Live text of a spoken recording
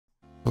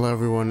Hello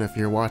everyone, if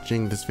you're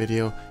watching this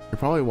video, you're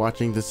probably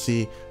watching to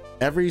see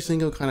every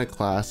single kind of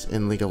class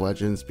in League of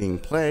Legends being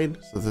played.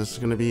 So this is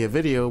going to be a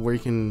video where you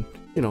can,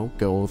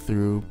 go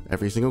through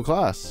every single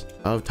class.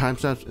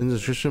 Timestamps in the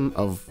description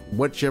of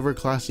whichever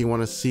class you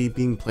want to see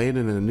being played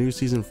in the new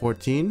Season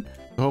 14.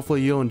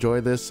 Hopefully you'll enjoy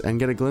this and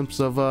get a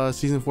glimpse of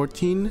Season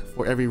 14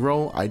 for every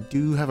role. I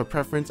do have a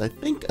preference. I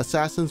think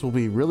Assassins will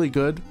be really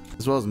good,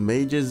 as well as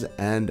Mages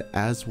and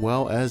as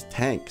well as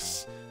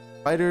Tanks.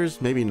 Fighters,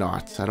 maybe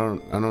not. I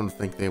don't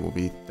think they will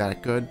be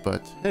that good,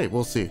 but hey,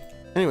 we'll see.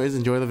 Anyways,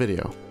 enjoy the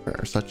video.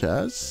 Such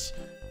as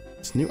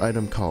this new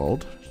item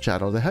called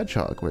Shadow the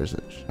Hedgehog. Where is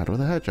it? Shadow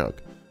the Hedgehog.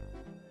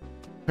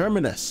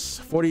 Terminus,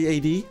 40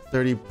 AD,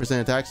 30%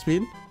 attack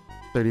speed,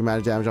 30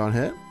 magic damage on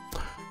hit.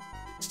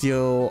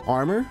 Steal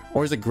armor,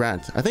 or is it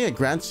grant? I think it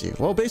grants you.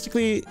 Well,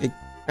 basically it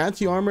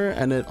grants you armor,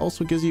 and it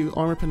also gives you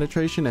armor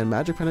penetration and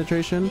magic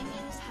penetration.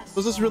 So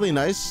this is really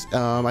nice.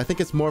 I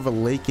think it's more of a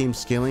late game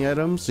scaling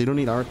item, so you don't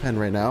need armor pen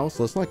right now.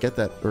 So let's not get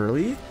that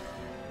early.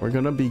 We're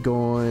gonna be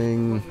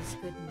going.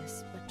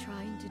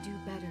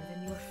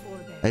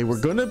 Hey,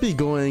 we're gonna be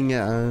going.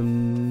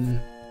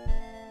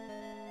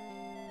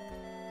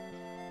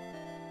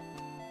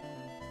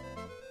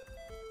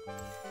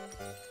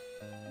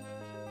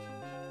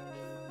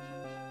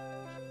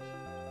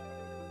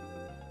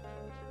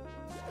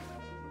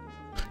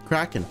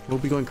 Kraken. We'll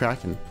be going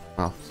Kraken.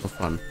 Oh, so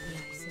fun.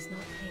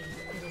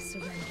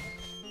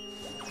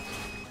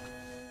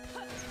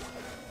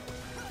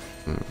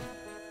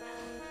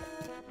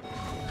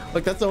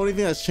 Like, that's the only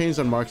thing that's changed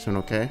on Marksman,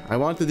 okay? I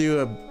want to do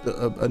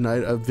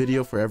a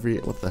video for every...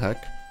 What the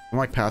heck? I'm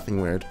like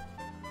pathing weird.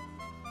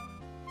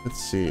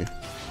 Let's see.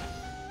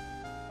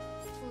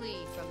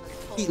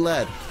 Eat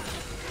lead.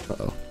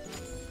 Uh-oh.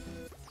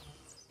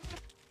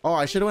 Oh,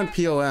 I should have went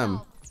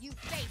POM.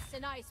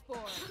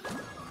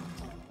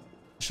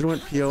 Should have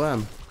went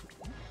POM.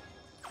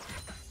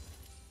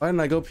 Why didn't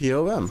I go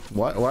POM?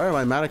 Why are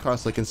my mana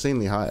costs like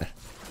insanely high?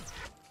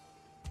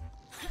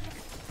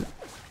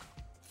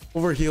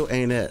 Overheal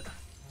ain't it.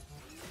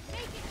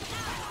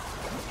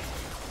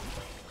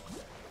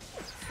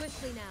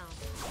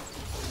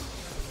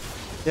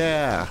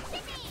 Yeah.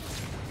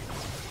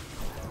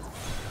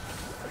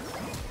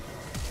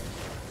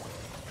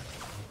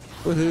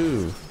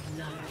 Woohoo.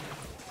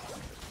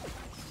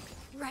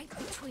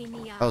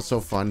 That was so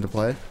fun to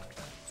play.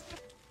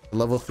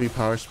 Level 3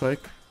 power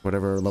spike,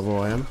 whatever level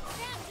I am.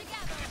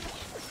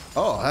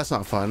 Oh, that's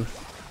not fun.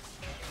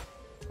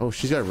 Oh,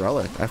 she's got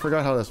relic. I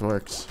forgot how this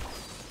works.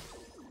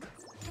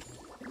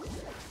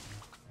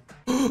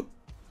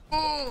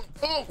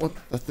 What?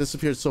 That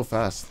disappeared so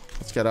fast.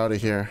 Let's get out of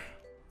here.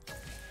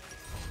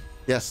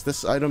 Yes,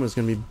 this item is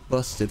gonna be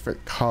busted for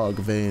Cog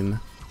Vein.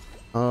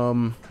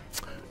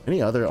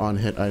 Any other on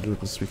hit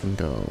items we can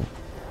go?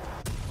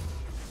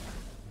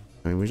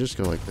 I mean, we just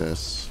go like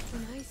this.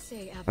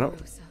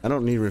 I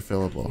don't need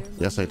refillable.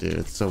 Yes, I do.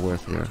 It's so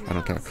worth here. I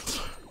don't care.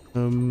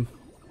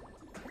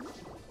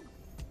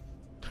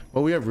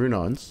 Well, we have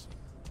Runons.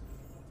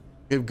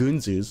 We have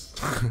Gunzus.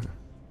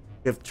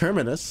 We have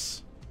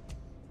Terminus.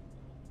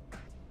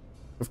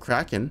 With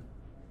Kraken.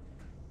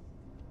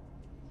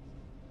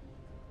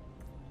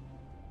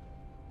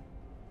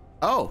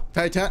 Oh,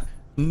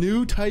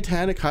 new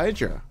Titanic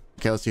Hydra.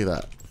 Okay, let's do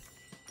that.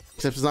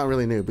 Except it's not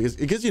really new because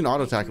it gives you an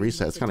auto attack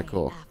reset. It's kind of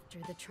cool.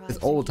 It's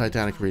old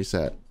Titanic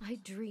reset.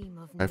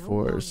 High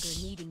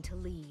Force.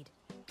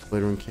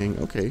 Glittering King.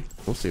 Okay,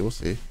 we'll see. We'll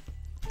see.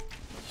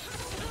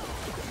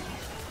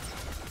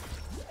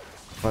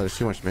 Oh, there's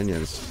too much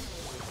minions.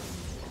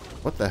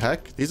 What the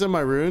heck? These are my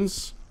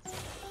runes.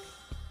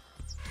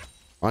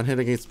 On hit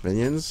against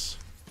minions.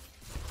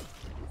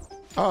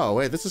 Oh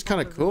wait, this is kind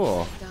of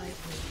cool.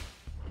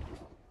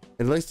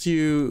 It lets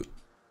you...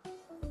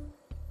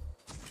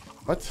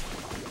 What?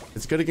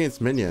 It's good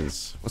against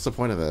minions. What's the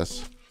point of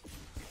this?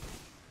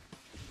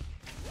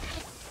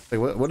 Like,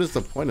 what is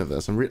the point of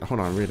this? Hold on,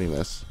 I'm reading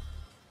this.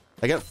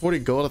 I got 40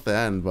 gold at the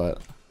end,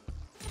 but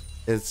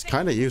it's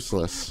kind of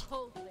useless.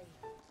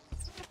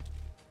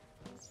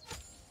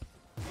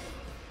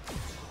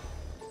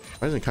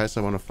 Why doesn't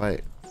Kaisa want to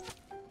fight?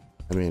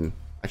 I mean,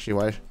 actually,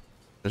 why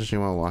doesn't she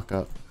want to walk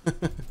up?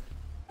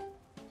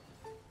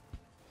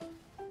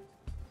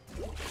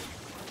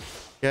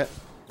 Yeah.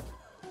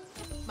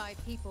 My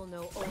people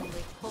know only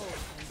hope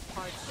and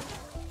hardship.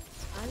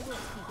 I will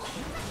teach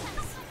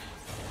them.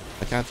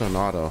 I can't do an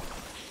auto.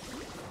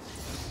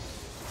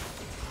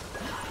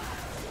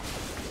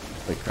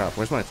 Holy crap,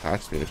 where's my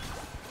attack speed?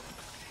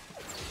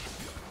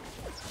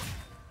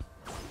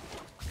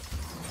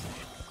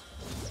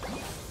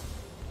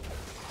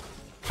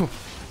 I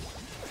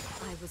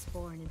was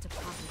born into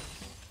poverty.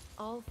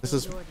 All this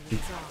is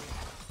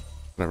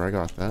whatever, I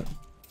got that.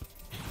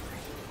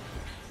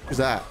 Who's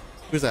that?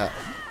 Who's that?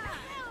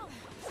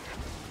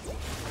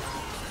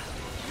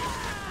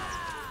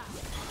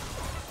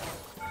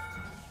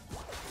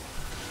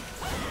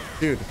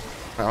 Dude,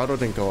 my auto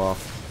didn't go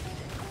off.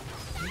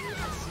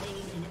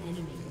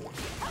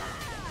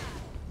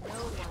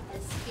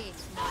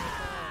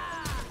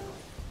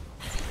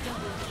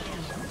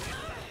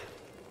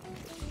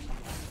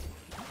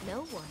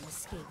 No one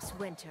escapes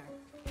winter.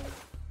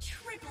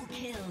 Triple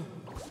kill.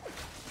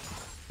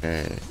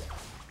 Hey.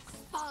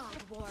 Ah,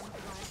 warm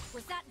blood.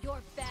 Was that your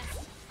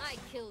best? I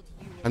killed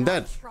you. I'm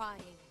dead. Trying.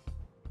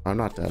 I'm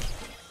not dead.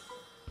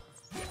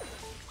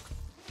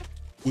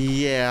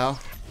 Yeah. All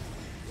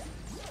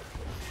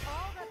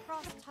that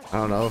frost touches I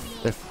don't know me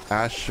if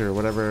Ashe or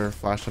whatever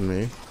flashed on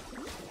me.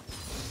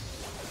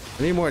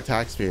 I need more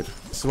attack speed.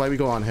 This is why we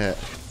go on hit.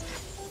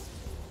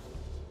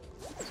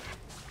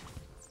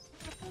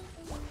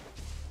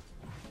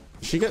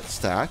 She gets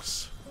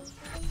stacks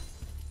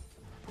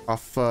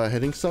off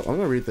hitting stuff. I'm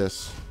gonna read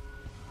this.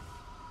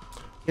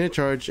 In a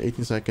charge,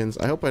 18 seconds.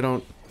 I hope I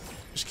don't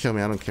just kill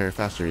me. I don't care.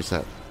 Faster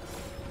reset.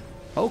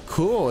 Oh,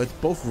 cool. It's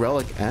both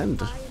relic and.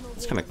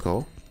 That's kind of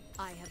cool.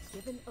 I have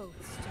given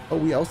oaths to Oh,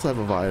 we also have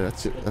a vi.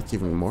 That's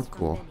even more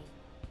cool.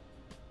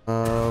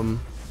 I'm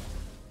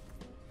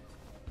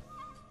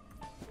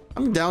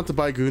down to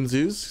buy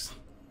Goonzoos.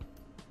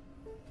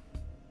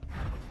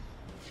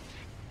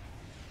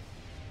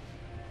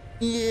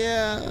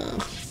 Yeah,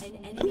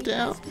 I'm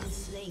down.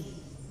 See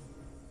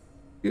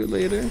you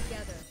later.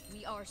 together.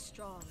 We are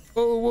strong.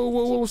 Oh, whoa,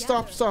 whoa, whoa!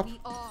 Stop, Together, stop. we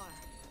are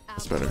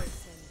That's better. person.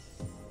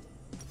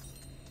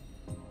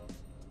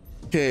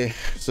 Okay,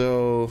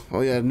 so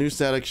oh yeah, new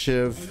static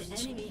shiv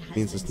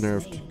means it's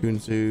nerfed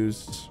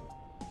Goonzoos.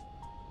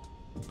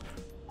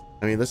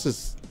 I mean, this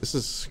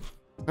is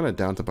kind of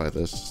down to buy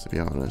this, to be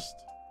honest.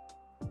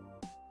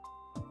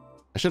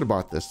 I should have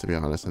bought this, to be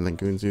honest, and then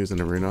Goonzoos and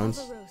the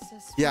Runons.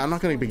 Yeah, I'm not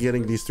going to be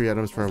getting these 3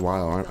 items for a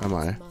while, am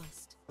I?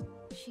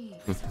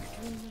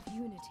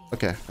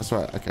 Okay, that's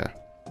right. Okay.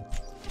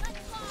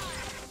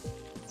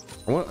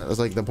 It's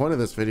like the point of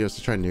this video is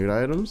to try nude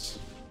items,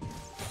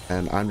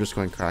 and I'm just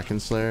going Kraken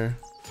Slayer,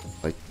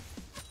 like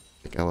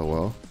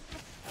LOL.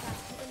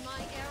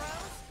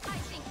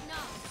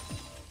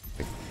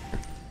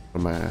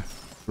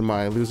 Am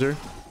I a loser?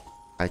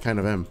 I kind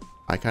of am.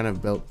 I kind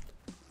of built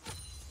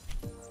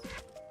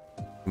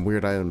some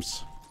weird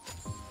items.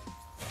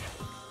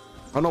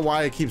 I don't know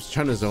why it keeps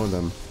trying to zone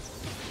them.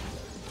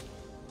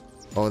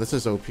 Oh, this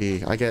is OP.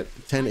 I get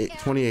 20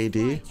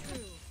 AD.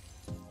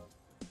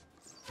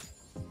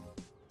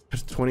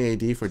 20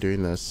 AD for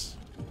doing this.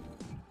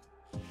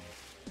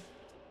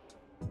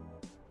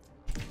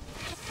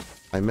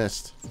 I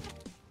missed.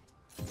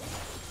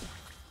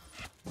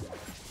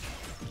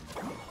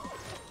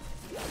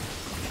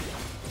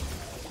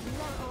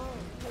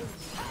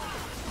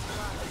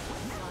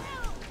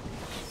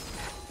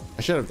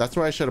 I should have. That's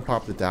why I should have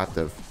popped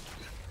adaptive.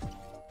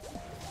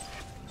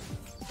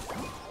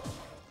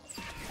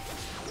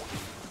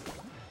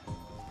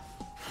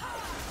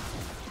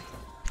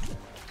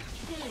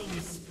 Killing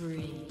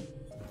spree.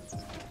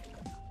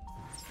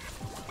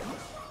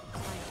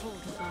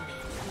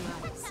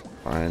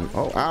 Fine.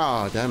 Oh,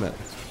 ah, damn it.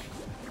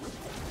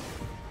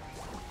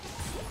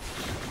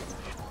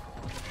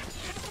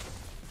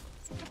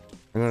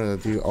 I'm gonna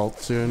do ult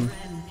soon.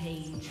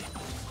 Rampage.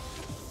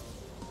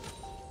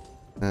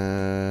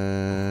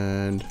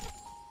 And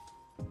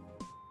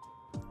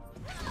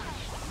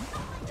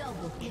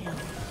Double kill.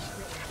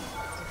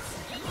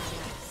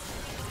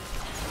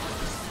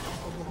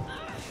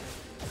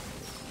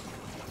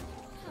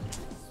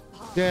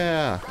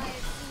 yeah. I have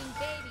seen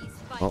babies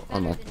fight Oh, better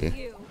unlucky. than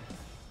you.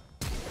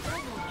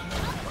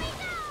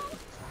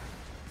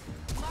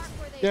 Mark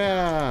where they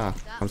Yeah.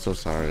 go. I'm so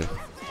sorry. That was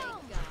a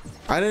fake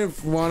gun. I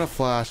didn't want to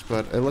flash,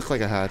 but it looked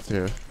like I had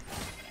to.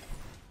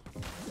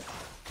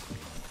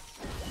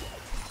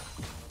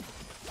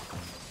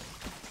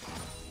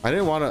 I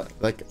didn't want to,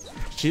 like,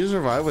 She's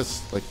Revive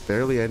was like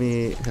barely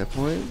any hit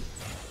point.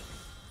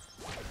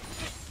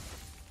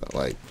 But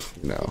like,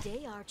 you know. The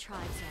day our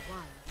tribes are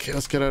one, Okay,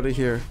 let's get out of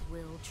here.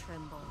 will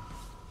tremble.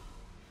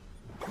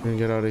 We're gonna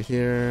get out of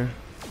here.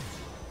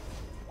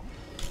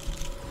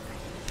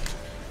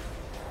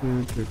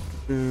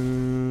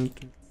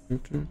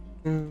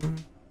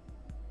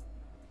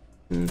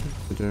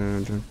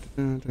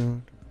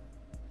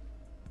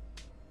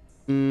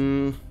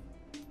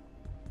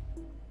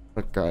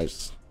 Look,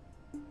 guys.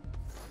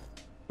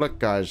 Look,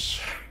 guys.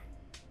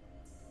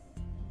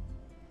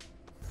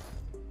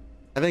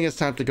 I think it's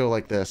time to go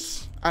like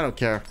this. I don't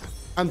care.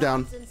 I'm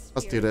down. Gods and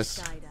Let's do this.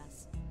 spirits guide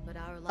us, but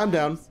our I'm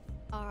down. lives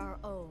are our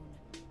own.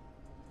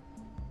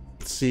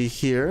 Let's see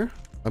here.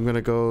 I'm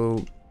gonna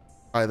go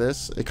buy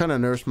this. It kind of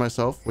nerfs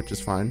myself, which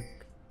is fine.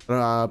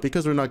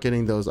 Because we're not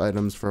getting those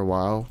items for a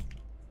while,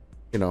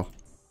 you know,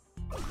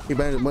 we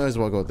might as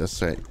well go this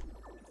way.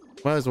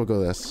 Might as well go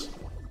this.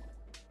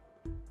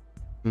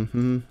 My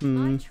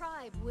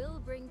tribe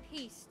will bring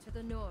peace to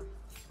the north.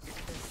 The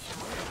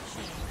south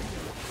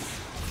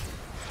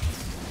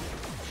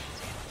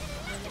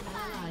An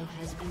ally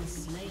has been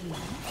slain.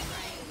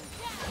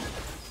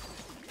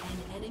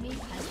 An enemy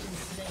has been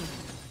slain.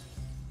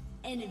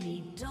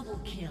 Enemy double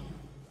kill.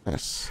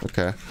 Yes.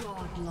 Okay.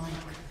 Godlike.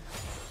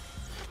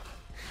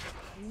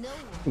 no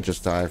one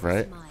Just dive,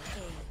 right? my aid.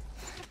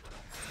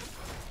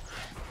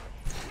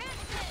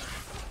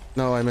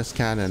 No, I missed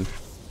cannon.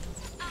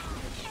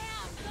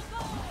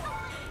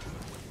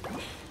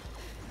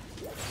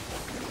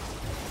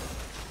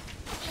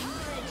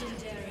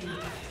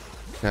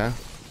 Yeah.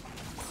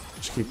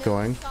 Just keep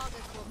going.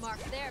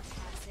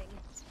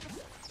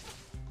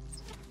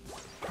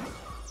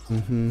 I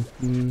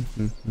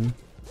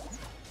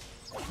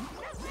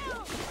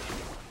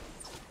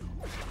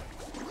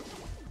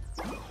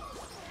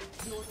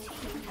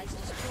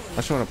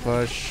just want to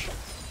push.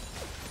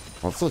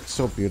 Well, this looks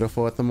so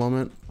beautiful at the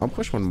moment. I'll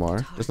push one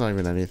more. There's not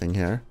even anything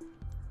here.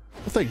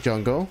 I'll take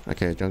jungle.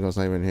 Okay, jungle's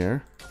not even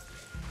here.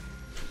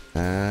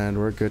 And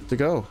we're good to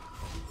go.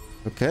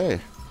 Okay.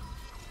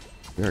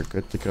 We are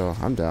good to go.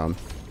 I'm down.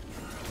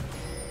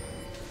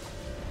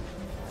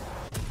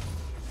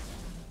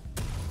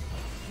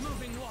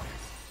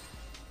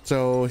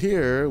 So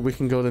here we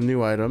can go to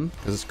new item.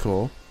 This is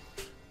cool.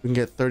 We can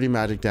get 30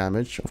 magic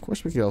damage. Of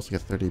course, we could also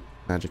get 30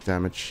 magic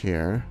damage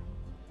here.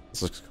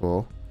 This looks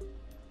cool.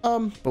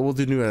 But we'll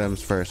do new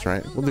items first,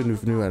 right? We'll do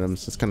new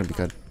items. It's gonna be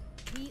good.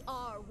 We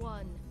are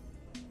one.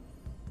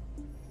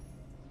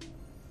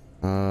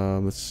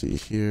 Let's see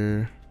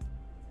here.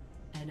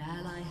 An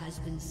ally has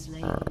been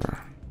slain.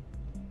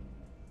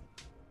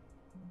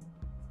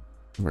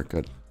 We're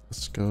good.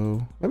 Let's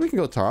go. Maybe we can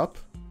go top.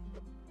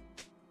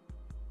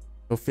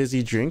 Go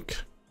fizzy drink.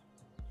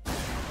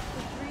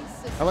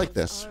 I like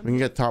this. We can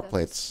get top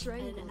plates.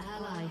 An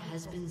ally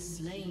has been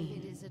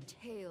slain. It is a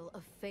tale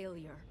of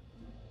failure.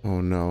 Oh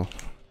no.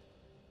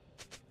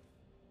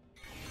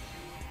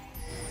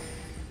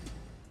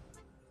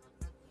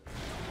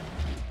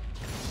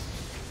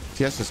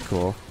 TS is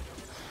cool.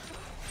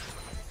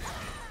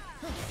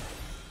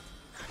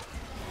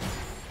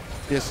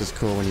 TS is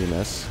cool when you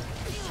miss.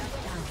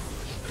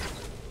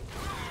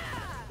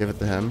 Give it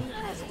to him.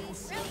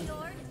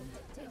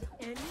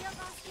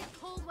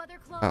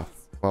 Oh,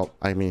 well,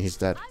 I mean, he's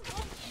dead.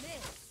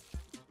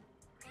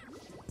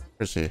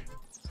 Where's he?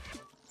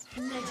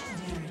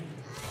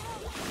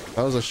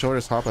 That was the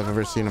shortest hop I've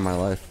ever seen in my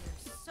life.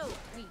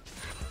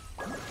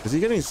 Is he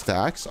getting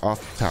stacks off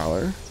the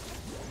tower?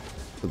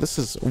 So this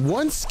is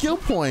 1 skill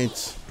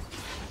point.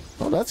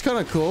 Oh, that's kind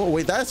of cool.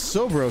 Wait, that's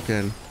so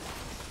broken.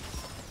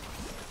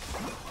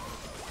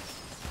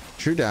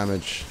 True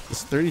damage.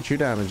 This 30 true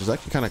damage is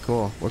actually kind of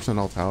cool. Works on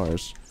all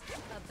towers.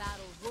 A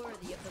battle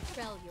worthy of the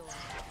failure.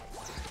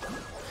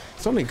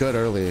 It's only good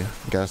early,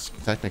 I guess,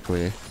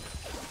 technically.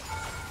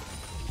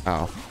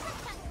 Oh.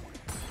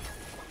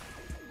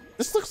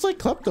 This looks like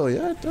Klepto.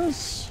 Yeah, it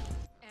does.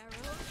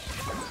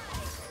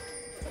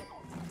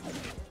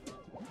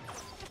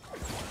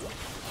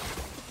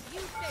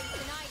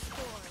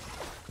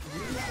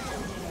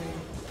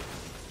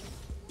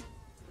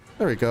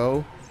 There we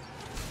go.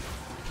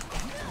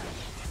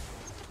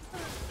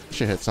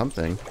 Should hit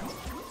something.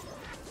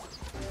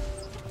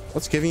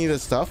 What's giving you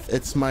this stuff?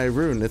 It's my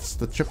rune. It's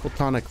the triple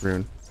tonic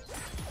rune.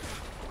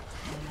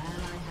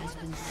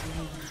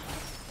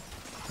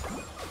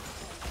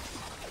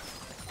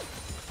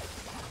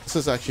 This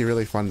is actually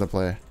really fun to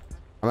play.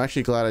 I'm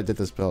actually glad I did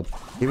this build.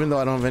 Even though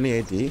I don't have any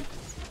AD,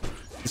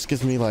 this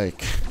gives me like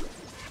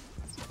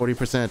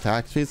 40%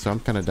 attack speed, so I'm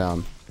kind of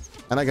down.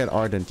 And I get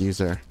Ardent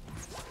User.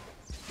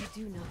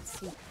 Do not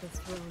seek the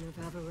throne of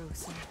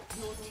Avarosa.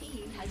 Your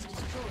team has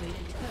destroyed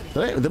a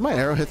turret. Did my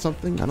arrow hit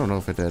something? I don't know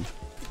if it did.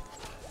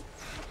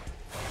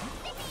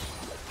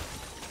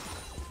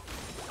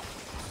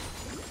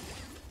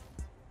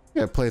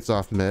 Yeah, plates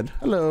off mid.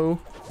 Hello.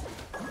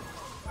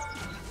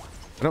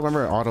 I don't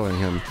remember autoing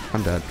him.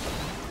 I'm dead.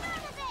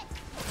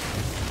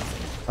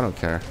 I don't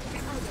care.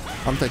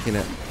 I'm taking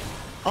it.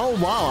 Oh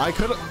wow, I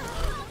could have.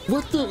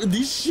 What the?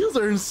 These shields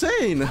are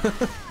insane.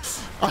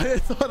 I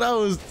thought I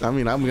was. I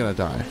mean, I'm gonna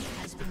die.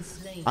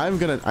 I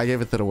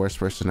gave it to the worst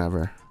person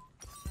ever.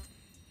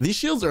 These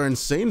shields are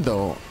insane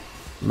though.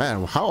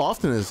 Man, how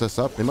often is this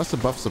up? They must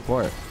have buffed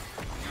support.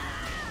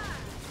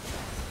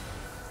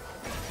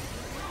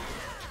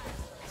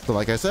 So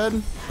like I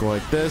said, go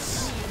like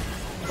this.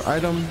 For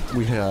item,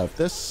 we have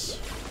this.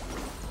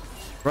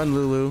 Run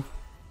Lulu.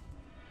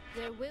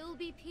 There will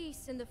be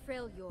peace in the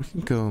Freljord. We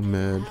can go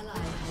mid.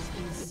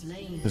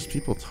 There's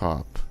people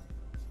top.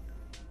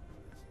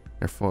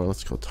 Therefore,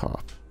 let's go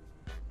top.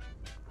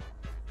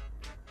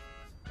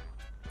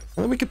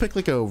 And then we could pick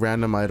like a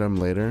random item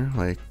later.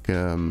 Like,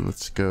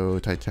 let's go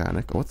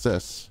Titanic. Oh, what's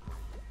this?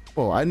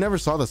 Oh, I never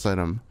saw this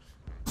item.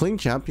 Cling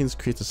Champions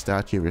creates a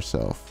statue of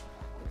yourself.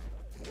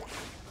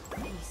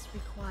 Peace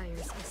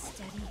requires a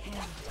steady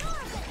hand.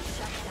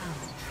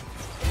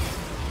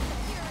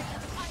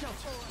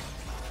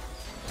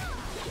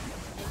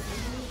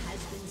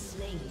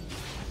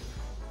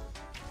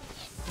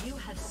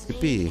 Could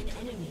be.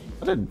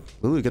 How did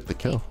Lulu get the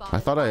kill? I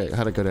thought I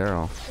had a good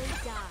arrow.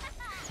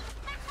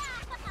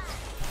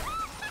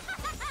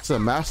 It's a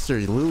master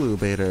Lulu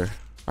baiter,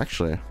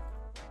 actually,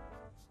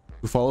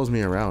 who follows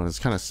me around. It's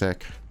kind of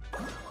sick.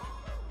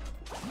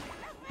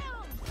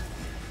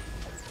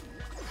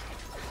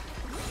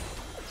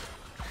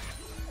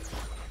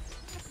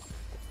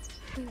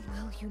 We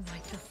will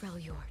unite the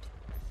Freljord.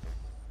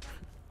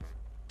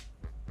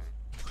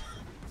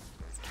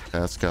 Okay,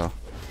 let's go.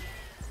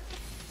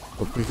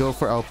 We go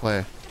for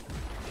outplay.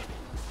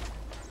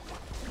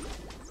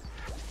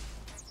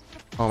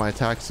 Oh, my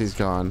taxi's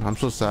gone. I'm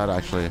so sad,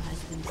 actually.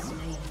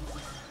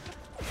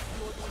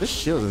 This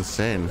shield is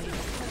insane.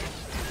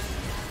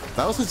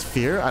 That was his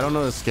fear? I don't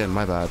know his skin,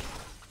 my bad.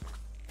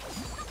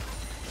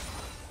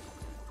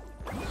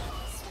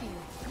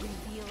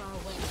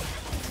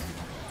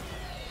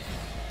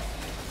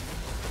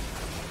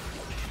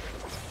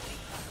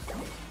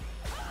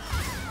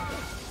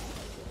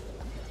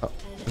 Oh,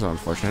 this is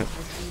unfortunate.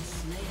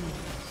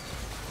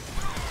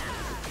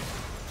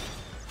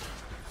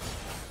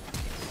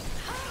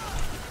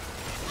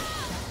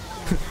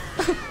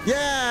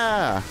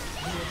 Yeah!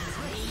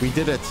 We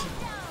did it.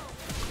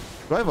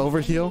 Do I have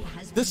overheal?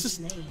 This is...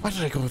 Why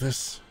did I go with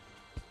this?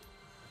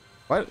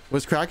 What?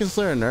 Was Kraken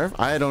Slayer a nerf?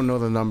 I don't know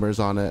the numbers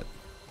on it.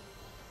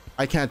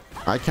 I can't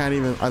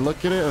even... I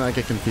look at it and I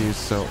get confused,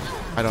 so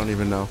I don't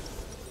even know.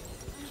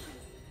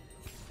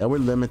 Yeah, we're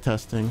limit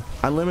testing.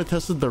 I limit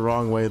tested the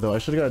wrong way, though. I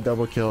should have got a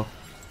double kill.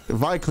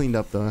 Vi cleaned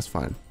up, though. That's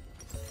fine.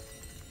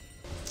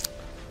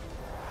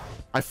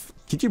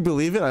 Could you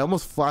believe it? I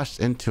almost flashed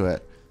into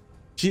it.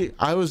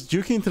 I was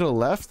juking to the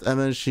left, and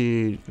then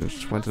she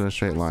just went in a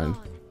straight line.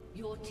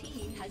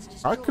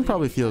 Ark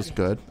probably feels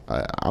good.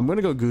 I'm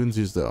gonna go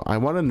Goonzus though. I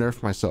want to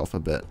nerf myself a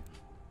bit.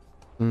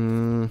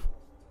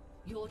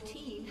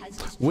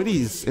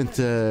 Witty's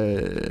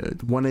into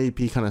 1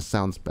 AP kind of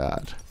sounds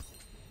bad.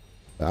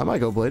 I might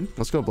go Blade.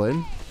 Let's go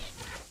Blade.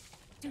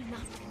 Do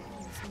not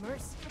confuse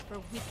mercy for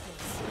weakness.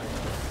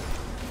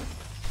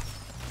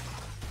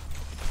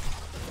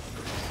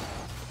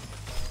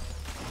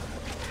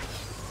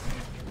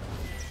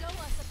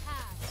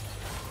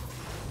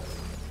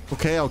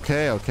 Okay. Oh,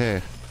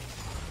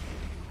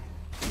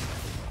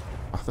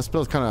 this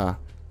build's kind of...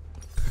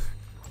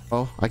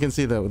 Oh, I can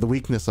see the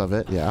weakness of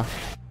it. Yeah,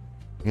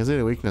 I can see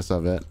the weakness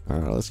of it. All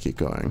right, let's keep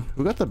going.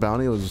 Who got the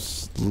bounty? It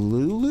was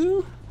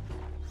Lulu?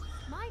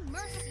 My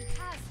mercy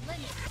has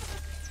limits.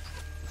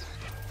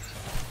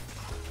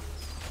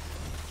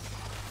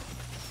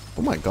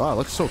 Oh my god, it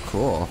looks so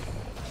cool.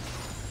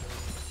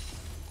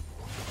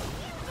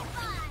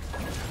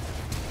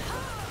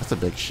 That's a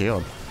big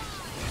shield.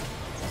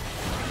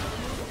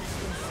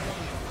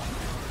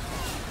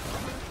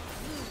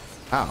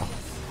 Ow.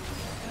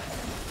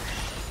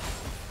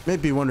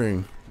 Maybe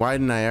wondering, why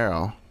didn't I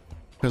arrow?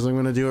 Because I'm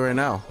gonna do it right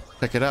now.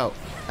 Check it out.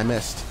 I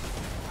missed.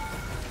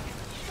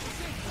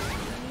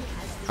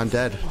 I'm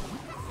dead.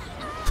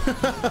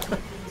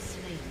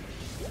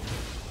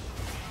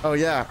 Oh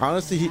yeah,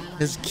 honestly,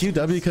 his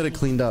QW could have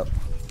cleaned up.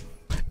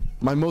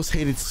 My most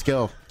hated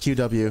skill,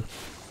 QW.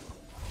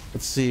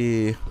 Let's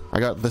see. I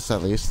got this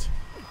at least.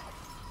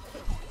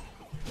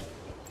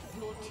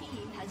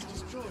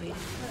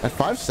 At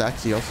 5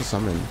 stacks, he also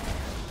summoned.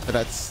 But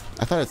I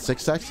thought at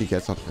 6 stacks you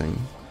get something.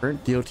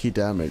 Current DOT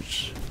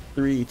damage.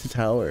 3 to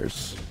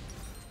towers.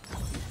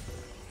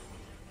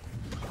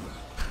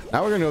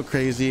 Now we're gonna go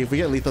crazy. If we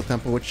get Lethal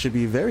Temple, which should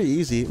be very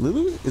easy,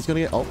 Lulu is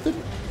gonna get ulted.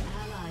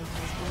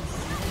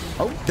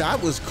 Oh,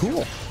 that was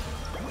cool.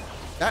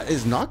 That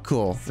is not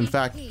cool. In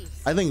fact,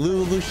 I think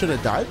Lulu should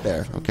have died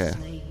there. Okay.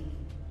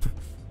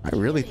 I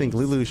really think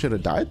Lulu should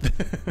have died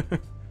there.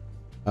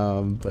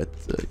 But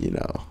you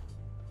know.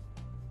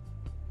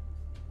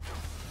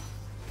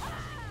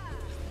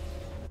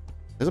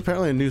 There's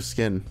apparently a new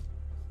skin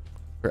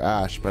for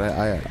Ashe, but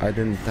I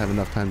didn't have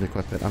enough time to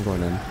equip it. I'm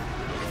going in.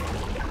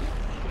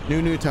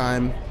 New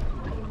time.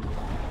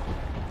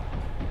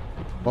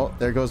 Well,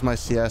 there goes my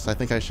CS. I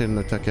think I shouldn't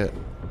have took it.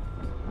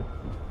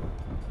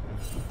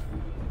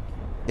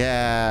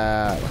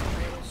 Yeah.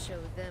 Show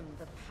them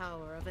the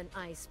power of an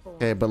iceborne.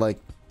 Okay, but like,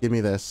 give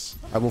me this.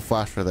 I will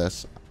flash for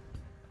this.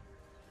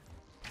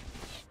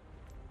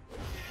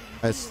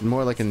 It's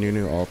more like a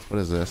new ult. What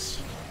is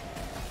this?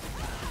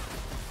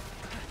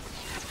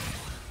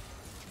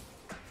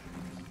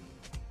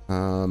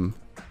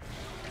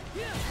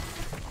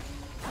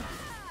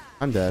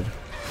 I'm dead.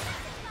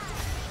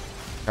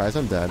 Guys,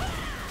 I'm dead.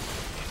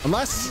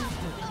 Unless...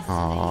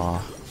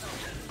 Aww.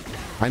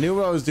 I knew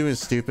what I was doing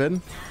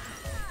stupid.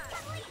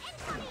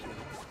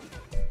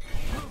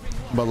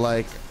 But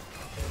like...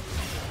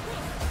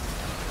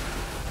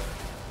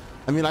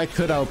 I mean, I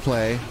could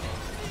outplay.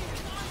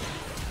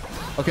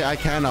 Okay, I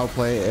can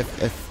outplay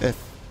if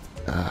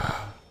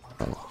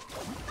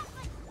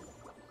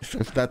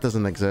that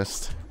doesn't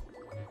exist.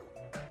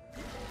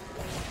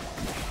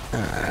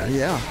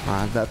 Yeah,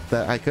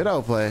 that I could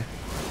outplay.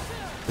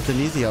 It's an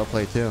easy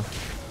outplay too.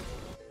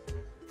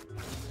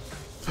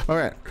 All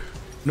right,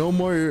 no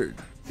more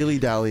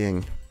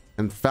dilly-dallying.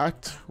 In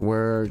fact,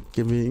 we're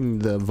giving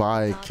the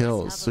Vi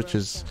kills, which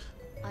is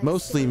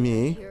mostly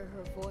me.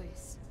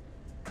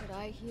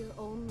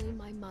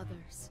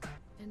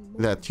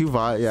 Yeah, 2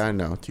 Vi. Yeah, I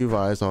know, 2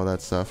 Vi's, all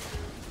that stuff.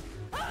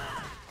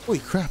 Holy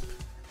crap!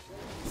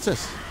 What's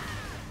this?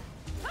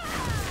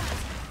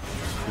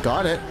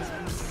 Got it.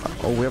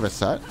 Oh, we have a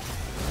set.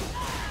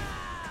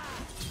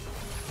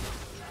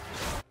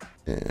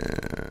 Yeah.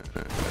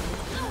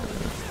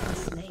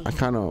 I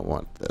kind of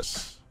want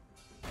this.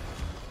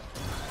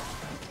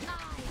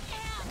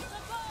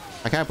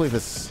 I can't believe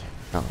this.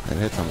 Oh, it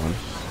hit someone.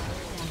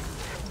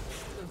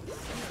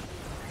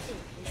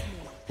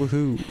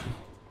 Woohoo!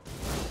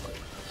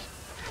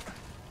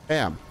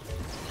 Bam.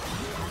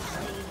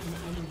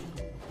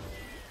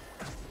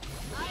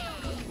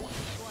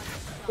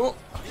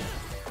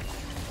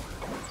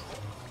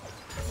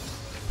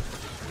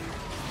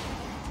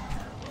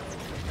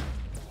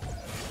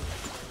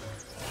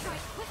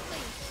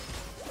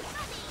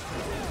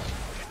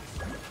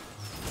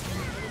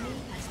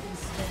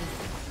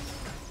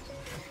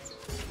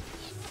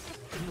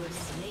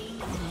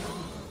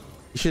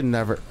 should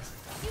never.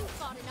 You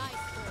fought an ice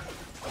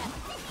form.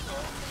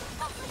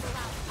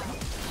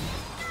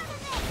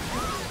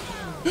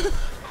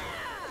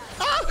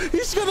 Ah,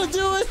 he's gonna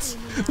do it.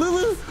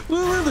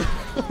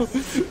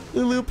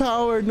 Lulu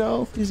power.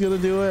 No, he's gonna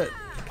do it.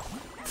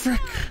 Frick.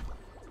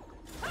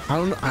 I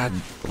don't know. I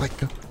like.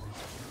 Is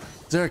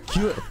there a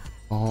Q?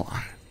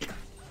 Oh.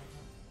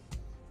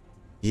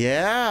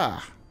 Yeah.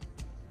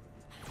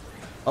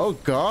 Oh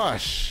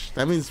gosh.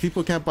 That means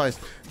people can't buy. Is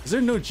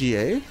there no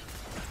GA?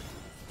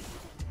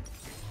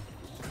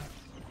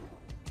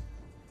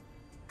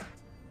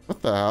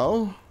 What the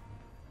hell?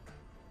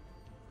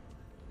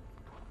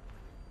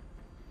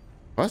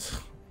 What?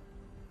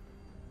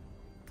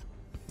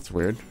 That's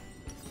weird.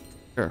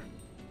 Sure.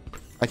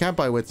 I can't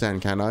buy Wits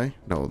End, can I?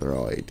 No, they're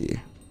all AD.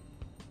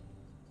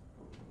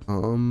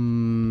 Alright,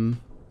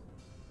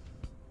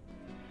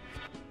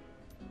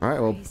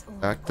 well,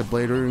 back to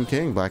Blade Rune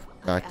King. Back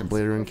to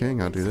Blade Rune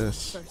King. I'll do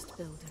this.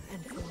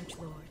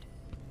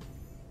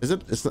 Is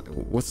it?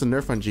 What's the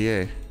nerf on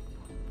GA?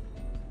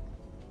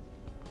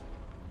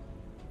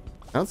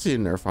 I don't see a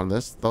nerf on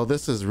this, though.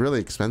 This is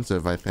really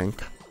expensive, I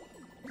think.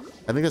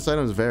 I think this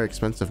item is very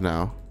expensive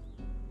now.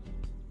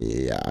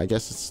 Yeah, I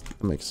guess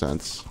it makes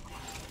sense.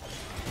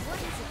 What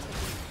is it to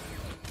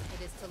do?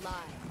 It is to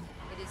lie.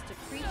 It is to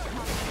preach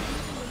even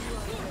when you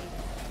are afraid.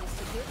 It is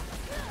to give.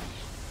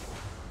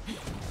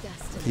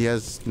 Destiny. He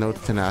has no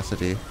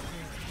tenacity.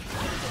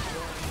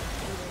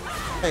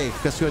 Hey,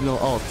 guess you had no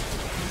ult.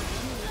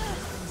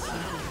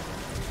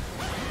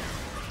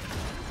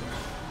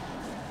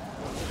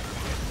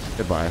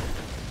 Goodbye.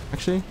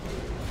 Actually,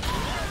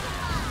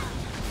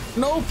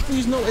 no,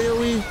 please, no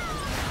AoE.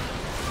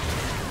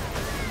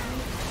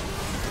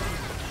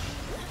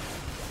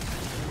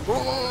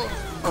 Oh.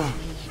 Oh.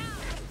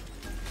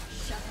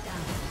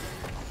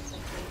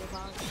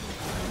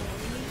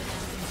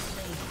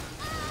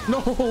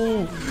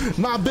 No,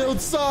 my build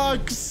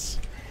sucks.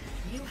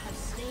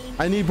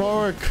 I need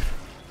bark.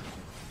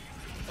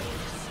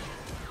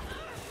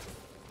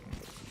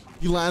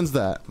 He lands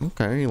that.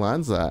 Okay, he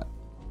lands that.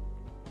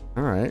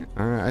 All right,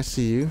 I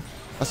see you.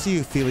 I see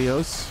you,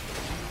 Phelios.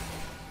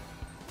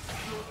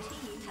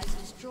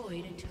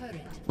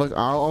 Look,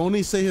 I'll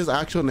only say his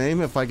actual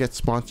name if I get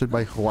sponsored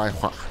by Hawaii.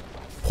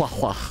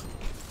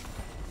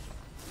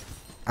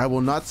 I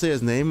will not say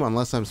his name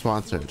unless I'm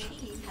sponsored.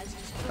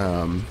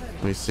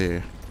 Let me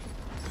see.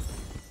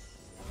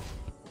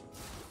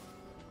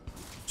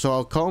 So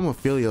I'll call him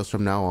Aphelios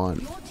from now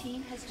on.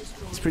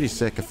 It's pretty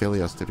sick,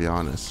 Aphelios, to be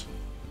honest.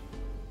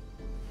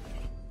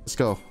 Let's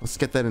go. Let's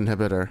get that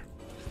inhibitor.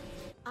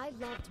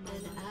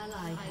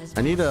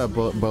 I need a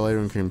Blade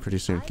Rune Cream pretty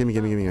soon. Gimme.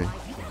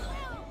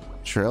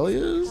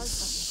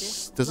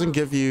 Trillius doesn't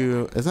give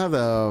you. It's not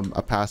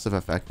a passive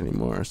effect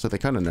anymore, so they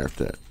kind of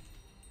nerfed it.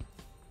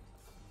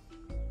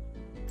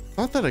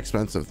 Not that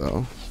expensive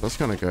though. That's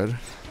kind of good.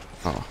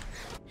 Oh.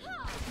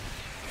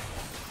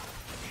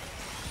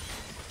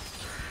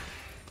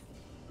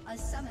 A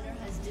summoner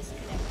has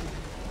disconnected.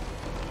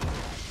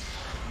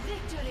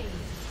 Victory.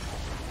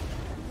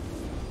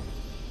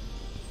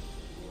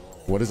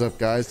 What is up,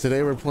 guys?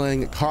 Today we're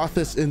playing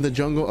Karthus in the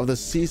jungle of the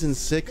season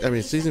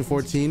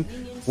 14.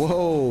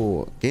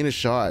 Whoa! Gain a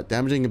shot.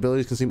 Damaging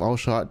abilities consume all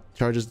shot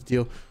charges to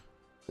deal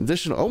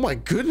additional. Oh my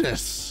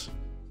goodness!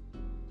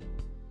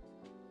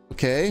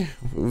 Okay,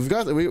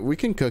 we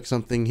can cook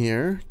something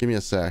here. Give me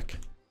a sec.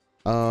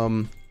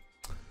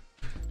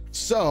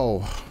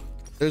 So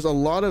there's a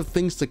lot of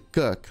things to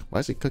cook. Why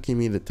is it cooking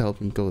me to tell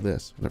me go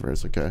this? Whatever,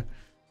 it's okay.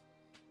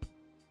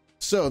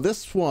 So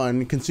this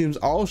one consumes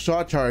all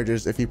shot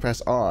charges if you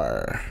press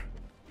R.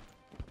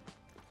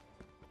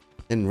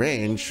 In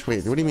range?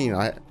 Wait, what do you mean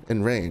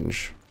in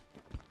range?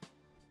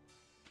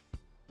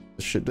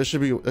 This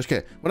should be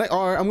okay. When I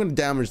R, I'm gonna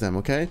damage them,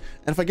 okay?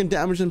 And if I can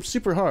damage them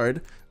super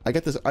hard, I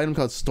get this item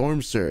called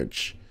Storm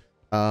Surge.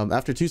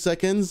 After 2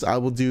 seconds, I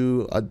will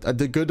do a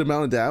good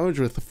amount of damage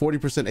with a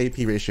 40%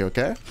 AP ratio,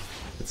 okay?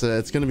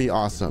 It's gonna be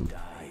awesome.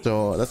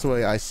 So that's the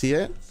way I see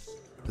it.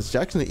 Is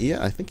Jack gonna eat it?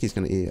 I think he's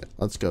gonna eat it.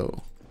 Let's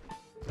go.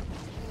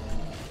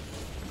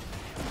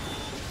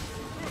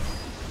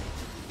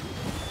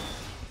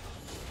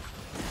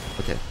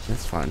 Okay,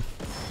 that's fine.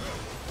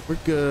 We're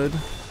good.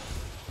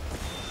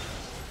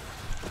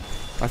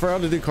 I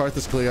forgot to do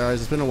Karthus clear, guys.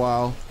 It's been a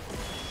while.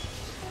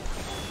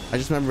 I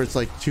just remember it's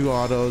like 2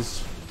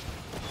 autos.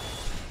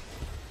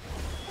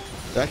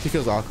 It actually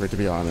feels awkward, to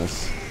be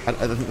honest.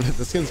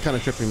 The skin's kind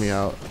of tripping me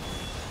out.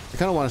 I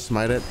kind of want to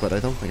smite it, but I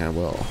don't think I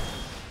will.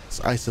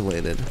 It's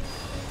isolated.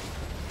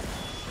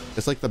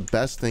 It's like the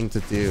best thing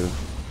to do,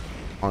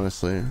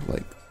 honestly.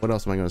 Like, what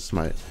else am I going to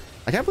smite?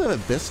 I can't believe I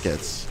have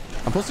biscuits.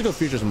 I'm supposed to go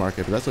futures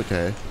market, but that's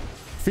okay.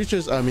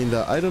 Futures, I mean,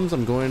 the items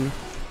I'm going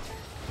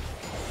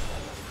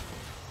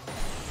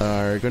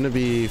are going to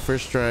be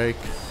first strike.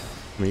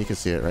 I mean, you can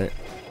see it, right?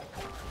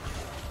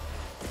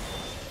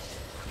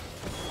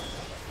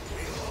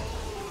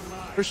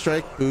 First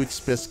strike, boots,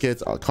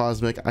 biscuits,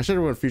 cosmic. I should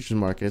have went futures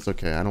market. It's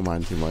okay. I don't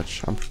mind too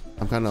much. I'm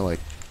kind of like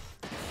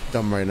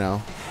dumb right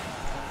now.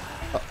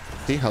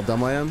 See how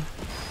dumb I am?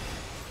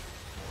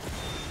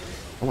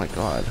 Oh my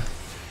god.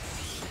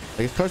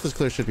 I guess Karthus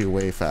clear should be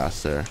way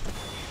faster.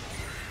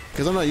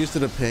 Because I'm not used to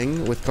the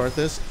ping with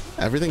Karthus,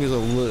 everything is a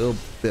little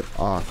bit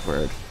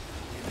awkward.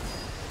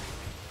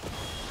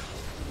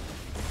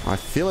 I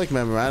feel like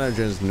my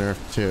manager is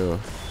nerfed too.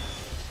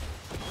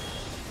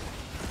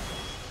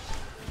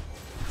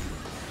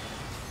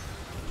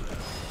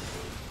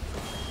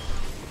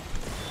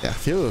 Yeah, I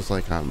feel it's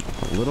like I'm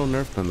a little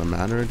nerfed on the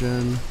mana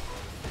regen.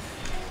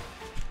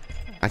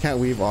 I can't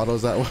weave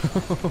autos that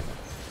well.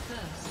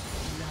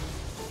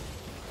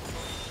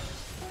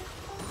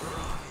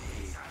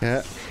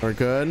 Yeah, we're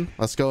good.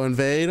 Let's go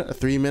invade.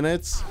 3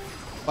 minutes.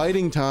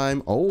 Fighting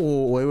time.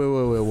 Oh, wait.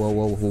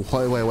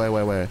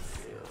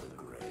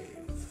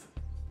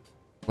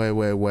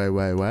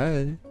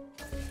 Wait.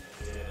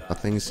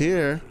 Nothing's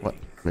here. What?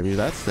 Maybe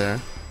that's there.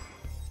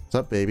 What's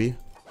up, baby?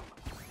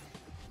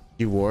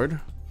 You ward.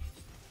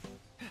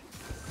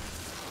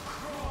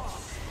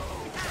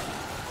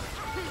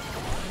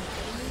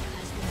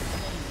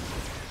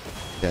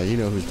 Yeah, you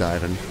know who's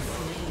diving.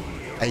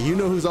 Hey, you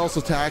know who's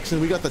also taxing?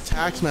 We got the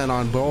taxman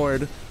on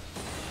board.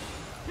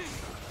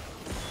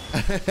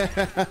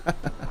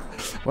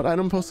 What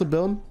item supposed to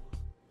build?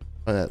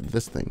 Oh yeah,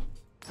 this thing.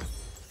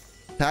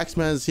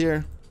 Taxman is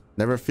here.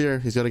 Never fear.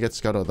 He's got to get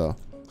scuttled though.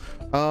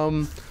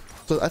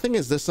 So I think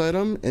it's this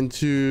item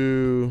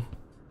into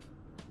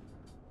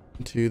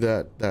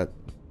that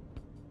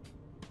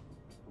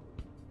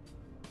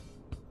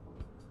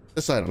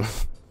this item.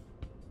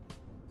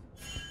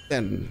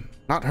 Then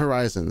not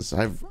horizons.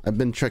 I've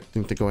been tricked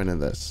into going in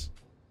this.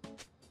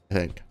 I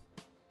think.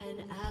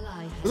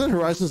 Doesn't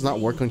horizons not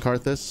work on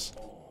Karthus?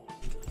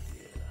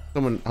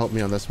 Someone help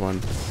me on this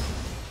one.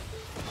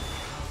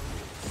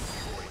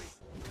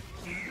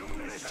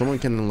 Someone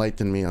can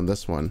enlighten me on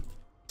this one.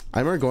 I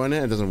remember going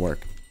in, it doesn't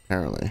work,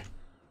 apparently.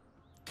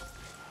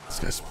 This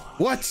guy's...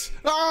 What?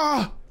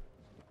 Ah!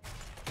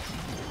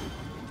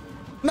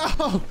 No!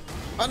 Oh,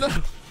 no!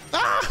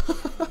 Ah!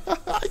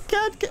 I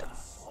can't get...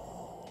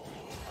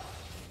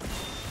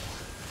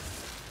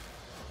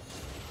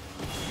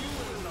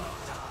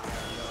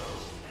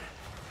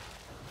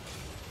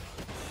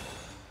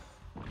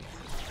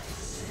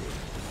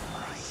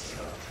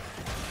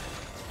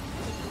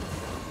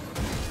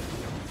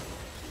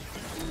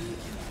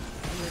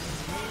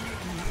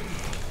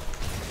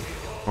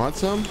 Want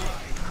some?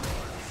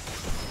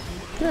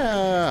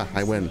 Yeah,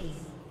 I win.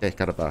 Okay,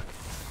 got it back.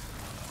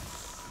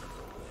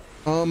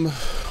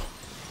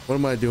 What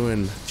am I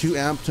doing? 2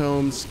 amp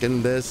tomes,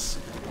 getting this.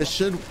 It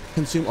should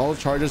consume all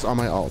charges on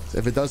my ult.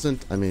 If it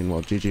doesn't, I mean,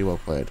 well, GG, well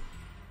played.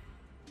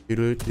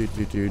 Do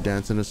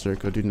dance in a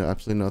circle, do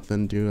absolutely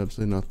nothing, do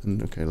absolutely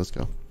nothing. Okay, let's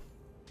go.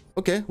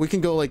 Okay, we can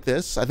go like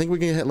this. I think we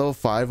can hit level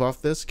 5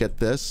 off this, get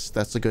this.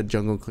 That's a good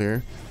jungle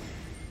clear.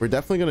 We're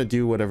definitely gonna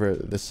do whatever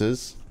this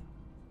is.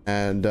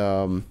 And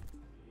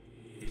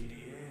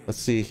let's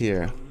see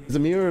here. Is the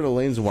mirror of the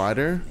lanes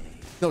wider?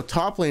 No,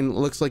 top lane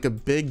looks like a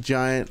big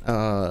giant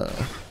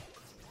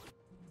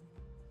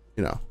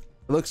you know,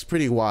 it looks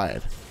pretty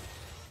wide.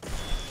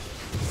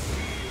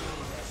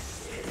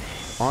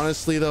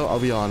 Honestly though, I'll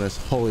be honest,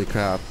 holy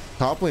crap,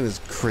 top lane is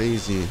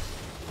crazy.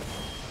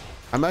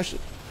 I'm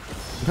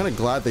kind of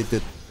glad they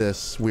did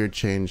this weird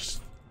change.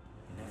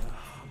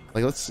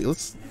 Like, let's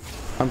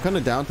I'm kind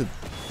of down to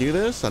do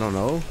this. I don't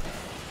know.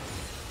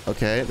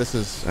 Okay, this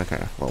is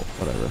okay. Well,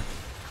 whatever.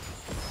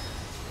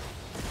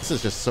 This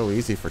is just so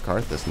easy for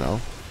Karthus now.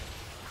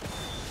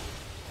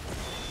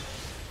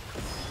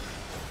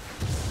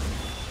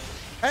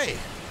 Hey!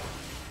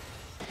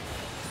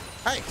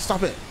 Hey,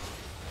 stop it!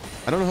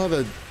 I don't know how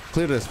to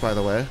clear this, by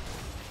the way.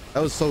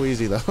 That was so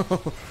easy, though.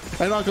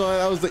 I'm not gonna lie,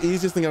 that was the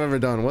easiest thing I've ever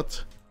done.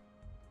 What?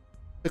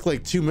 Took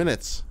like 2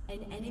 minutes,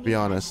 to be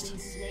honest.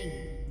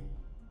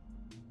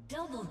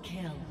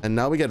 And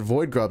now we get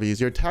Void Grubbies.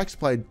 Your attacks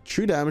apply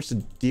true damage to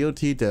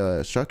DOT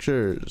to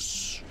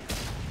structures.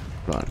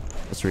 Hold on,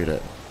 let's read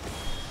it.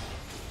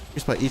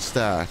 Increased by each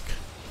stack.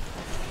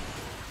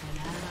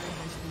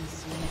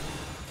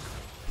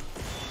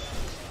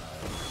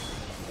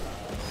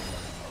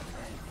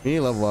 We need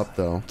to level up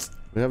though.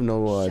 We have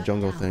no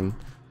jungle thing.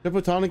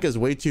 Hypotonic is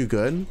way too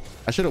good.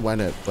 I should have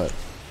went it, but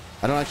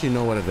I don't actually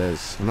know what it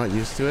is. I'm not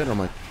used to it. I'm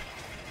like,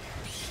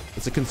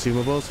 it's a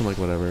consumable, so I'm like,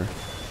 whatever.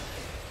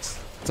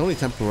 It's only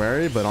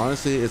temporary, but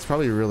honestly, it's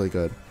probably really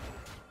good.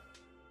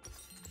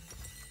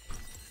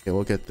 Okay,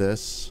 we'll get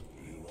this.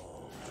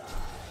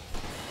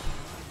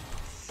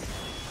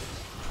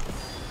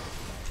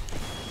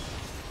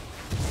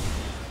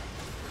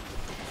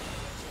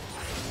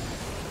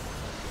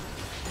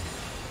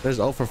 There's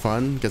ult for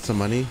fun. Get some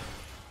money.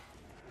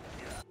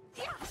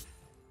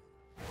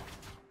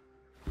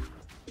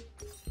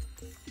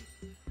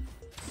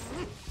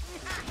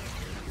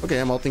 Okay,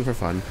 I'm ulting for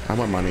fun. I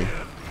want money.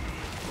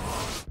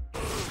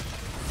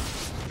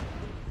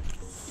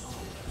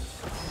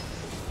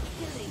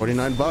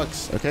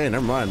 $49. Okay,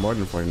 never mind. More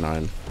than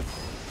 49.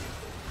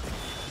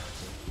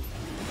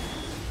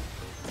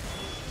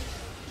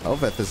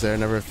 Elveth is there.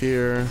 Never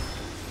fear.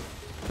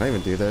 Can I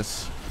even do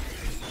this?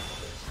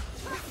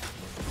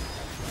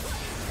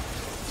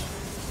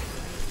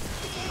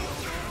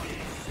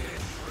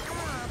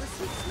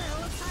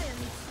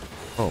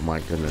 Oh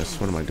my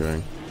goodness, what am I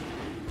doing?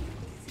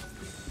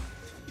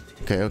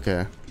 Okay,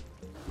 okay.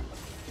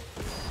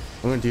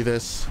 I'm gonna do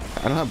this.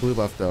 I don't have blue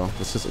buff though.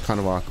 This is kind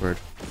of awkward.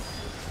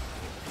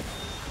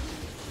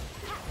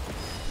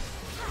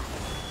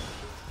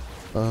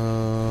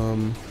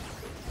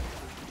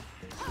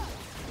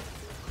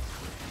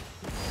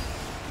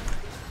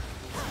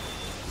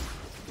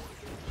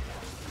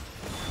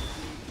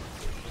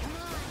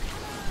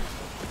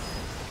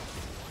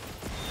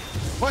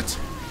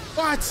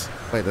 What?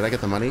 Wait, did I get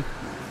the money?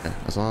 Okay,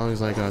 as long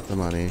as I got the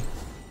money.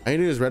 I need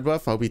to use red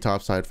buff. I'll be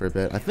topside for a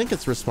bit. I think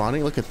it's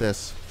respawning. Look at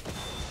this.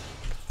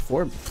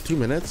 2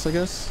 minutes, I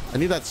guess. I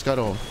need that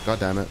scuttle. God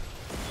damn it.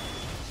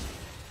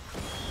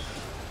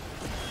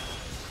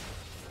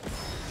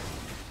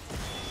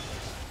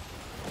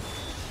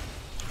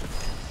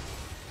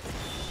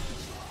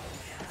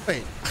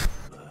 Wait.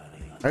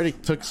 I already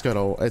took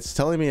scuttle. It's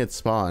telling me it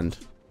spawned.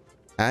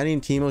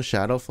 Adding Teemo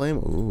Shadow Flame.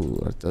 Ooh,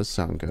 that does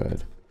sound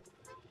good.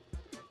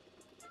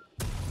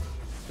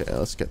 Okay,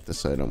 let's get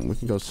this item. We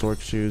can go Sork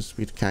Shoes.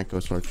 We can't go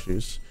Sork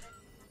Shoes.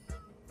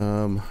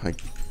 I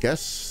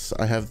guess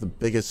I have the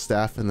biggest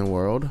staff in the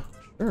world.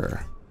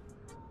 Sure.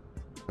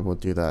 I will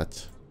do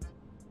that.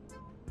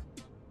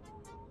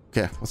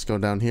 Okay, let's go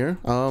down here.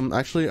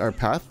 Actually, our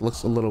path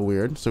looks a little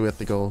weird, so we have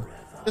to go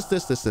this.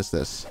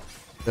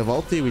 The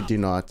ulti, we do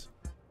not.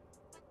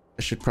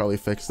 I should probably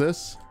fix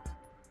this.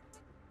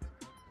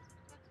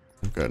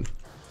 Good.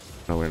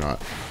 No, we're not.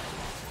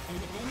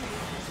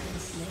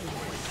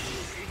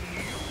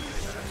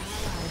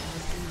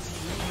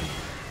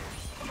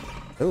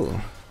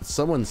 Oh,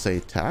 someone say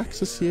tax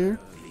this year.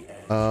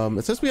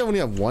 It says we only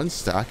have 1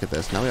 stack of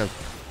this. Now we have.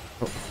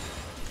 Oh.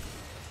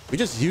 We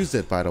just used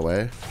it, by the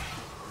way.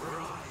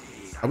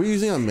 Are we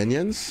using it on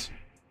minions?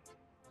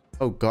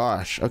 Oh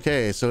gosh.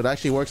 Okay, so it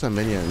actually works on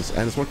minions,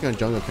 and it's working on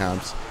jungle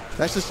camps.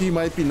 That's just you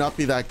might not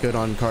be that good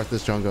on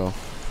Karthus jungle,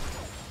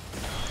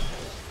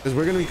 because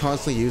we're gonna be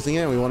constantly using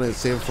it. And we want to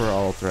save it for our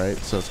ult, right?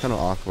 So it's kind of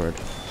awkward.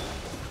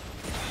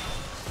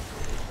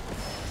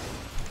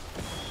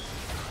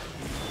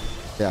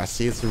 Yeah,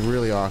 see, it's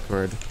really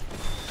awkward.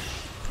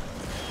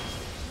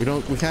 We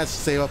can't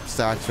save up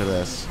stacks for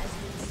this.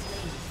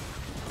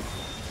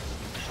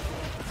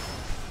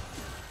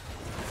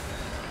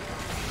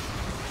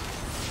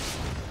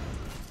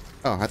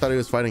 Oh, I thought he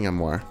was fighting him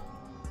more.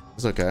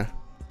 It's okay.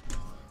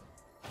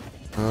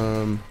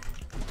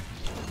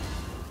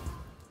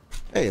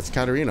 Hey, it's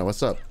Katarina.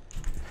 What's up?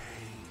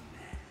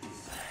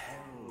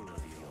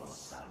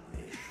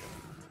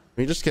 Can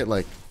we just get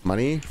like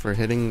money for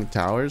hitting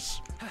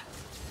towers?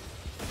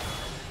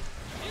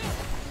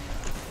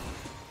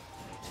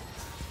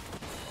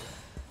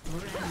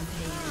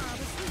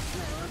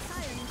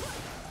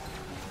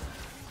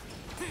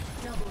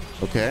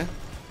 Okay.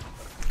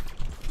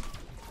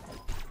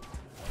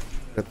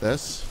 Get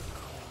this.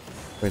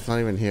 Wait, it's not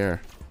even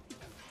here.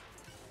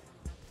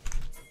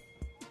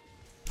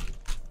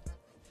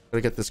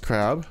 Gotta get this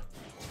crab.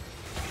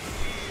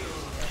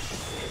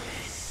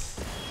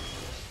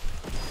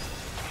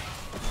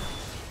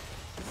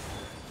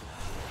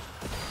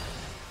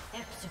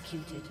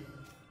 Executed.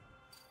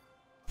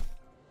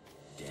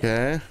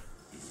 Okay.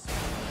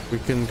 We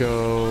can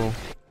go.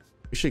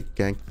 We should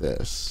gank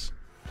this.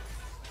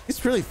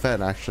 He's really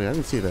fed, actually. I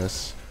didn't see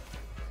this.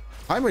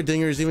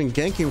 Heimerdinger is even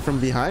ganking from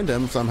behind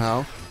him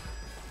somehow.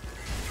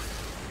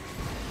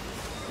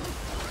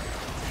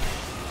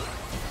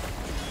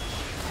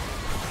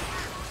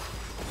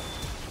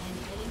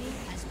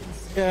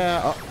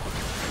 Yeah.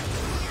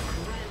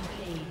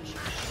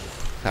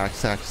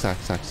 Sack.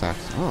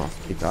 Oh,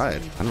 he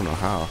died. I don't know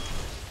how.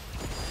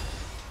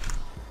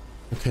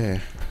 Okay.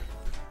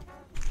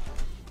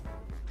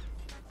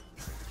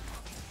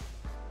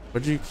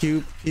 Would you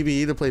queue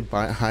PBE to play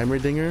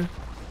Heimerdinger?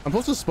 I'm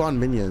supposed to spawn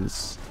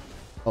minions.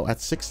 Oh,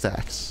 at 6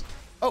 stacks.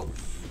 Oh,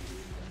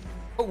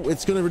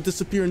 it's gonna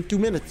disappear in 2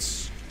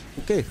 minutes.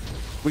 Okay,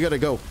 we gotta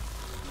go.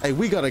 Hey,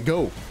 we gotta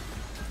go.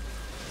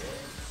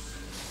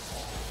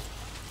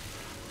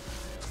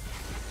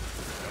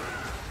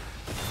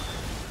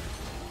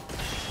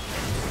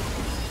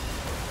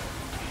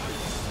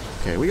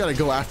 Okay, we gotta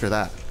go after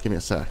that. Give me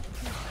a sec.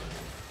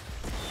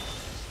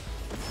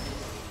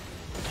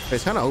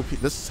 It's kind of OP.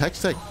 This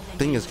Hextech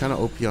thing is kind of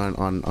OP on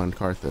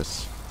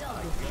Karthus.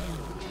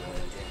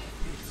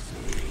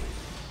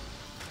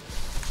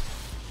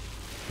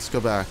 Let's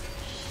go back.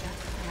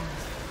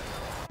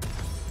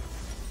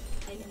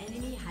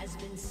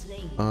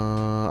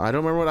 I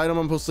don't remember what item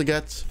I'm supposed to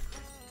get.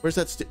 Where's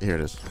that? Here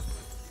it is.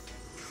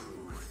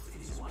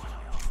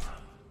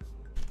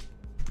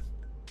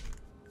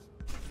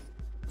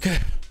 Okay,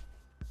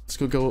 let's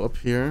go up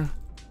here.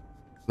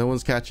 No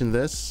one's catching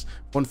this.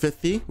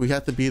 150. We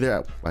have to be there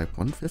at like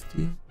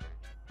 150.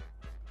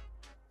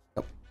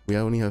 Yep. We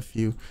only have a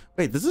few.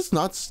 Wait, does this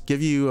not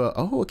give you?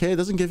 Oh, okay. It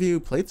doesn't give you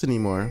plates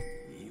anymore.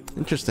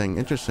 Interesting.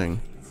 Doesn't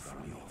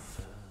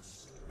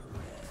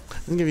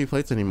give you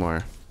plates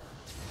anymore.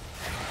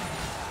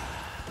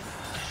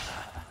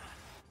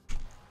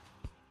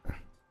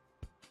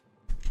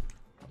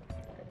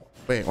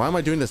 Wait, why am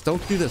I doing this?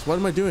 Don't do this. What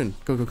am I doing?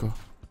 Go, go, go.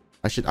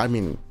 I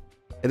mean,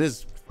 it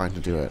is fine to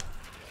do it.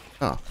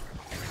 Oh.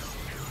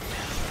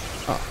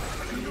 Oh.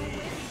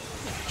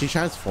 She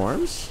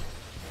transforms?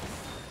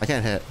 I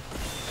can't hit.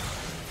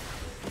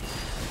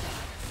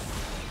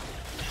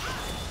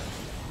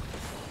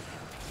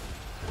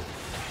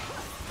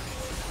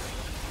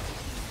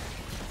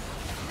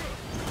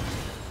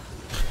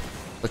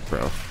 Look,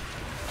 bro.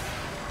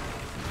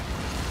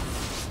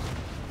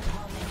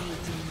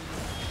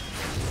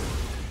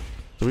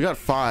 So we got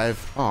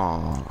 5.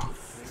 Aww.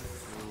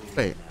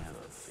 Wait.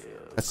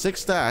 At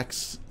 6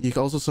 stacks, you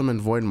can also summon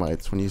Void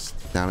Mites when you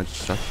damage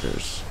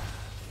structures.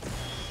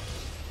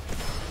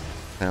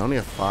 I only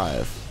have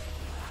 5.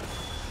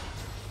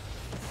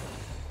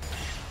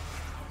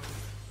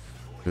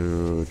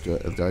 Do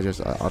I just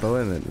auto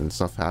it and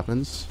stuff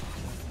happens?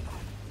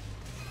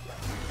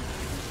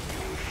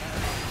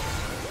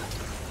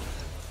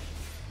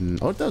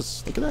 Oh, it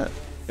does. Look at that.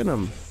 Get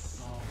him.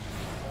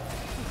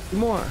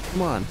 More.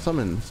 Come on.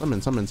 Summon.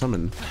 Summon. Summon.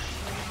 Summon.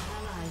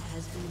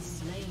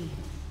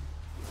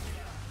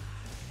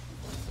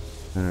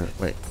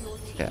 Wait.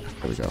 Yeah.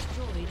 There we go.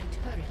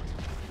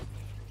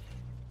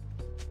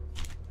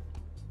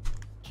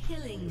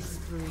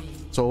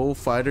 Soul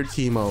Fighter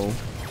Teemo.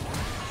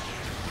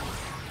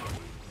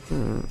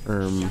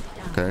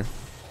 Okay.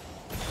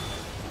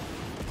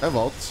 I have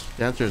ults.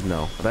 The answer is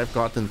no. But I've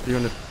gotten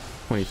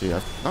 323.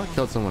 I've not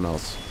killed someone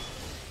else.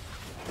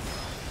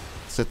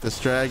 Sit this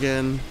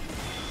dragon.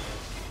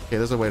 Okay,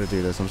 there's a way to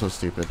do this. I'm so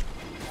stupid.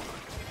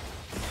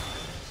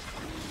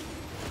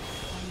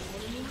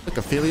 Look,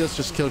 Aphelios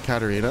just killed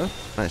Katarina.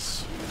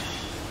 Nice.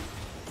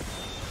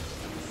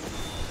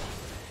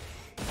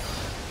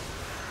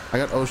 I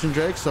got Ocean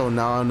Drake, so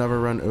now I'll never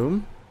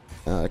run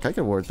I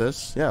can ward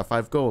this. Yeah,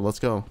 5 gold. Let's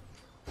go.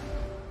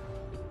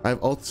 I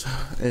have ult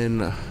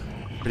in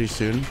pretty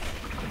soon.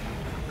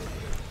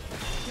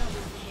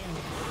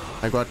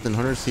 I got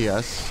 100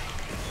 CS.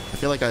 I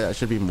feel like I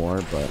should be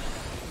more, but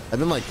I've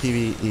been like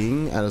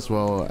PvEing as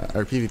well,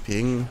 or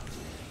PvPing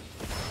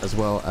as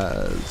well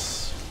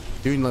as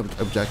doing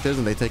objectives,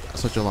 and they take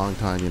such a long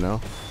time, you know?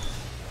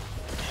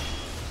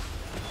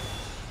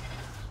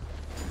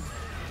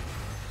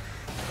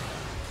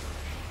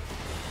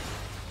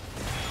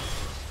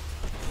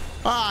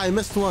 Ah, I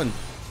missed one.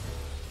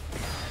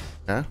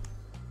 Yeah,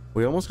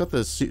 we almost got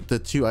the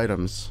 2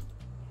 items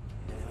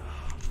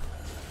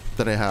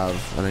that I have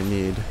and I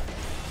need.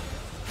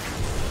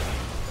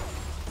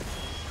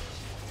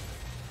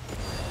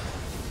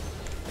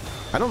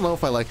 I don't know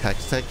if I like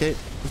Hex Tech Gate.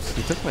 Oops,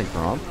 he took my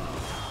Gromp.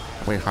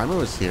 Wait, Jaime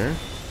was here?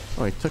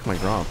 Oh, he took my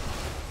Gromp.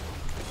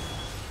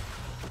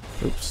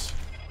 Oops.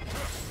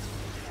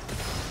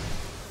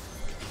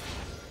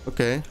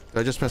 Okay, did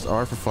I just press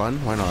R for fun?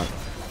 Why not?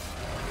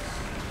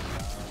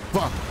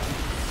 Fuck!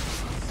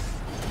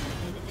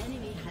 An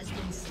enemy has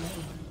been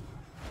slain.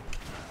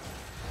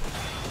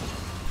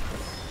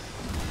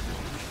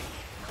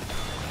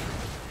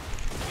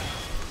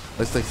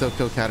 Let's like still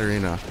kill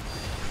Katarina.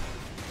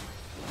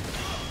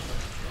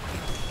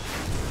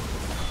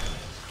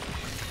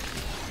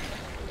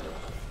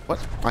 What?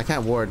 I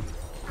can't ward.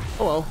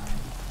 Oh well.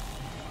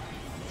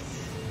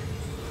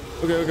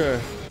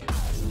 Okay.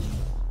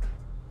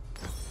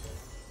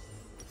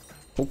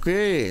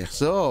 Okay,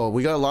 so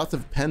we got lots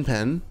of pen.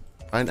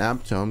 Find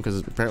Amp Tome because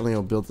apparently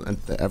it'll build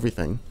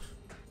everything.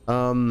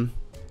 Nope,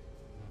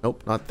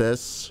 not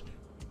this.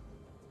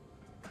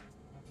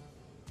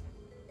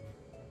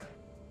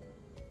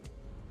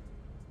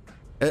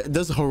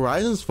 Does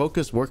Horizon's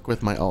Focus work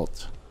with my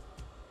ult?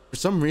 For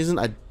some reason,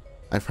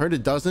 I've heard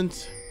it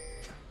doesn't,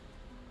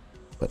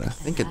 but I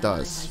think it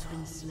does.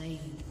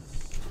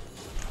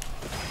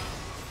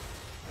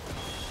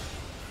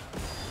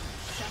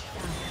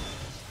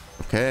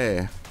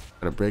 Okay,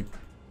 gotta break.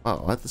 Oh,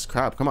 what this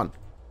crap? Come on.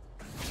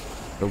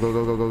 Go.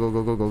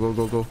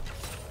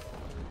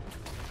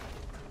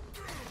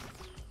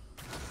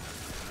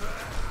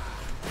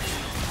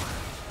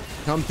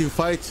 Come to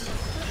fight.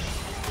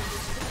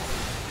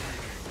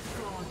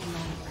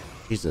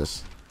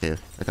 Jesus. Okay,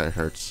 that guy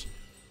hurts.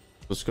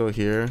 Let's go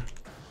here.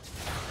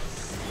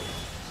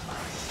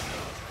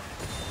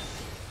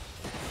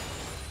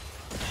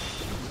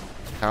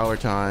 Tower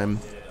time.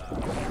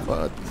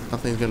 But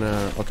nothing's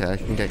gonna... Okay, I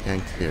can get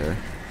ganked here.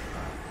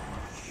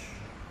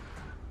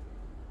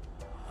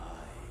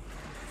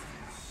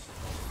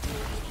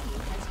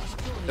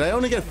 Did I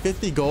only get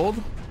 50 gold?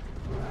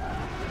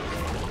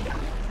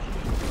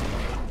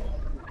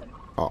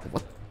 Oh,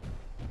 what?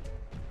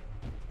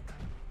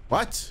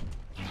 What?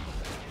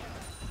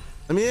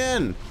 Let me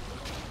in!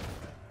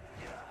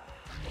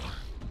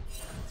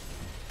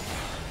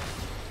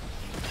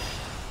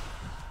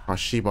 Oh,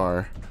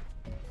 She-Bar.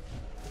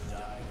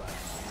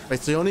 Wait,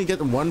 so you only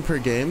get 1 per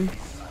game?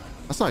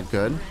 That's not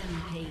good.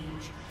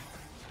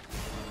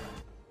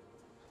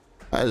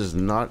 That is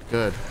not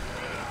good.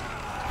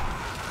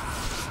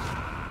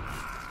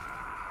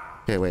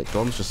 Okay, wait,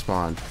 golems just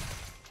spawned.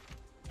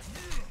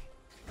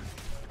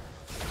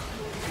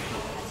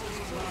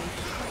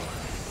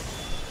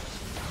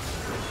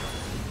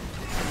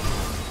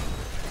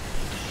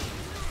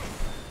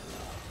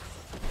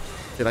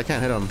 Dude, I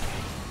can't hit him.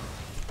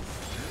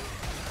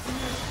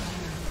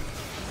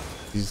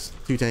 He's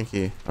too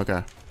tanky.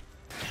 Okay.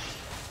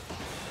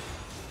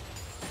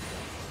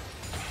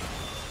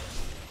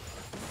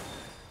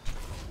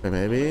 Okay,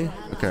 maybe.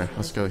 Okay,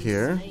 let's go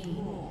here.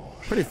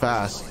 Pretty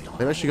fast.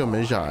 Maybe I should go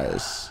Mage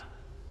eyes.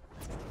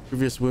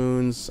 Previous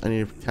wounds. I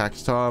need to attack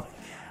top.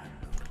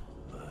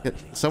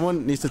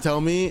 Someone needs to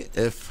tell me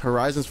if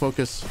Horizon's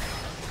focus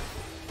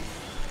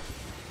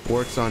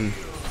works on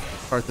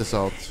Karthus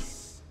ult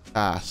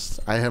fast.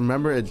 I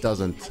remember it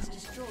doesn't.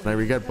 And I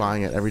regret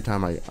buying it every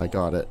time I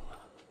got it.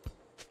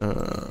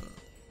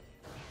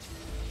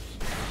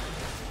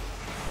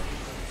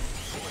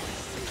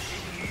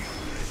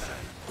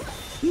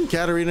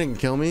 Katarina can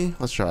kill me.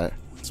 Let's try it.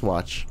 Let's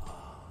watch.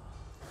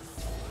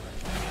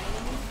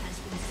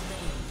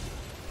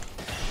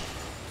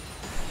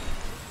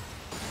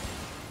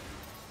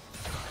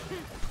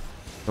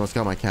 Oh, it's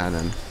got my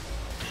cannon.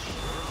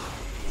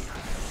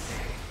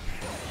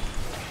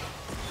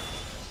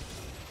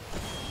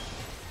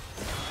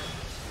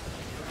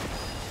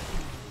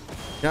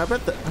 Yeah, I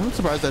bet I'm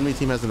surprised the enemy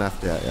team hasn't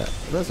F'd yet. Yeah,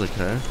 that's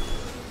okay.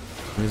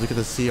 Let's look at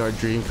the see our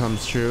dream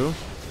comes true.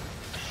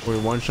 We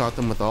one-shot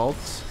them with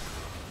ults.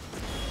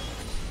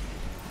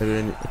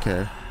 Maybe,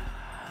 okay.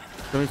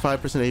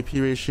 75% AP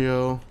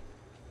ratio.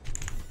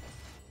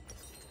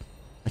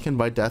 I can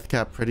buy death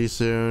cap pretty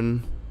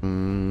soon.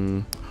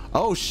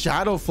 Oh,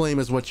 Shadow Flame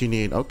is what you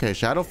need. Okay,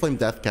 Shadow Flame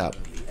death cap.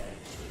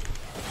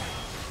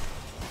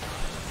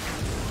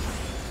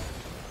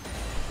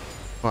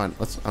 Come on,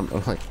 let's. I'm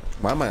like,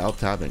 why am I alt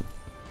tabbing?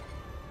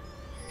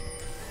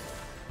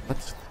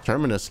 What?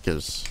 Terminus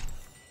gives.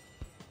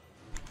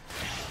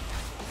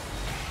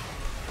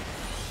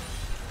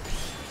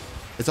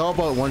 It's all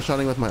about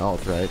one-shotting with my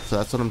ult, right? So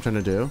that's what I'm trying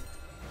to do.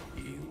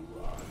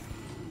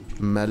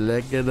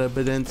 Malignant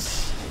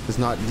evidence is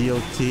not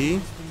DLT,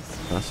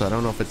 so I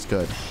don't know if it's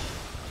good.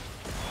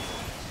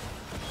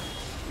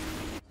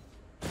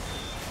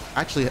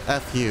 Actually,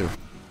 F you.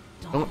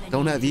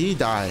 Don't have E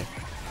die.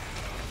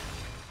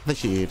 I think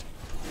she eat.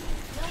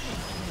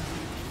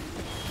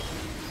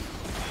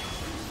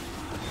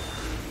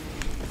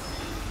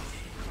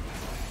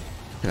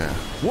 Yeah.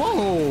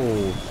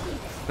 Whoa!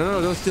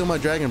 No, don't steal my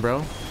dragon,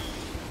 bro.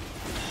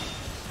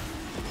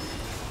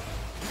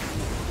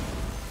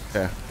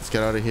 Okay, let's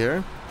get out of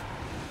here.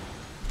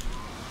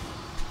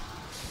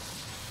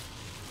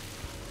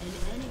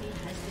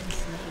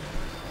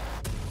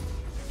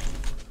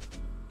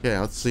 Okay,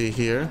 let's see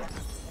here.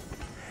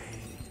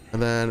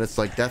 And then it's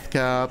like death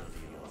cap.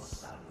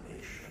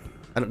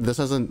 This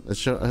hasn't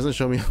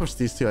shown me how much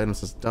these two items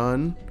has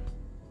done.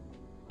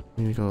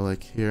 You need to go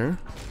like here.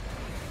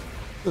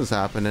 This is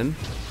happening.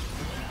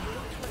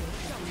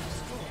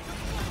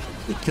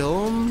 You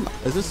kill him?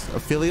 Is this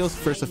Aphelios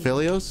versus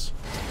Aphelios?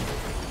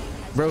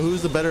 Bro,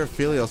 who's the better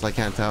Aphelios? I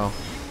can't tell.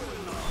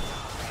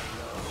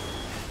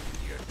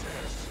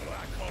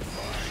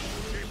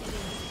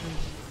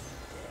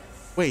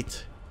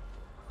 Wait.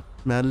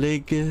 Mad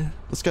League.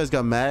 This guy's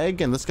got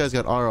Mag and this guy's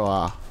got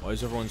ROA. Why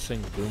is everyone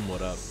saying boom,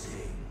 what up?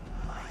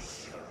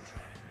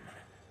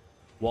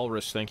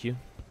 Walrus, thank you.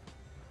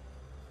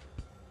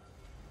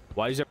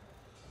 Why is it?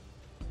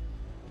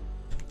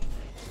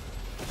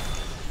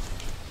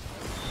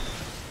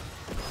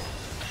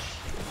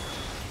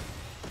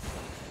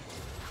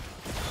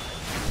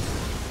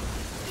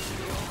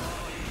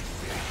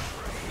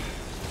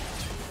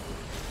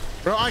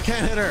 Bro, I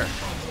can't hit her.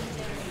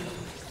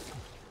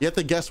 You have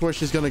to guess where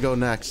she's gonna go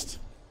next.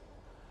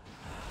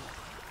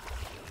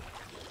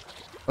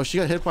 Oh, she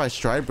got hit by a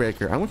stride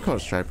breaker. I'm gonna call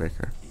it a stride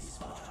breaker.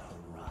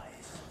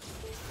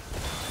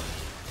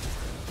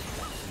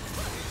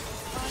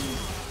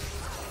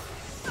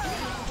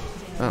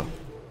 Oh,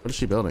 what is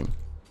she building?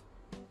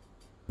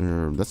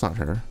 That's not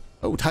her.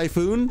 Oh,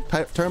 Typhoon?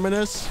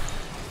 Terminus?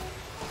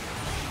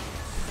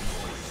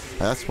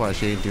 That's why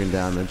she ain't doing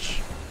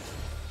damage.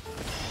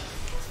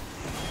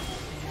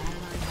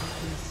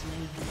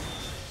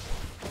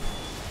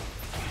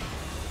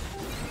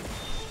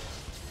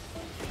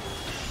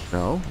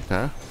 No,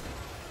 okay.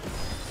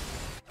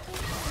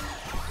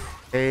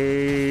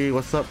 Hey,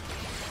 what's up?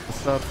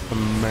 What's up,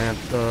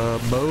 Samantha?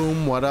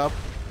 Boom, what up?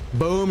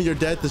 Boom, you're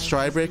dead to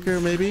stride breaker,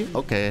 maybe?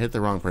 Okay, I hit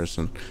the wrong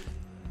person.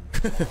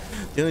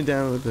 Dealing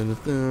damage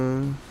with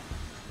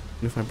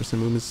 25%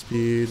 movement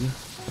speed.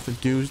 After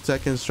 2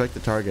 seconds, strike the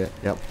target.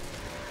 Yep.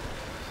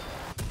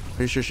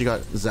 Pretty sure she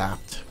got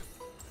zapped.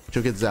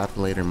 She'll get zapped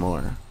later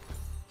more.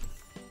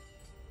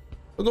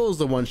 What goes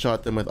the one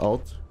shot them with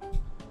ult?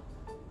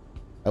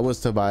 That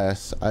was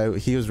Tobias.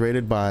 He was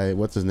rated by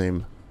what's his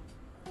name?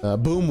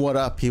 Boom what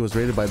up. He was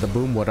rated by the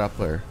Boom what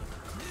upper.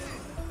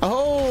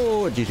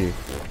 Oh, GG.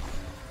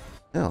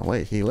 Oh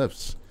wait, he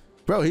lives.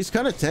 Bro, he's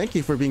kind of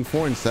tanky for being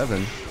 4 and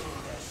 7.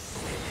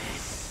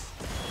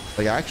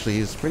 Like actually,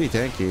 he's pretty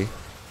tanky.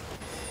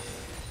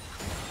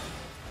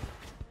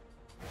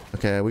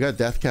 Okay, we got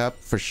death cap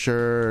for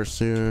sure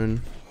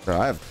soon. Bro,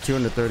 I have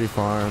 230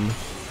 farm.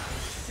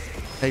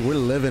 Hey, we're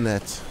living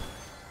it.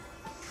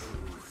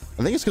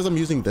 I think it's because I'm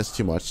using this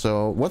too much.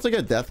 So once I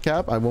get death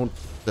cap, I won't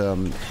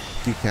do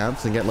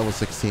camps and get level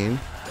 16.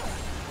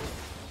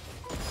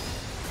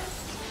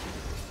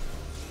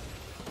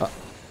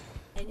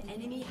 An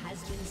enemy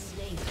has been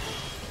slain.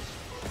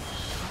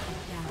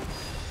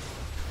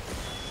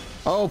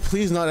 Oh,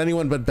 please not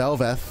anyone but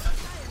Belveth.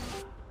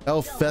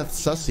 Belveth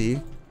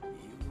Sussy.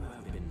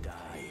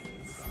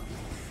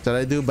 Did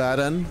I do bad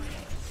then?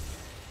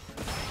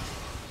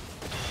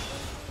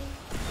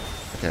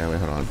 Okay, wait,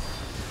 hold on.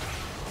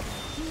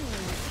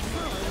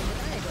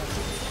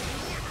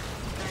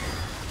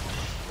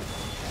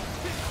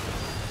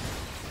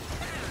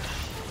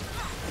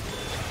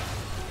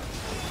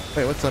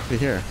 Wait, what's up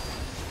here?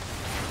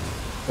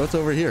 What's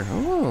over here?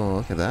 Oh,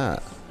 look at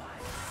that.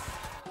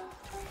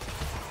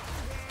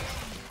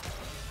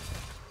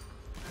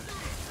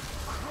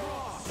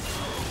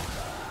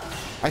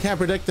 I can't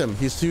predict him.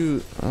 He's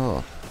too...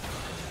 Oh.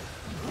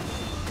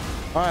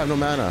 Oh, I have no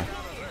mana.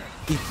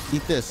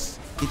 Eat this.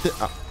 Eat this.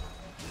 Oh.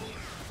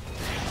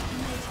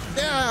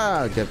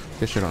 Yeah! Get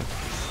shit on.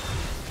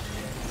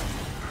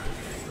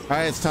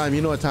 Alright, it's time.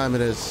 You know what time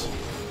it is.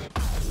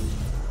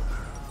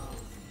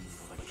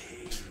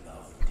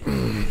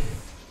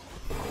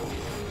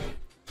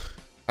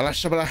 I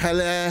don't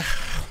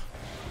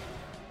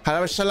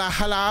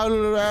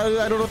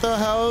know what the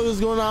hell is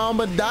going on,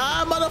 but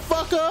die,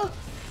 motherfucker!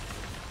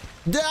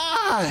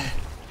 Die!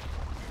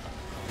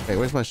 Hey,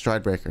 where's my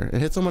stride breaker? It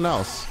hit someone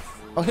else.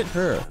 I'll hit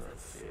her.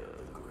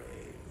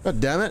 God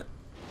damn it.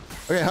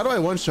 Okay, how do I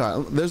one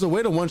shot? There's a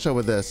way to one shot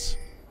with this.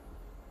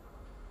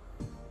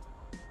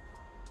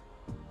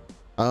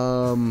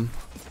 I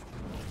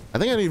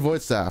think I need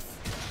void staff.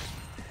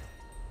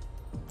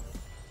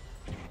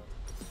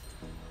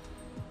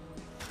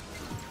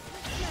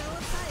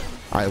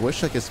 I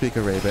wish I could speak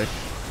Arabic.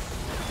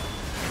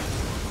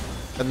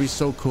 That'd be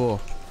so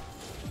cool.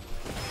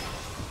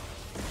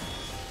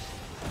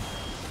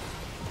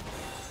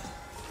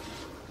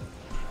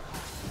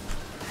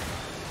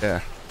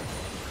 Yeah.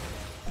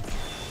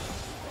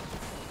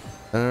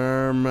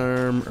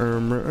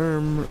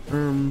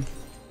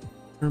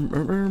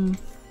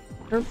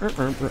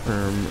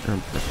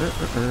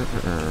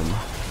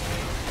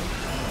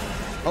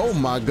 Oh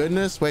my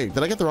goodness. Wait,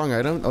 did I get the wrong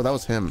item? Oh, that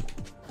was him.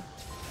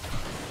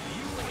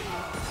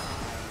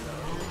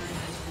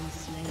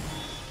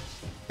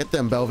 Get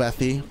them,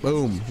 Belvethi.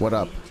 Boom. What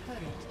up?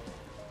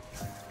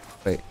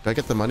 Wait, did I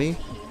get the money?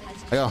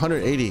 I got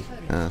 180.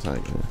 That's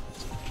not good.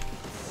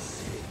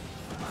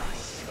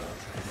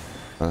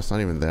 Oh, it's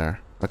not even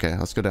there. Okay,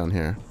 let's go down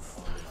here.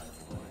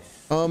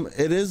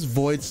 It is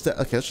void stat.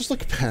 Okay, let's just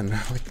look at pen.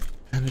 Like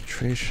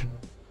penetration,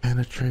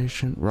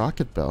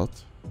 rocket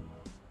belt.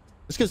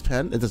 This gives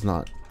pen. It does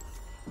not.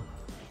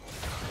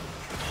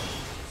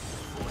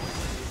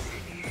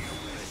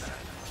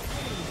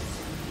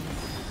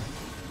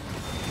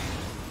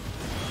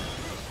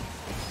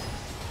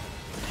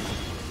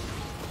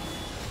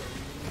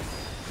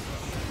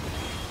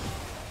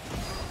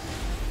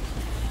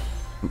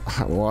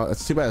 Well,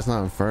 it's too bad it's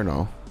not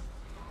Inferno.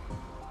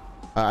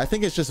 I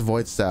think it's just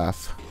void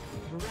staff.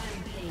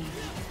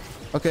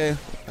 Okay,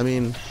 I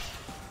mean,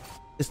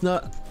 it's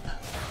not.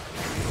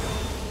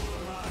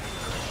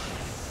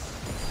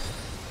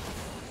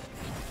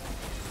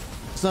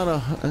 It's not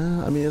a.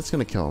 I mean, it's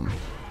gonna kill him.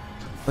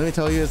 Let me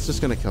tell you, it's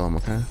just gonna kill him.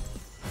 Okay.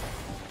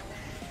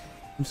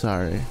 I'm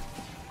sorry.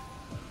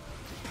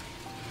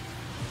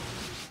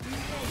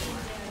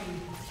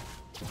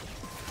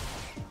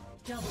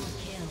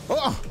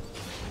 Oh!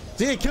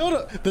 See, it killed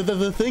him.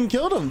 The thing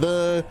killed him.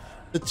 The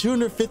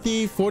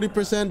 250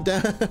 40%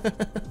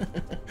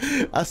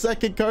 down. A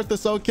second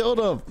Karthus all killed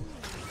him.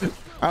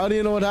 I don't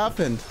even know what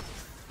happened.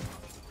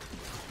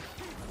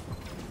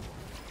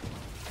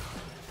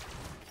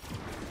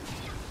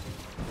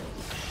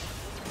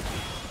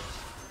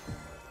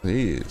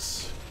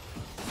 Please.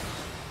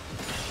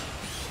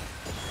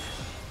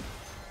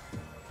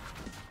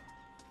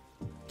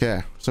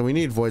 Okay, so we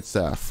need void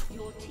staff,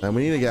 and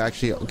we need to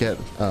actually get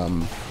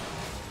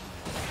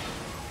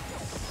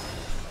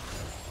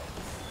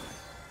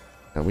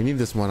yeah, we need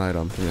this one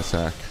item. Give me a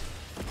sec.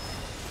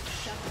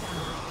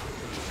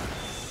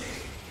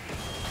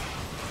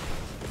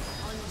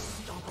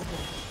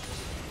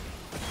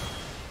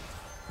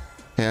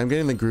 Okay, I'm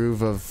getting the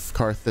groove of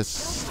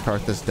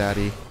Karthus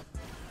daddy.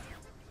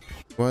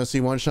 Want to see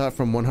one shot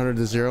from 100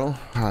 to 0?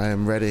 I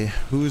am ready.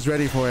 Who's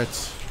ready for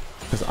it?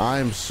 Because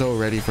I'm so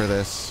ready for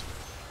this.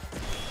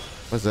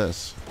 What's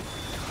this?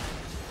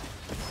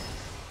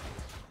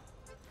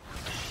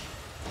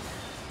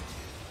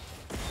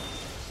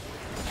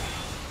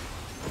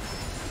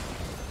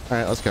 All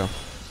right, let's go.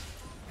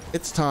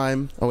 It's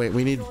time. Oh wait,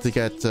 we need to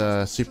get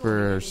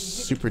super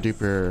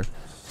duper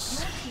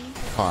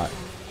hot.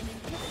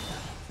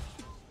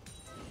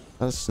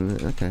 That's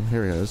okay.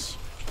 Here he is.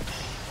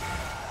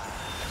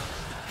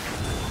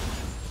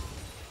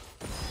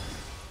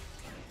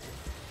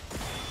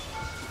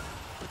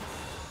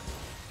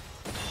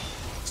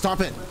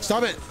 Stop it!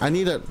 Stop it! I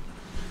need it.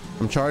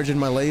 I'm charging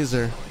my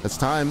laser. It's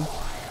time.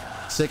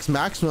 6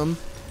 maximum.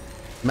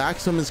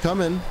 Maximum is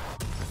coming.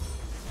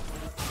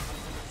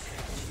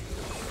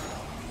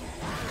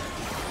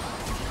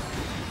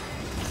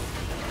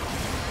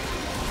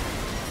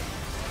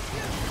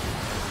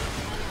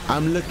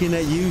 I'm looking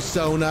at you,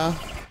 Sona.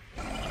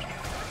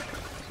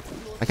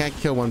 I can't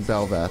kill one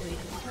Belveth.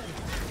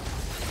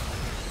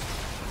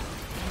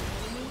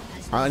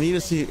 I need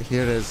to see.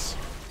 Here it is.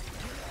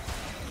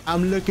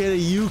 I'm looking at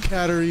you,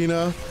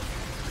 Katarina.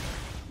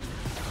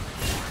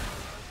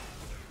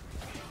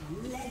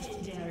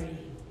 Legendary.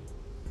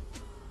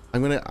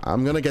 I'm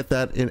gonna get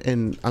that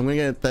in I'm gonna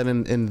get that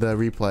in the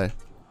replay.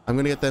 I'm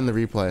gonna get that in the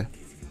replay.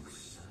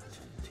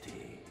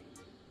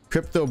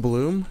 Crypto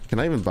Bloom. Can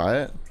I even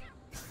buy it?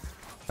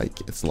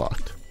 Like, it's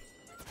locked.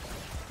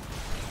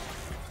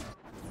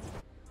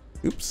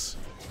 Oops.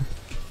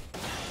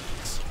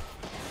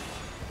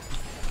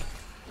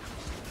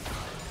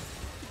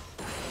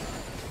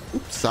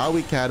 Oops,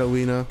 sorry,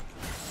 Katarina.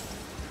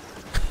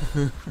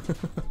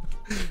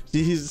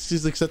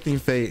 she's accepting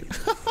fate.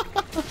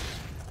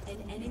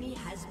 An enemy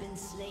has been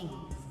slain.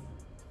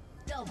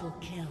 Double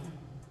kill.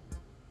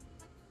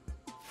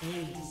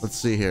 Ace. Let's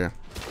see here.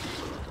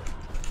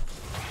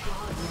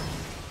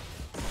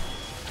 An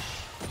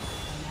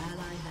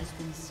ally has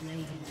been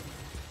slain.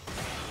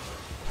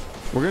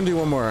 We're gonna do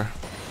one more.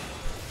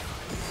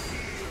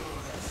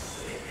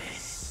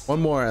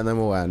 One more and then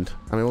we'll end.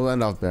 I mean, we'll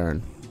end off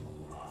Baron.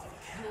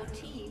 Your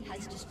team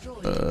has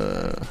destroyed.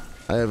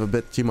 I have a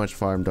bit too much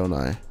farm, don't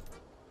I? I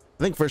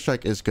think first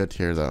strike is good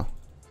here though.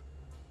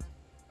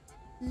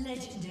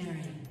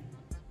 Legendary.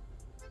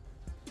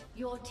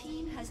 Your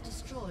team has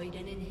destroyed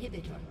an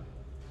inhibitor.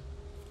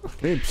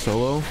 Maybe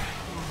solo.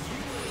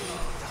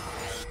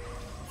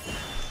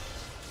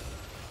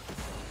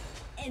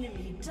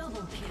 Enemy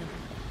double kill.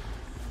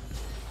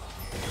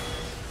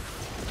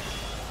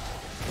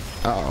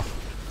 Uh oh.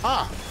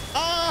 Ah!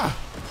 Ah!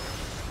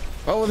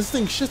 Oh, this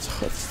thing shit's.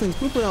 This thing's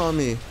pooping on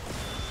me.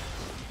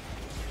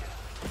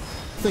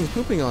 This thing's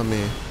pooping on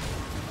me.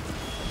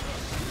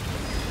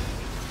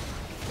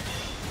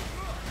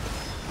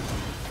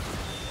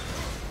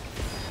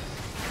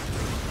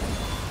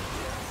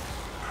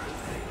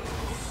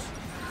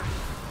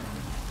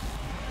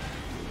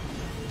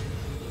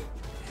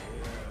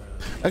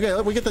 Okay,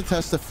 let me get the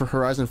test if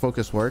Horizon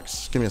Focus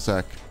works. Give me a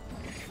sec.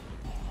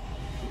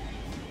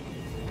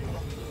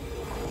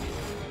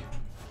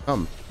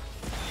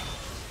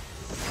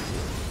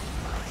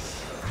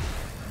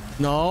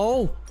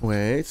 No!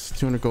 Wait,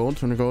 200 gold,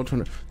 200 gold,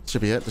 200. This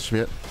should be it, this should be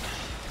it.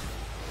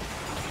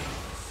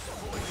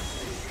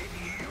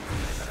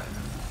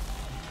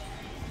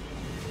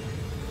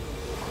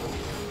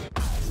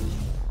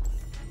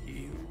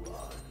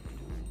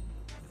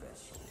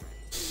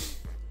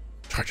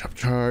 Charge up,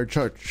 charge,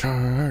 charge,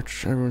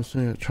 charge. Everyone's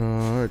saying it,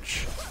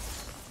 charge.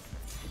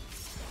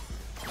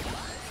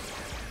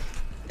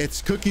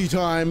 It's cookie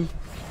time.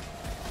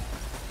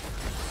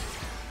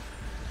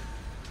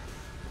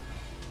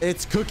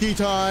 It's cookie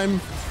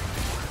time.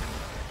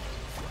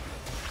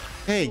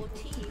 Hey,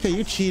 okay,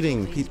 you're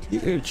cheating.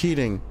 You're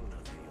cheating.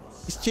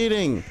 He's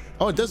cheating.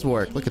 Oh, it does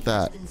work. Look at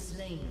that.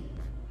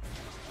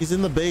 He's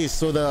in the base,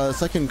 so the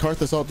second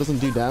Karthus ult doesn't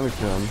do damage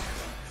to him.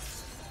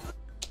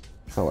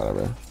 Oh,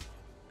 whatever.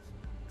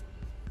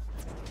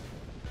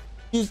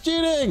 He's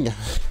cheating.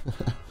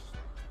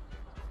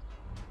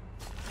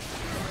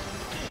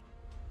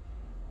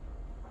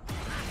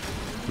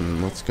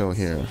 Let's go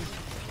here.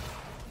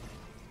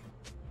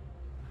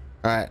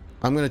 All right,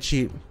 I'm gonna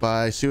cheat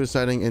by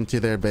suiciding into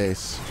their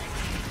base.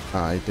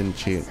 I didn't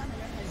cheat.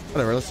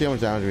 Whatever. Let's see how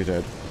much damage we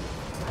did.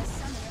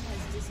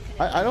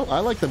 I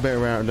like the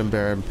random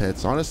Baron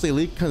pits. Honestly,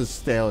 League because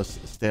stale is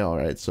stale,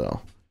 right? So.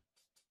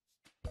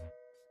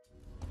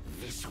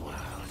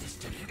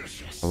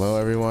 Hello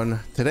everyone.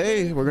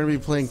 Today we're gonna be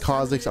playing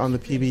Khazix on the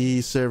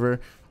PvE server.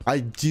 I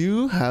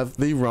do have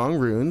the wrong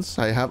runes.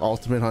 I have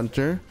Ultimate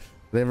Hunter.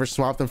 I never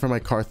swapped them for my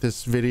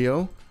Karthus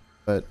video,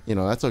 but you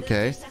know that's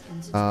okay.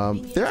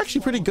 They're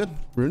actually pretty good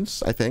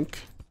runes, I think.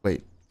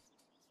 Wait,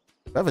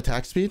 do I have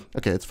attack speed?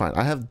 Okay, it's fine.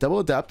 I have double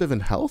adaptive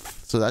and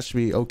health, so that should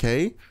be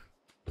okay.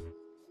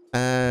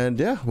 And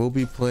yeah, we'll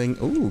be playing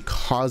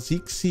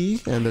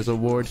Khazix, and there's a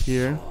ward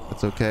here.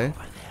 That's okay.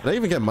 Did I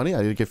even get money?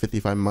 I did get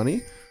 55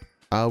 money.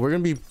 We're gonna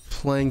be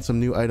playing some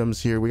new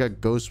items here. We got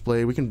Ghost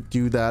Blade. We can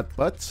do that,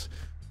 but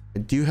I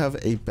do have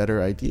a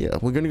better idea.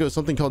 We're gonna go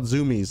something called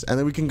Zoomies, and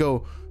then we can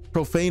go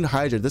Profane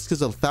Hydra. This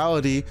gives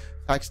lethality,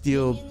 attack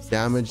steal,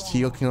 damage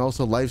steal, can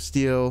also life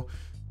steal,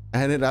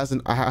 and it has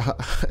an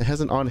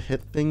on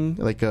hit thing,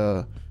 like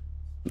an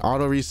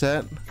auto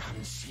reset.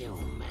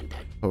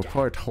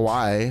 Report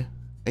Hawaii.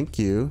 Thank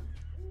you.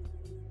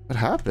 What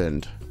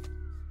happened?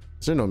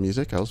 Is there no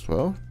music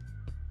elsewhere?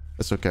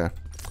 That's okay.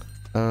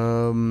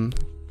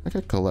 I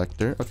got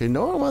collector. Okay,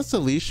 no one wants to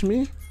leash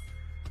me.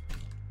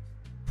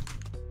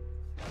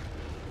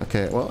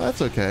 Okay, well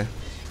that's okay.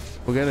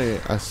 We'll get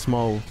a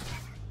small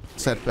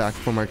setback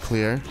from our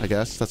clear, I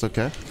guess. That's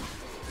okay.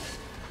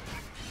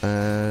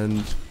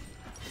 And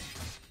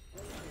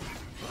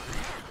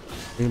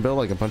we can build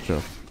like a bunch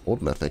of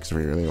old mythics if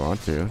we really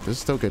want to. Does it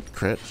still get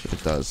crit?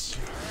 It does.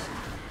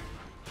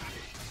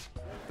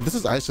 This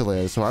is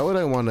isolated, so why would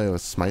I want to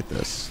smite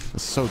this?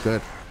 It's so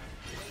good.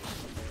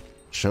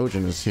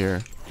 Shojin is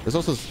here. There's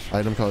also this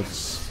item called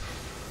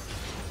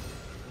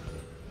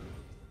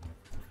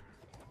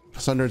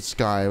Sundered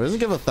Sky. It doesn't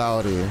give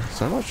lethality,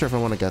 so I'm not sure if I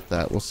want to get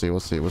that. We'll see. We'll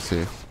see. We'll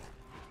see.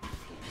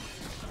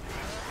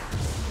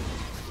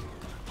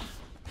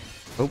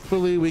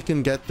 Hopefully we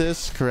can get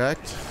this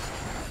correct.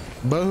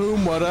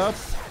 Boom. What up?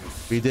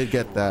 We did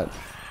get that.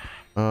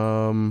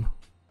 Whoa.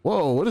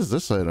 What is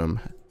this item?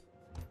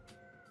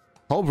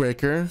 Hull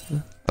Breaker.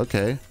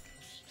 Okay.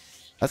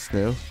 That's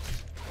new.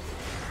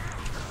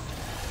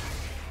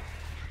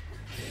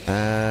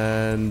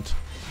 And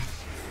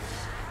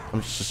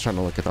I'm just trying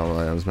to look at all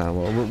the items, man.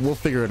 We'll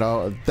figure it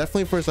out.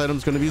 Definitely first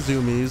item's going to be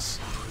zoomies.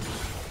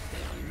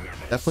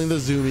 Definitely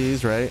the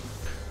zoomies, right?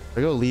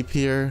 I go leap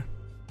here.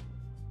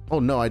 Oh,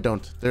 no, I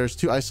don't. There's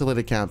 2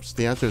 isolated camps.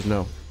 The answer is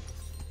no.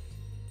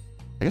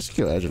 I guess you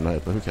kill Edge at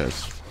Night, but who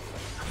cares?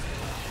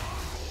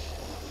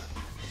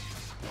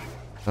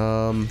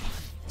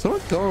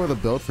 Someone go over the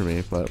build for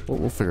me, but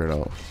we'll figure it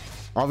out.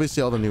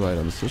 Obviously, all the new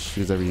items. Just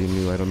use every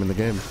new item in the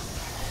game.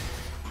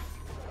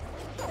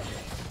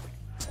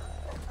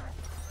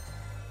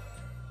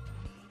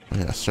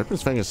 Yeah,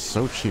 Serpent's Fang is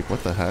so cheap.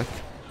 What the heck?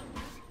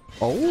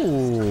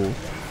 Oh.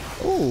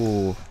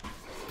 Oh.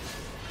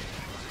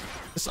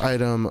 This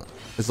item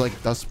is like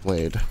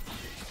Dustblade.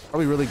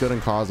 Probably really good in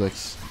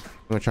Khazix.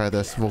 I'm gonna try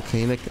this.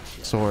 Volcanic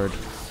Sword.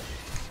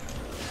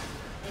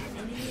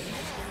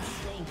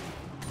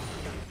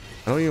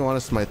 I don't even want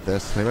to smite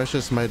this. Maybe I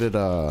should have smited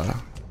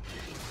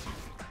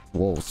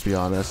wolves, to be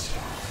honest.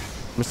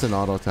 Missed an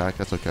auto attack.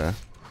 That's okay.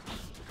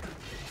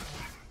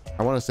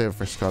 I want to save it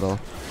for Scuttle.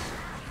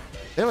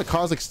 They have a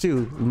Khazix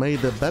too. May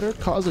the better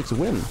Khazix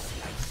win.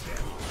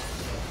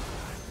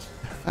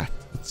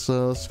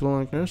 Let's go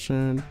like this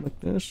and like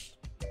this.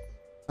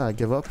 I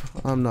give up.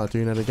 I'm not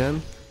doing it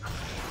again.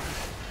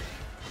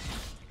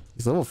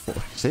 He's level 4.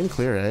 Same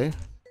clear, eh?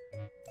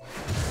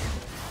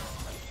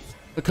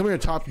 But come here,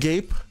 Top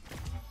Gape.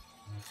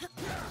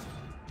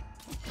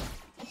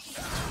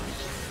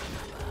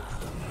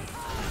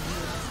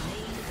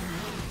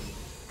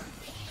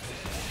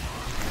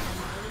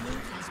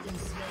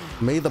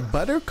 May the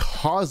better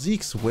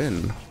Khazix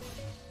win.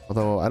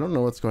 Although I don't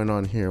know what's going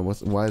on here.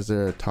 Why is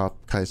there a top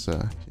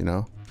Kaisa? You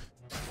know,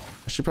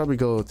 I should probably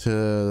go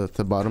to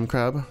the bottom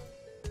crab.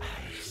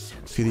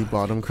 See the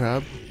bottom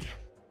crab,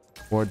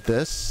 or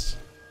this.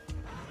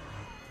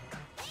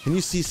 Can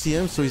you CC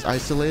him so he's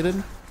isolated?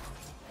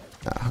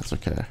 Nah, that's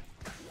okay.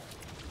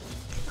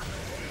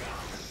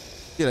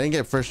 Dude, I didn't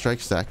get first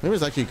strike stack. Maybe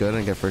it's actually good I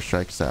didn't get first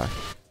strike stack.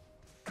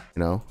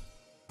 You know.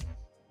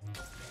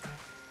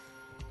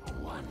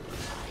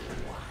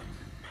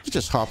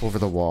 Just hop over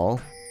the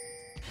wall.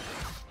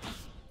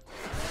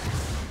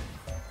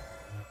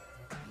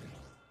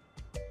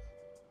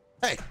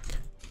 Hey,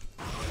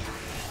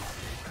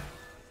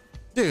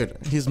 dude,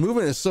 his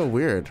movement is so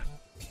weird.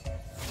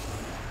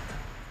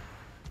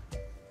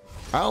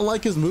 I don't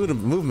like his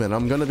movement.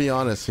 I'm gonna be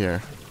honest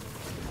here.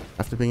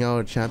 After being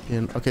out a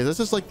champion. Okay, this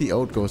is like the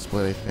old Ghost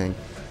Blade, I think.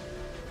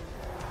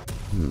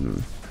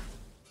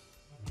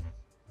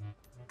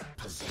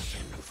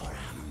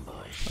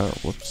 Oh,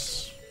 whoops.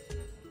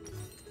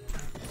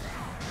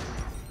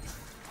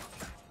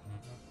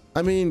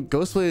 I mean,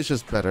 Ghostblade is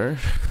just better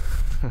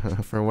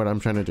for what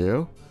I'm trying to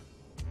do.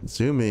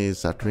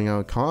 Zoomies, after being out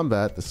in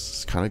combat, this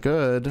is kind of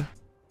good. We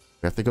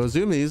have to go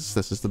Zoomies.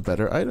 This is the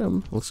better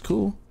item. Looks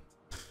cool.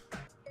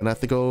 And I have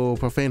to go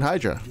Profane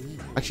Hydra.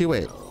 Actually,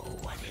 wait.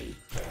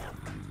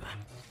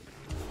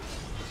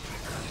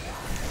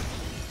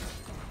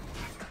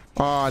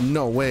 Oh,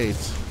 no, wait.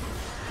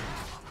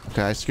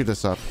 Okay, I screwed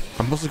this up.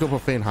 I'm supposed to go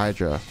Profane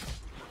Hydra.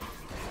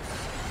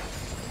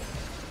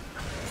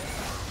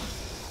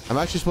 I'm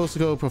actually supposed to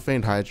go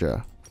Profaned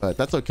Hydra, but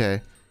that's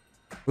okay.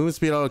 Movement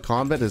speed out of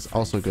combat is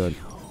also good.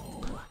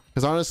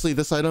 Because honestly,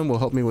 this item will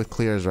help me with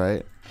clears,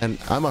 right? And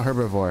I'm a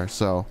herbivore,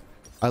 so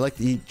I like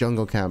to eat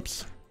jungle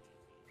camps.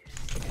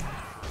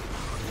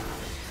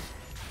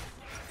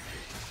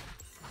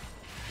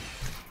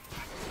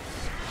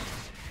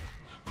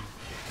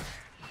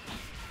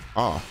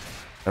 Oh,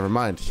 never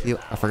mind.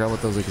 I forgot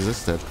what those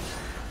existed.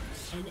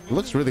 It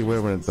looks really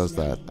weird when it does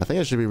that. I think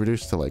it should be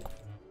reduced to like...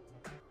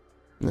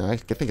 No, I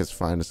think it's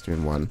fine. It's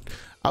doing 1.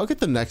 I'll get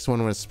the next one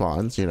when it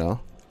spawns, you know.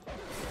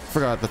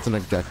 Forgot that's an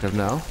objective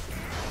now.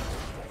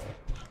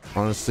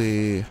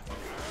 Honestly,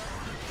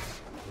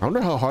 I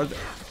wonder how hard...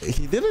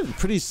 He did it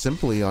pretty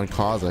simply on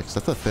Khazix.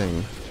 That's a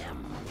thing.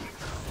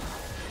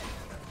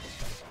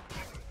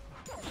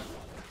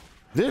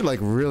 He did it like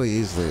really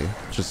easily,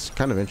 which is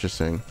kind of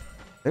interesting.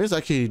 It is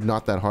actually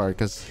not that hard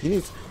because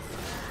he's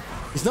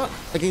not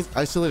against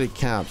isolated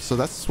camps, so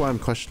that's why I'm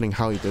questioning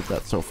how he did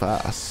that so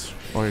fast.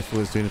 Or if he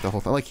was doing it the whole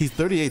time. Like, he's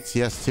 38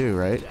 CS too,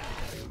 right?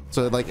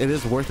 So, like, it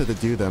is worth it to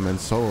do them and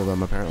solo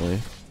them,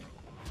 apparently.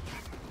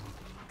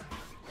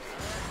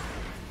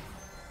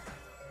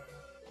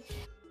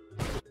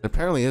 It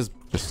apparently is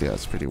just, yeah,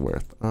 it's pretty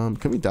worth.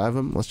 Can we dive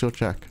him? Let's go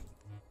check.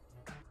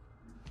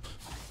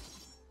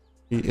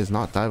 He is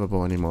not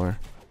diveable anymore.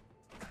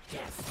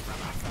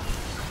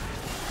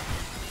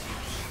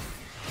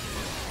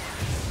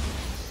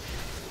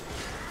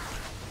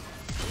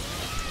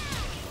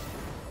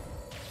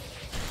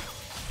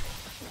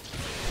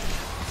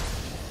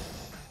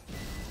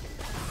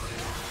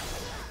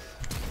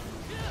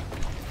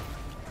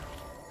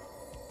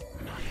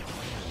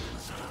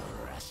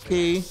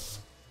 Okay.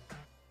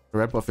 The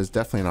red buff is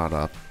definitely not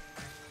up.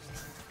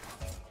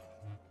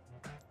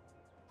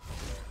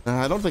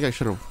 I don't think I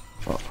should have.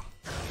 Oh.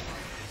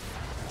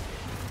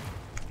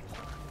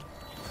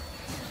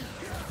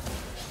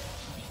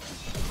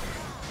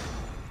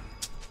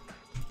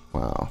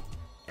 Wow.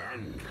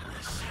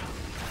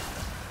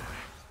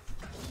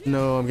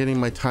 No, I'm getting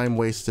my time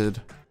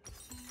wasted.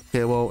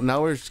 Okay, well,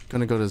 now we're just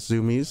gonna go to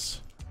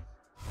Zoomies.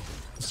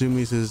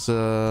 Zoomies is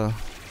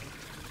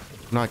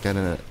not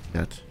getting it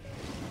yet.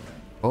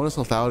 Bonus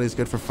lethality is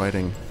good for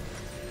fighting.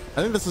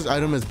 I think this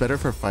item is better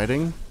for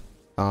fighting.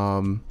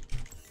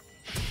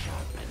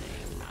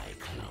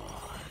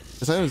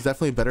 This item is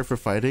definitely better for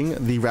fighting.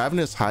 The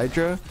Ravenous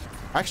Hydra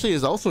actually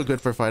is also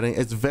good for fighting.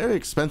 It's very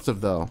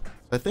expensive though.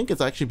 I think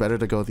it's actually better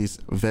to go these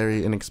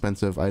very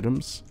inexpensive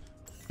items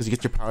because you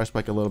get your power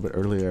spike a little bit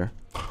earlier.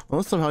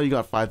 Unless somehow you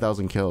got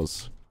 5,000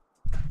 kills.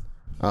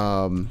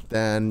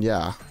 Then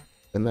yeah.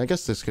 And I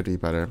guess this could be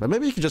better. But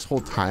maybe you could just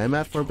hold time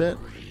at for a bit.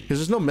 Because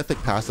there's no mythic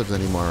passives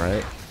anymore,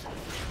 right?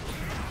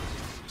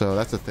 So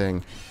that's the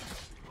thing.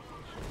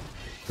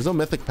 There's no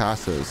mythic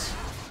passives.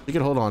 You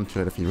can hold on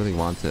to it if you really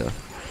want to.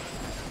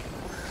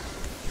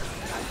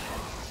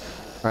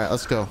 Alright,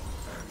 let's go.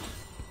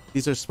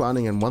 These are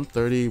spawning in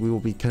 130. We will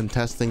be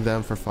contesting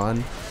them for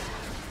fun.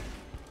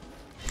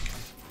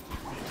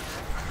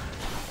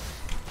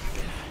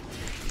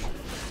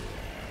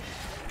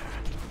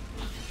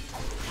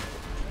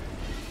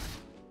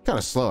 Kind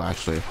of slow,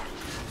 actually.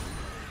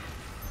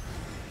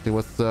 See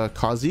what the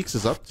Khazix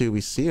is up to.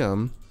 We see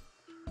him.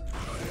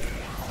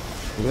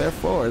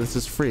 Therefore, this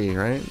is free,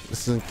 right?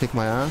 This doesn't kick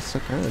my ass.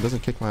 Okay, it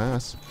doesn't kick my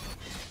ass.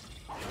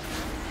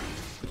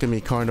 Look at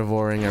me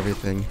carnivoring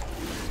everything.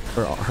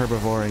 Or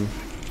herbivoring.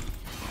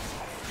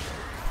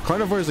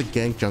 Carnivore is a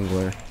gank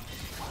jungler.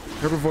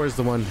 Herbivore is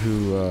the one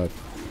who,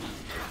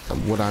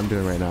 what I'm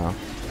doing right now.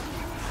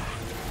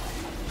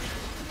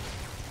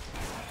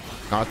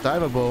 Not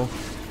diveable.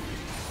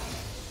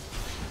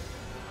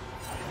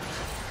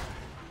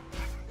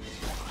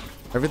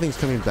 Everything's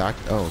coming back.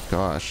 Oh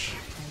gosh.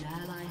 An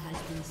ally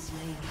has been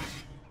slain.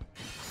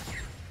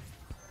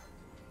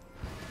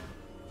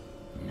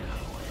 No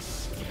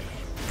escape.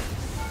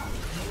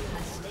 You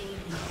have slain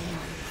an enemy.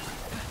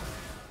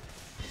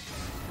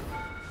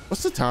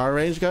 What's the tower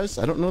range, guys?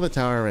 I don't know the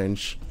tower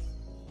range.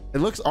 It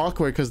looks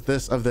awkward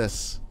because of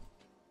this.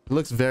 It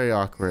looks very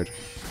awkward.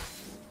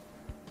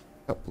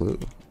 Got blue.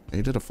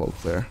 He did a full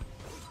clear.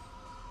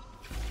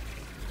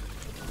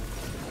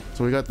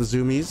 So we got the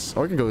zoomies.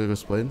 Or we can go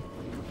Eagle's Blade.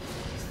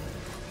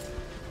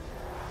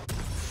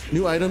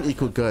 New item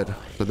equal good.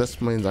 So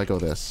this means I go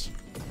this.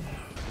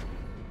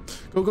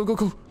 Go, go, go,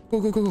 go.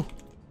 Go, go, go, go.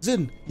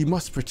 Zin, you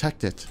must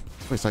protect it.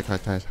 Wait, it's like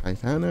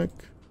Titanic.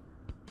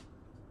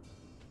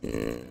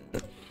 Yeah.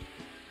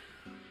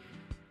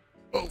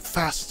 Oh,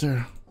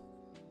 faster.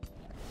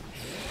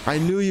 I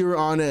knew you were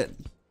on it.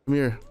 Come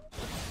here.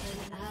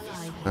 An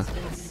ally has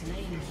been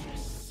slain.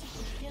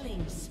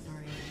 Killing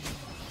spree.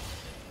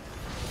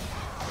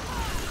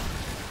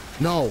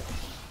 No.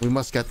 We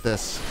must get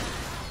this.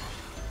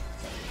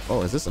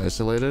 Oh, is this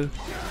isolated?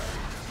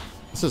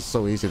 This is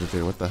so easy to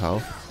do. What the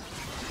hell?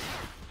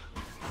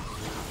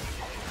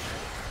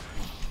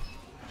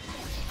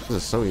 This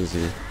is so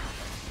easy.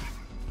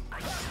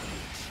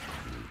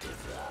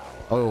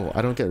 Oh,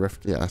 I don't get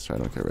rift. Yeah, that's right.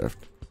 I don't get rift.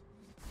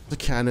 The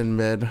cannon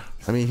mid.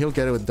 I mean, he'll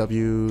get it with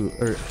W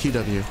or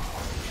TW.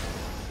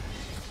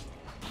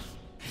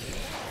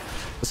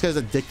 This guy's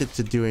addicted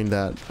to doing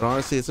that. But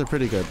honestly, it's a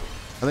pretty good.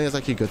 I think it's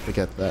actually good to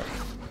get that.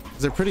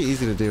 They're pretty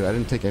easy to do. I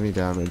didn't take any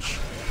damage.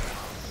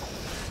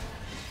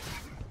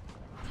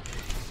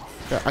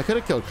 Yeah, I could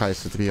have killed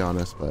Kai'Sa to be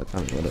honest, but I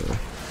mean, whatever.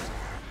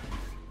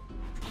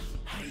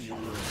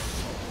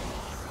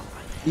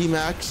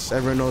 Emax.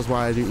 Everyone knows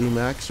why I do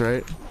Emax,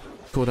 right?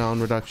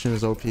 Cooldown reduction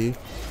is OP.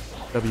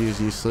 W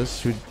is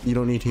useless. You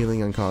don't need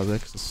healing on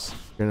Khazix.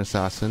 You're an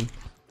assassin.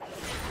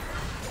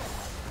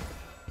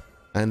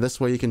 And this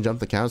way you can jump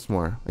the counts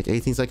more. Like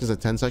 18 seconds to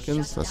 10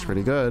 seconds. That's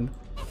pretty good.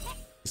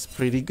 It's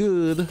pretty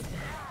good.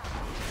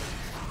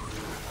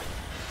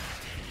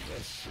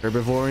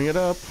 Herbivoring it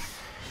up.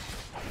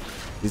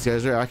 These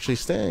guys are actually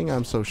staying.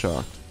 I'm so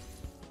shocked.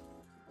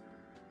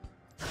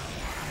 An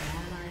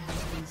ally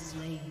has been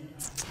slain.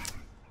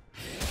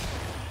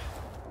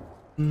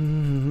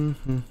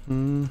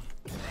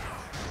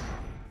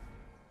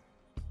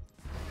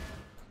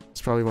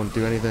 This probably won't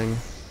do anything.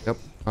 Yep,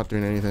 not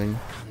doing anything.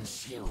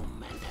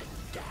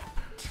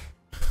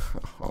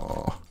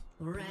 Oh,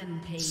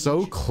 Rampage.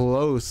 so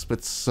close,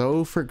 but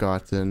so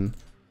forgotten.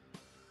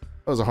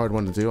 That was a hard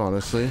one to do,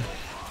 honestly.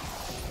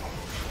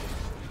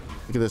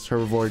 Look at this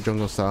herbivore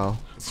jungle style.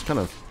 It's kind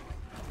of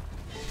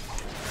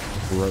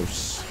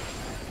gross.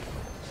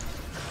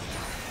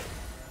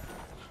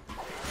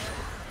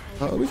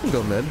 We can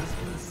go mid.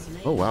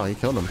 Oh wow, he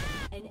killed him.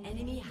 An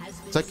enemy has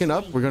been Second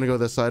up, we're gonna go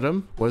this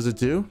item. What does it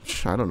do?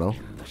 I don't know.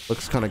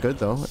 Looks kind of good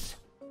though.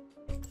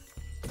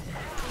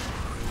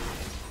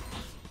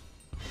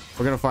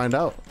 We're gonna find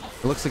out.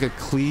 It looks like a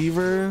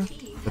cleaver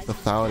with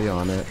lethality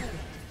on it.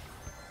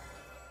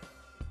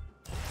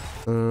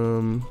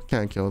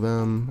 Can't kill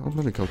them. I'm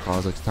gonna kill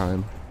Khazix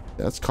time.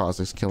 Yeah, that's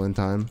Khazix killing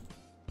time.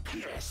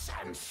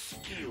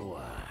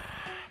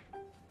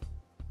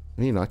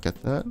 Can you not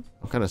get that?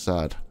 I'm kind of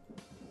sad.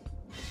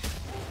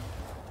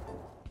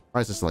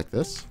 Why is this like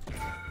this?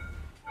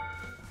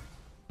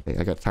 Hey,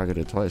 I got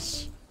targeted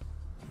twice.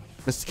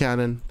 Missed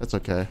cannon. That's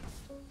okay.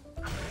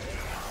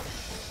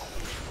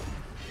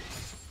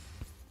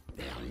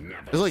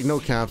 There's like no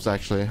camps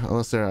actually,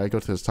 unless I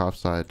go to his top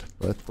side.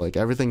 But like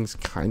everything's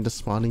kind of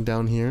spawning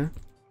down here.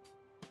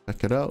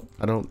 Check it out.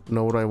 I don't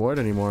know what I ward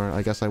anymore.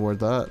 I guess I ward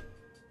that.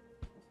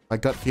 My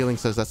gut feeling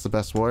says that's the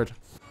best ward.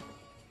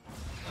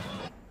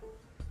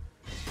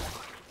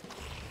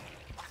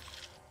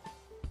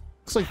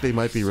 Looks like they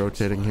might be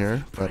rotating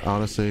here, but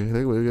honestly, I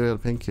think we got a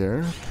pink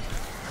here.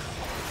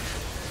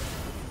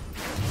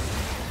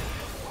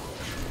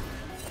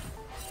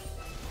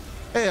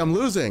 Hey, I'm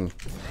losing.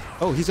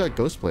 Oh, he's got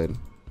Ghostblade.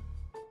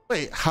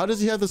 Wait, how does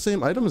he have the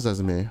same items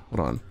as me? Hold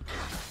on.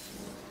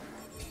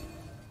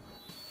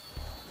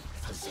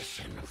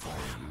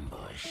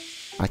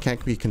 I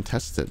can't be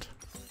contested.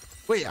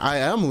 Wait, I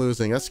am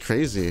losing. That's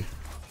crazy.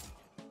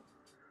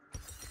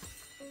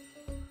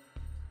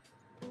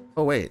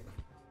 Oh, wait.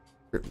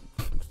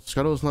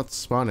 Scuttle's not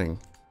spawning.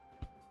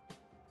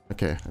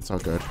 Okay, that's all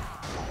good.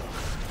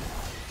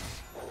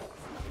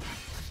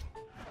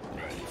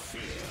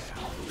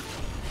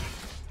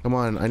 Come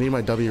on, I need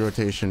my W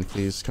rotation,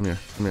 please. Come here,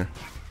 come here.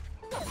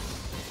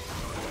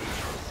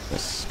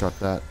 Yes, got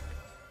that.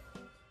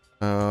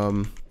 I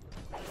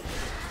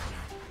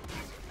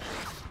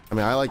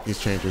mean, I like these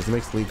changes. It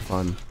makes League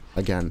fun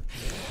again.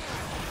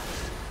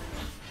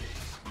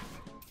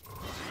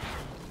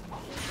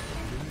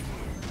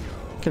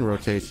 Can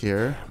rotate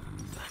here.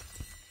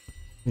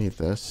 Need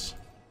this.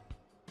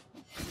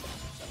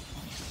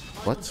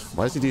 What?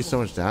 Why does he do so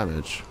much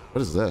damage?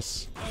 What is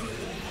this?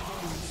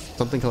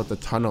 Something called the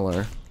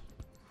Tunneler.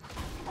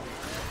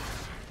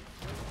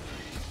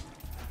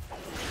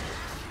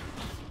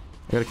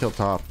 I gotta kill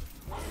top.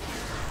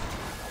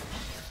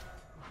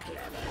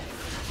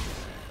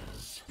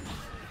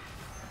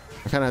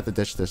 I kind of have to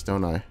ditch this,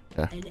 don't I?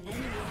 Yeah.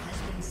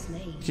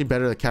 Actually,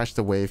 better to catch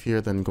the wave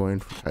here than going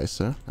for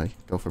Kaisa. I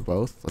go for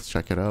both. Let's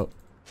check it out.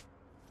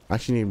 I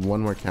actually need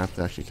one more camp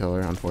to actually kill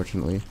her,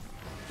 unfortunately.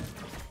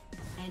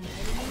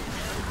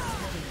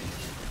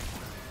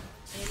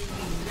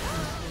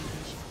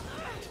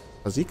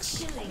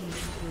 Khazix.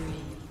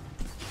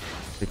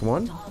 Take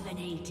one.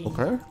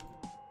 Okay.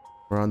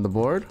 We're on the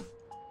board.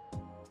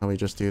 Now we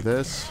just do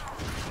this.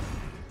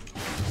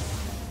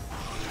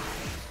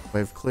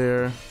 Wave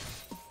clear.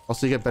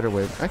 Also, you get better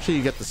wave. Actually,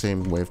 you get the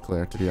same wave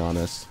clear, to be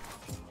honest.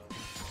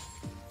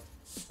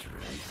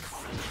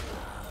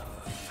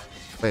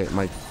 Wait,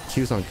 my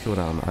Q's on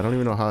cooldown. I don't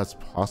even know how that's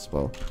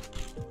possible.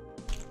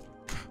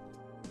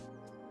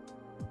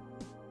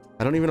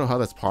 I don't even know how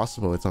that's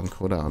possible. It's on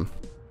cooldown.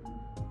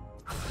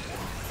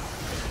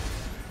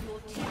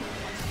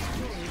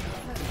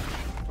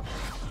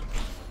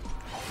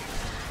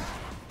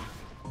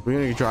 We're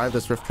gonna drive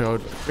this Rift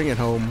Code, bring it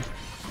home,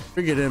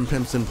 bring it in,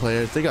 pimps and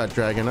players. They got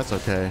Dragon, that's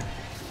okay.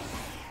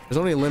 There's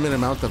only a limited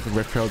amount of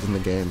Rift Codes in the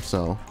game,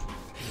 so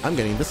I'm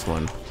getting this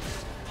one.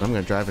 I'm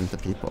gonna drive into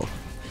people.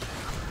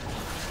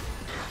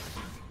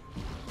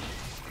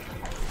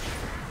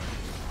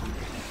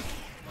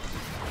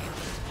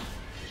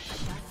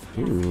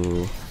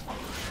 Ooh.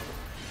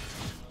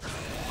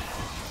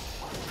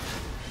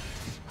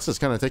 This is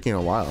kind of taking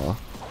a while.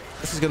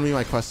 This is gonna be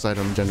my quest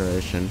item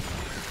generation.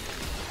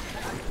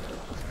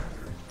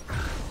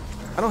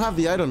 I don't have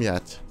the item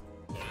yet.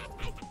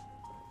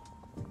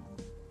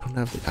 I don't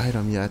have the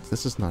item yet.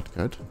 This is not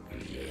good.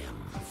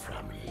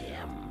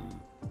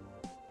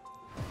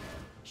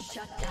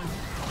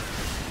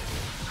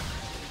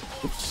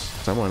 Oops.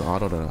 Someone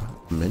autoed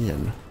a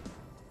minion.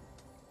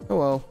 Oh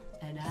well.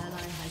 An ally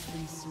has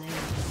been slain.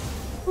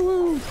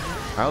 Woo. I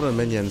autoed a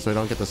minion so I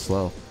don't get the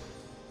slow.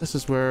 This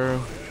is where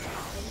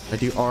I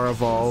do R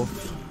evolve.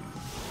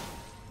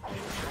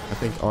 I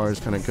think R is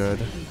kind of good.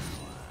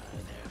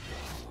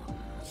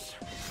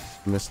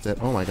 Missed it.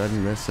 Oh my god, I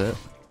didn't miss it.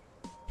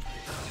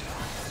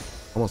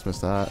 Almost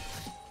missed that.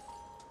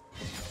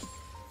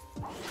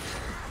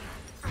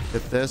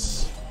 Hit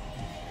this.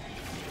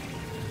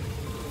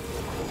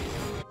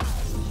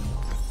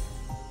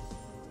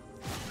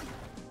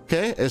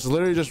 Okay, it's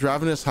literally just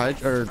Ravenous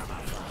Hydra or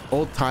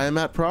old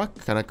Tiamat proc.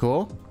 Kind of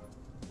cool.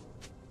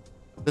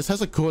 This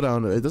has a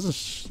cooldown. It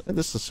doesn't.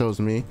 This shows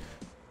me.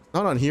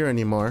 Not on here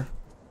anymore.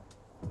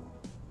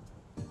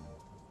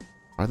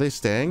 Are they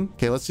staying?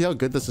 Okay, let's see how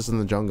good this is in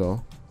the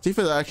jungle. See if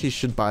it actually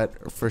should buy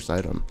it first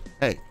item.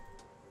 Hey.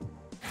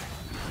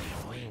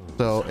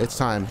 So it's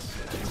time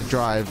to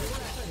drive.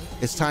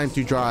 It's time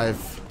to drive.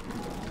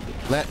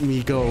 Let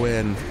me go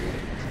in.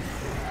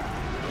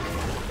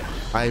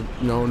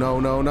 No.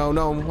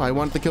 I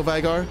want to kill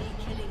Vagar.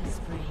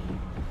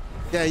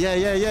 Yeah.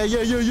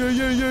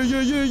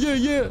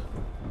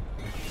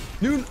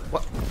 Noon.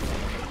 What?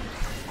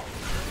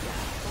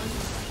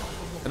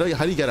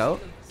 How do you get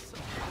out?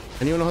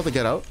 Anyone know how to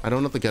get out? I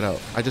don't know how to get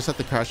out. I just have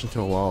to crash into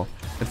a wall.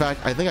 In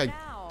fact, I think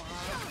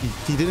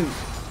he didn't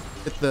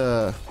hit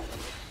the...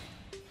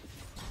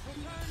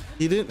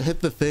 He didn't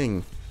hit the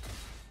thing.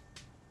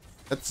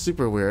 That's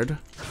super weird.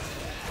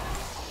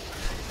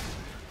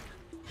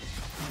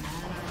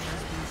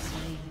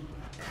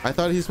 I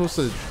thought he's supposed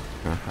to...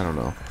 I don't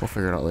know. We'll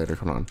figure it out later.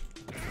 Come on.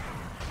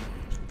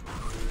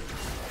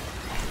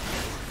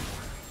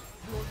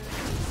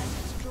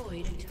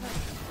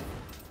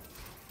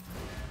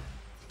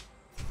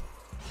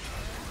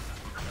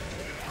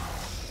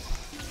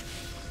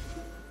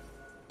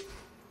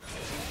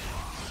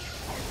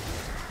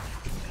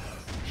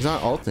 He's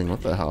not ulting.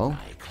 What the hell?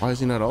 Why is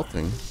he not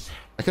ulting?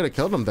 I could have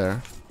killed him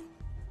there.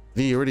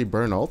 Did he already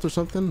burn ult or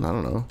something? I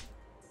don't know.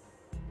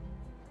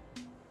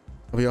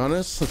 I'll be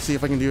honest. Let's see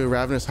if I can do a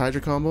Ravenous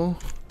Hydra combo.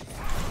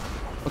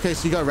 Okay,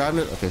 so you got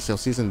Ravenous. Okay, so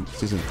season.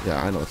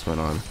 Yeah, I know what's going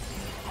on.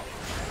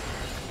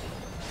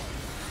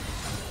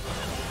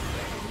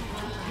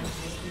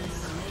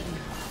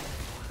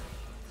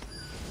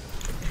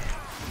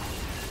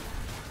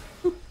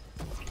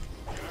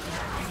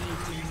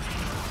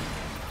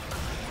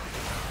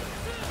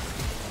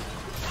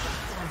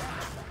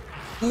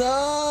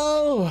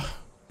 No,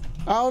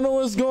 I don't know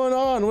what's going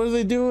on. What are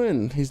they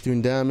doing? He's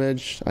doing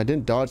damage. I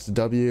didn't dodge the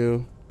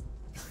W.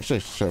 I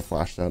should have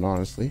flashed that,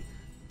 honestly.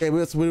 Okay,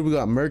 what do we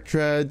got? Merc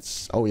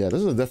Treads. Oh yeah,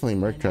 this is definitely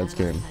Merc Treads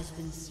game.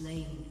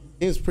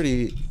 It's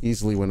pretty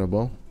easily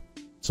winnable.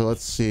 So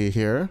let's see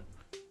here.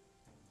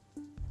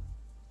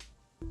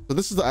 So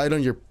this is the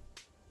item you're...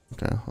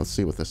 Okay, let's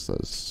see what this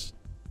does.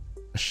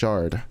 A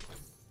shard.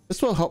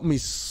 This will help me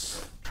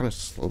kind of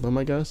slow them,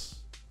 I guess.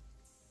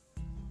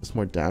 It's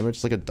more damage.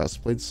 It's like a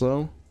Dustblade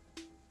slow.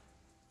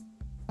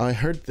 I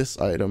heard this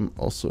item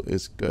also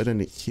is good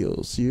and it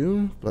heals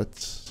you,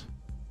 but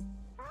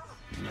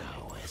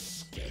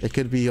it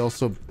could be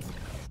also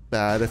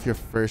bad if your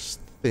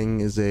first thing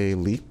is a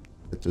leap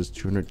that does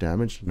 200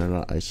 damage and they're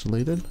not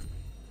isolated.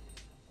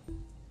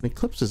 And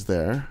Eclipse is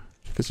there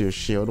because your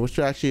shield, which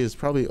actually is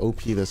probably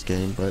OP this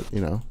game, but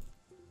you know.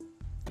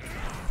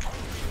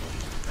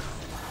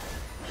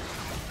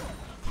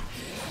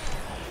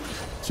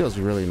 Feels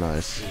really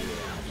nice.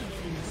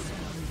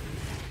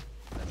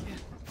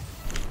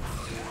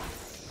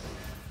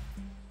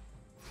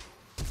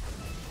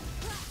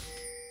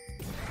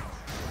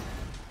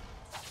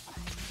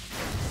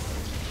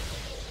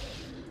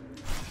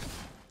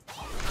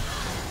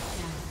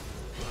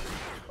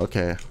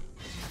 Okay.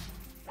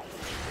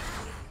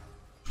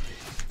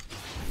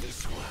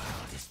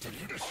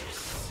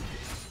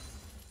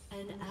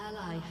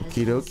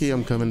 Kidoki,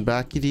 I'm coming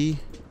back, kitty.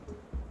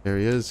 There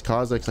he is.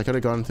 Khazix. I could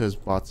have gone into his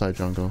bot side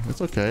jungle.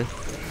 It's okay.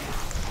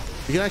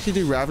 You can actually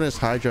do Ravenous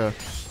Hydra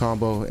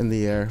combo in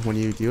the air when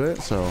you do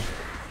it, so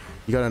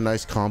you got a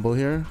nice combo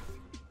here.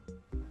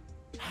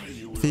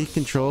 If you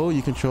control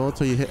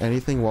until you hit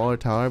anything, wall or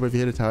tower, but if you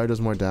hit a tower, it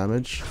does more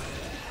damage.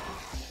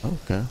 Oh,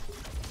 okay.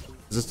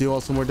 Does this do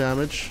also more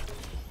damage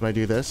when I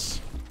do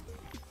this?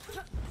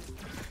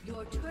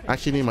 I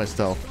actually need my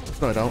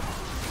stealth. No, I don't.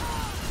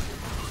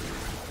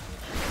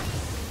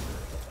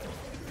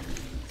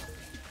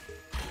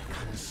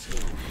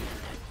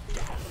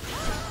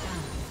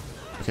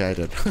 Okay, I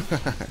did.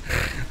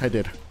 I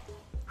did.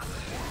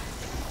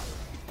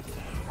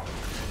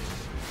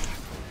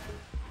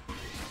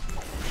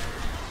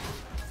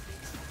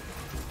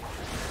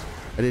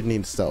 I didn't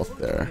need stealth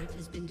there.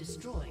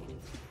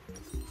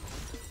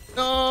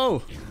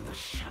 No!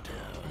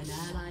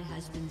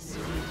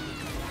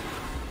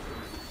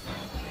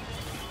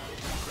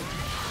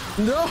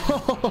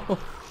 No!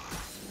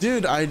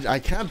 Dude, I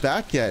can't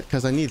back yet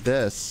because I need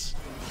this.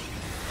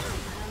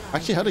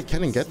 Actually, how did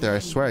Kennen get there? I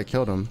swear I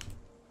killed him.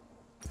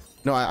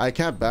 No, I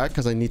can't back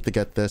because I need to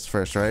get this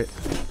first, right?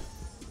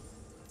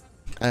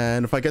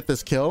 And if I get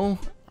this kill,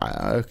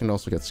 I can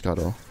also get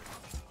Scuttle.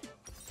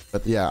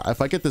 But yeah,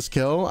 if I get this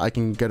kill, I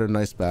can get a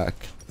nice back.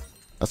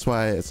 That's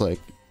why it's like,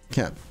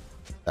 can't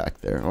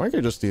back there. Or I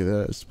could just do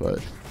this, but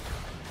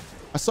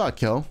I saw a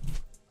kill.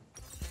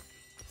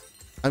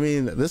 I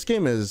mean, this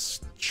game is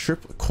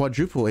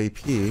quadruple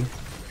AP.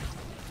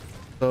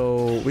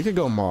 So we could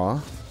go Maw.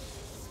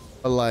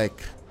 But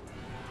like,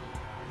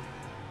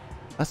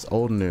 that's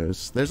old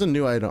news. There's a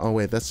new item. Oh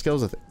wait, that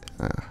skills with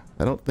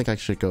I don't think I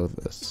should go with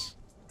this.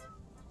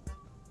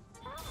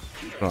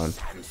 Hold on.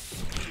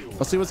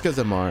 I'll see what's good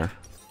at MR.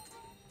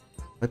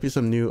 Might be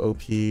some new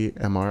OP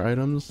MR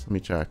items. Let me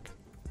check.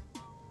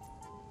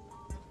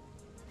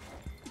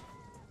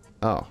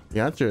 Oh, the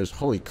answer is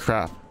holy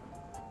crap.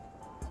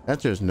 The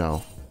answer is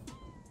no.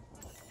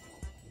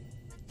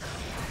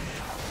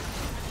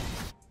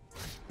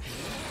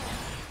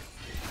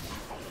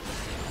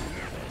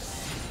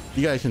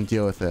 You guys can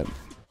deal with it.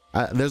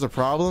 There's a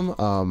problem.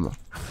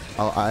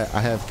 I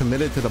have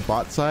committed to the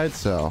bot side,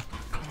 so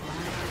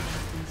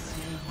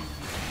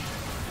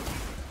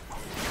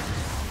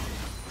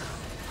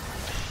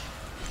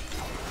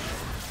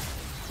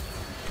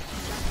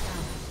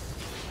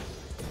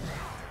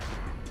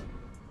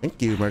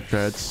thank you, Merc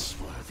Treads.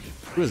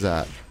 Who is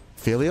that?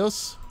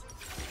 Phelios?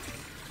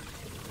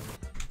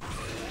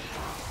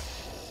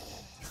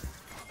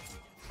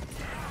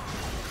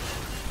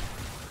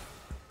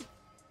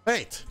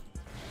 Wait.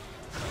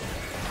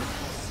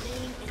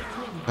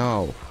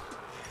 No.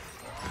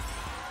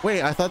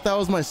 Wait, I thought that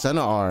was my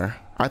Senna R.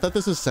 I thought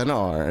this is Senna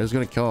R. It was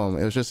gonna kill him.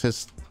 It was just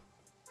his...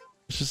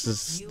 It's just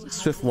his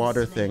swift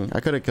water thing. I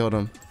could have killed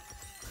him.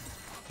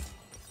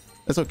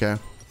 It's okay.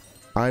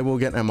 I will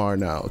get MR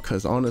now,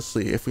 because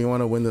honestly, if we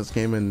want to win this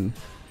game and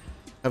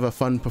have a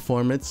fun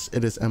performance,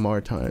 it is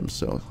MR time.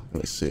 So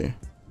let me see.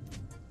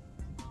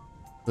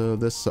 So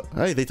this...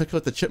 Hey, they took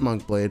out the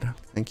chipmunk blade.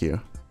 Thank you.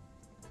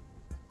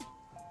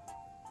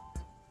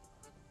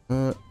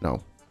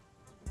 No.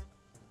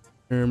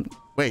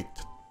 Wait.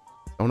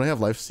 Don't I have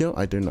lifesteal?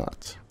 I do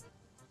not.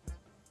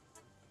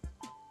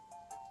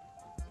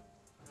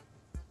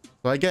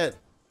 So I get...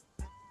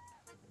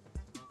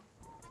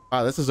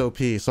 Ah, this is OP.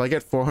 So I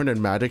get 400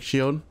 magic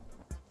shield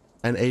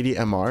and 80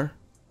 MR.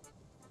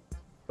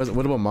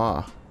 What about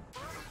Ma?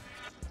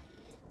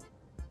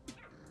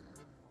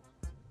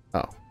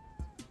 Oh.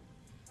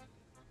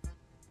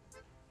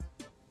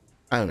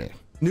 I don't know.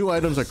 New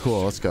items are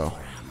cool. Let's go.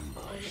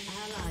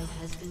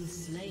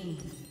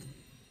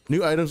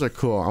 New items are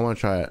cool. I want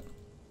to try it.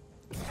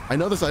 I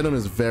know this item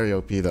is very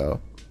OP though.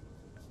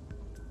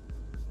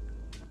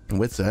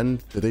 Wit's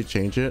End, did they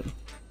change it?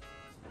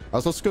 I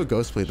was supposed to go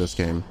ghost play this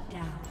game.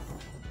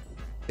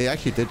 They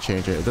actually did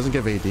change it. It doesn't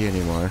give AD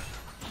anymore.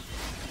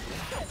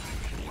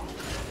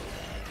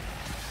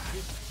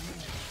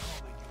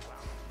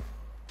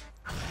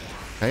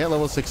 I get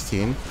level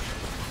 16.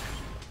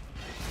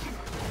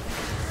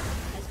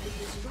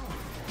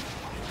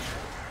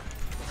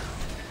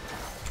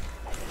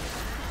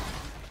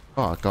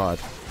 Oh god.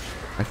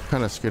 I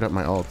kind of screwed up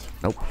my ult.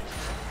 Nope.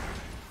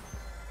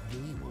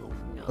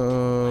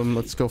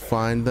 Let's go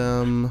find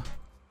them.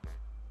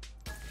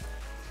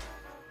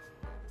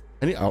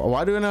 I need,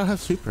 why do I not have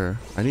sweeper?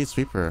 I need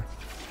sweeper.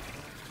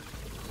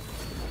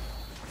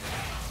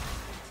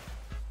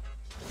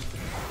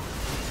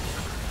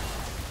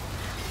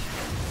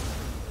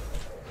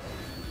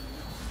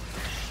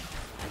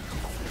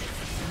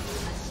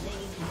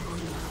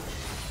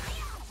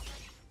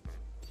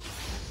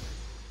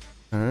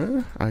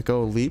 I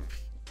go leap.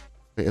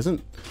 Wait,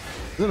 isn't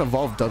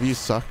evolve W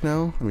suck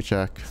now? Let me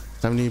check.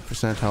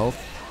 70% health.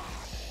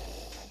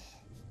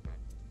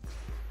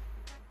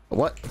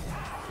 What?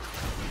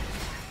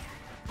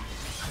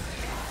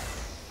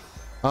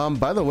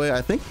 By the way,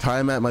 I think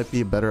Time Mat might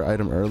be a better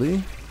item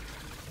early.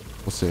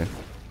 We'll see.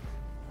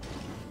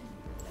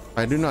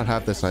 I do not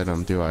have this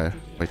item, do I?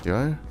 Wait, do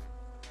I?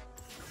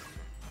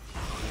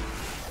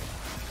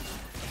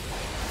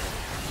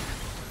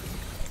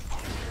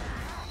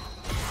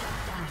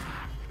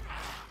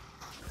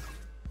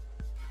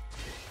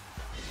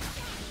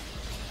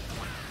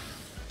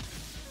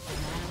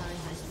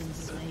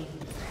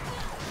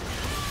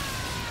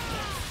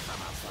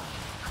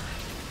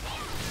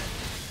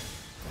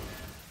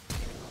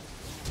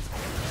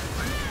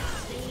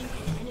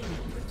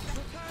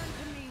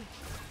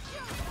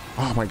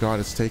 Oh my god,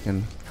 it's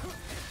taken.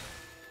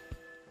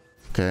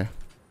 Okay.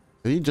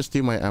 Did he just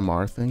do my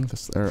MR thing?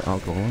 This are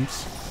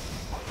golems.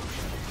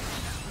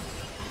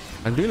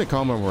 I'm doing the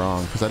combo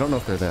wrong because I don't know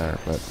if they're there,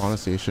 but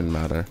honestly, it shouldn't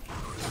matter.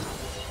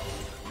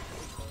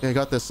 Okay, I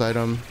got this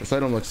item. This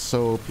item looks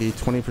so OP.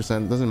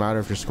 20%. Doesn't matter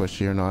if you're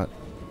squishy or not.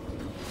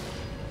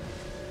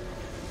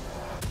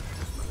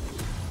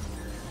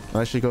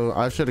 I should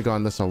have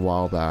gone this a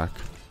while back.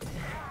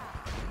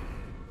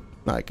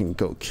 Now I can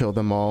go kill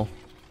them all.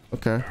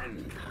 Okay.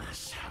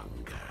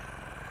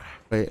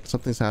 Wait,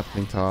 something's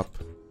happening top.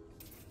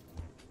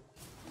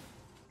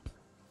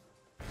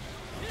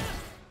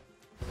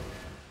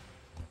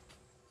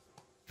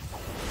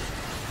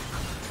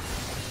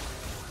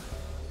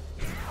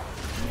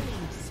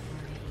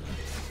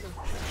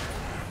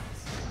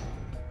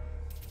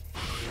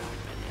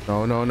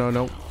 No, no, no,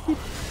 no.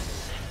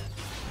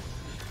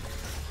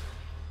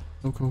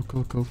 Go, go,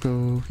 go, go,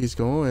 go. He's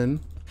going.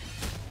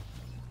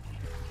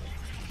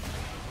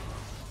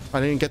 I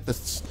didn't get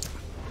this.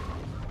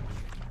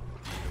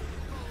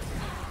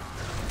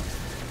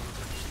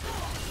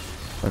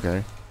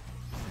 Okay.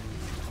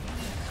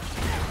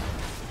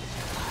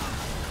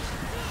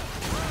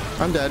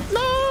 I'm dead.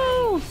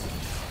 No!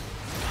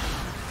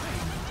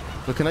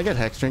 So can I get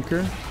Hex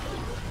Drinker?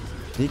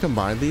 Can you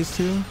combine these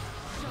two?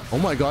 Oh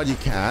my god, you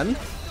can?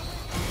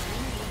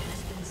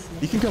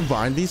 You can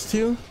combine these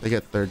two? They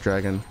get third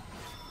dragon.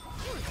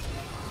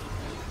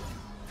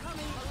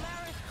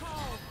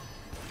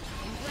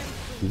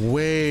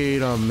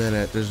 Wait a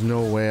minute. There's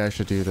no way I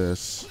should do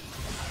this.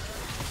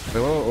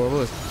 Wait, what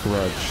was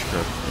grudge?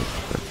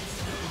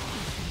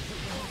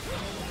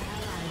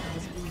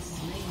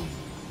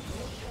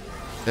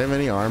 They have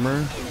any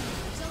armor?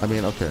 I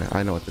mean, okay,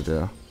 I know what to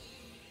do.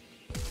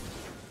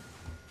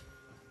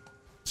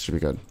 This should be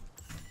good.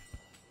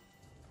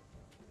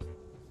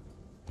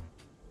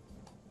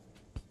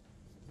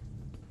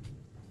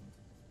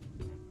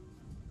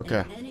 Okay.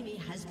 An enemy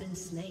has been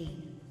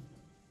slain.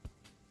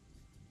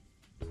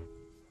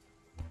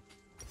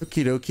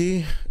 Okie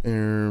dokie.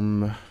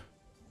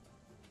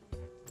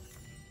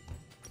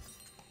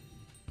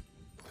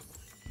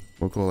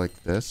 We'll go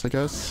like this, I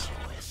guess.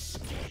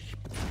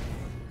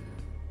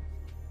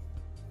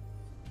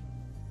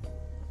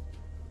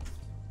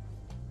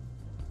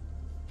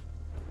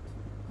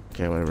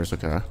 Okay, whatever, it's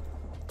okay.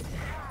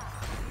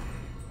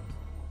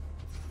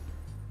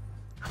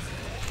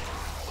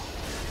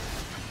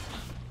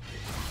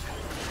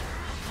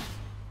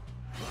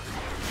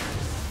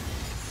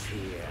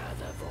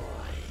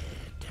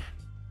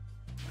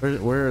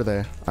 Where are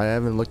they? I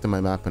haven't looked at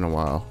my map in a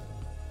while.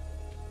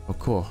 Oh,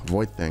 cool.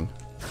 Void thing.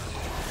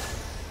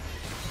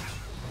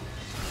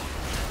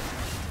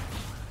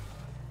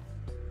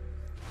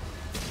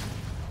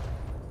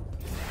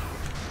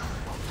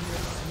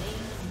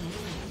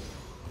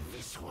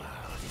 This world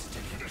is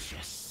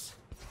delicious.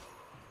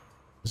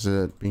 Is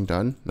it being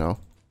done? No.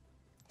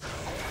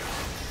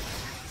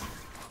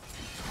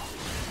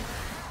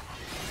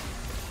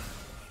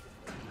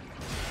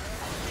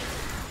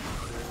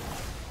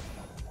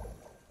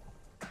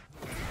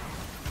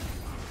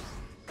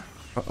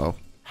 Uh-oh.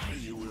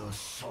 You will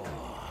soar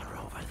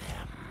over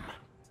them.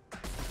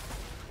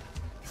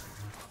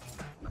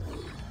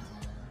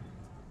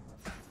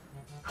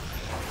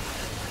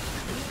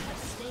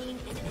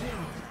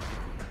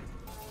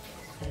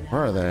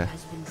 Where are they? I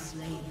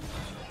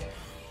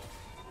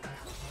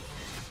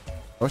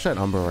wish I had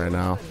Umbra right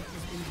now.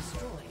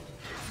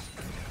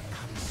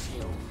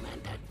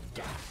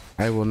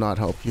 I will not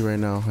help you right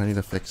now. I need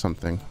to fix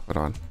something. Hold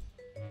on.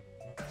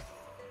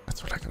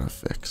 That's what I gotta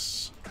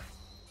fix.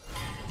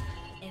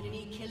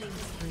 Enemy killing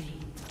spree.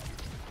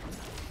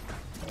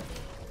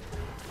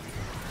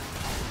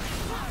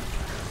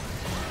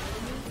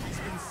 Enemy has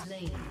been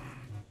slain.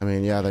 I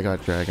mean, yeah, they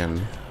got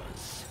Dragon.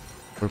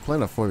 We're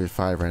playing a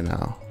 4v5 right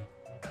now.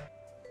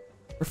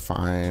 We're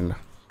fine.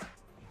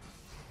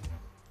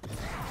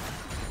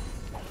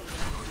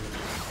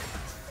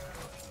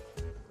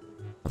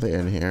 Are they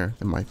in here?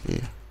 They might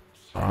be.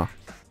 Oh.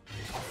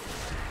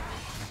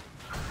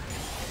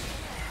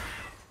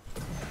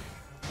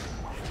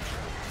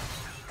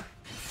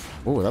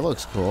 Oh, that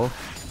looks cool.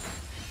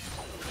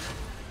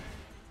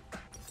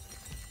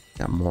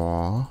 Yeah,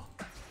 more.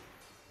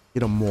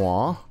 Get a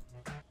more.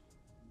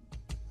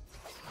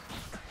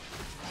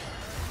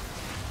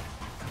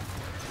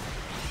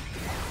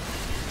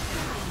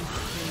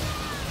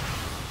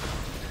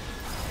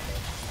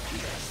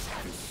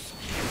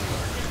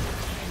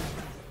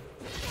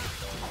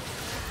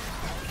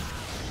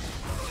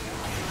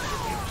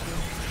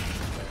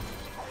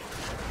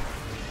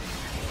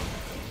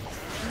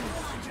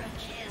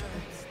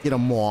 Get a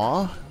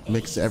more,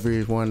 makes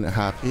everyone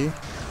happy.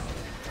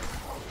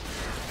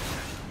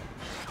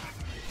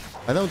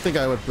 I don't think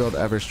I would build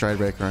ever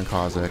Stridebreaker on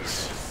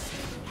Khazix.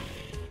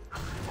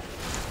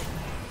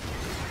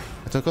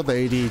 I took out the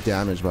AD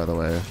damage, by the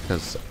way,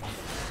 because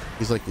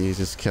he's like the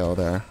easiest kill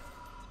there.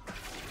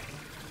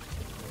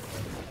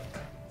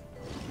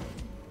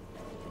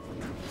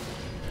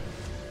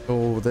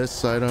 Oh,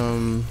 this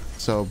item,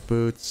 sell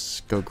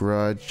boots, go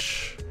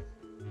grudge.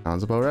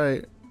 Sounds about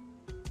right.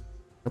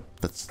 Yep,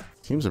 that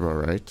seems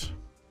about right.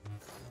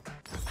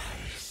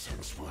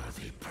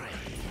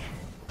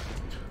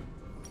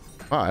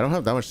 Wow, I don't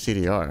have that much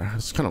CDR.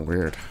 It's kind of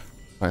weird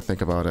when I think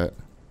about it.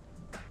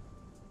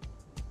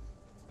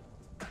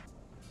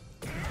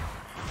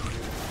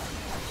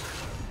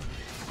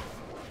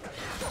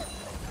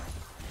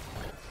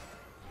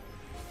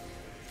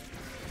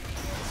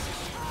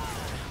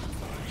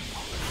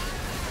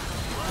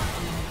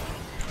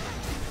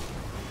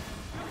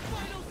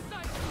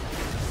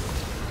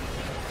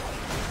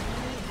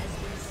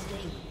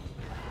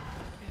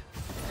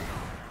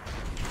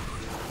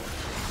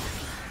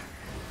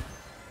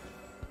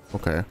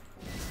 Okay.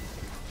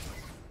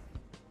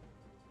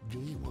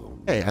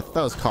 Hey, I thought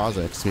that was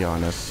Khazix, to be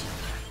honest.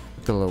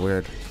 Looked a little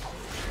weird.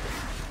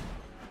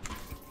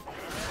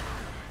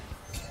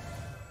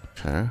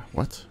 Okay,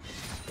 what?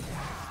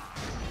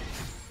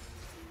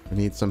 I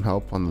need some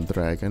help on the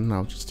dragon.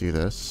 I'll just do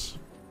this.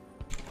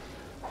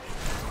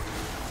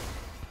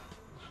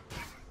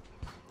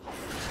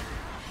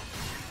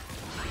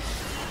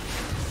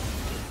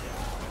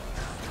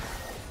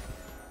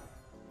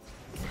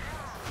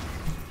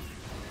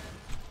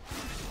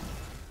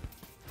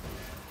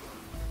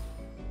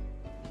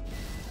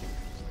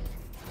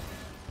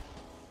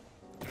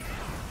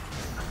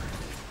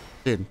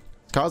 Dude,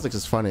 Khazix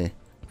is funny.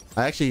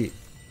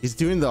 He's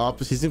doing the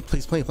opposite.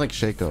 He's playing like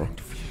Shaco,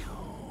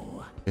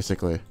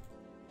 basically.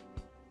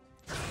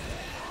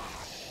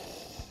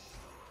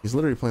 He's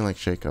literally playing like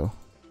Shaco.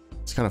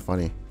 It's kind of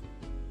funny.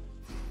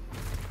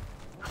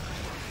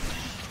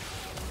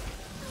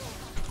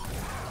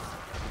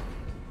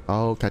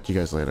 I'll catch you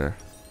guys later.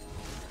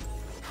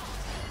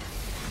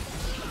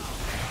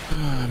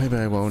 Maybe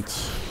I won't.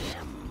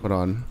 Hold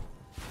on.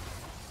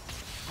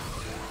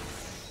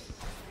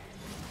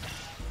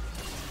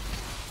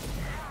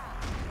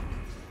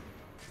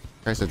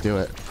 Tries to do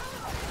it.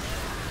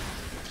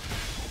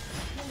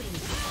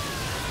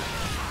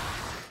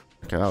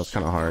 Okay, that was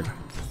kind of hard.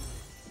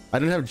 I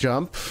didn't have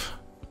jump.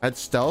 I had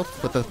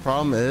stealth, but the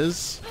problem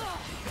is...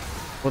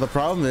 Well, the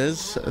problem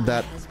is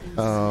that...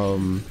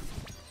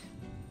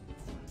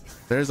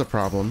 there's a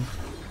problem.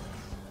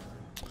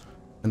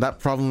 And that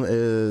problem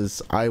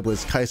is I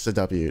was Kaisa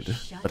W'd.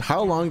 But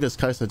how long does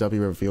Kaisa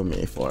W reveal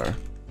me for?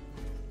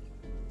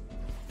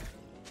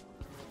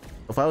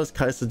 If I was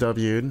Kaisa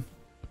W'd,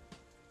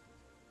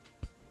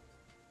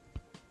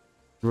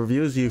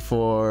 reviews you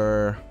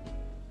for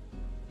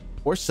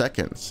 4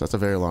 seconds. That's a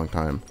very long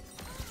time.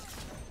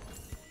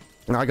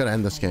 Now I gotta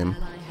end this game.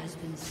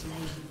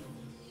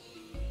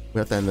 We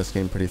have to end this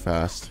game pretty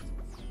fast.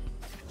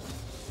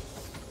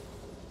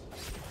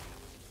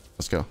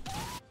 Let's go.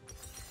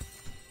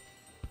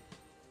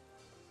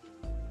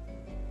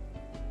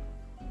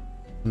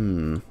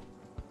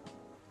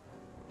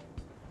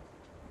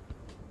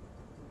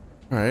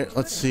 Alright,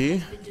 let's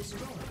see.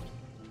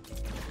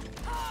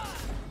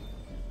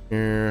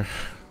 Here.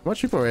 How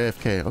much people are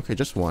AFK? Okay,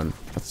 just one.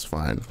 That's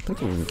fine. I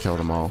think we can kill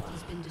them all.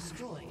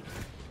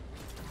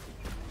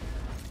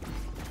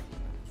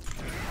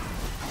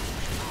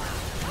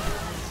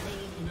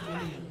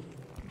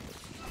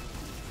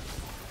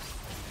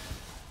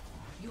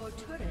 Your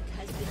turret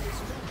has been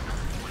destroyed.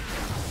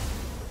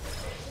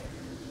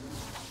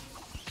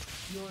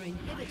 Your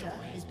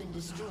inhibitor has been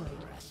destroyed.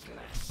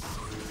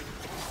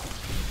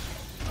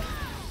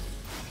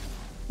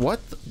 What?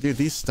 Dude,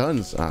 these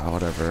stuns.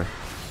 Whatever.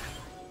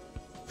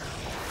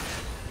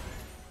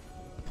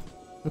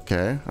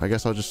 Okay, I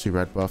guess I'll just see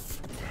red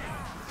buff.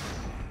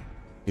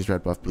 He's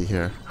red buff be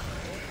here.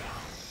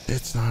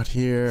 It's not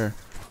here.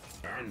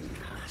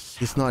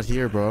 It's not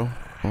here, bro.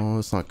 Oh,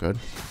 it's not good.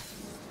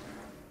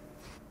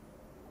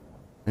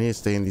 I need to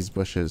stay in these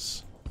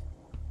bushes.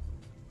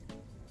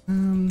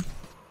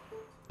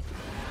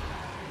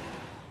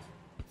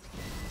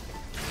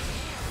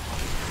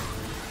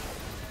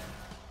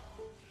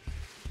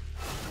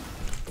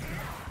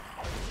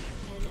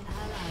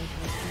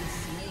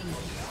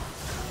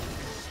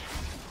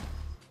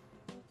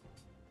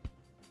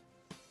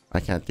 I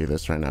can't do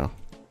this right now.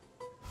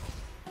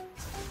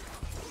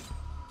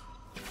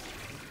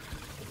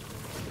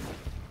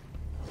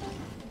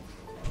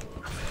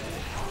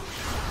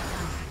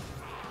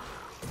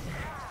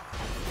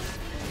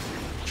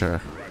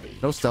 Sure.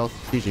 No stealth.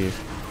 GG.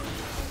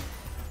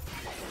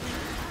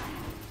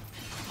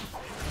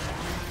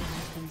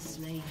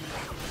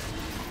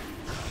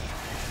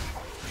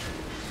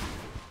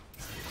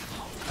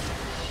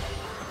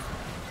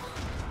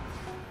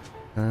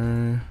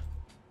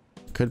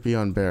 Could be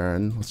on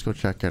Baron. Let's go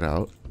check it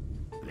out.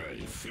 They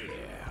fear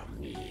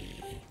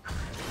me.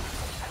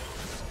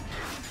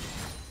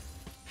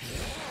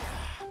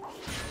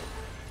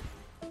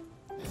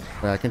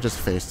 Wait, I can just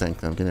face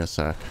tank them. Give me a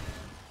sec.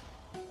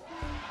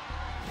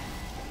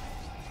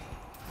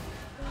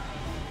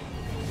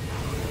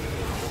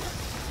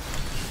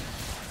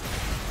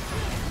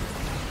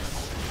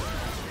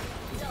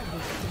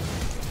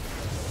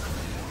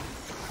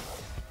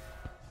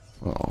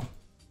 Oh.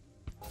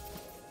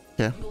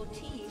 Yeah.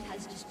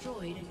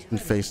 And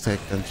face take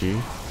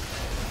MG.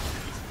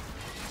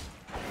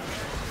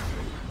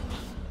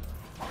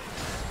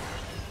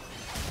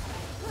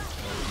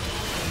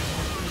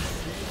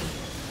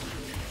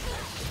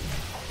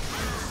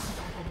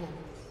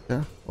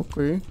 Yeah,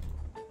 okay.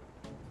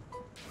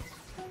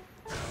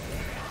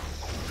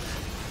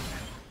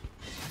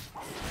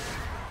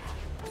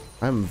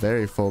 I'm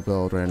very full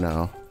build right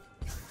now.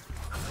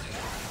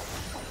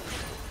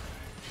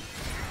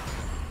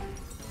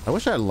 I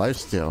wish I had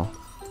lifesteal.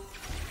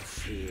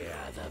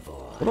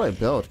 What do I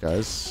build,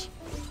 guys?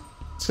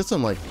 Let's get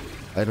some like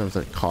items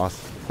that cost.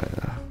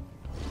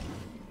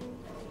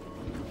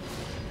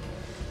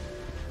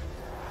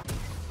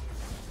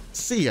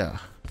 See ya.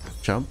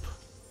 Jump.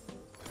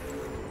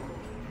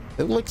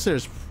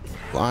 Elixir's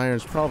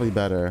iron's probably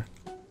better.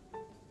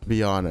 To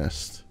be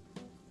honest.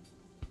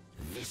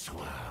 This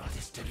world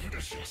is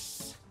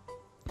delicious.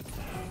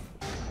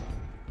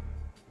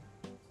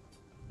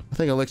 I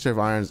think elixir of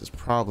irons is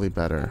probably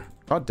better.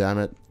 God damn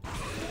it.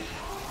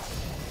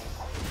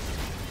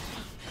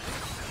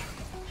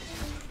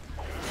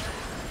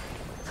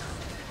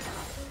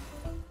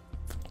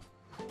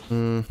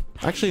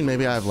 Actually,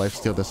 maybe I have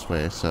lifesteal this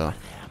way, so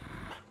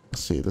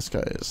let's see. This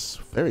guy is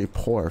very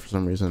poor for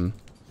some reason.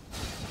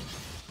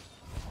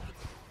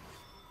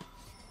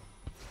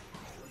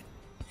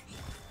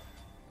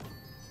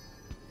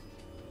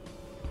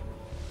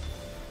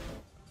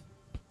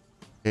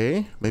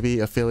 Okay, maybe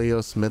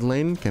Aphelios mid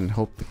lane can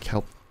help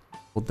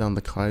hold down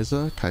the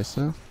Kaisa.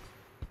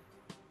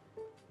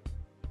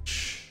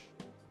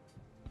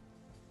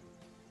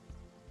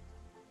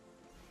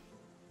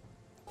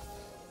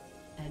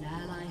 An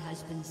ally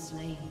has been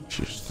slain.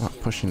 She's not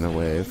pushing the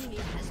wave. Enemy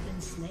has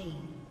been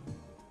slain.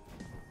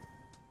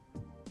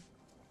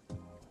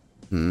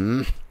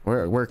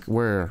 Where?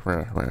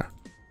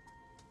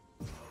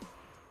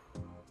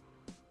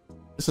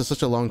 This is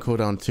such a long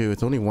cooldown too.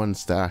 It's only one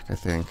stack, I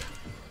think.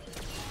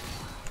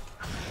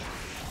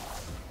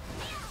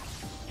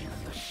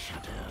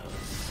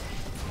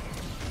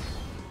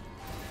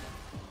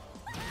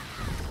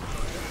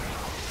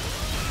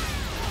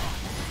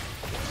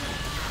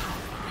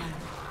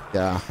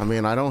 Yeah, I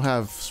mean, I don't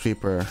have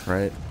sweeper,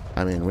 right?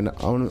 I mean,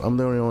 I'm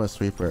the only one with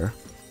sweeper.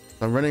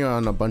 I'm running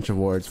on a bunch of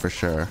wards for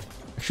sure.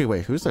 Actually,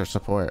 wait, who's their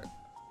support?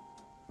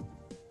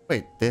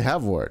 Wait, they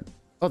have ward.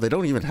 Oh, they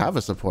don't even have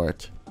a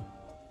support.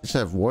 They just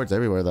have wards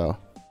everywhere though.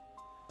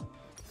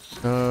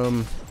 Let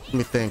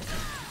me think.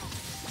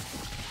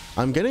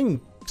 I'm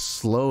getting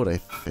slowed, I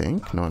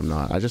think. No, I'm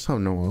not. I just have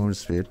no movement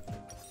speed.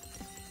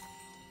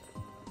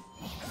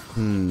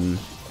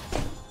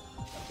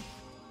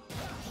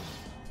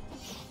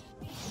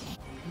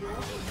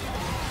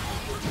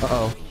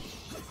 Uh-oh.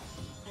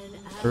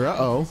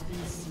 Uh-oh.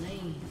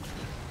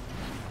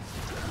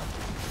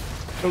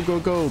 Go, go,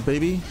 go,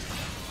 baby.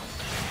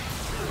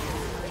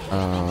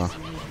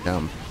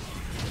 Damn.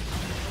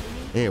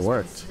 Hey, it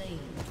worked.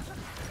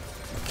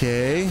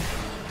 Okay.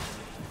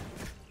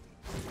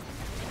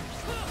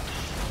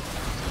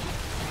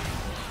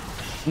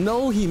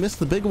 No, he missed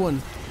the big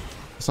one.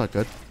 That's not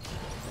good.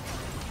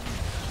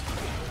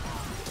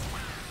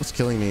 What's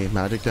killing me?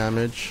 Magic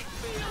damage.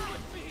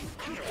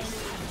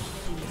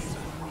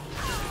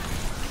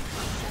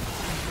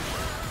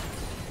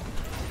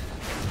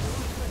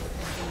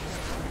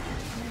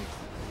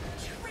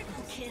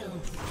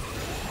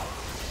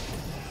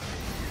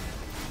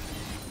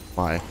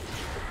 Why?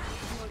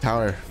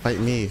 Tower, fight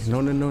me. No,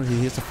 no, no,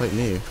 he has to fight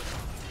me.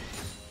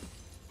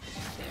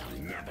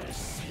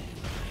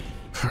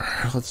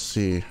 Let's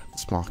see.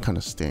 This mall kind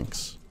of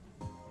stinks.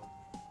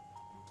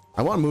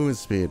 I want movement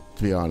speed,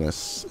 to be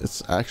honest.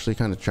 It's actually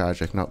kind of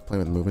tragic not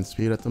playing with movement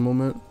speed at the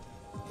moment.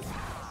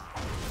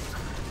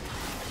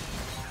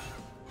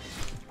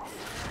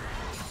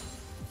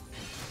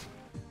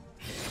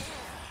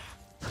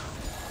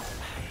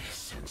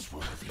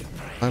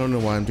 I don't know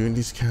why I'm doing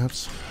these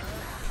caps.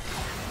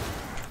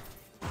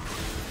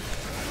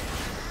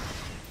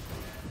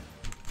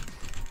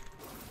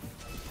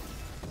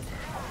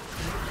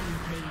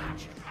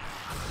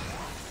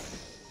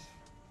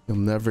 You'll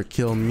never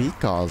kill me,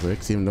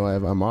 Khazix, even though I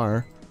have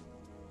MR.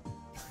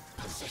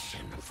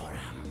 Position for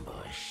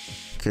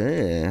ambush.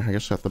 Okay, I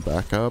guess I have to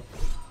back up.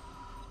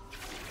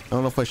 I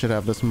don't know if I should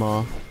have this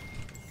Maw.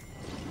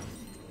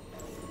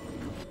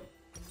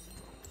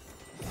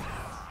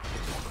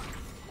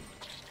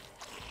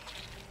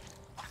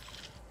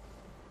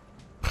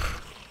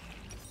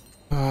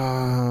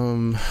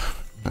 No,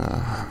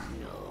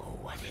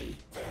 I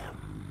hate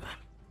them.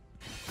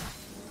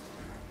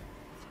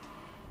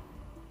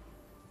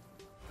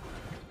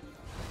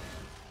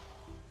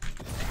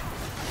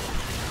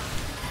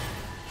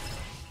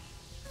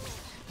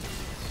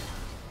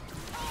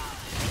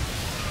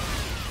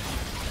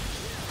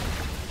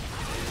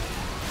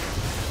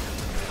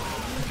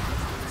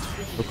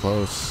 So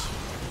close.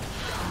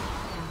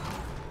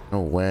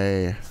 No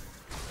way.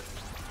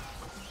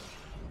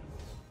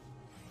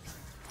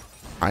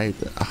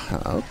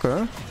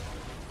 Okay.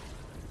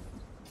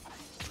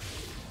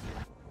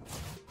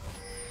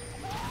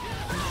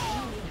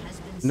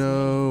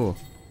 No.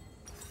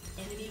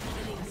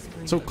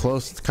 So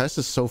close. Kais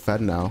is so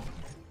fed now.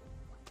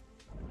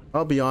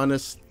 I'll be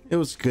honest, it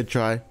was a good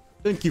try.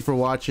 Thank you for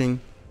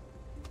watching,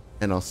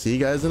 and I'll see you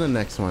guys in the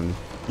next one.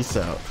 Peace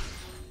out.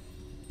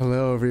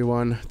 Hello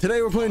everyone.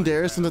 Today we're playing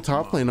Darius in the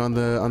top lane on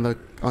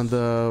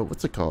the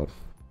what's it called?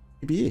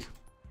 PBE.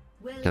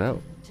 Get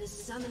out.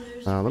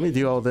 Let me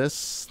do all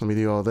this. Let me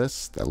do all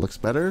this. That looks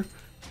better.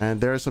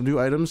 And there are some new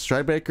items.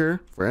 Stridebreaker,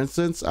 for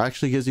instance,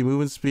 actually gives you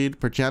movement speed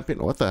per champion.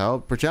 What the hell?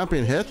 Per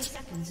champion hit?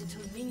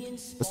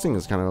 This thing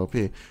is kind of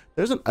OP.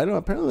 There's an item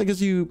apparently that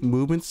gives you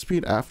movement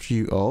speed after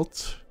you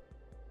ult.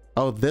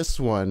 Oh, this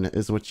one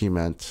is what you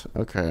meant.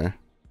 Okay.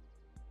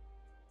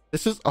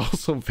 This is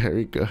also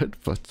very good,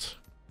 but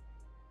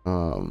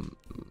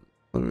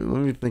let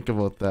me think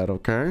about that.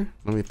 Okay,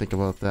 let me think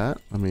about that.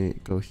 Let me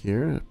go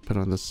here, put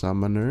on the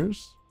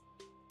summoners.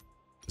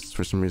 This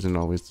for some reason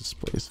always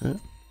displays it.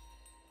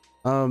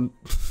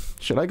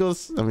 Should I go?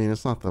 I mean,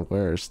 it's not the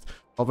worst.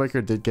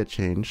 Hullbreaker did get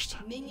changed.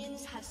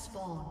 Minions have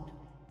spawned.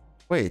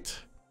 Wait,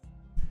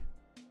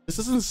 this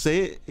doesn't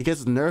say it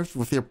gets nerfed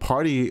with your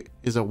party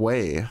is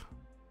away.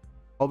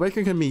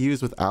 Hullbreaker can be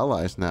used with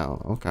allies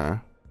now. Okay.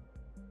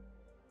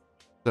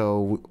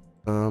 So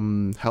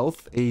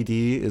health AD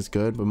is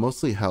good, but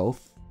mostly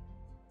health.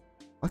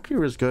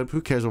 Luckreaver is good. Who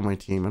cares about my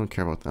team? I don't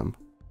care about them.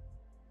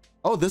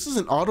 Oh, this is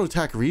an auto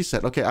attack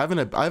reset. Okay, I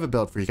have a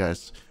build for you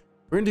guys.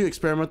 We're gonna do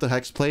experimental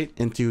hex plate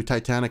into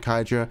Titanic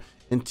Hydra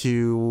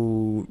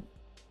into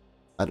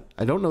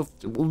I don't know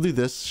if we'll do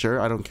this. Sure,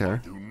 I don't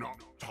care.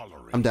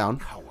 I'm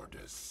down.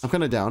 I'm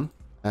kind of down,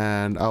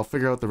 and I'll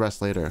figure out the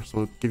rest later. So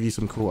we'll give you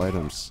some cool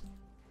items.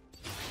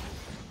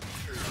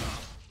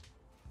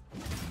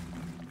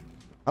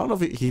 I don't know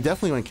if he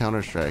definitely went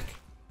Counter-Strike.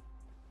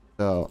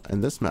 So in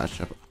this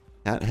matchup,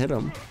 can't hit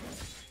him.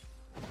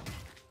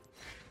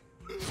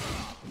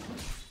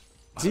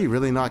 Is he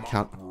really not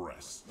count?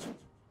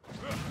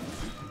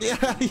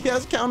 Yeah, he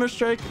has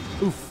Counter-Strike.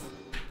 Oof.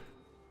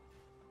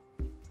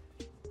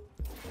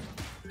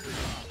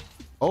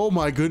 Oh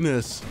my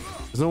goodness.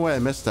 There's no way I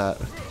missed that.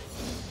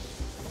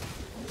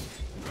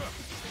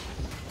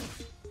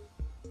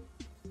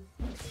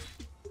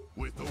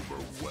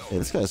 Hey,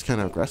 this guy's kind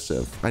of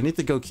aggressive. I need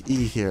to go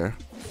E here.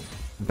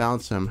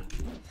 Bounce him.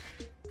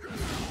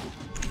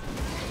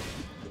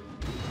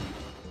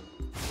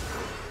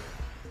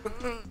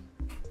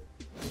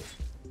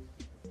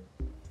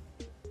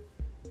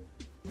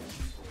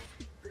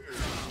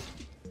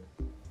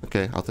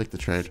 Okay, I'll take the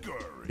trade.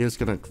 He's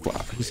gonna.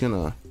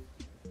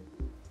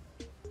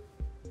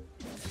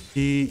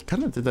 He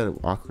kind of did that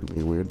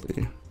awkwardly,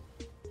 weirdly.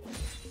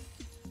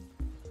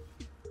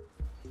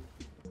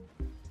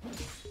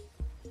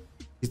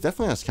 He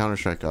definitely has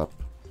Counter-Strike up.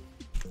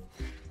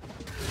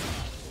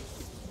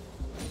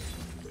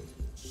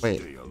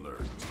 Wait.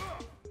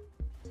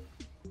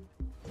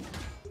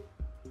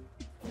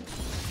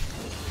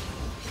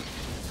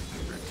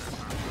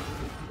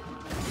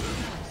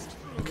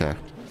 Okay.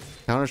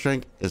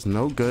 Counter-Strike is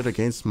no good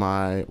against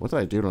my... What did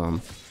I do to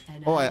him?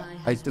 Oh,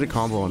 I did a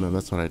combo on him.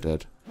 That's what I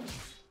did.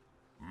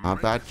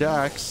 Not bad,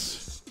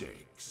 Jax.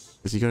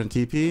 Is he going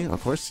to TP?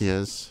 Of course he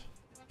is.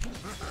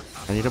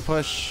 I need a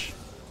push.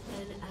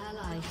 An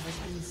ally has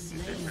been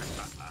slain.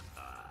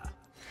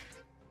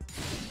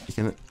 You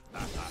can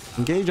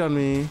engage on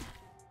me.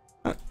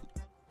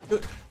 Go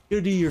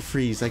do your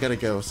freeze. I gotta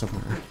go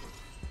somewhere.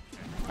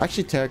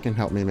 Actually, Tarek can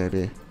help me,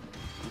 maybe.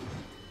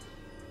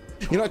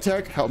 You know what,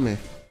 Tarek? Help me.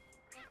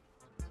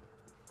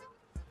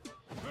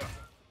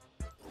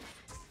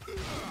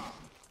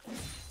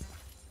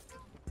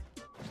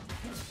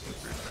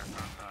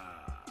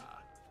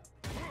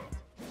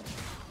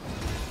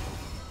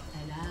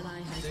 An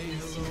ally has been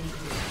slain.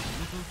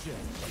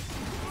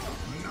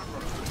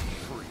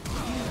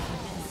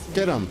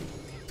 Get him,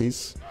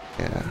 please.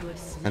 Yeah,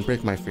 and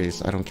break my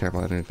freeze. I don't care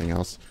about anything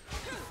else.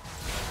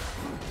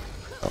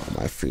 Oh,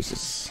 my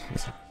freezes.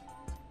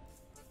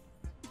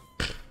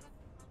 I'm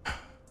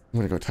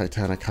gonna go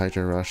Titanic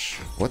Hydra Rush.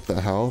 What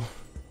the hell?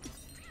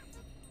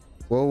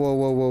 Whoa, whoa,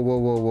 whoa, whoa, whoa,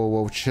 whoa, whoa,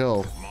 whoa,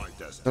 chill.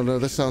 No, no,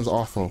 this sounds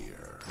awful.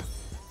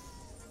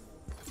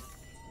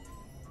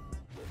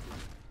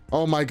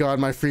 Oh my god,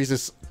 my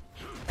freezes.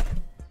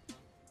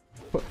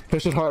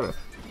 Push it harder.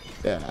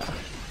 Yeah.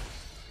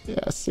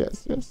 Yes,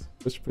 yes, yes.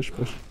 Push, push,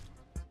 push.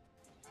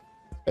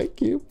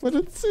 Thank you, but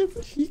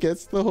he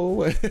gets the whole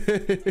way.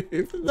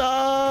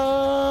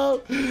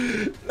 No!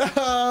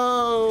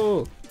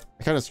 No!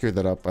 I kind of screwed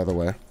that up, by the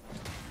way.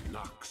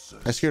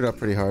 I screwed it up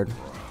pretty hard.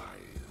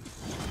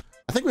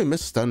 I think we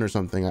missed stun or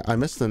something. I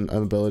missed an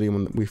ability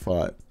when we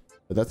fought,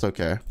 but that's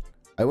okay.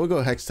 I will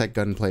go Hex Tech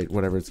Gunplate,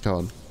 whatever it's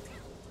called.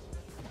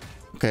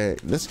 Okay,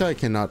 this guy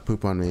cannot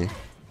poop on me.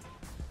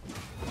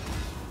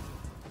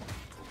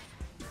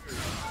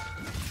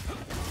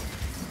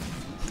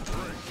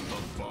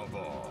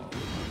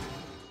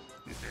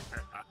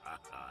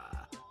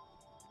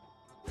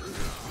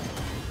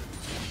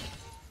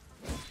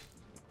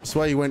 That's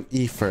why you went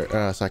E for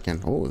a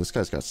second. Oh, this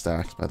guy's got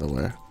stacks, by the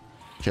way.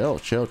 Chill,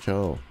 chill,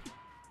 chill.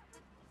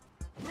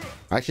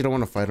 I actually don't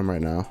want to fight him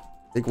right now.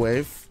 Big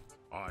wave.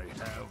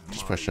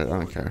 Just push it. I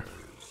don't care.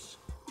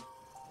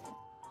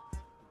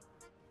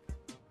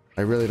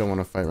 I really don't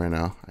want to fight right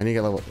now. I need to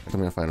get level. I'm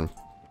gonna fight him.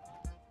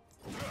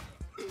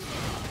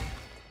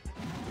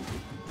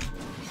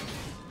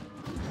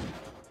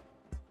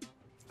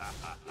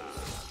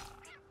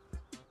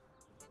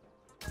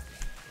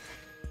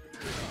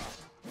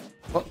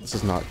 Oh, this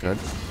is not good.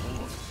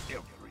 An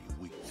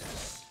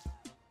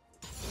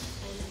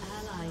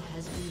ally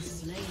has been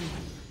slain.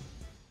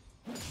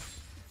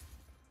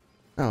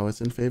 Oh,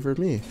 it's in favor of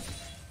me.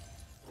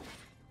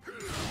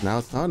 Now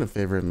it's not in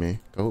favor of me.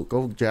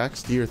 Go,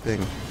 Jax, do your thing.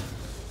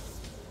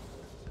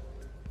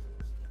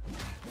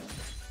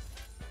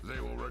 They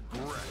will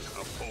regret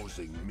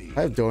opposing me.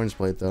 I have Doran's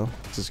Blade though.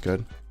 This is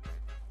good.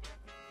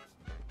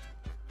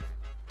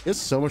 He has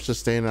so much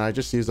sustain, and I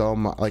just use all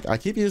my I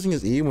keep using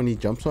his E when he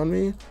jumps on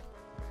me.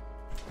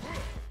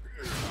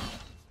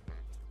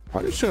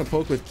 I'm just trying to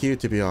poke with Q,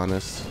 to be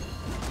honest.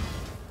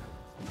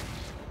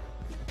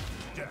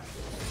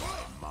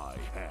 My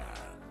hand.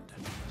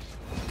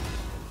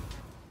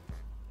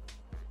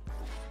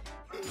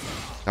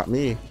 Got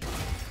me.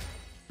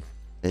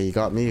 Yeah, he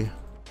got me.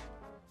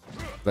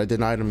 But I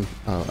denied him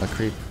a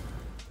creep.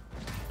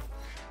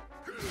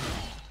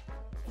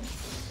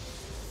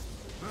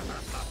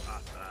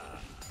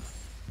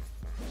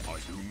 I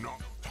do not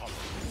tolerate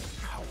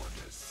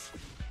cowardice.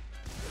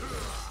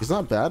 He's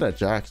not bad at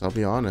Jax, I'll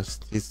be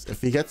honest.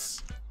 If he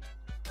gets...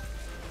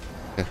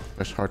 Okay,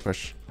 push, hard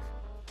push.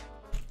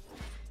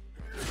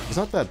 He's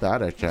not that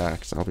bad at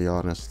Jax, I'll be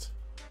honest.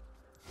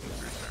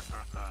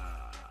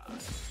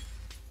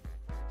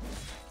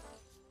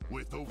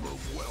 With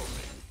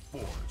overwhelming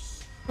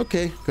force.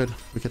 Okay, good.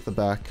 We get the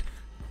back.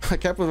 I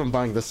can't believe I'm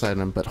buying this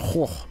item, but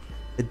oh,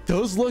 it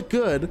does look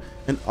good.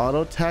 An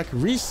auto attack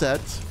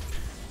reset.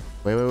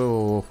 Wait,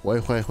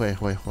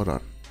 hold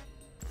on.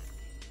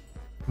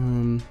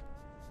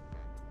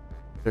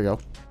 There you go.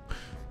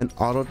 An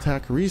auto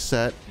attack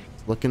reset.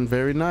 Looking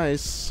very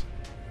nice.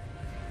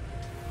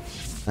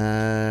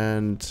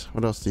 And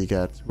what else do you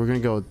get? We're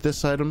gonna go with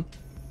this item.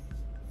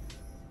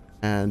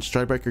 And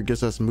Stridebreaker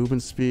gives us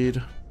movement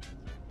speed.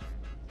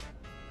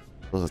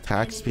 Those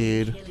attack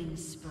speed.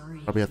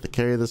 Probably have to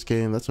carry this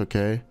game. That's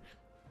okay.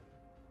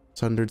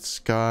 Sundered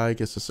Sky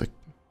gives us a...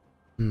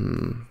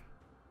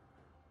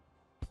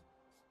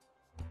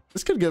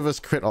 This could give us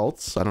crit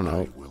ults. I don't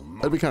know.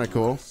 That'd be kind of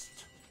cool.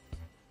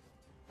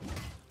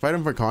 Fight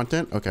him for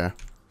content? Okay.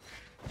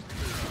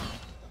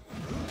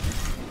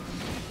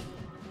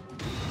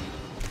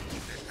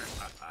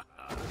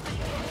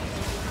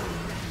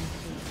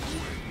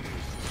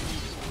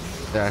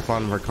 Yeah, I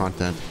found more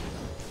content.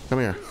 Come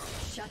here.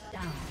 Shut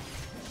down.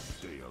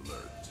 Stay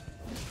alert.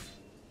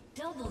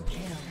 Double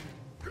kill.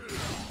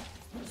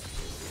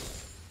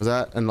 Was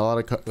that and a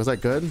lot of was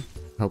that good?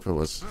 I hope it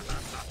was.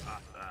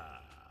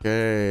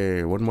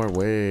 Okay, one more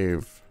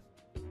wave.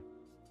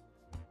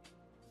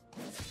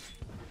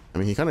 I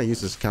mean, he kind of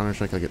uses counter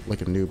strike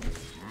like a noob.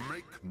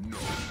 Make no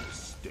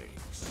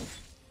mistakes.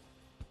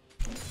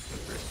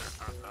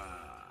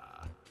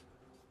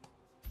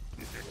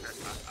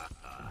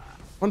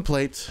 One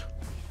plate.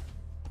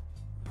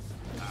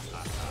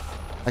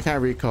 I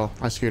can't recall.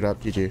 I screwed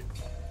up. GG.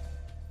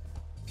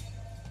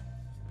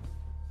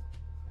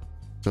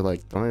 So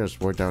like, don't I just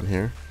ward down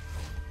here?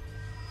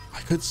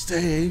 I could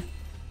stay.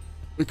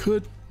 We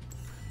could.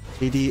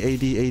 AD,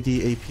 AD, AD,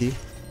 AP.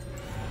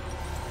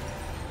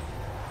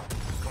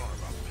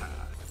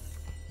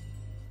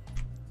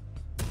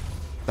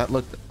 That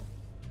looked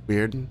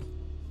weird.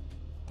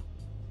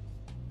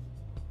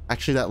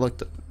 Actually, that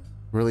looked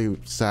really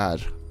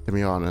sad, to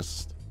be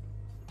honest.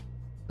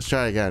 Let's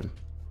try again.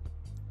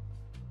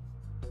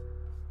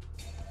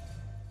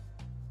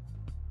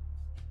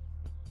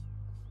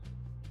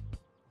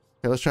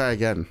 Okay, let's try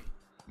again.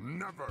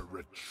 Never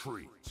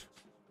retreat.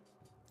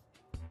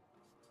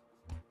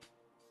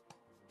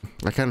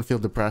 I kind of feel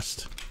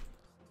depressed.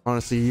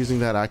 Honestly, using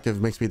that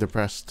active makes me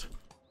depressed.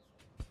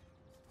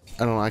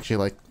 I don't actually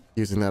like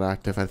using that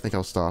active. I think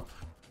I'll stop.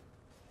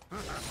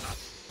 Does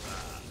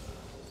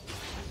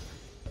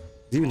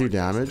it even do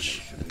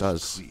damage? It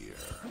does.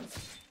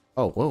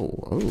 Oh,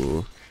 whoa,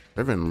 oh.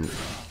 Riven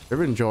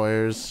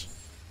enjoyers.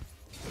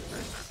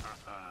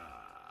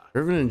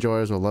 Riven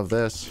enjoyers will love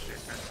this.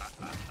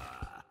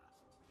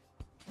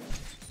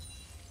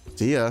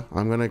 See ya.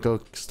 I'm gonna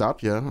go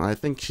stop ya. I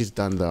think she's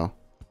done though.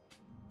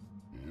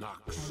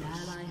 An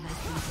ally has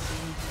been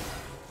slain.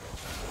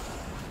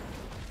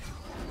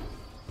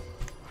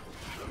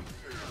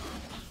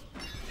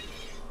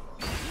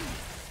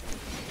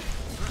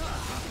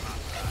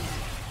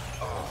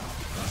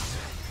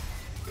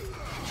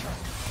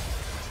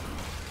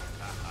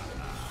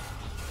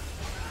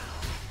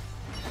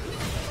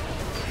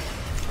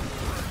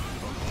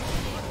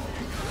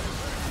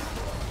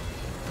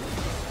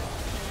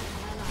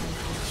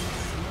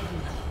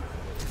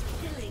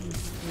 Killing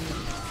spree.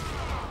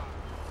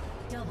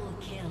 Double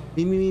kill.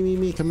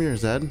 Me. Come here,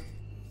 Zed.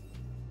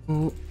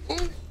 Oh.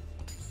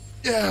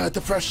 Yeah,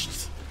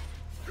 depressive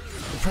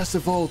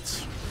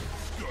volt.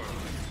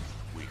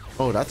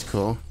 Oh, that's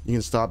cool. You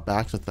can stop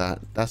backs with that.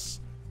 That's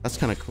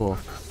kind of cool.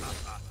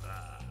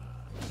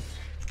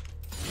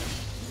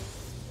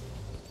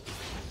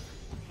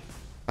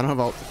 I don't have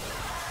ult.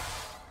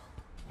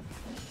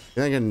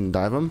 You think I can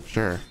dive him?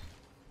 Sure.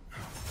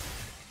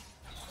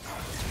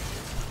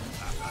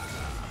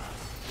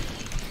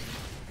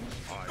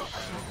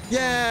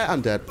 Yeah,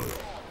 I'm dead.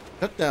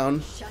 Shut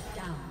down. Shut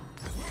down.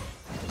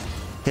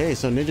 Okay,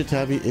 so Ninja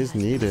Tabby is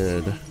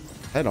needed.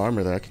 I had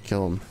armor there. I could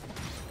kill him.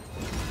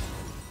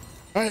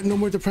 All right, no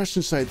more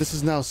depression sight. This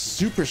is now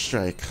super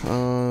strike.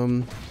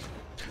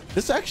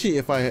 This actually,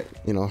 if I,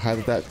 had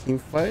that team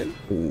fight,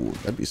 ooh,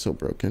 that'd be so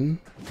broken.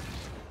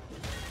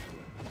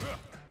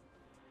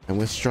 And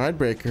with Stride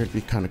Breaker, it'd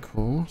be kind of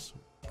cool. So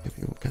maybe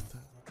we'll get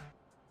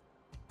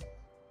that.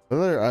 What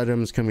other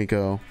items can we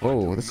go?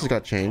 Oh, this has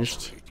got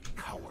changed.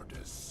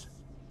 Cowardice.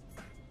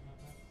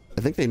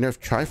 I think they nerfed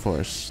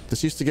Triforce.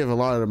 This used to give a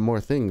lot of more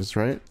things,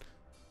 right?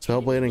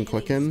 Spellblade and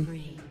Quicken.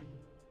 Spree.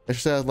 It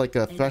should have like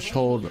a An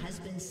threshold enemy has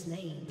been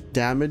slain.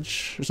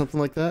 damage or something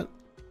like that.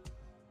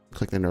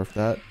 Looks like they nerfed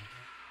that.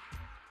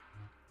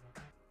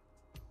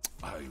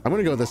 I'm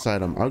gonna go this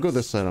item. I'll go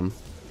this item.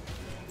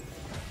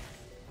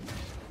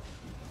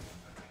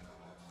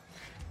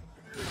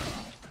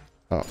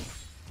 Oh.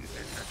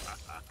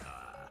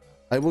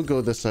 I will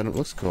go this item. It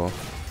looks cool.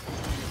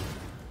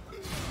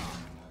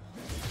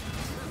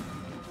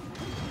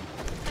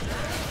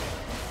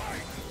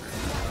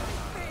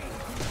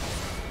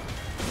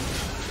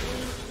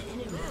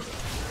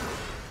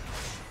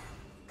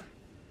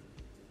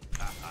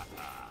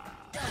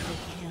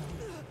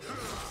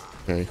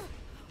 Okay.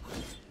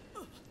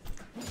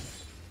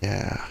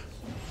 Yeah.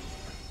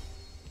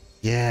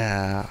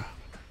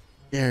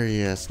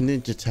 Darius,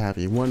 Ninja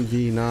Tabby,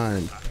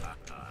 1v9.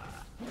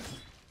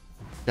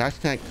 Jax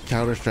can't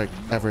counter strike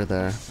ever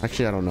there.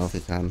 Actually, I don't know if he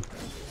can.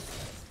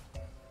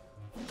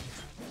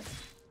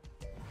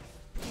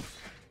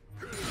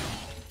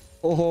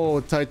 Oh,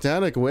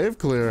 Titanic wave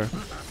clear.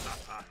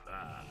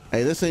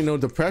 Hey, this ain't no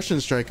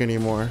depression strike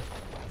anymore.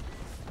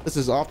 This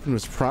is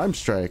Optimus Prime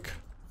strike.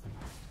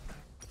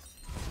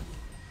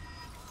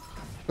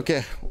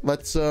 Okay,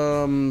 let's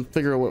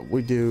figure out what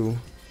we do.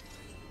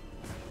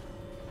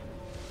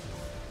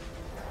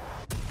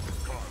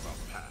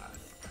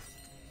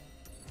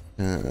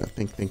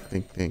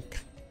 Think.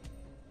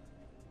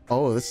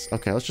 Oh, this.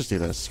 Okay, let's just do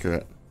this. Screw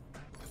it.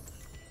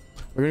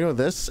 We're gonna go with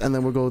this, and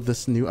then we'll go with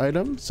this new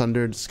item,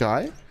 Sundered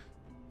Sky.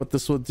 What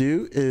this will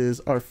do is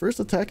our first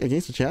attack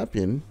against a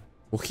champion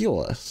will heal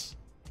us.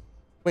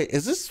 Wait,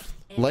 is this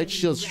Light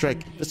Shield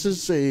Strike? This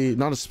is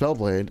not a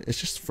Spellblade. It's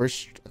just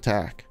first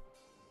attack.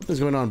 What's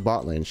going on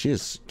bot lane? She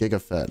is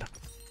giga fed.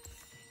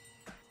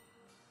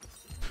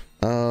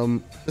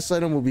 This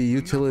item will be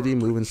utility,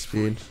 movement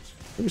speed.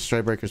 Maybe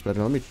Strikebreaker's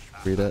better. Let me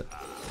read it.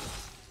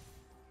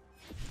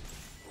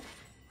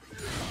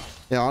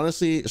 Yeah,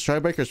 honestly,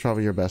 Strikebreaker is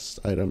probably your best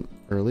item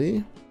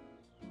early.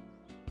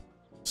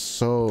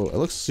 So it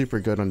looks super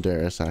good on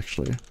Darius,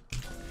 actually.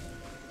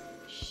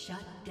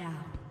 Shut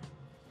down.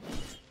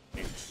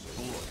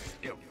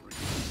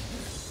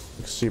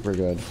 Looks super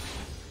good.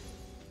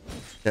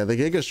 Yeah, the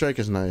Giga Strike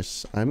is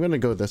nice. I'm gonna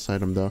go this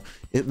item though.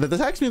 The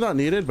attack speed not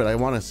needed, but I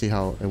want to see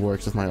how it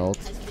works with my ult.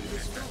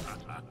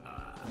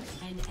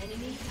 An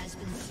enemy has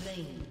been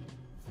slain.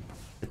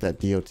 Get that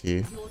DOT.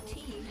 Your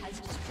team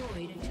has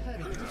destroyed a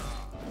turret.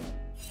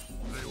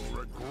 They'll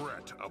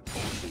regret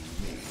opposing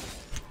me.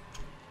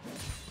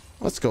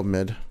 Let's go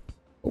mid.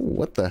 Oh,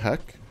 what the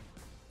heck?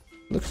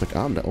 Looks like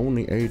I'm the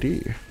only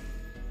AD.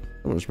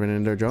 Someone's running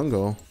in their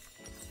jungle.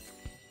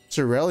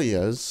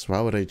 Cerelia's.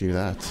 Why would I do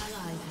that?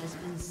 Ally has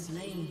been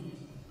slain.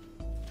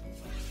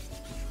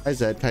 Hi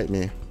Zed, kite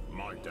me.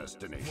 My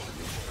destination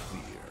is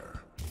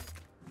clear.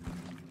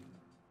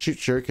 Shoot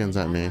shurikens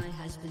at me. Ally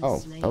has been Oh,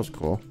 slain. that was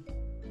cool.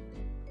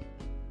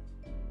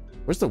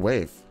 Where's the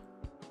wave?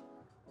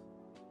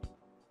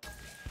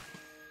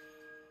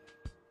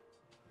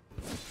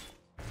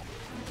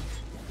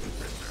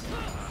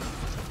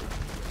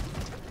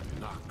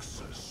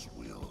 Noxus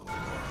will.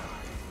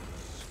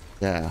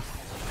 Yeah.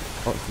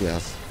 Oh,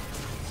 yes.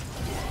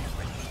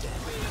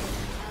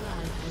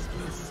 Ally has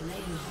been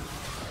slain.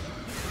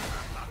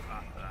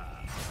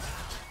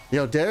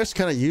 Yo, Darius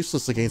kind of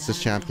useless against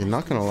this champion,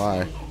 not gonna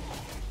lie.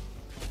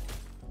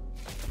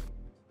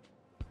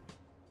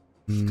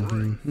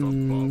 Strength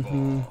above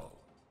all.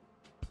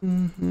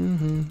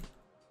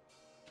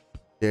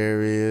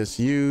 Darius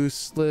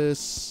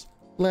useless.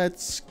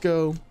 Let's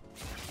go.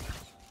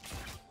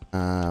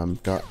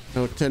 Got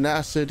no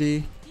tenacity.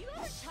 Do you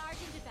ever charge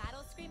into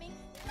battle screaming?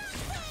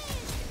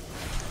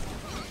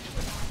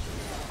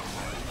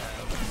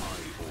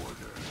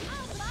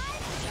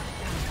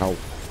 Oh.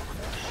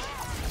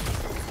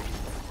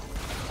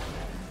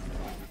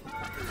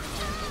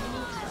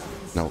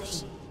 No.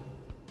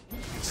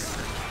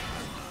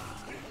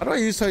 How do I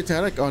use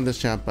Titanic on this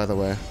champ, by the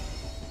way?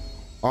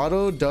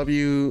 Auto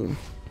W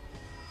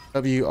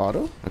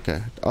auto?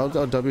 Okay. I'll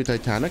W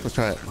Titanic. Let's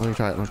try it. Let me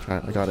try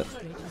it. I got it.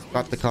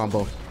 Got the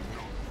combo.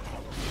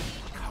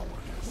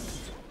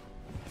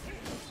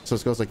 So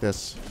it goes like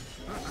this.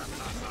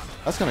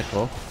 That's kind of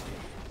cool.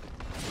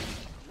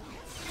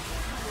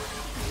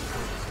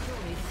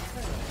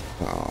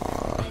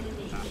 Aww.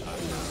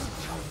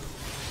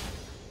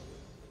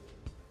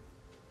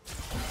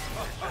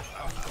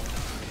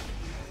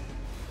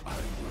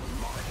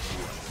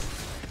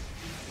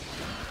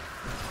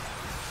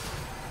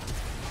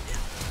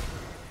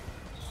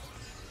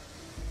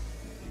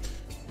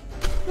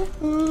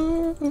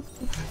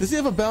 Does he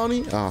have a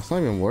bounty? Oh, it's not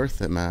even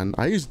worth it, man.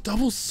 I use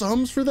double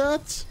sums for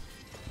that?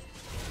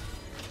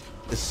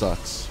 This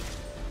sucks.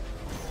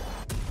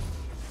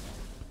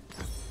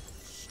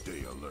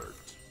 Stay alert.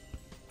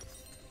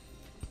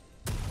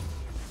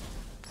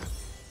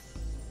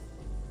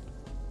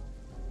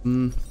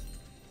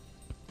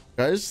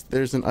 Guys,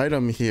 there's an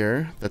item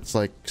here that's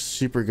like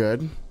super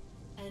good,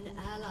 An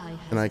ally has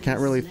and I can't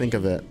really think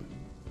of it.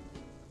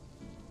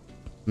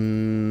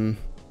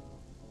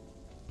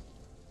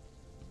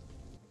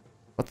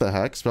 What the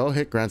heck? Spell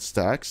hit grants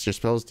stacks. Your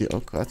spells deal.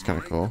 Oh, that's kind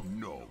of cool.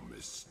 No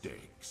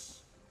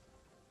mistakes.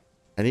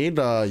 I need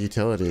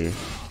utility.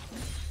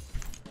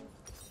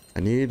 I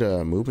need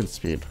movement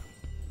speed.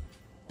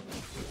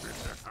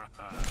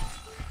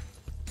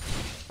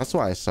 That's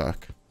why I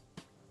suck.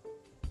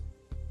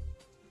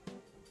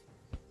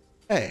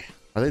 Hey,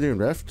 are they doing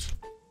Rift?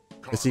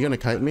 Is he gonna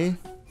kite me?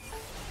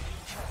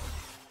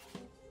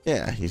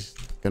 Yeah, he's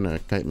gonna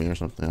kite me or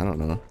something. I don't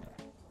know.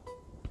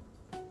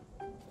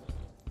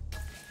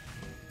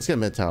 Let's get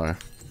mid tower.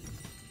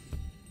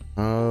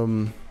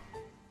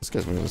 Let's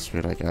get movement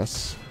speed, I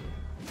guess.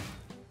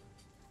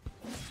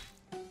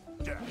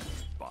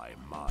 Death by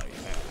my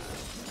hand.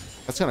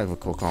 That's kind of a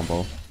cool combo.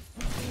 An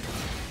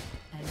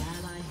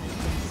ally has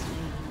been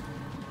slain.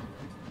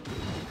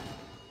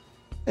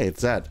 Hey,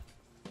 it's Zed.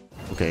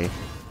 Okay.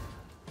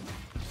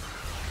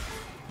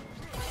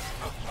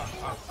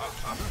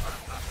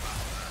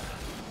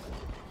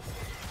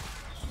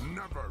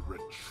 Never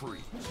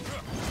retreat.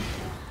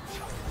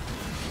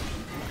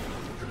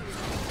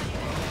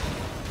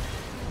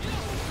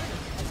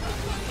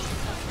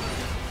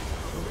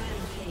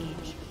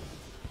 Rampage.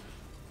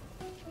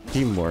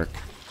 Teamwork.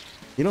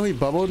 You know he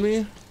bubbled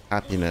me?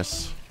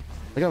 Happiness.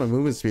 I got my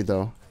movement speed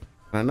though.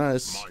 Kinda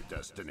nice. My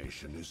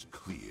destination is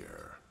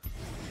clear.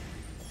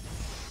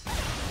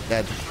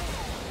 Dead.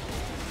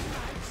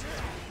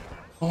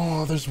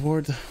 Oh, there's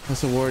ward.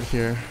 There's a ward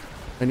here.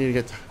 I need to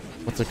get.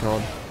 What's it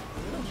called?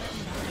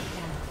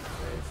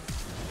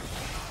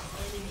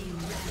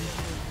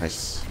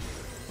 Nice.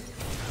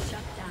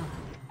 Shut down.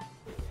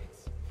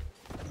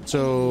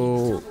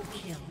 So, Double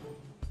kill.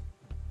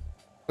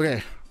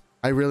 okay.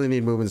 I really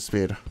need movement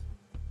speed.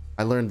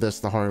 I learned this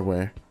the hard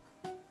way.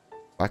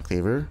 Black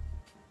Cleaver.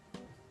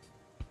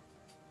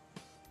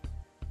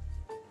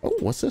 Oh,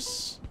 what's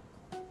this?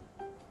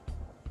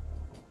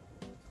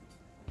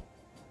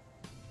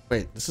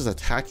 Wait, this is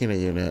attacking a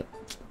unit.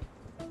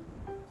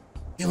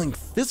 Dealing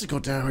physical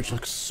damage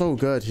looks so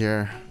good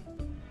here.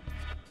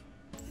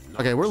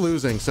 Okay, we're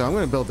losing, so I'm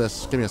gonna build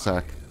this. Give me a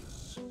sec.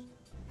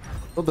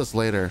 Build this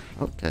later.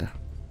 Okay.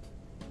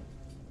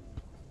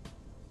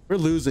 We're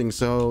losing,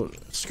 so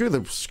screw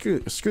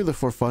the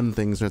for fun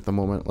things at the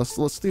moment.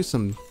 Let's do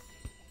some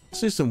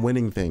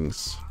winning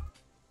things.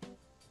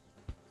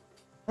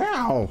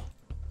 Ow!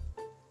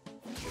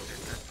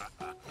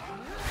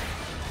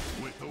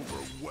 With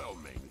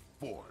overwhelming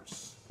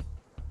force.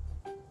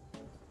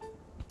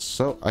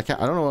 So I don't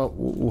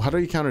know how do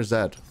you counter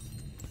Zed?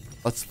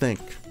 Let's think.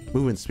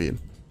 Movement speed.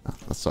 Oh,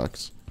 that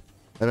sucks.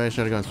 Maybe I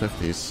should have gone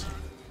 50s.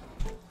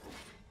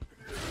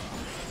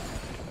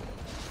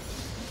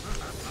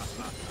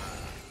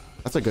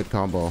 That's a good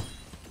combo.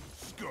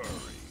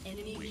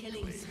 Enemy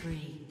killing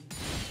spree.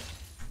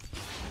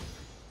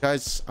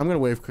 Guys, I'm gonna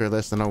wave clear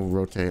this, then I'll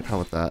rotate.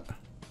 How about that?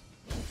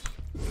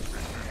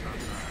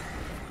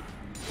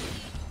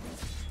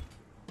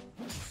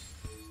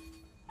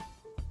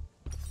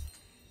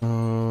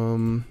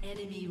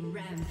 Enemy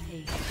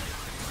rampage.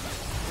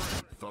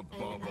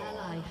 An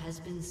ally has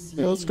been slain.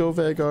 Yeah, let's go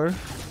Vagar.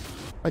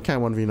 I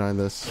can't 1v9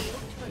 this. Your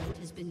turret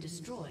has been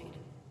destroyed.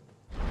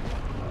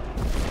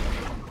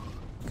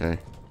 Okay.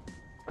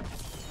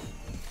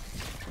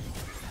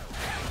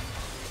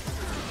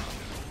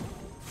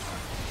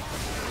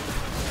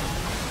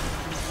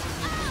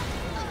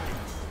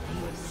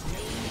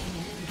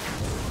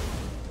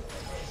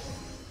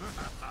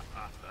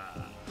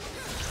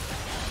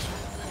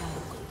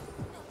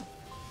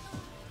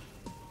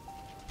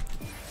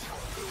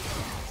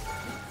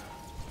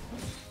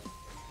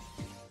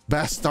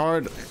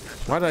 Bastard!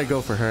 Why did I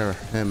go for her?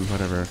 Him,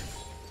 whatever.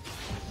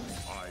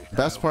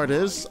 Best part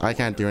is, I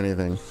can't do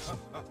anything.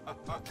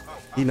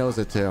 He knows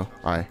it too.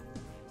 Aye.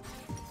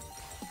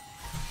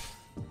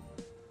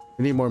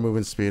 We need more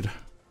movement speed.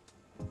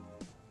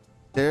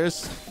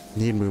 There's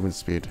need movement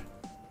speed.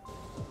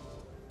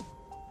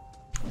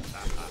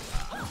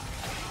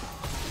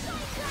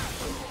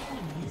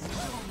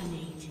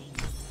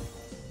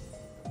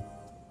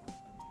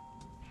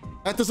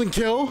 That doesn't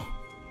kill?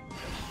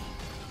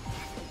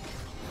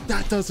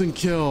 That doesn't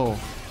kill.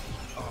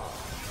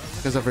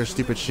 Because of her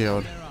stupid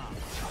shield.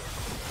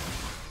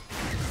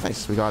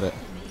 Nice, we got it.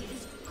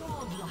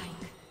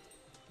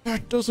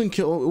 That doesn't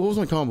kill. What was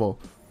my combo?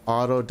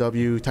 Auto,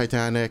 W,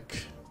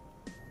 Titanic.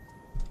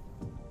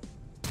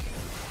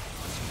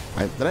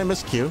 Did I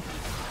miss Q?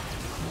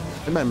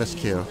 Did I miss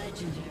Q?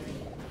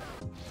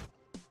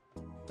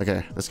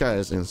 Okay, this guy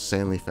is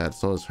insanely fed.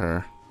 So is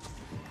her.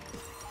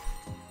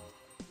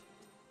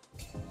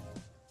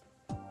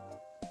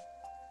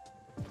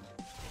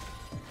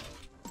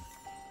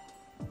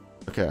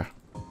 Okay.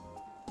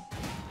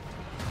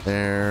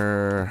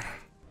 There.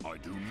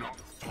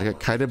 I got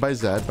kited by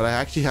Zed, but I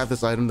actually have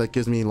this item that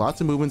gives me lots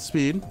of movement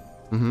speed.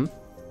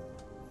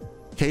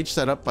 Cage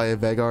setup by a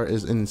Vagar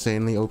is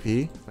insanely OP.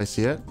 If I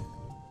see it.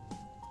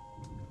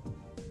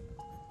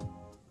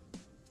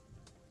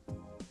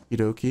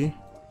 Okie.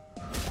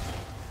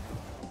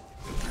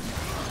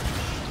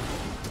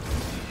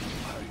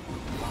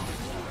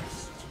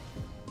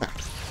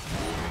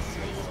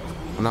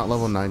 I'm not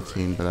level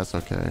 19, but that's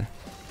okay.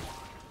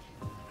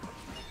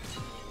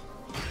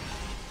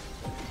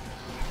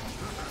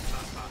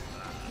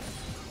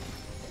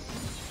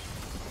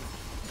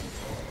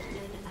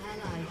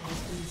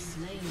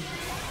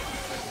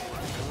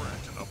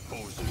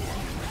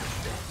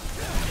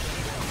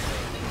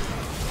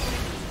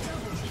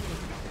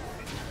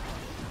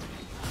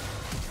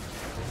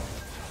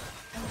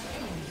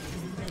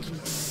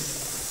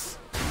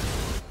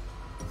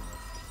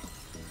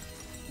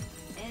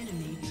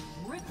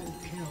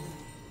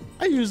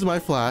 I used my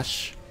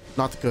flash.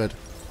 Not good.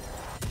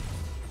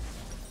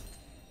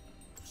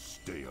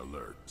 Stay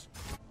alert.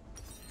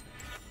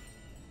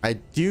 I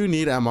do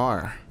need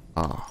MR.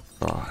 Oh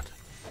god.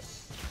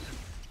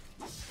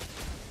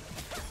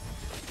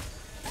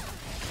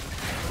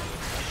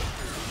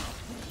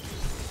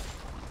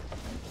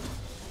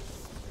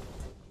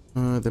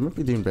 They might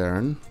be doing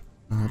Baron.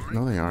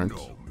 No, they aren't.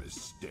 No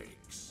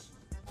mistakes.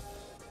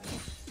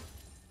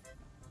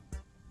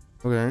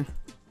 Okay.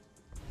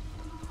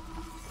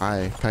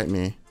 Hi, kite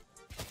me.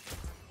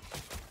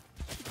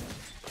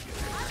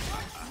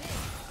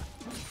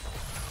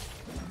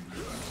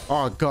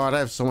 Oh god, I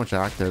have so much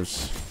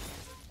actives.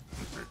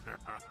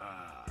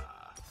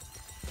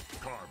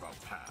 Carve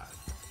a path.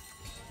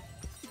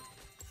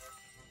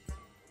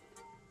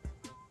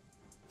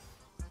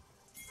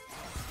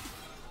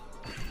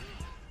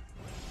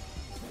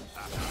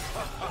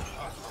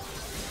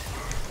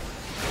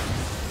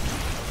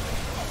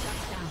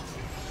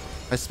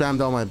 I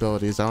spammed all my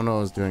abilities. I don't know what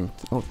I was doing.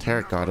 Oh,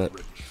 Tarek got it.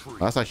 Oh,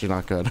 that's actually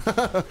not good.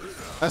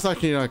 That's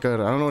actually not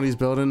good. I don't know what he's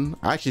building.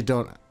 I actually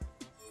don't.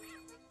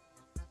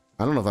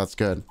 I don't know if that's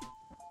good.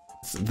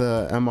 It's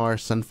the MR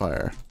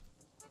Sunfire.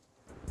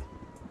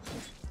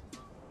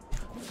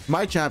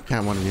 My champ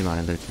can't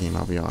 1v9 their team,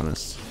 I'll be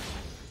honest.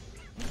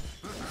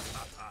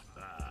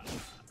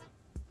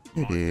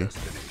 Maybe.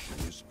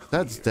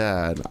 That's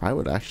dead. I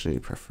would actually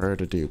prefer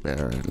to do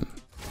Baron.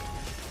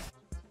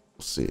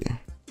 We'll see.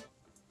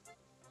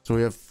 So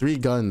we have 3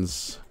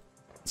 guns.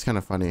 It's kind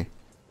of funny.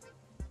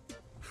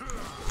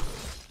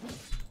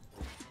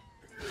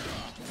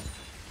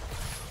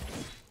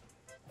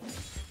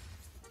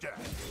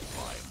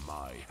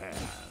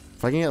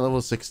 If I can get level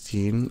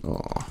 16,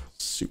 oh,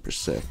 super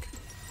sick.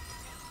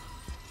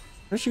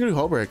 I should go to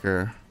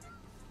Hullbreaker.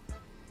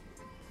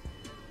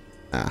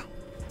 Ah.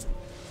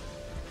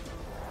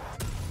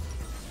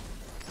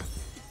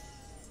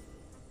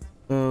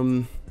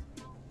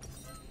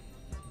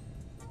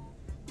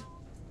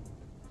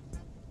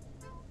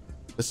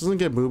 This doesn't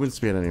get movement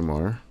speed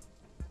anymore.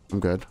 I'm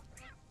good.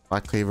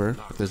 Black Cleaver,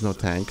 if there's no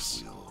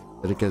tanks.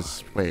 But it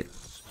gets, wait.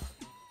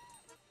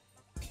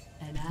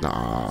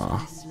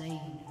 Nah.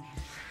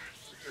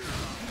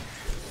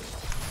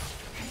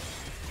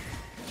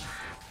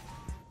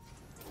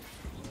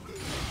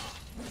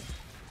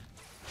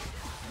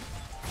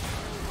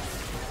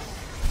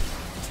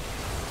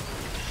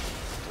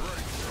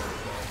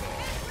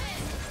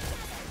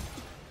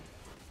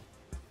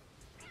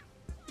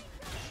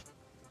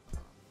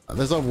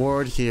 There's a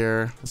ward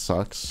here. It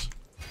sucks.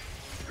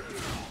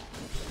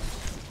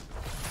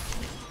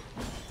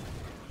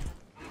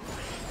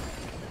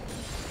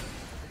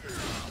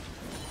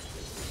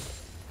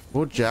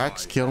 Will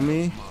Jax kill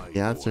me? The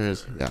answer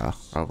is yeah,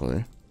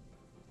 probably.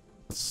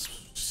 Let's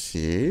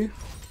see.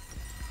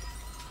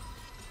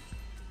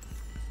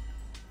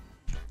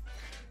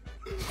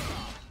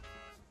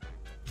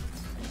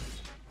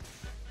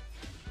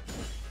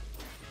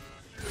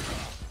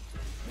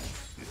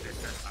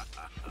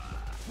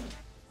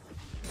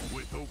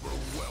 With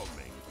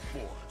overwhelming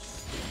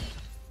force.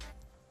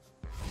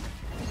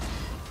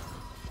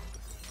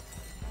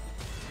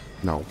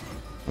 No,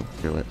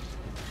 don't do it.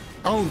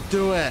 Don't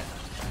do it.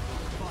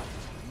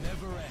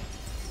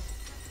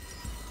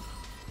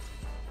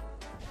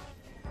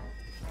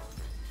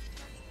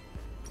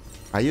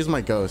 I use my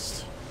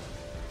ghost.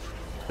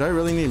 Do I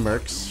really need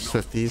mercs,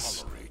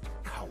 Swifties?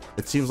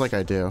 It seems like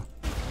I do.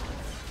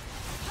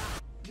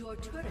 Your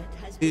turret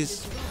has been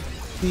Please.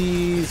 destroyed.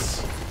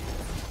 Please.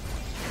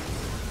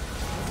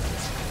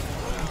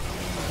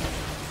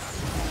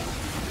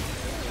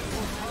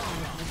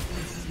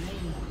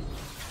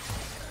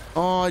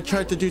 Oh, I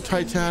tried to do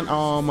Titan.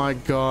 Oh my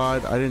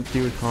god. I didn't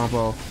do a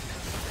combo.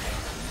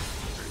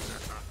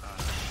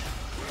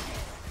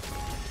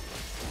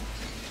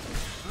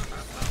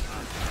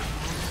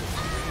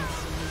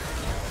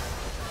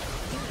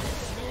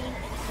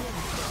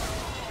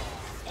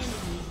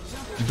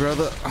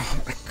 Brother,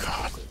 oh my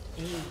god.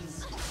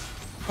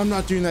 I'm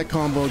not doing that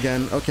combo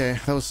again. Okay,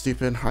 that was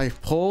stupid. I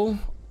pull.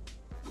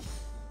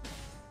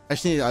 I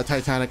just need a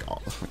Titanic.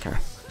 Oh, okay.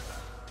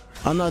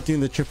 I'm not doing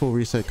the triple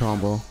reset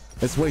combo.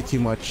 It's way too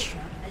much.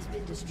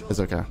 It's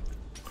okay.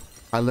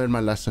 I learned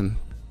my lesson.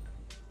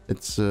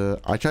 It's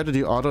I tried to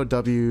do auto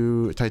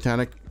W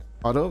Titanic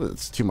auto.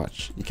 It's too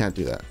much. You can't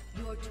do that.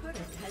 Your turret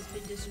has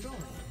been destroyed.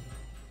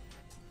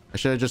 I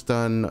should have just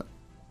done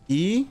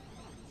E,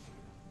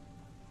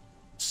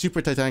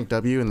 Super Titanic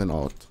W, and then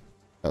alt.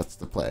 That's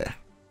the play.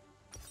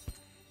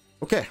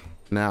 Okay,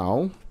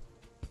 now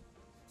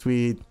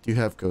we do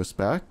have Ghost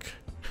back.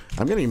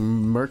 I'm getting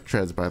Merc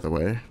Treads, by the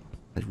way.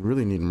 I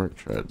really need Merc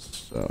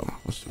Treads, so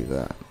let's do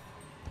that.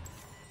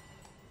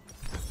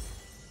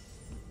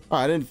 Oh,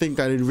 I didn't think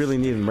I really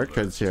needed Merc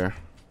Treads here.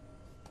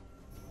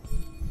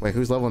 Wait,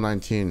 who's level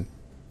 19?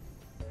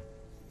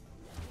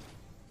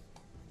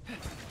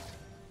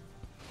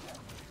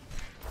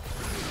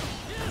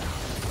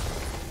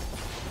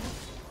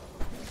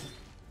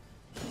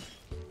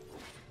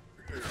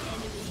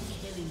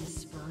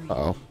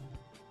 Uh-oh.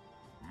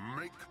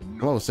 I'm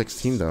level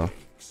 16 though.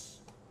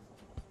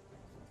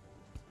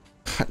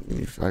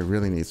 I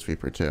really need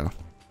Sweeper too.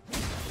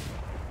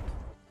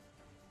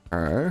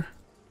 Alright.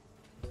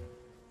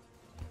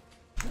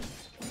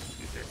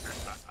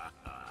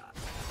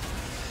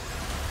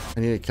 I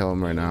need to kill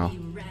him right now.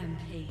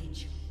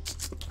 Rampage.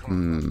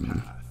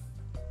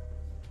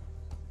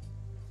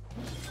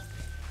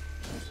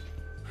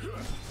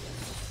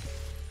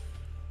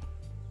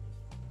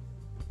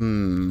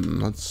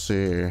 Let's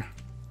see.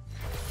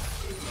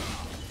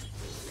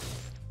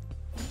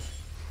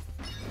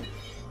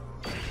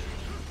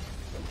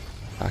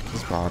 Back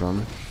his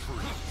bottom.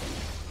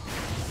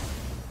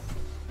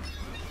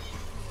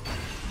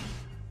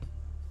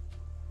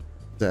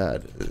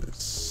 That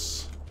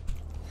is.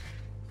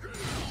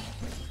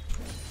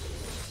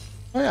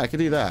 Oh yeah, I could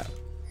do that.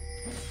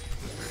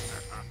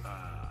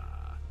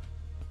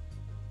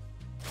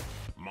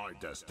 My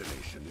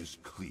destination is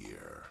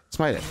clear.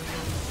 Smite it.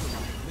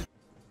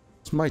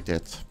 Smite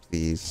it,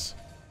 please.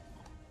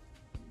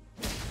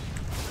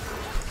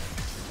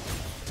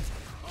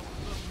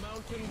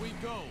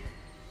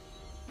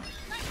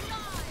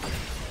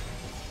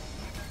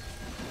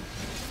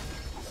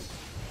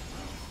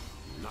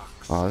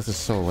 Oh, this is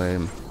so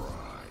lame.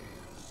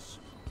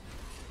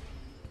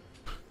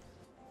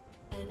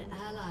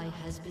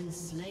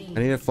 slain.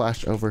 I need to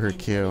flash over her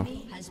Q.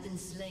 Enemy has been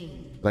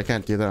slain. But I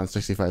can't do that on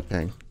 65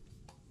 ping.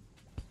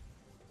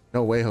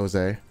 No way,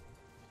 Jose.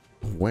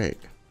 Wait.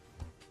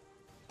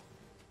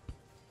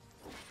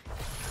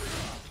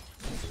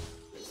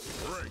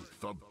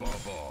 Strength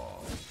above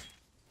all.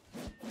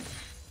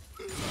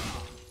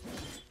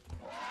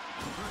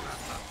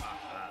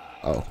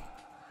 Oh.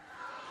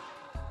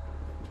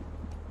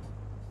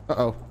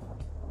 Uh-oh.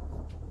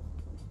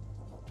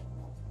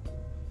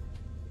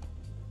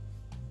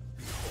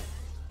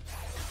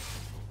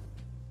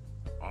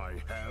 I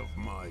have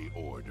my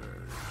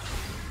orders.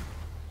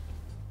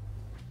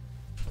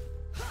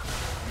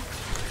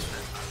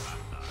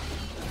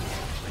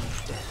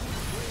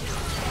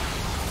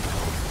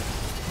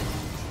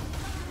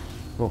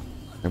 Cool.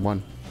 I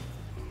won.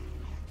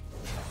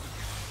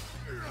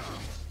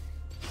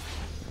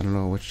 I don't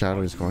know which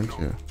shadow he's going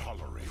to.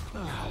 Tolerate.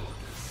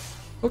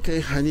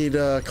 Okay, I need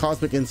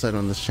cosmic insight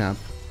on this champ.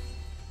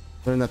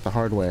 Learned that the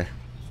hard way.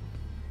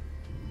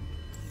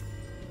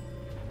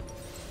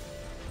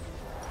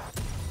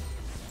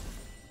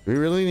 Do we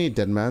really need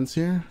dead mans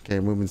here? Okay,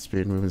 movement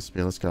speed,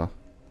 let's go.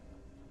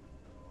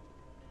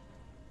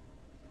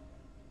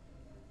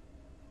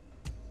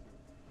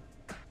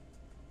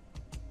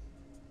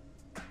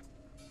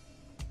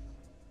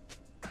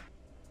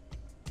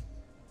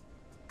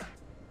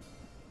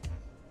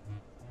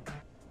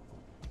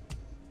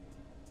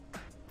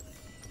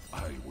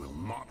 I will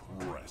not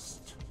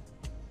rest.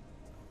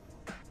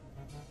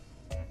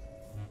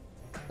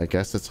 I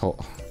guess it's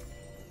whole.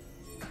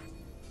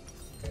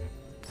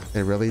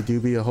 They really do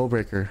be a hole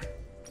breaker.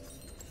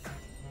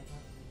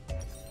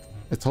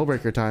 It's hole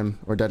breaker time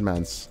or dead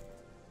man's.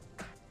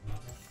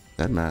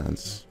 Dead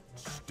man's.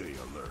 Stay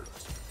alert.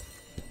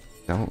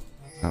 Don't.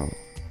 Oh.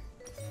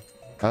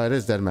 Oh, it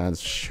is dead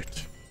man's.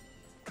 Shoot.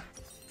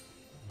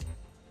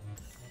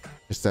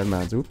 It's dead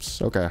man's.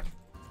 Oops. Okay.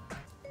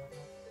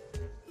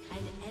 An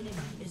enemy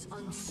is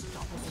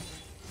unstoppable.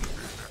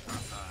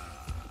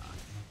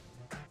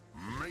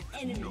 Make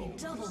Enemy no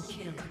double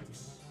kill.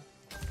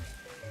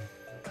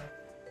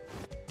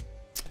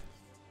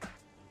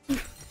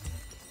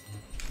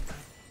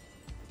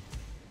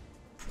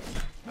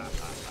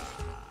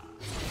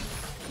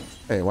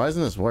 Hey, why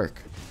doesn't this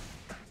work?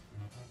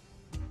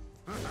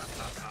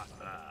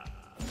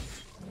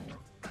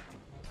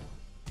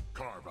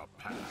 carve a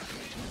path.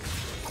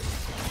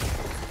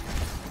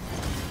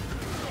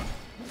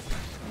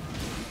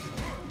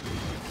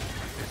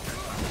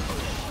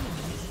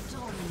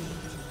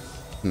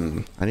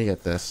 I need to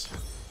get this.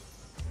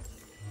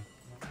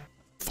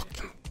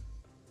 Fucking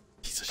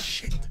piece of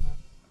shit.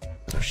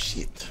 Oh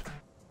shit.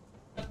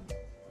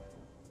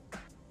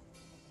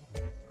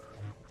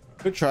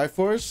 Good try,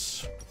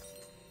 Force.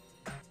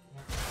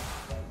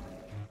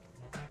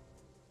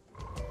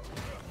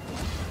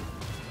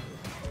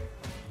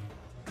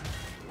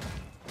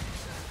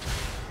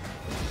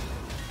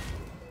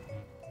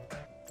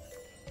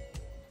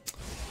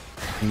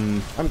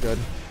 I'm good.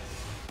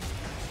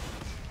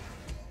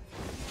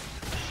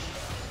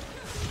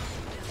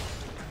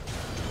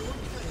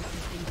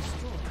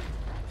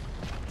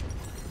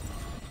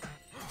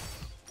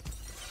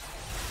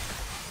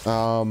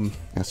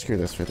 Yeah, screw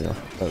this video.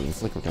 Oh,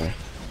 let's look okay.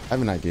 I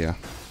have an idea.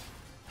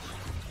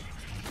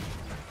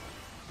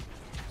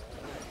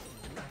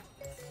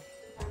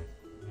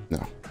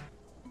 No.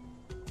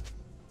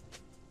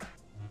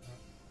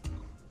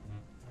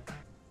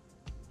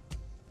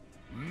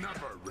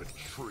 Never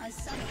retreat. A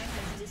summoner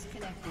has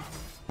disconnected.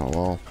 Oh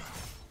well.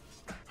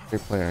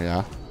 Great player,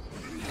 yeah.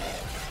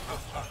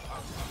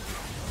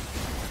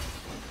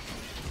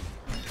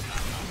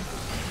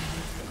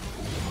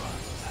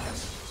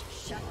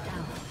 Shut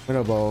down.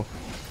 Widow bow.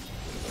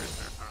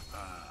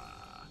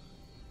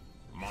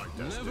 My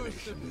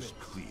destination is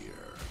clear.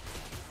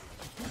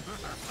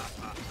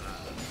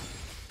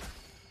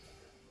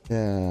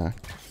 Yeah.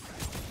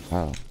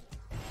 Oh.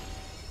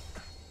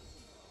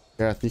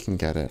 Gareth, you can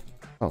get it.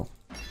 Oh.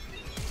 A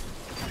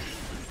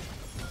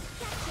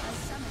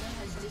summoner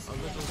has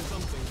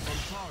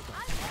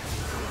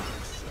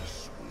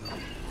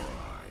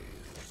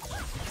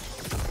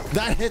disconnected.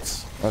 That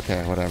hits!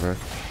 Okay, whatever.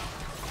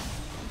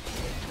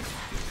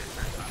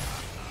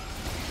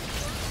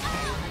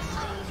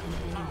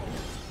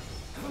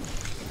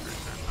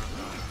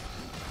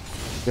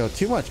 Yo,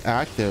 too much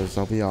actives,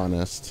 I'll be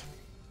honest.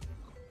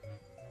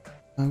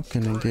 I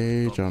can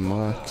engage on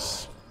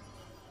Lux.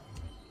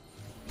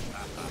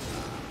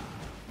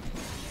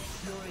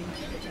 Your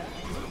inhibitor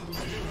has been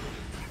destroyed.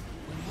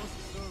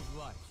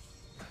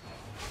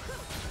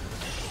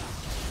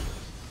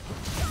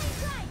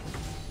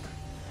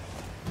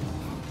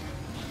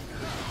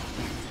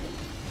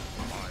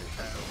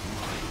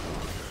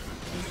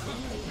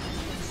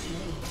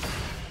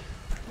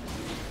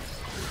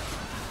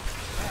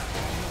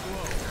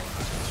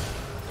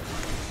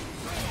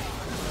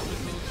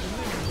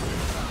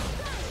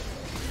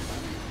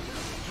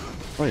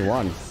 Oh, you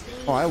won.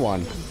 Oh, I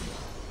won.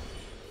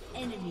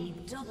 Enemy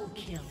double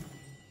kill.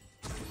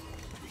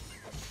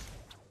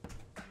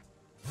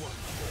 Ally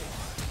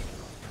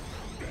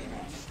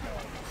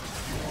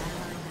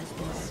has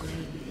been slain.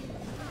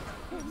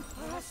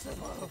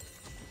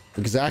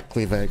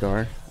 Exactly,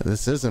 Vagar.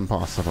 This is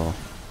impossible.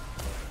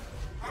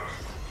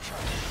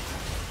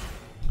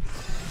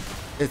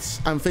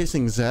 I'm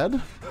facing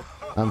Zed.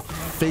 I'm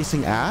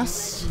facing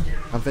Ass.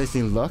 I'm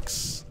facing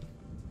Lux.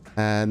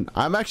 And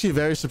I'm actually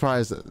very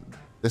surprised that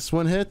this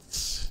one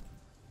hits.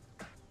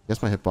 I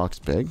guess my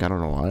hitbox big. I don't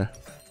know why.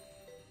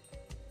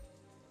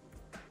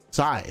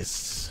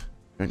 Size.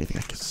 Anything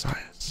like his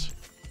size.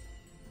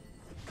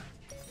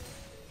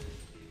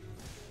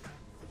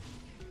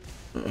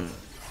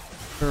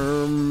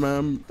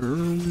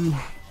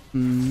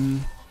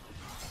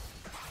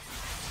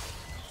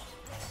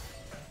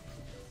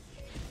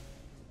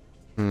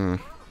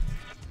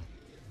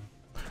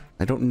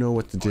 I don't know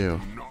what to do.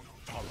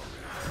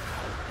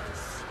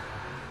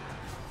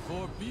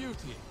 For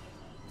beauty.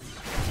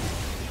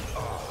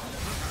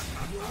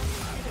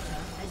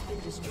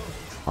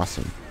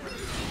 Awesome.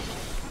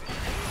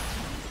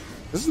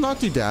 This is not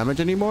do damage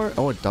anymore?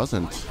 Oh, it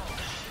doesn't.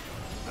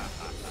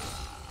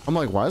 I'm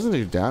like, why doesn't it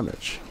do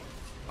damage?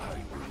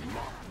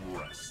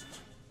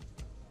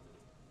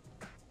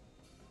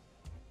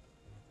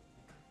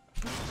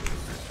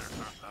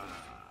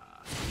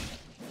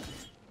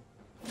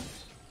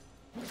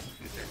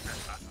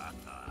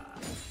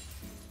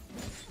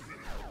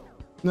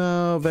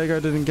 No,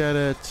 Vagar didn't get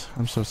it.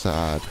 I'm so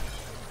sad.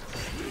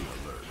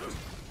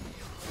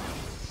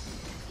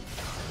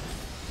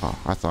 Oh,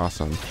 that's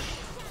awesome.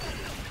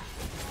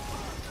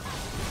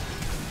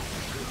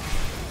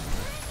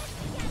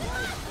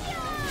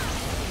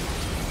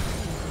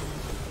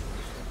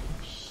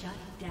 Shut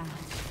down.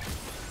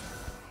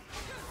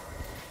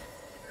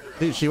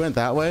 Dude, she went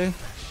that way? An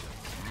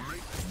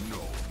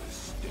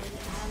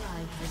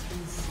ally has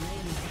been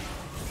slain.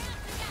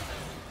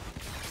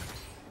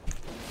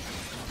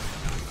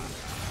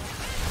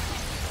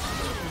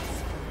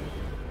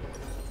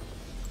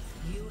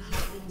 You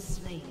have been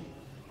slain.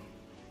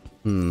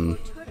 Your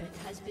turret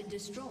has been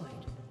destroyed.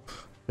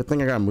 Good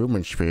thing I got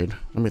movement speed.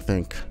 Let me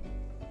think.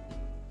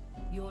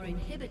 Your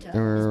inhibitor has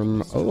been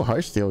destroyed. Oh,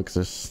 Heartsteel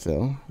exists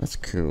still. That's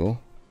cool.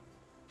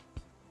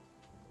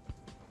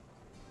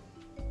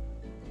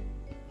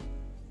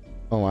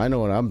 Oh, I know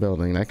what I'm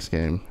building next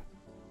game.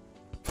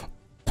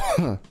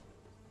 Enemy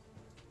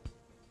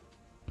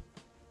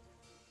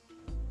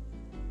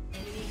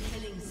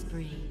killing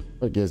spree.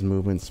 It gives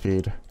movement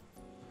speed.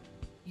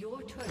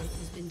 Your turret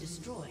has been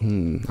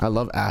destroyed. I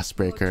love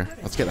Assbreaker.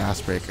 Let's get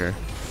Assbreaker.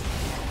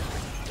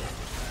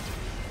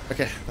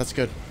 Okay, that's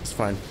good. It's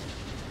fine.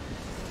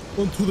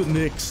 On to the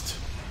next.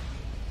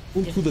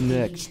 On to the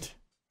next.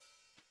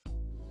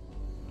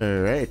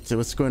 Alright, so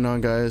what's going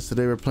on, guys?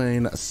 Today we're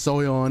playing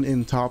Sion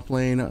in top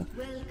lane.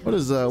 What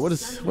is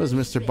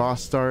Mr.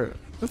 Boss start?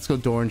 Let's go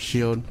Dorn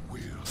Shield.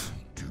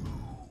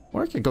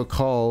 Or I could go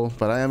Call,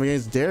 but I am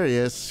against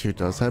Darius, who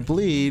does have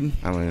bleed.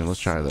 I mean, let's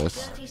try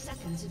this. 30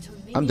 seconds until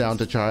I'm down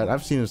to try it.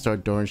 I've seen him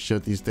start Dorn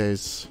Shield these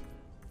days.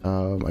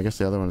 I guess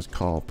the other one is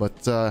Call,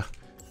 but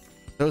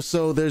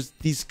so there's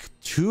these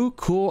two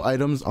cool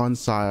items on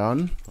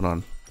Sion. Hold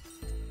on,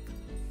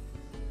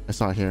 I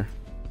saw it here.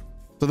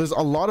 So there's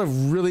a lot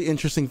of really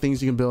interesting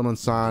things you can build on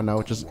Sion now,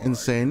 which is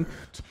insane.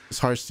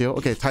 It's Heartsteel.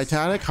 Okay,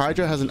 Titanic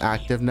Hydra has an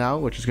active now,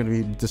 which is going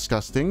to be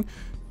disgusting.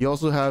 You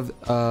also have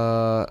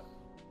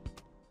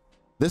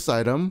this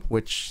item,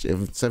 which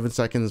if 7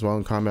 seconds while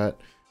in combat,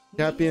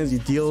 champions, you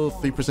deal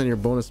 3% of your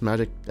bonus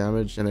magic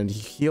damage and then you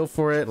heal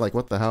for it. Like,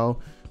 what the hell?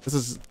 This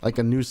is like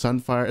a new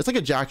Sunfire. It's like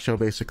a Jack Show,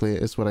 basically,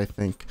 is what I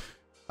think.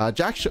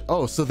 Jack Show.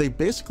 Oh, so they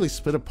basically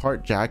split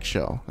apart Jack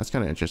Show. That's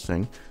kind of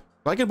interesting.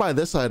 I can buy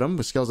this item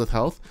with scales with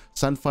health.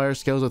 Sunfire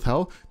scales with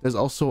health. There's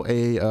also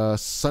a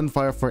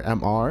Sunfire for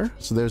MR.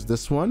 So there's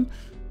this one.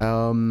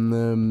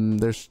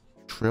 There's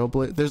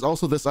Trailblaze. There's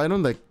also this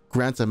item that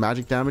grants a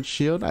magic damage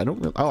shield. I don't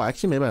really. Oh,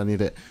 actually, maybe I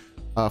need it.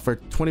 For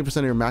 20%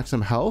 of your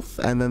maximum health.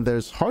 And then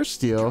there's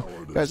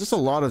Heartsteel. Guys, just a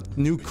lot of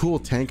new cool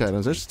tank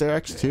items. There's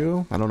Sterex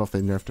too. I don't know if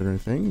they nerfed it or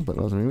anything, but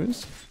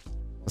anyways,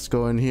 let's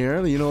go in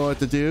here. You know what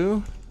to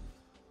do.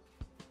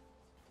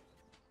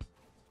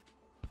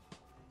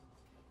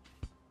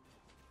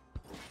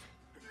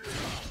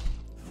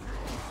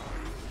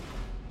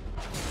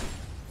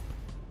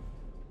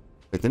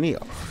 Wait, didn't he?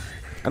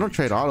 I don't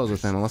trade autos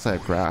with him unless I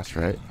have grass,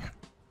 right?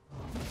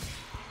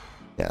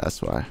 Yeah,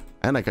 that's why.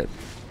 And I could.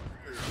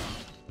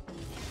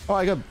 Oh,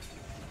 I got.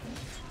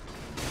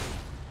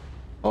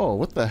 Oh,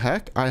 what the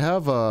heck? I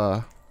have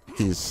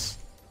these.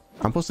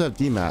 I'm supposed to have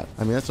DMAT.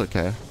 I mean, that's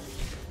okay.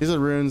 These are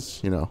runes,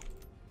 you know.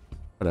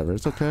 Whatever,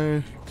 it's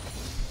okay.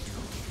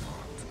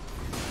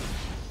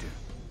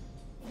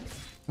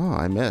 Oh,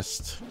 I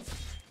missed.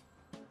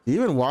 Do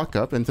you even walk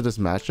up into this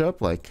matchup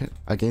like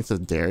against a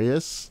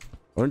Darius?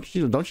 Don't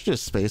you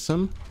just space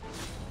him?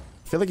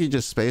 I feel like you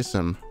just space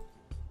him.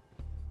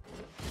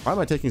 Why am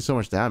I taking so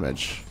much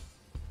damage?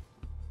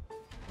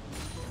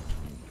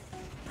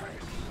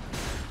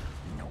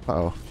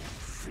 Uh-oh.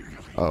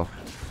 Oh,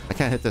 I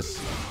can't hit this.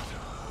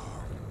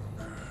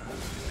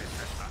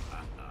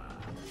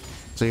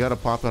 So you gotta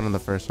pop out on the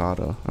first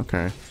auto.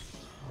 Okay.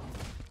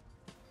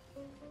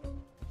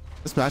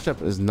 This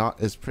matchup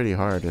is pretty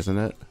hard, isn't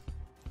it?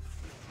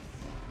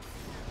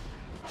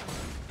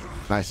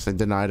 Nice, I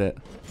denied it.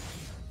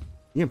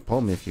 You can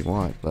pull me if you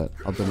want, but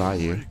I'll deny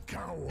you.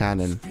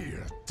 Cannon.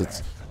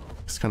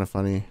 It's kind of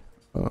funny.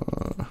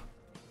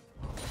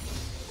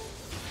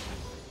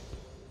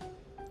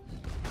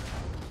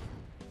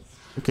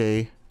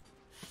 Okay.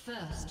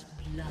 First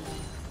blood.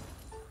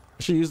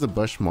 I should use the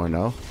bush more,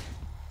 no?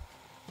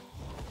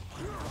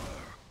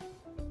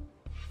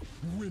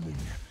 Winning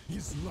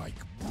is like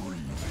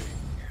breathing.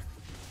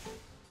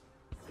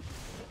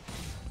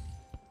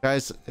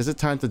 Guys, is it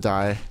time to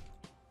die?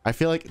 I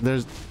feel like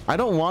I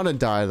don't want to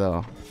die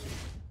though.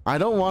 I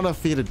don't want to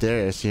feed a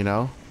Darius, you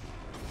know?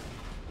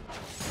 I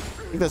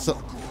think that's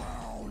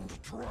Ground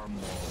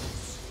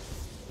trembles.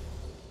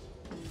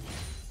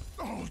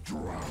 I'll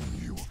drown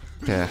you.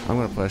 okay. I'm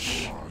gonna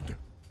push. Blood.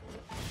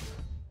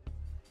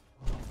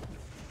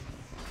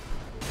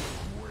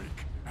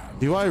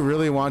 Do I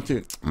really want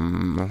to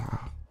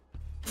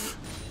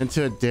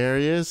into a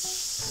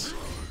Darius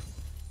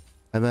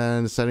and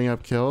then setting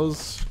up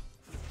kills?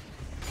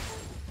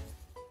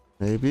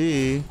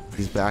 Maybe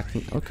he's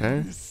backing.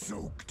 Okay.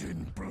 Soaked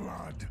in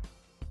blood.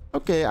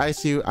 Okay, I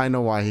see. I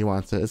know why he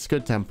wants it. It's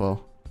good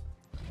tempo.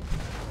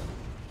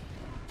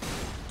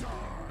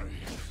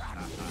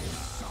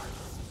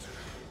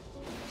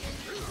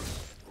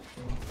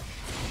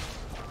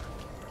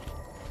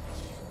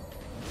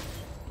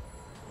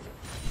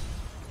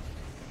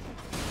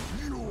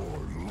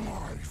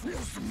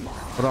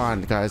 Hold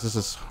on, guys. This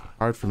is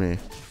hard for me.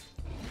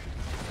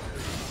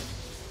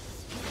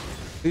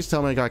 Please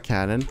tell me I got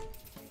cannon.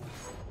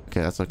 Okay,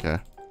 that's okay.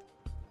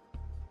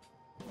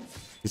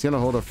 He's gonna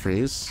hold a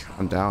freeze.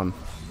 I'm down.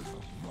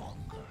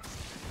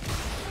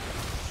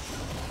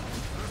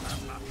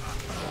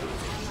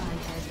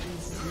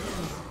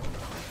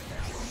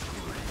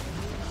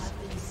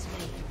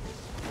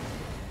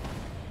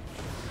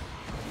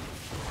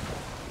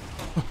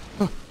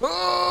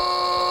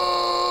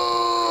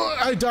 Oh,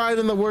 I died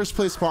in the worst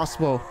place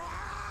possible.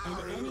 An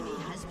enemy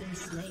has been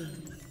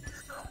slain.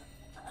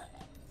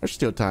 There's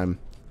still time.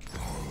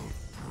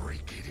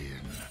 Break it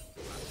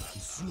in.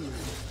 Slay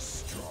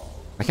strong.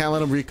 I can't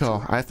let him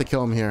recall. I have to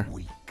kill him here.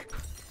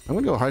 I'm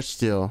gonna go Harsh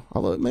Steel.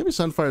 Although maybe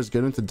Sunfire is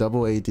good into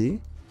double AD.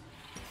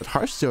 But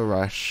Harsh Steel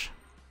Rush.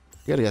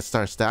 You gotta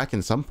start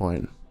stacking some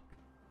point.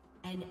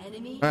 An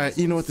enemy. Alright,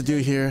 you know what to do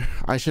here.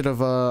 I should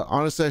have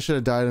honestly I should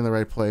have died in the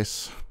right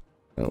place.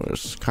 It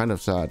was kind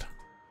of sad.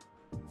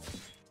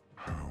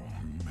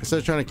 Instead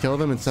of trying to kill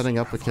them and setting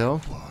up a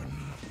kill.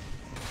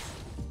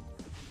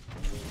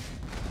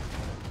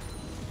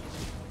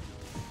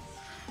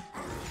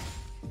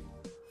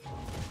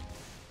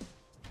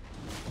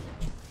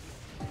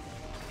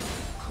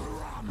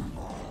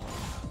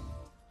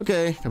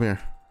 Okay, come here.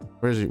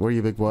 Where is he? Where are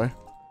you, big boy?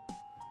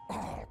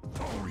 I'll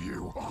pull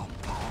you apart.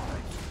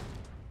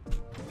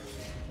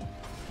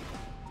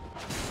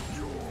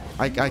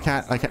 I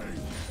can't.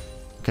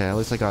 Okay, at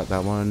least I got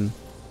that one.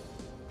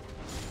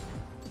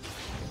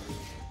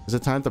 Is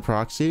it time to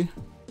proxy?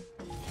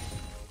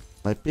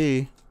 Might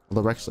be.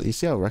 Although Rex, you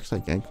see how Rex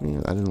like ganked me?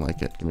 I didn't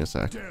like it. Give me a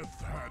sec.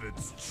 Death had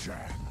its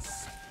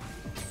chance.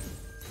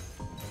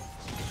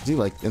 Is he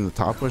like in the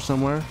top bush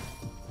somewhere?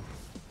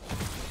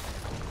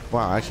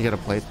 Wow, I actually got a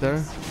plate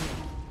there.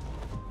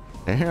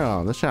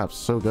 Damn, this shop's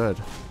so good.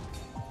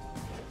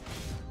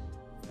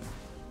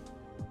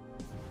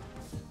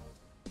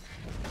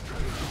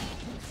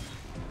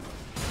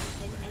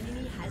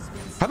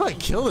 How do I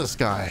kill this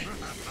guy?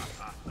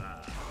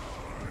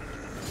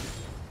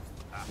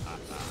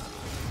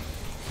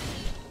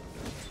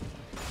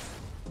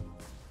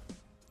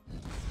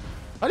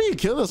 How do you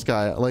kill this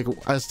guy? Like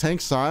as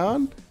tank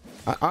Sion?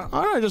 Aren't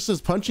I just his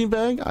punching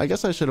bag? I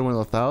guess I should have went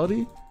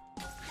lethality.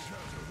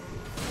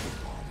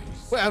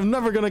 Wait, I'm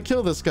never gonna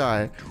kill this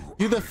guy.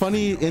 Do the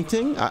funny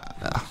inting,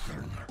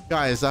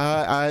 guys.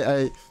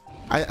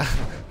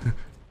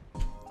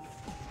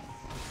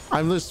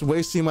 I'm just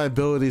wasting my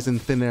abilities in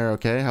thin air.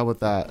 Okay, how about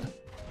that?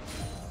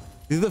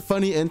 Do the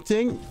funny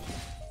inting.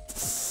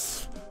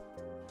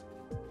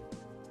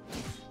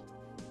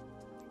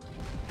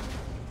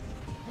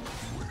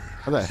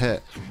 How'd that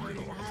hit?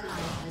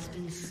 Has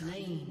been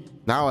slain.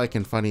 Now I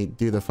can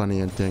do the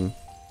funny inting.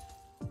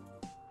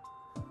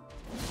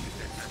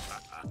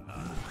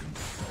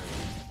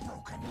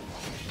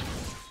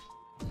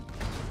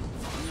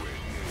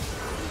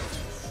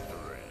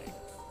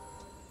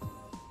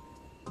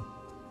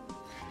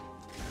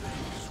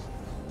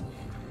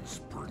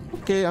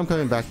 Okay, I'm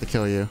coming back to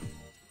kill you.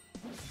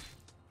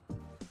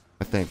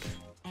 I think.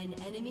 An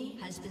enemy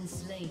has been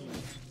slain.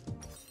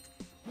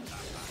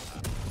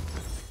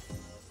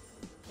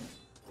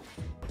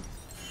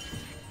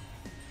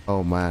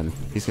 Oh man,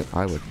 he's gonna.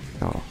 I would.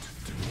 No.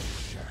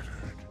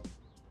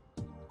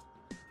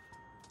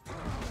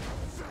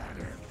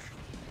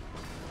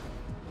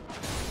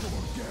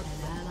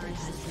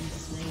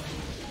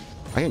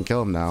 I can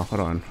kill him now.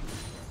 Hold on.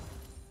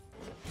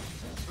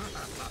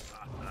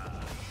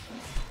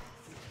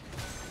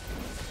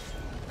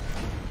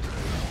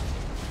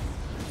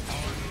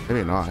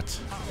 Maybe not.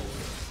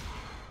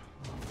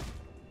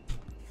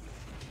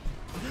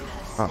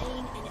 Oh.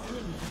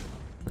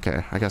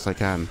 Okay, I guess I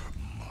can.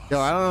 Yo,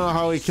 I don't know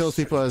how he kills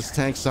people as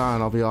tank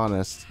Sion, I'll be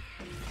honest.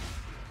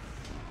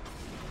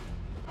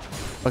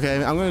 Okay,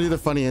 I'm gonna do the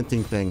funny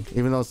inting thing,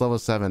 even though it's level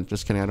 7.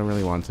 Just kidding, I don't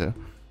really want to.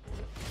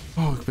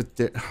 Oh, but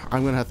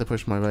I'm gonna have to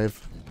push my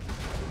wave.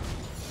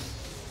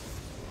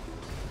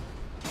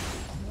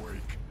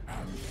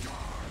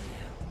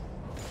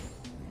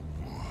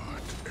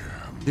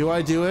 Do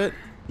I do it?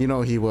 You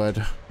know he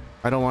would.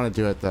 I don't want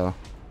to do it though.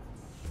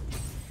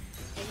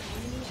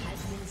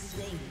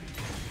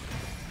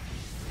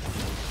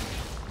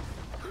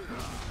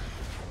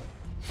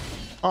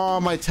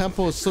 Oh, my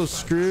temple is so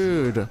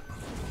screwed.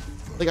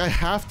 Like, I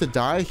have to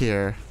die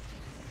here.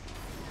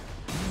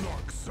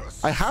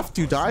 I have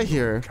to die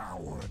here.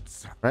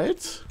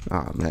 Right?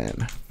 Oh,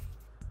 man.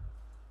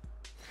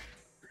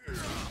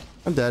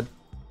 I'm dead.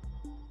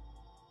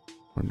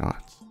 Or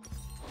not.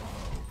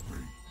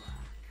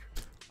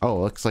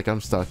 Oh, looks like I'm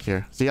stuck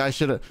here. See, I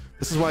should have...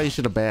 This is why you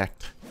should have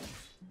backed.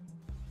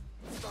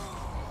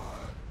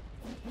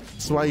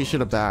 This is why you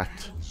should have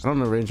backed. I don't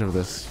know the range of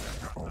this.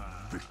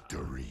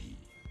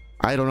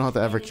 I don't know how to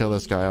ever kill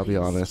this guy, I'll be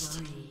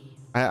honest.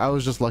 I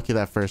was just lucky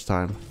that first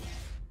time.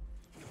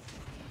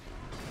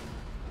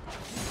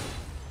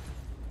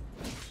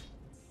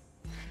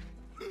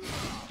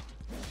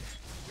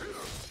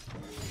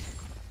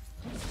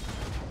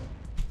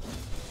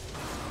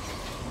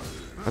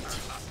 What?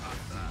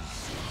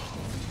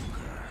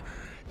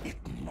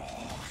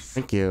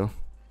 Thank you.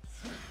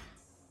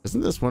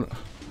 Isn't this one...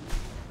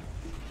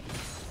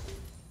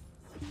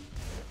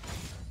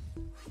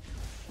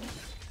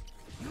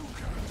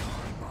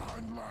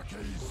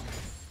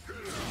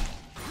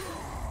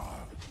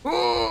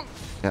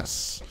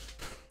 Yes.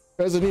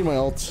 Guys, I need my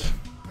ult.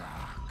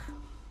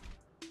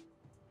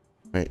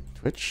 Wait,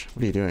 Twitch?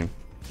 What are you doing?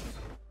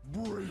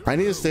 I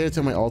need to stay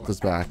until my ult is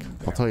back.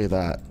 I'll tell you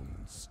that.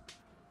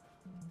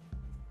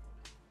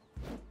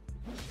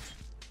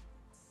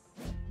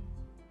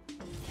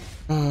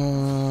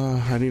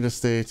 I need to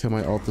stay till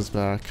my ult is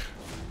back.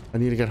 I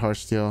need to get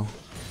harsh steel.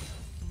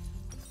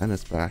 And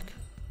it's back.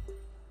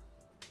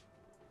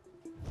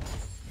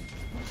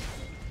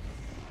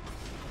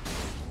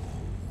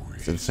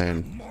 It's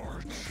insane.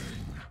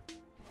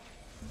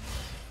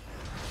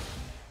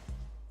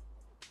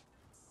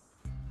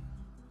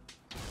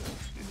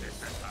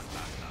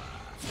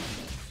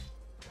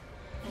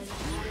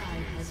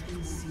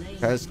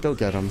 Guys, go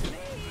get him.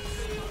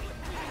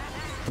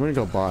 I'm gonna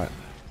go bot.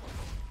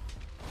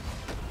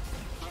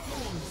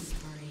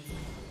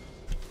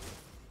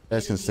 You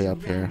guys can stay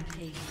up here.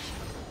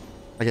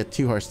 I get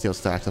 2 harsh steel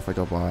stacks if I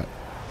go bot.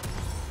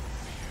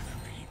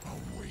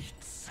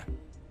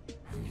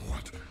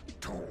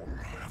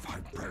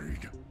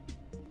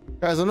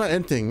 Guys, I'm not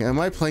inting. Am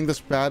I playing this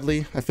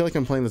badly? I feel like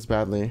I'm playing this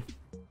badly.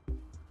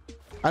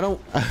 I don't...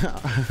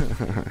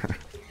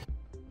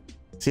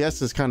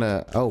 CS is kind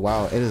of... Oh,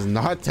 wow. It is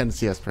not 10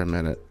 CS per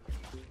minute.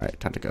 All right,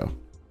 time to go.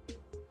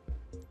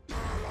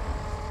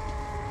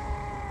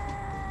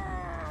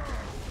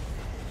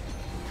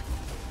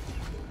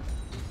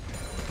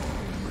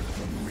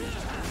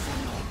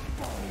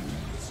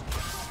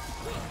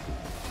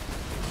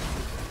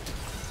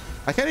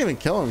 I can't even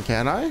kill him,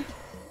 can I?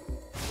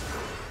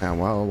 Yeah,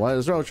 well, why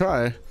does Ro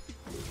try?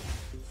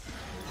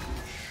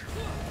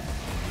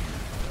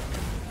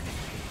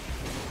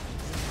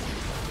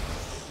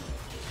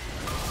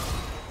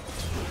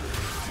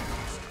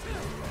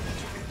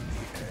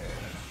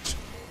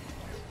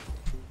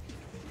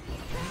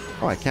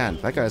 Oh, I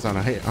can't. That guy's on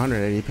a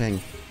 180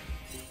 ping.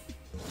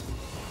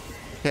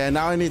 Okay,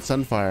 now I need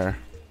Sunfire.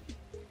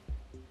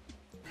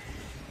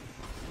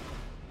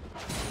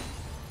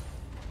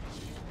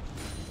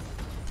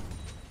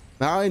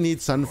 Now I need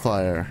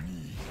Sunfire.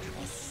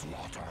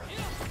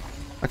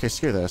 Okay,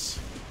 screw this.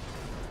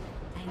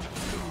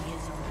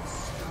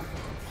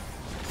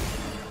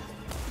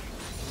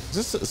 Is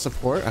this a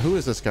support? Who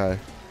is this guy?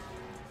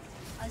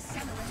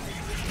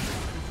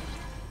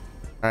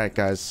 Alright,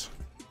 guys.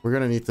 We're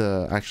gonna need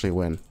to actually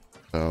win.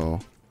 So...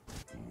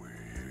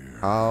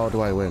 how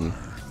do I win?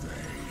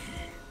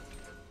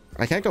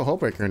 I can't go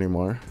Hullbreaker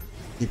anymore.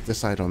 Keep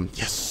this item.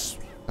 Yes!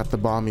 Got the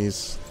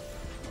bombies.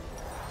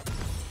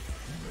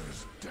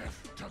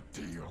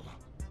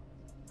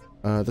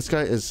 This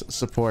guy is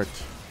support.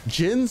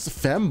 Jin's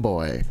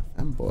femboy.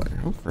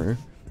 Femboy. Okay.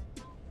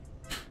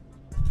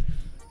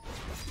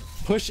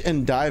 Push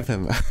and dive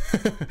him.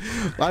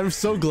 I'm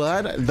so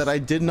glad that I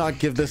did not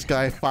give this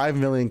guy 5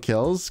 million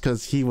kills,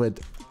 because he would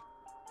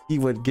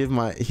give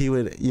my,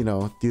 you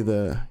know, do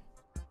the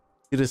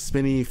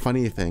spinny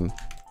funny thing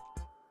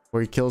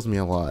where he kills me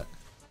a lot.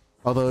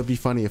 Although it'd be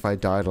funny if I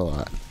died a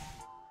lot.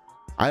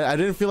 I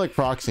didn't feel like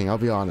proxying, I'll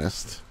be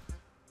honest.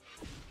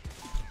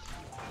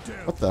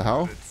 What the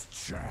hell?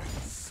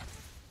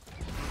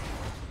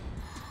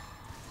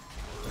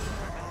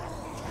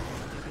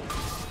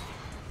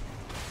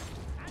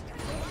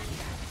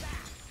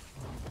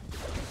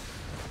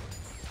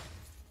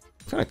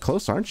 Kind of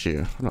close, aren't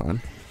you? Hold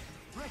on.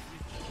 You're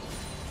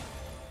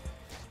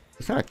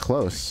kind of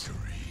close.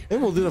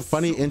 Maybe we'll do the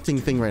funny inting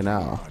thing right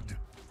now.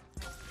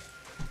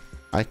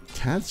 I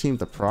can't seem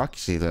to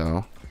proxy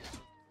though.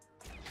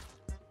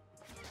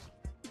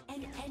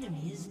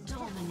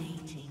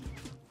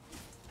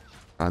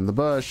 On the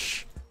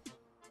bush.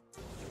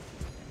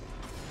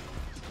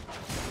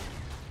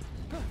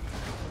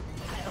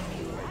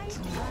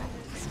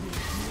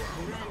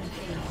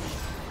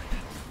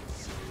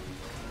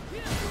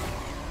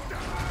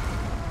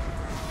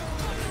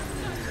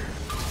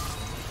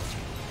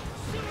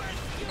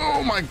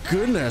 Oh my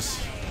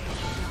goodness.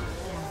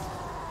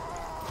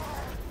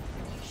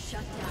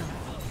 Shut down.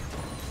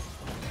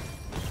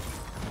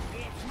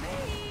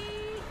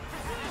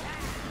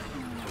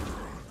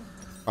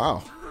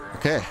 Wow.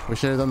 Okay, we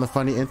should have done the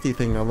funny inty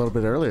thing a little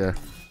bit earlier.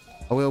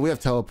 Oh well, we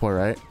have teleport,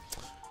 right?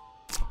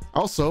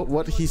 Also,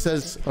 what he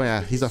says, oh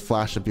yeah, he's a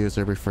flash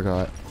abuser, we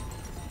forgot.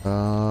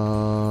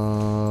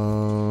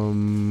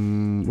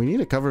 We need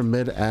to cover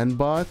mid and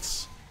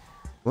bots.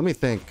 Let me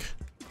think.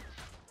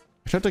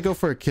 I tried to go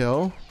for a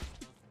kill.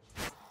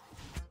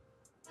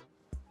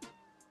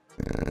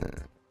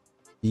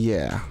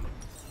 Yeah.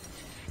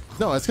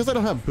 No, it's because I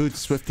don't have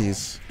boots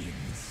Swifties.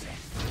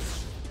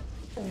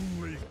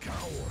 Only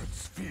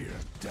cowards fear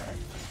death.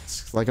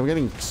 It's like I'm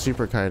getting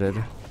super kited.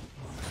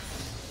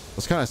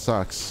 This kind of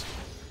sucks.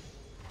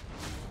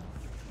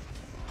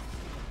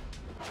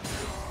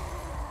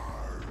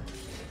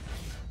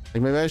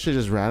 Like maybe I should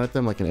just ran at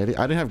them like an idiot.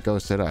 I didn't have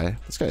ghost, did I?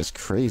 This guy is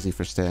crazy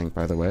for staying,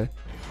 by the way.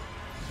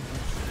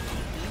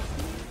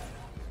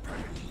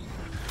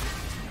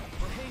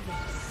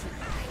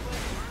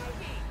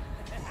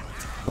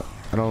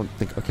 I don't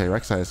think. Okay,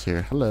 Rek'Sai is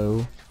here.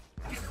 Hello.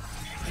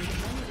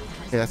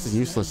 Hey, that's a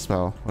useless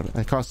spell.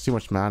 It costs too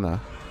much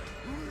mana.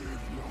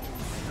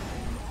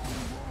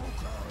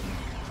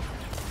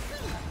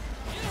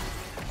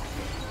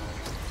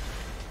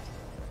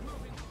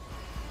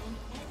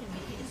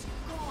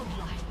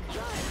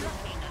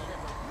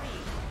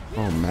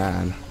 Oh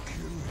man.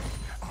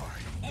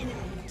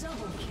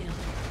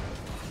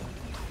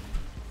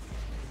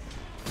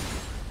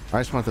 I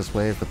just want this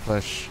wave to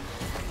push.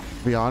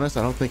 To be honest,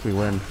 I don't think we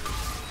win.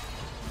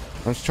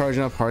 I'm just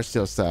charging up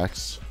Heartsteel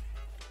stacks.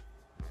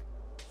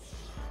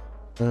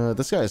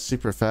 This guy is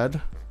super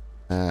fed,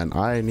 and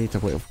I need to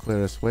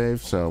clear this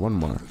wave, so one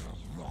more.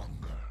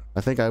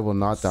 I think I will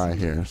not die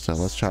here, so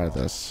let's try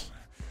this.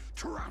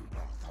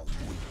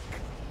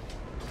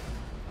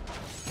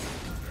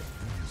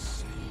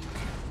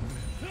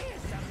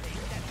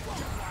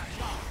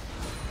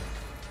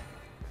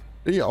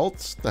 Are you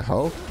ults? The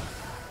hell?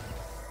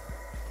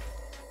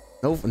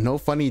 No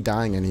funny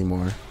dying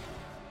anymore.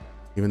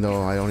 Even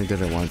though I only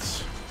did it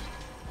once.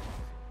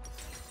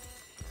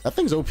 That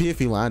thing's OP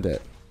if you land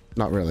it.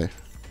 Not really.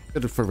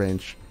 Good for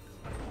range.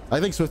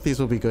 I think Swifties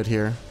will be good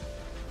here.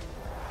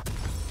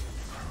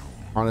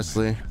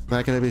 Honestly. Then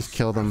I can maybe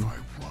kill them.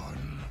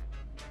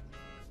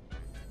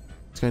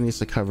 This guy needs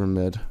to cover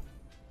mid.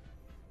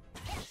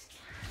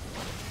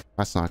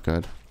 That's not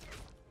good.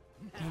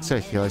 This guy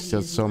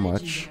heals so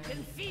much.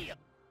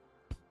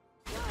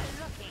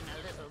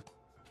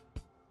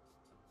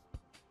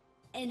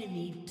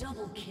 Enemy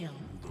double kill.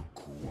 The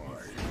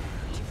quiet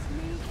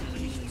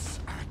eats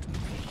at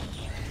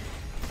me.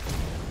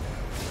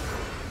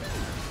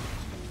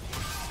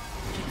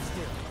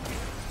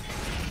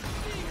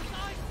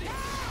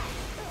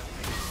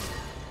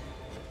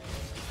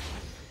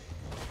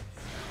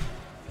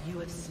 You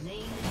have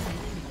slain an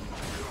enemy.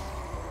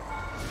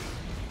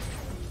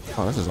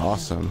 Oh, this is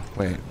awesome.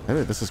 Wait,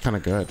 maybe this is kind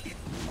of good.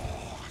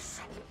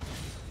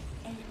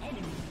 An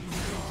enemy is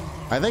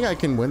legendary. I think I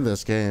can win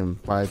this game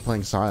by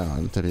playing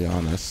Sion, to be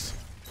honest.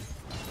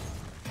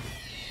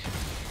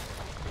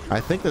 I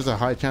think there's a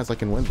high chance I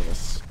can win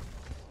this.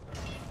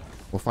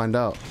 We'll find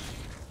out.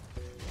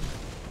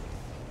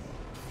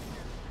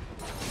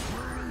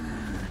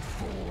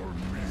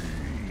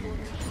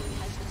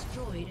 Has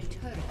destroyed a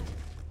turret.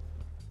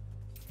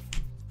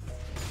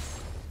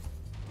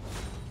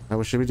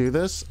 Oh, should we do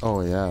this?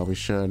 Oh yeah, we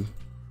should.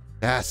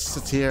 Yes,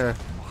 it's here.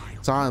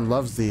 Sion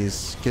loves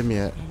these. Give me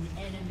it. An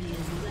enemy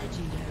is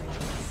legendary.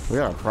 We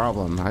got a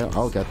problem.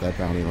 I'll get that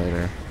bounty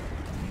later.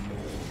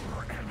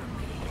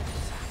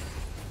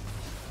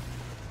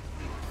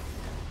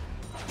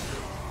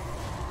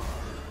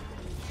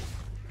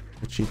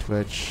 Twitchy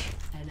twitch.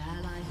 An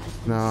ally has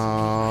been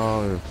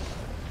No.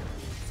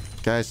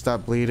 Guys,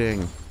 stop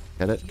bleeding.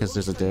 Get it? Because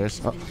there's a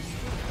Darius. Oh. Your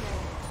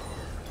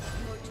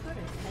turret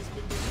has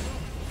been destroyed.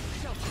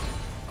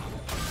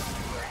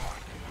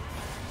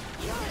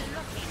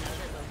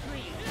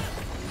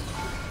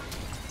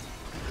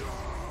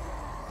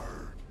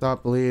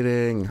 Stop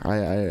bleeding.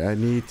 I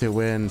need to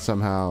win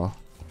somehow.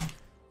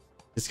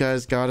 This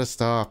guy's gotta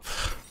stop.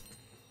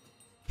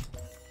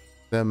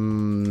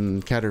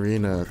 Them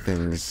Katarina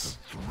things.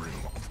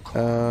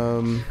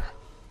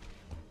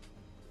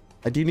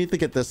 I do need to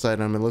get this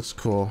item. It looks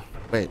cool.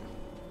 Wait.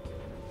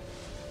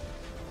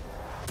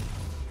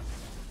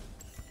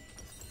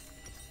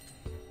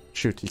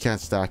 Shoot, you can't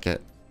stack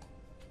it.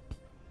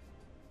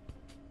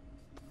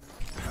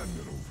 Hand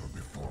it over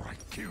before I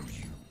kill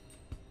you.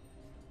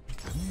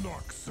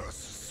 Noxus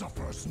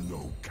suffers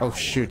no Oh cowards.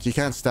 shoot, you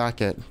can't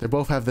stack it. They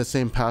both have the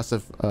same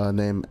passive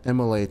name,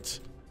 Immolate.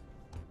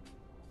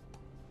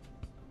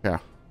 Yeah.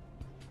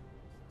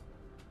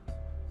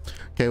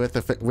 Okay,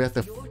 we have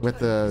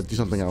to do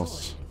something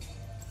else.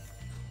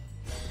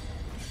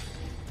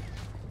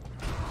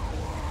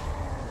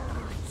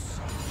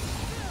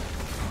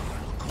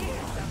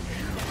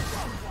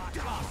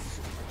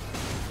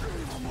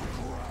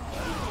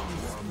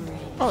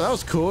 Oh, that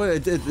was cool.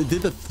 It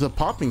did the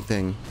popping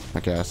thing, I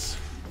guess.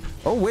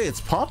 Oh wait, it's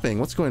popping.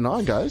 What's going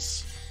on,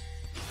 guys?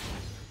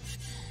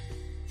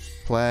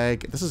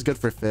 Plague. This is good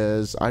for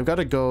Fizz. I've got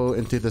to go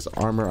into this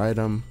armor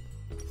item.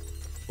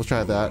 We'll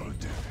try that.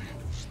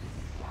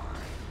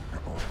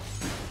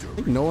 I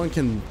think no one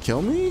can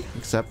kill me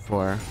except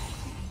for...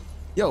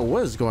 Yo,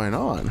 what is going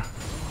on?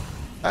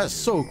 That's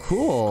so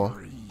cool.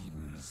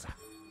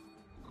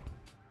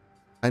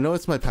 I know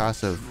it's my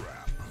passive.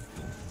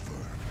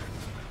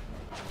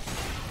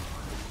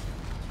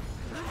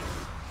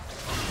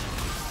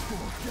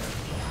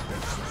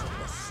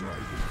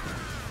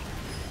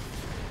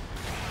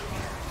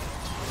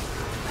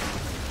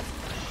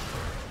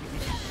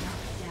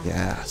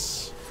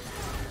 Yes.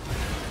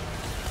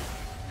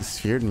 He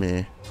scared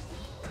me.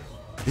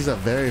 He's a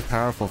very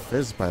powerful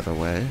Fizz, by the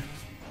way.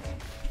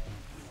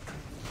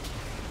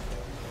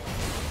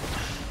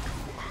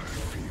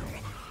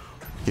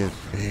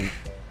 Give me.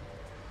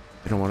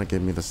 You don't want to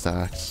give me the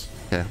stacks.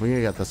 Okay, we're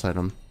gonna get this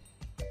item.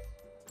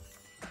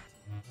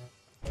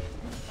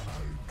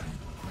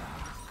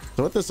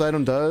 So what this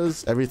item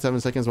does, every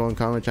 7 seconds while in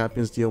combat,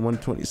 champions deal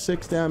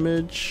 126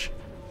 damage.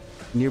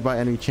 Nearby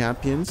enemy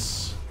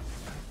champions.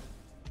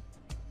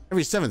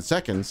 Every 7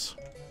 seconds.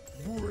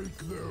 Break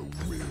their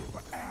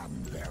will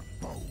and their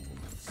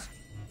bones.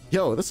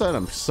 Yo, this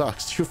item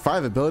sucks.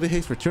 2-5 ability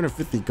haste for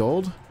 250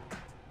 gold.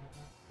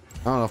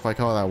 I don't know if I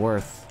call that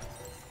worth.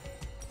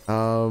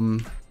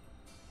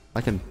 I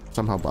can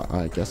somehow buy.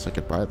 I guess I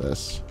could buy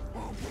this.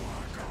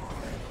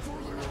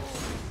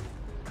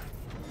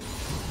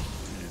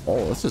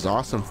 Oh, this is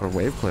awesome for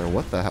wave clear.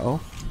 What the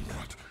hell?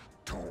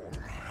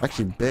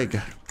 Actually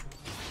big.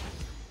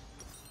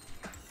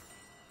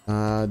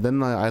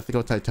 Then I have to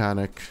go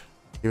Titanic,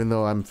 even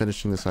though I'm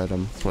finishing this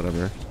item. It's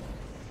whatever.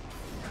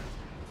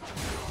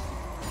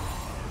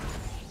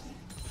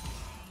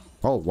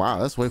 Oh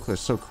wow, this wave clear is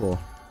so cool.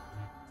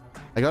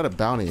 I got a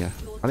bounty. I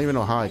don't even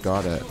know how I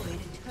got it.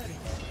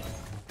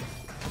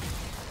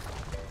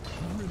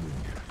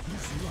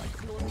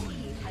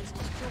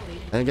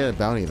 I didn't get a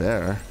bounty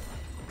there.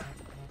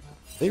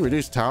 They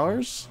reduce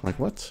towers? Like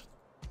what?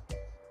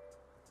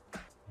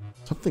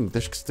 Something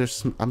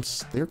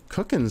they're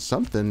cooking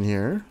something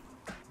here.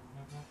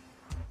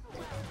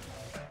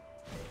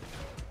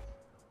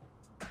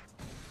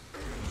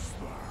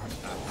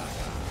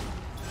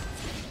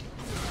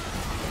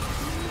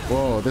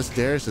 Whoa, this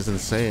Darius is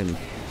insane.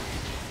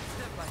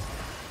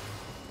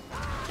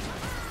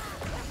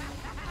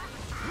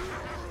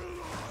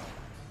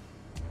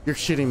 You're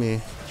shitting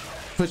me.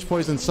 Twitch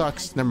poison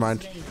sucks. Never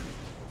mind. An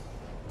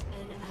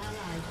ally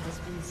has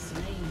been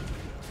slain.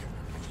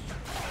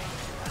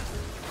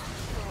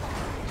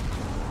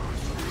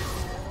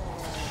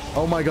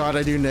 Oh my god,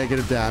 I do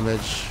negative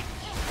damage.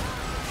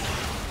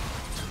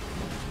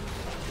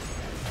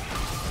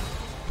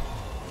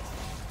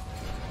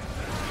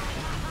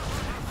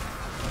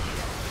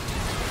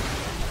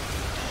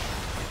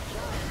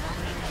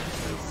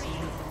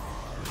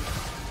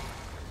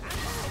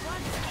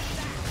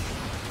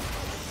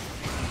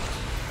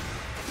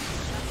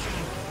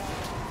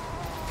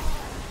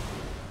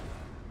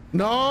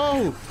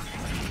 No!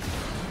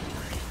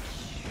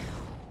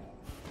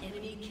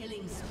 Enemy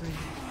killing spree.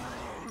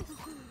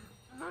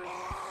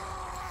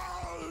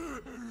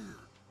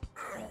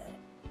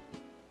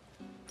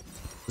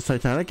 Does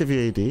Titanic give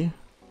you AD? No,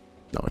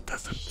 it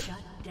doesn't. Shut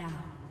down.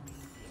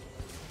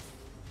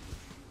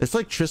 It's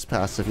like Triss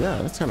passive. Yeah,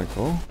 that's kind of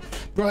cool.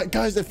 Right,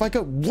 guys, if I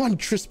got one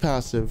Triss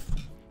passive,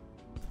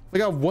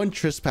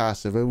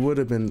 it would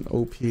have been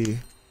OP.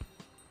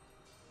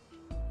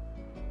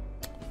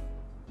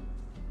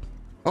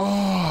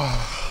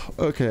 Oh,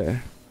 okay.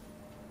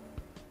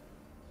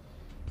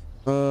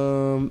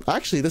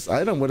 Actually, this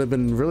item would have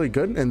been really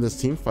good in this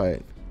team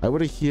fight. I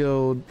would have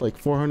healed like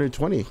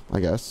 420,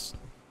 I guess.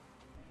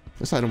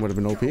 This item would have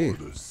been OP. You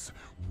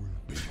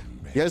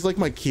guys like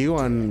my Q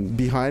on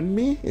behind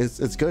me?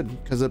 It's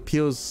good because it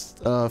peels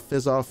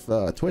fizz off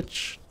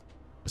Twitch.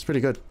 It's pretty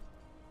good.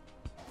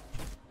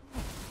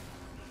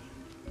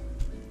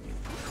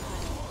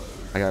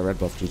 I got red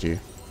buff, GG.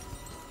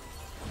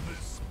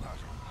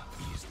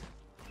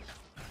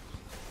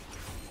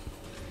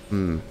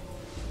 What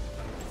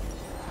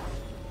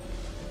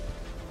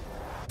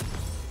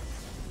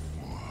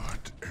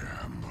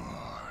am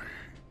I?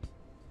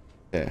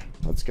 Okay,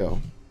 let's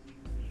go.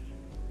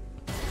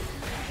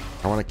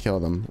 I want to kill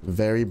them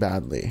very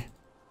badly.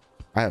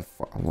 Why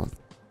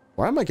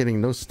am I getting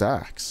no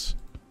stacks?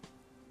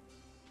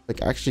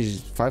 Like actually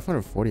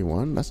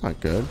 541? That's not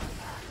good.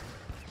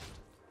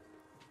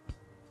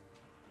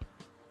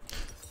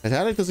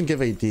 Titanic doesn't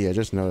give AD, I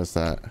just noticed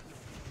that.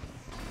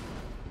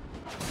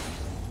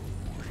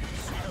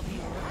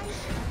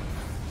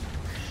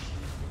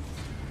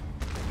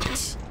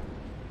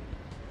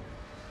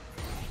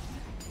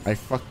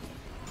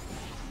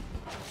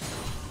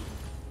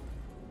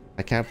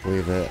 I can't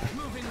believe it.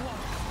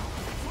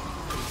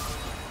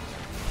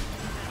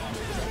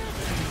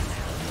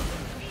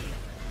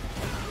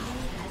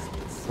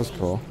 That was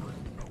cool.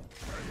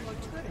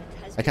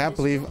 I can't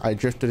believe I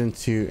drifted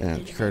into and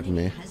it occurred to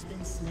me.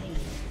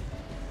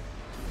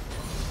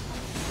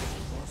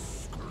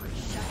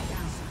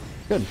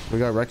 Good. We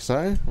got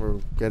Rek'Sai. We're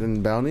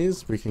getting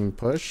bounties. We can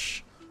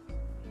push.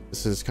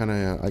 This is kind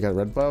of... I got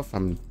red buff.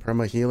 I'm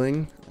perma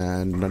healing.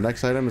 And the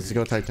next item is to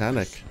go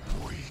Titanic.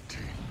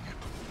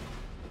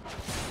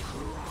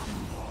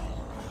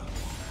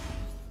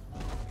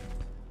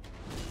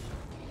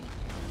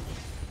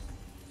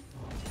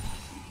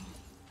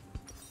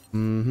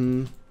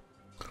 Mm-hmm.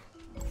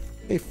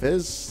 Hey,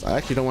 Fizz. I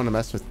actually don't want to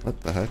mess with... What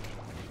the heck?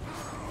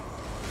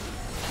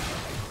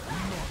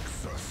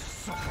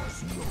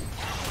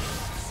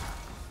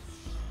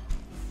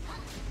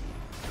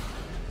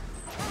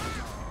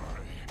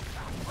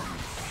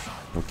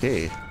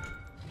 Okay.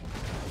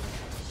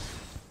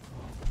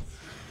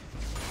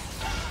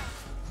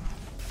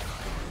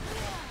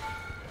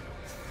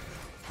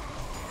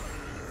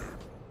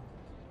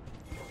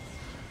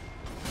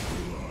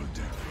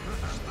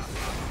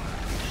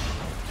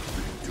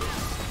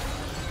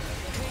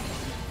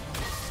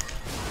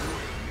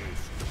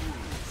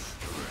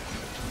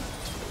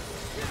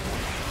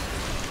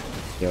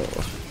 Yo.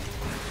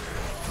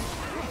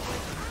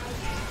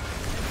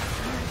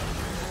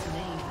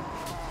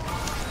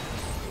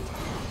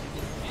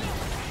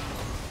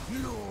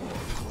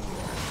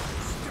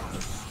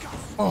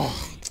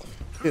 Oh,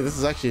 dude, this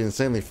is actually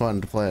insanely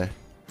fun to play.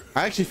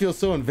 I actually feel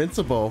so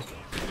invincible.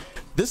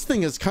 This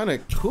thing is kind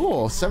of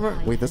cool.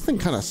 Wait, this thing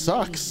kind of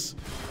sucks.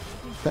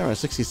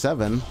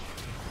 767.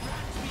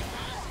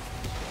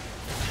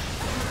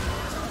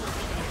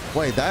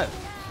 Wait, that.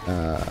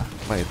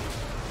 Wait.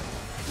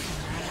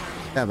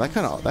 Yeah, that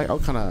kind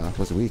of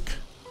was weak.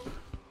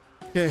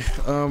 Okay.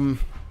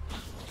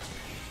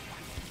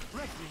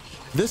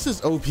 This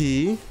is OP.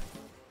 You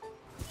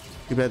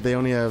bet they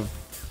only have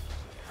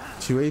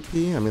 2 AP.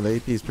 I mean, the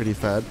AP is pretty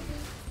fed.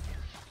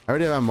 I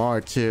already have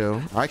MR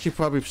too. I actually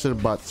probably should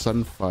have bought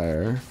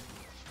Sunfire.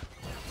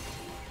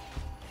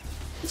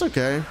 It's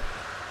okay.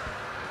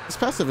 This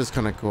passive is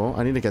kind of cool.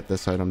 I need to get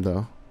this item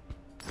though.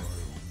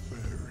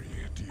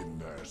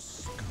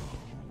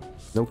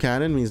 No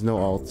cannon means no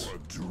ult.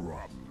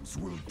 Drums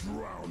will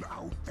drown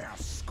out their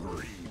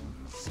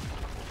screams.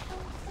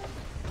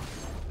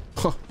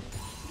 Huh.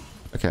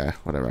 Okay,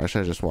 whatever. I should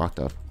have just walked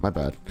up. My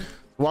bad.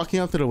 Walking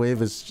out to the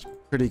wave is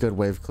pretty good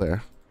wave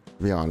clear,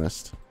 to be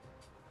honest.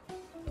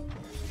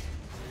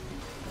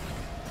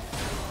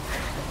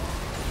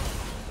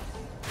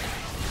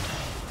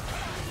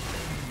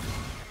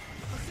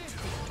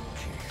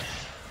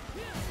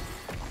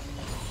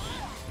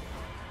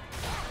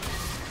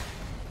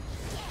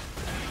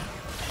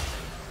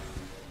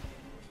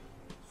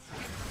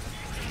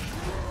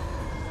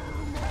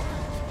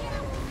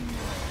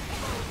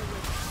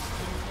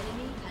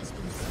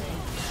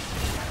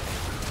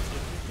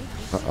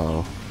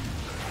 Uh-oh.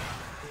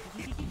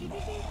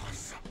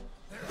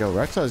 Yo,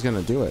 Rek'Sai is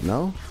gonna do it,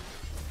 no?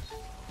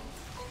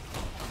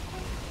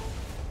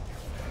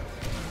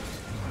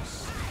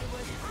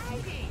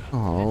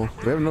 Oh,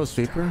 do we have no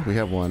sweeper? We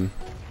have one.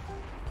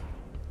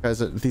 Guys,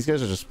 these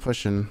guys are just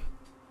pushing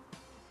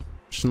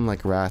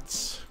like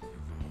rats.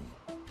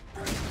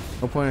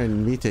 No point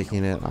in me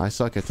taking it. I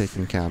suck at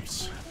taking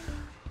camps.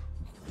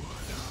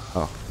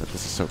 Oh, this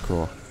is so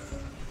cool.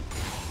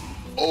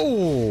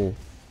 Oh!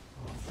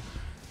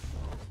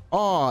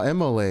 Oh,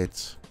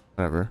 immolate.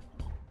 Whatever.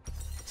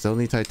 Still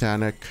need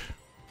Titanic.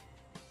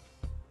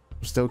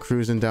 I'm still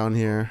cruising down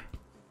here.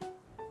 I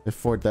have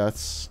 4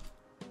 deaths.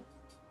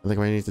 I think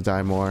I need to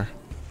die more.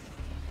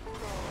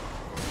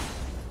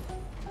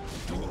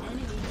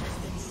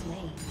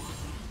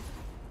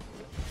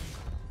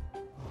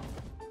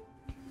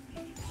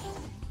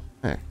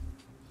 Hey.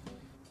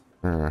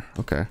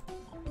 Okay.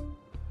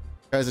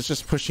 Guys, it's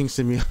just pushing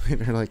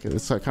simulator. Like,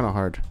 it's kind of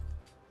hard.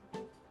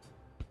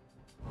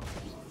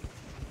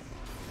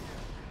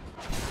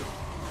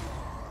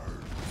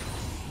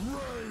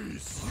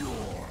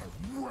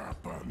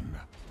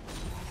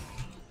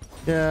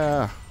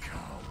 Yeah.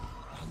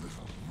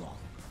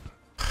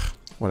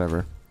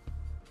 Whatever.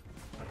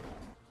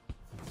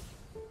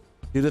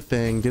 Do the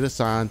thing. Do the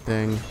Sion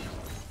thing.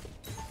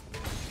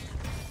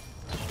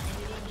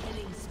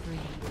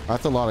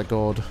 That's a lot of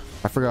gold.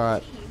 I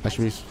forgot. I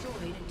should be...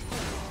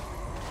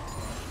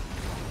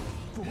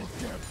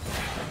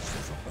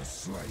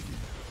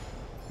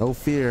 No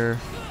fear.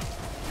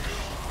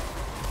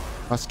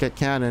 Must get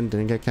cannon.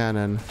 Didn't get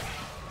cannon.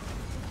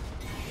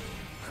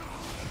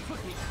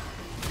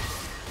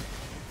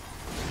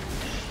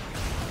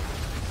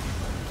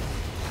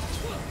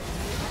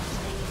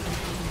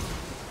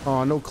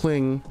 Oh, no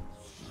cling.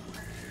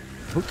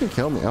 Who can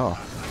kill me? Oh.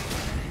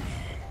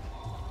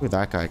 Maybe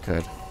that guy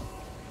could.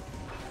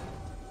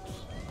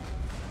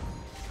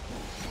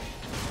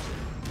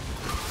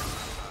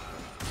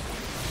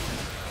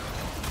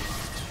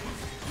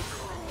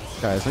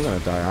 Guys, I'm gonna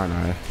die, aren't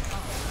I?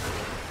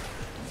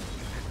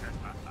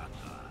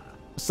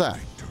 What's that?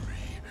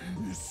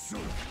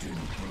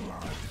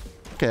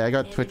 Okay, I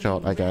got Twitch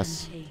out, I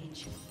guess.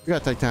 We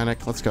got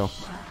Titanic. Let's go.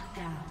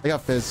 I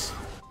got Fizz.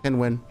 Can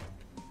win.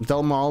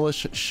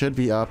 Demolish should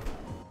be up.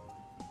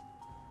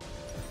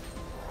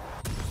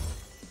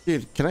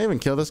 Dude, can I even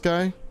kill this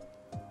guy?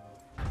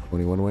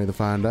 Only one way to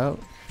find out.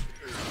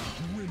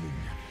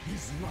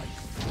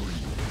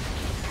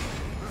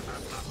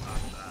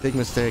 Big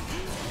mistake.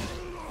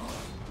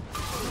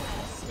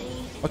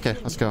 Okay,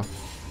 let's go.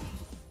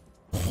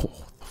 Oh,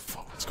 what the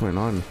fuck? What's going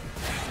on?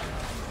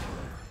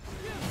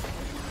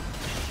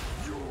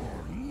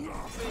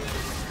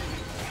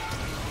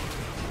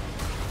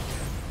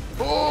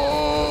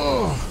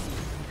 Oh!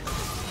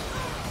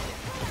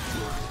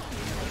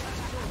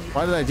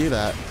 Why did I do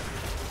that?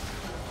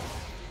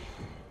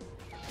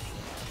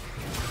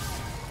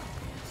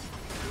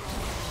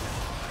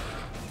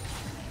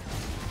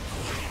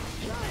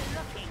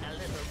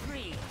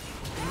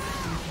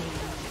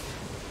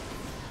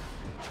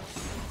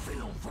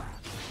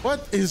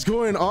 What is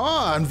going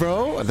on,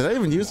 bro? Did I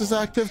even use this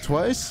active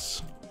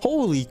twice?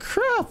 Holy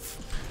crap!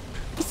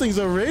 This thing's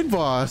a raid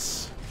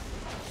boss.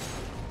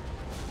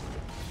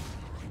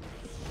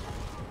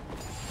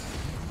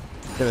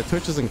 Yeah, the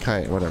Twitch isn't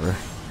kite, whatever.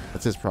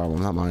 That's his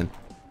problem, not mine.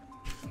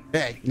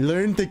 Hey,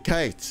 learn to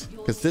kite,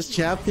 because this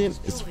champion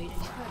is...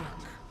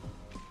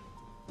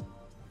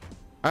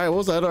 Alright, what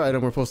was the other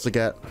item we're supposed to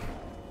get?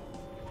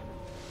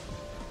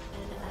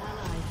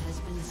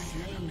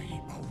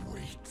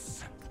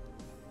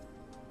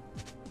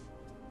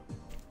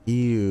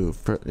 Ew,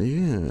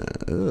 yeah.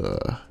 Ugh.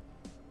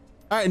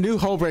 All right, new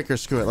hull breaker.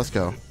 Screw it. Let's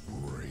go.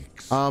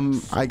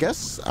 I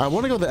guess I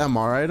want to go the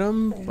MR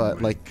item,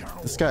 but like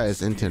this guy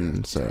is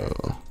Intin, so.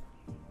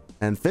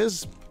 And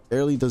Fizz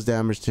barely does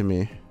damage to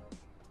me.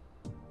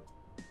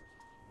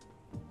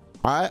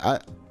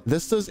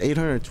 This does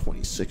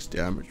 826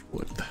 damage.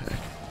 What the heck?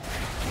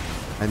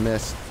 I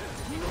missed.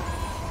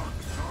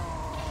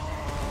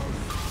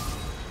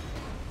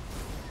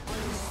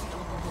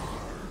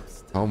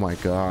 Oh my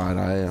god,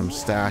 I am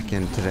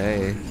stacking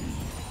today.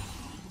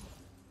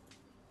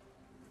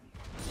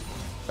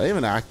 I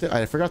even active?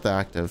 I forgot the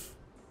active.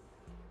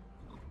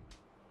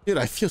 Dude,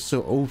 I feel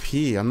so OP,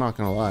 I'm not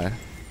gonna lie.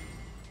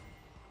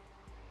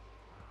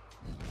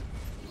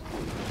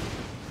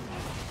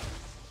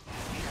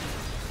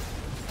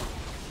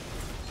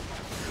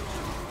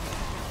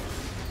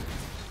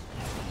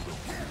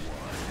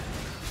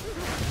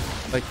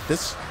 Like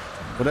this,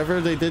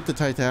 whatever they did to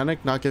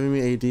Titanic, not giving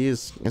me AD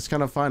is, it's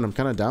kind of fine. I'm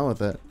kind of down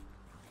with it.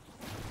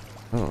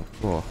 Oh,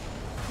 cool.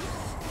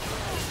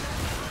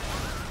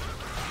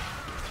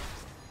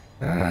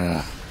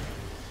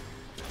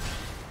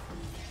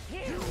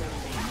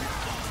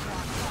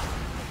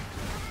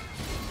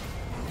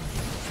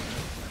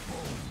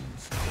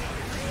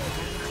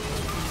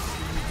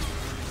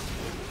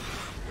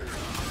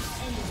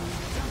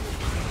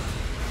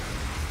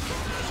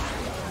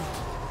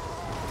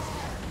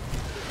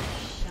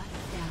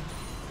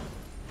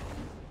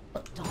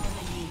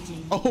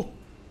 Oh,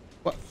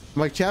 what?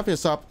 My champion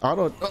stopped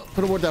auto. Oh,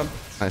 put a ward down.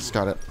 Nice,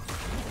 got it.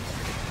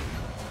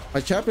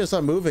 My champion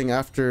stopped moving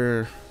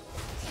after.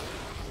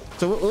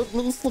 So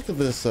let's look at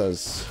this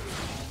as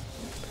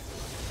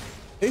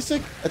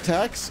basic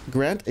attacks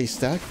grant a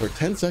stack for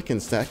 10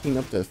 seconds, stacking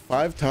up to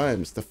 5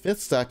 times. The 5th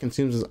stack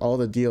consumes all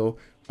the deal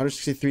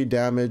 163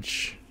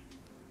 damage,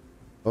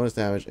 bonus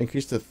damage,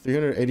 increased to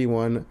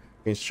 381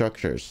 against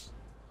structures.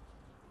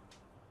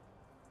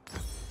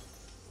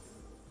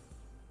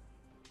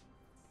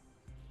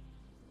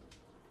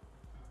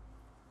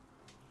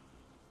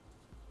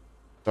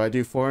 So I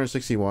do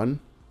 461.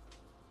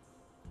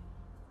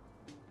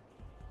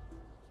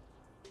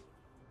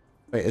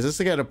 Wait, is this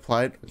to get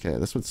applied? Okay,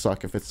 this would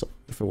suck if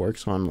it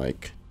works on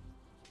like,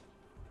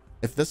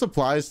 if this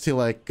applies to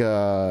like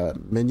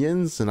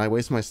minions and I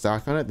waste my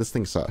stack on it, this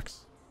thing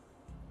sucks.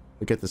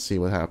 We get to see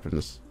what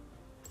happens.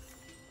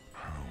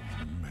 How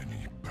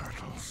many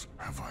battles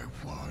have I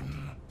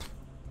won?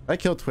 I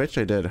killed Twitch,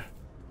 I did.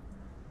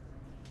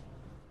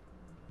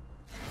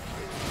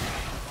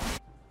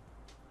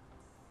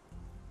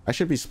 I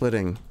should be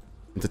splitting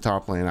into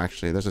top lane,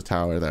 actually. There's a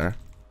tower there.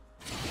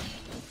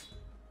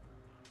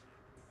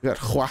 We got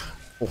Hua.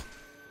 Oh,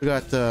 we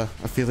got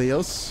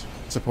Aphelios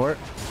support.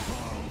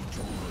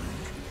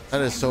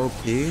 That is so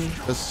OP.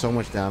 Does so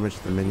much damage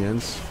to the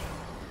minions.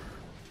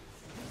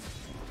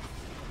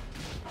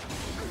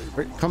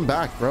 Wait, come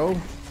back, bro.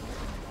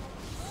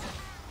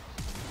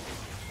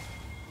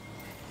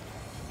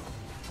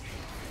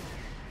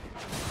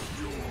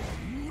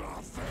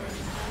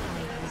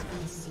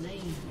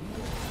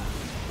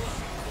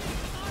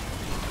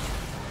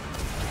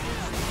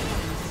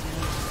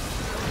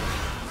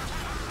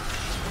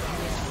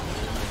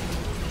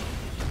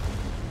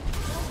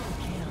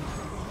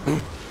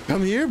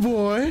 Come here,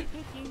 boy.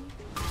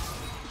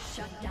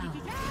 Shut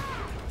down.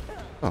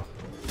 Oh.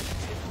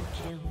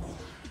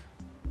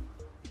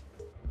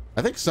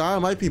 I think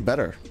Sion might be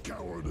better.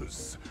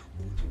 Cowardice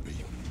will be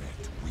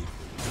met with.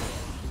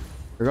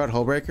 Forgot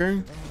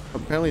Hullbreaker.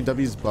 Apparently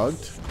W's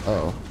bugged. Uh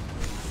oh.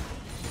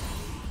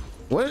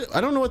 What?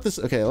 I don't know what this.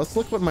 Okay, let's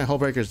look what my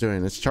Hullbreaker's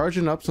doing. It's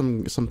charging up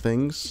some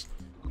things.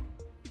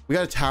 We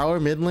got a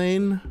tower mid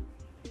lane.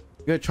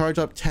 We gotta charge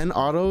up 10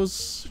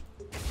 autos.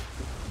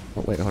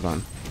 Oh wait, hold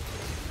on.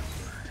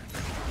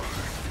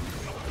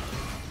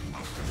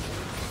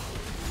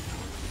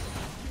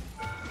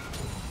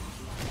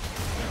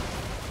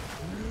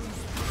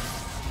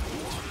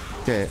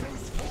 Okay.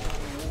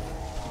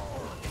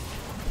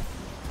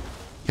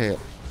 Okay.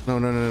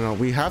 No.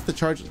 We have to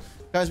charge.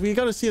 Guys, we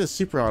gotta see the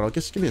super auto.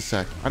 Just give me a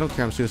sec. I don't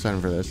care. I'm suiciding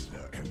for this.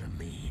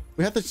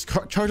 We have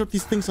to charge up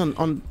these things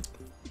on.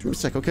 Give me a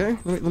sec, okay?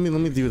 Let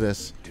me do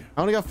this.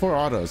 I only got 4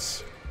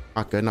 autos.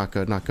 Not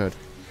good.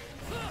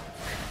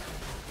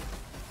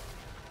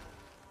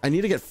 I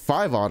need to get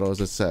 5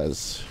 autos. It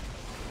says.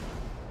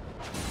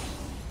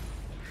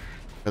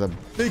 For the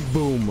big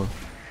boom.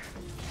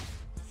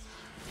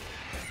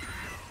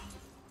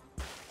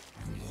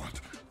 What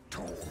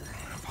toll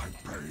have I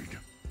paid?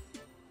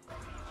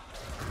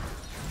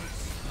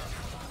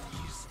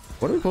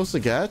 What are we supposed to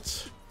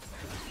get?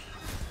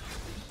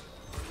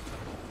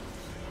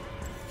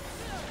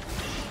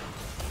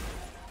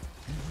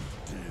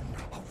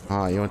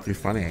 Ah, you want to be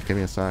funny? Give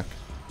me a sec.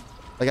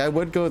 Like, I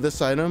would go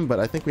this item, but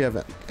I think we have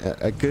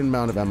a good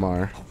amount of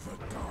MR.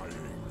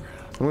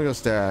 I'm gonna go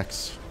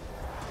Starax.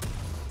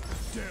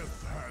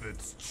 Death had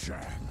its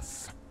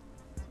chance.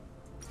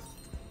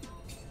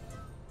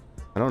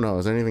 I don't know.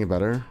 Is there anything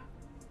better?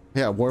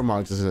 Yeah,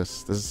 Warmogs is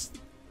this. This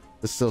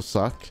still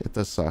suck? It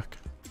does suck.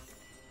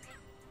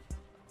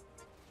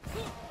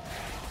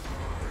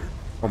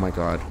 Oh my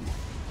god.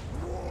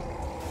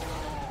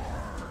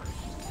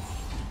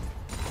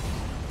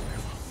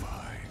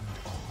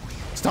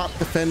 Stop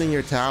defending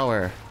your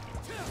tower.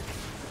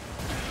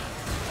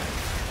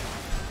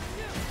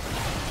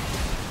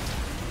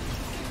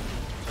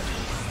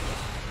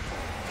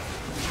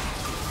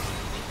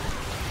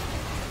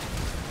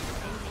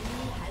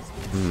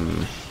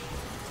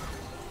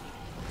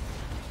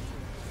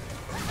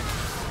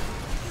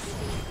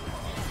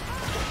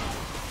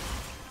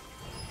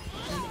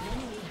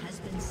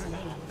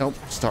 Nope,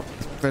 stop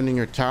defending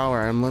your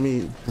tower and let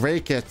me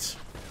break it.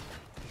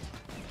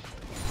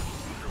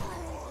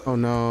 Oh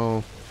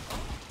no.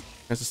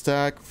 There's a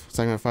stack.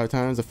 Stacking 5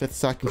 times. The 5th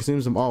stack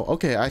consumes them all.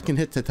 Okay, I can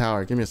hit the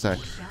tower. Give me a sec.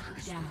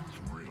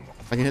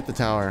 I can hit the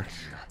tower.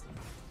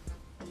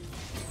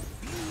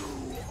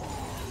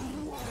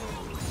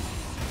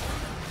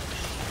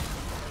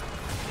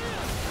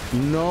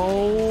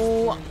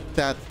 No.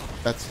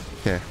 That's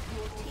okay.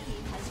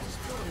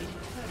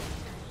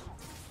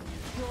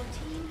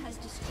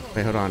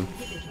 Wait, hold on.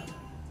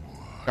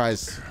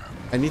 Guys,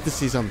 I need to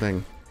see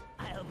something.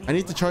 I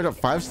need to charge up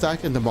 5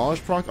 stack and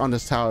demolish proc on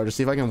this tower to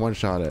see if I can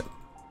one-shot it.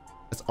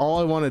 That's all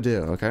I want to do,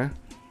 okay?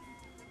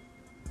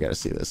 I gotta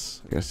see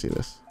this.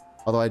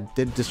 Although I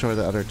did destroy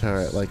the other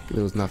turret like it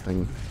was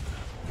nothing.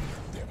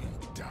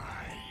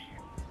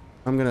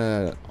 I'm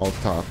gonna ult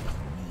top.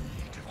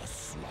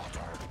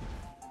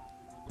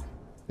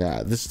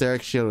 Yeah, this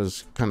Derek shield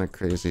is kind of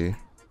crazy.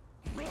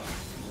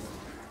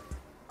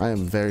 I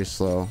am very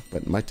slow,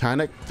 but my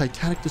Titanic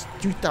does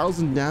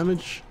 2,000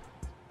 damage.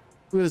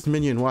 Look at this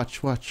minion. Watch.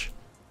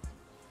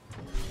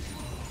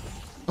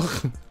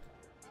 Okay,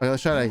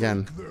 let's try that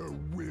again. Their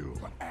will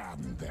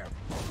and their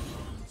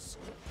bones.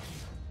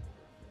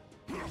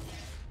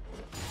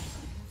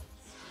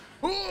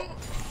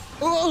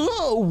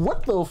 Oh,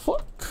 what the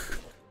fuck?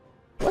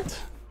 What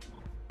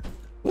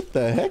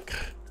the heck?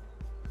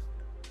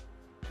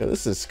 Yeah,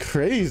 this is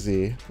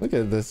crazy. Look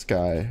at this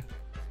guy.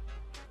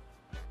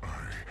 I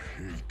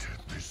hate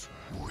this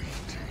waiting.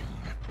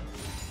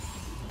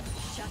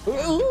 I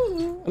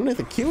don't have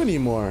to queue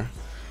anymore.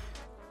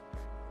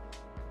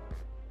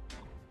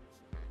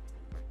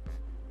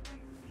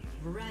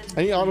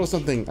 I need auto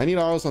something. Give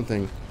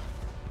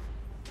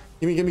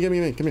me. Come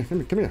here. Double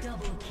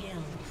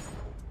kill.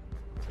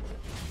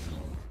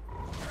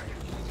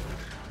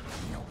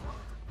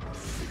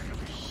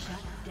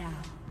 Shut down.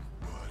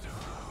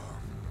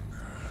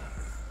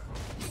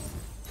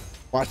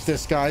 Watch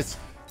this, guys.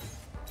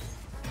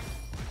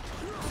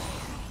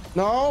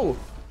 No,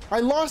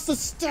 I lost the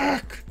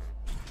stack.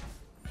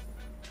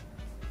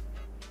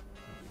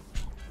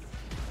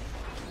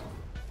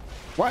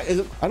 Why is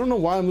it? I don't know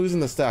why I'm losing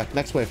the stack.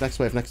 Next wave.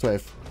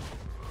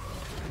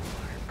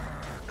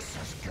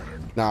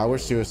 Nah, we're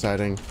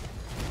suiciding.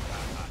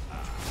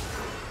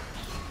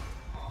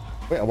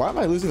 Wait, why am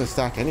I losing the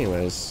stack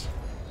anyways?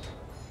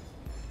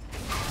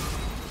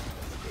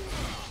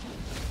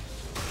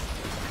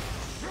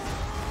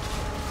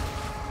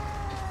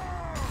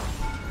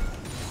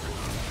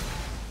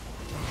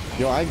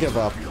 Yo, I give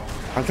up.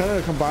 I'm trying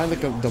to combine the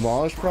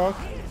demolish proc.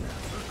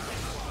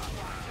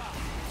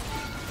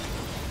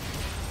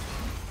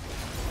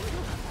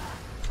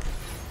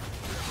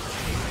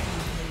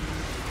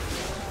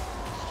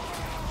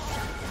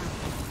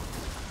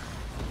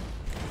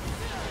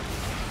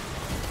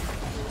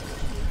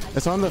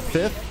 It's on the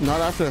 5th,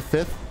 not after the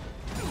 5th.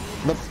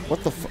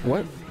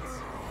 What?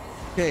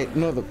 Okay,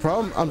 no, the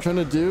problem I'm trying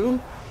to do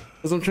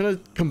is I'm trying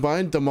to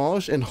combine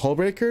demolish and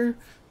hullbreaker,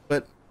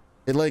 but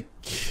it like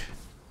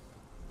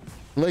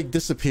like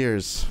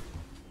disappears.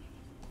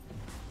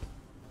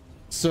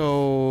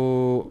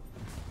 So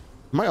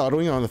am I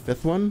autoing on the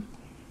fifth one?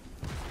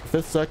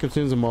 Fifth stack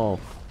consumes them all.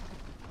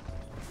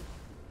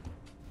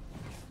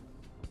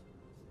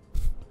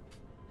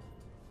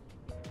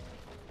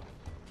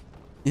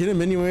 You hit a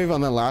minion wave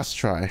on the last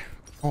try.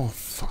 Oh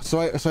fuck. So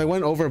I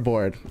went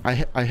overboard. I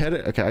hit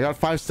it. Okay, I got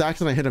 5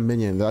 stacks and I hit a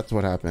minion. That's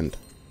what happened.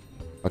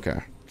 Okay.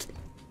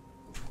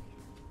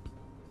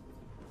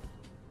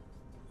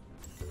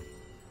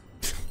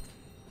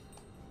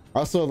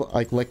 Also,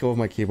 like, let go of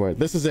my keyboard.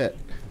 This is it.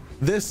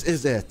 This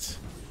is it.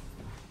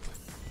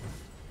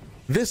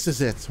 This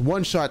is it.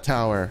 One-shot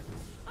tower.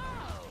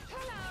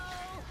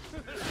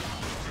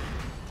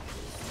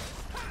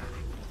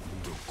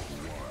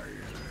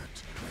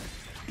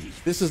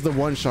 This is the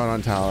one-shot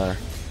on tower.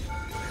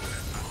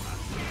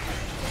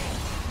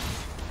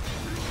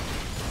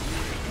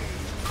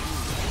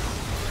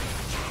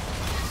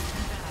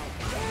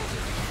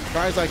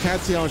 Guys, I can't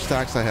see how much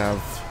stacks I have.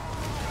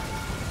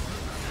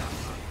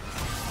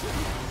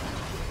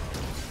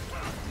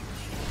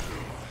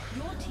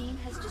 Your team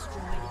has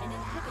destroyed an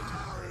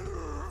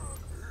inhibitor.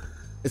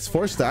 It's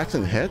 4 stacks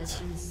and hit?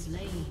 Been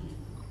slain.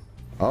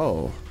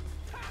 Oh.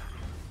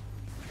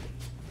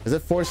 Is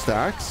it 4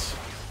 stacks?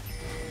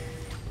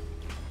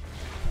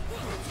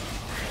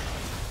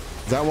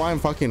 Is that why I'm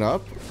fucking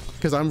up?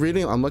 Because I'm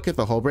looking at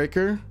the hull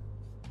breaker.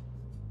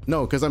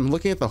 No, because I'm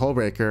looking at the hull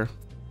breaker.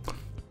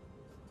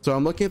 So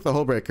I'm looking at the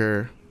hull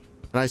breaker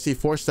and I see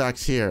 4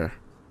 stacks here.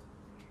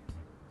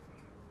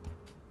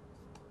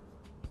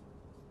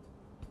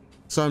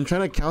 So I'm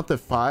trying to count the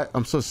 5.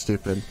 I'm so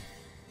stupid.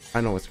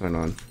 I know what's going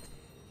on.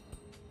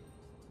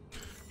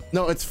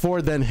 No, it's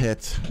 4 then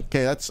hit.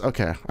 Okay, that's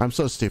okay. I'm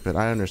so stupid.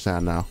 I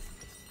understand now.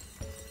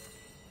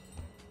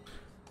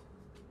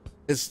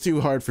 It's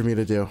too hard for me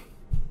to do.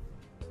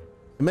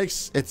 It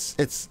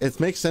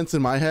makes sense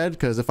in my head,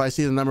 because if I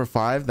see the number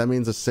 5, that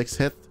means a 6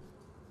 hit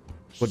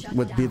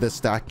would be the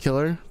stack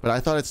killer. But I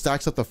thought it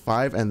stacks up to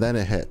 5 and then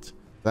a hit.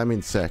 That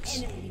means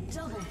 6. Enemy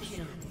double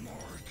kill.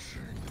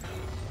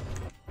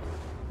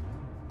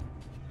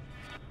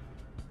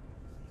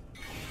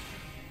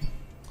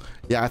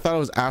 Yeah, I thought it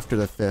was after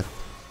the 5th.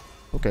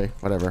 Okay,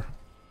 whatever.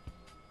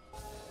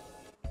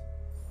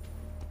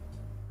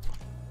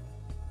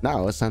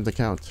 Now it's time to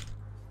count.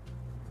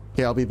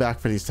 Okay, I'll be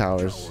back for these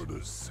towers.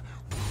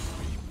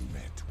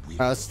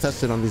 Let's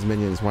test it on these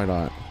minions. Why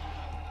not?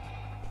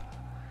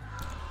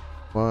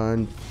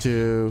 1,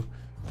 2,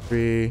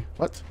 3.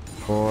 What?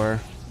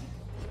 4,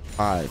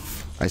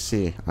 5. I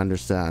see.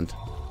 Understand.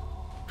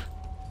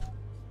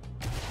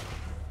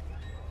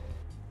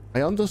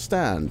 I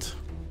understand.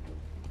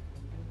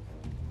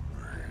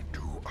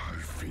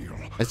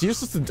 It's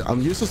useless to,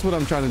 I'm useless what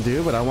I'm trying to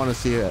do, but I want to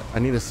see it. I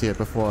need to see it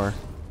before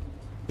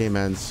game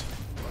ends.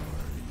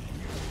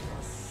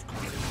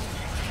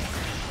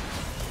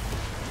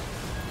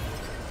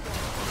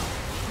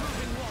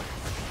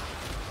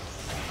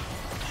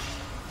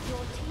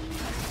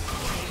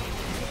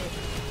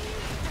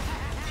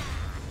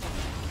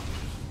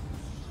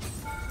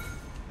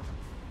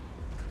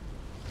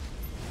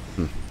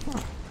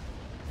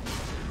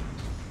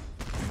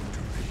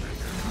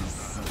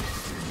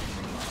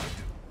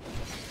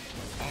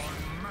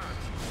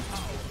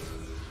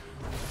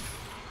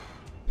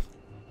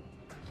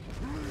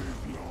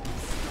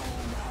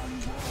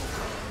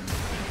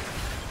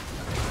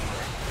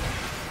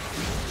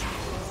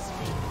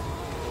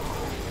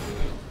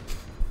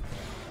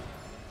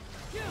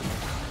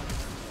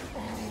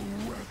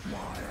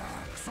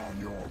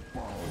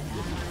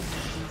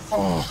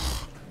 Oh.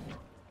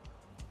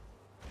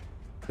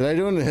 Did I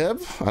do it in a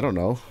hip? I don't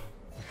know.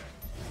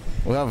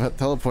 We have a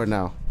teleport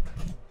now.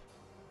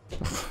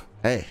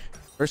 Hey,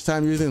 first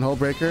time using hull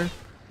breaker.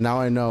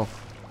 Now I know.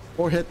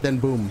 4 hit, then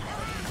boom.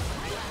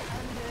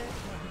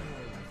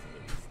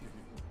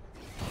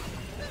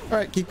 All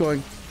right, keep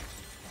going.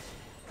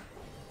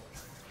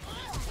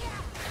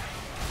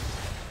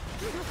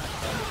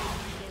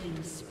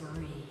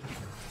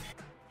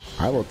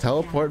 I will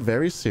teleport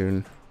very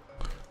soon.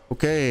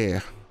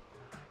 Okay.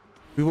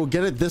 We will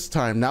get it this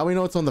time. Now we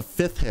know it's on the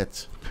 5th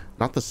hit,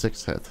 not the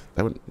 6th hit.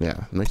 That would,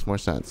 yeah, it makes more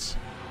sense.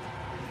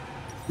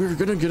 We're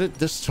gonna get it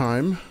this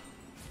time.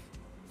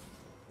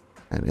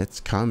 And it's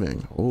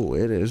coming. Oh,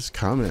 it is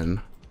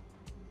coming.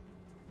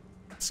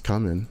 It's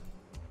coming.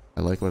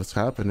 I like what's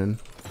happening.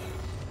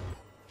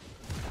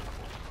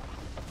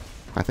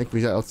 I think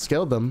we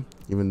outscaled them,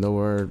 even though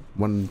we're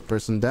 1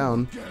 person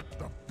down.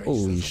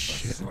 Holy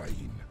shit.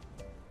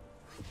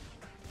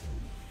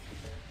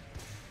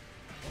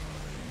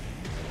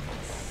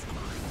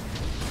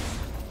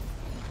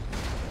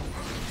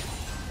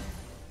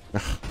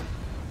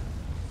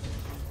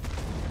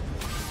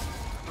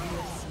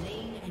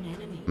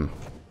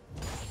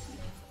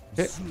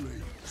 Hey.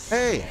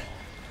 Hey.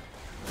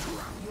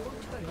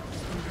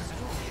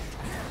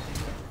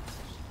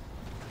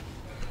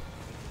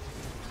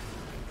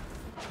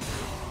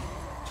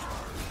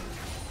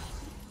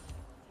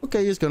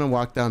 Okay, he's gonna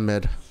walk down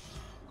mid.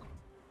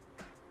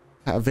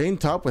 Vayne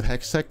top with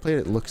Hextech plate.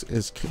 It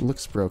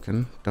looks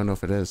broken. Don't know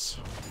if it is.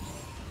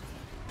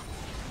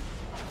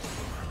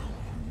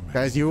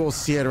 Guys, you will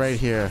see it right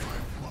here.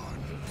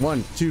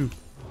 1, 2,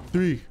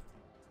 3.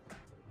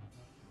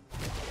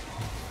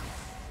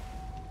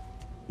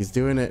 He's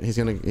doing it. He's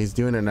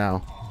doing it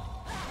now.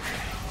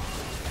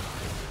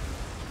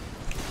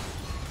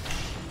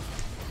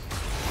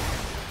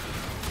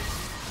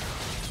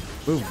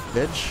 Move,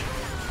 bitch.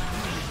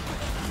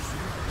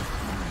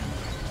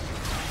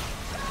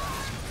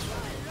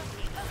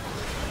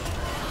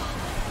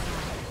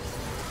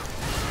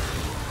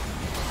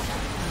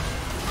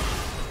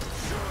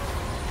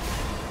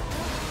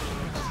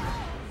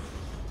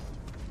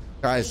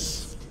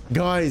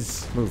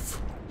 Guys,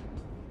 move.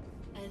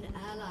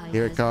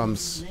 Here it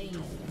comes.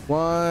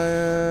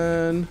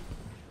 1,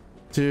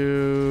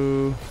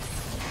 2,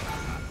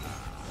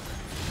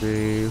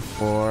 3,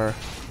 4.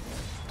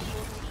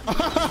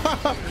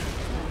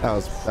 that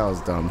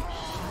was dumb.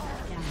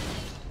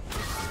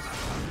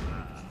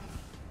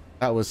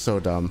 That was so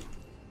dumb.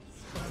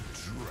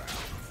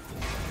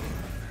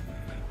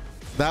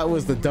 That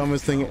was the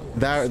dumbest thing.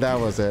 That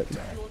was it.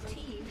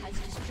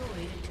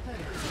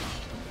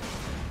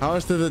 How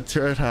much did the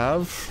turret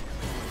have?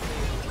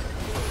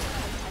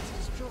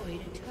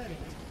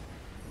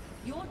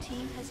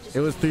 It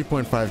was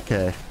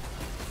 3.5k.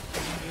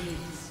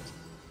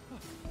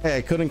 Hey,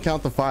 I couldn't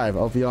count the 5,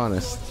 I'll be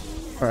honest.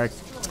 Alright.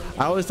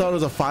 I always thought it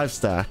was a 5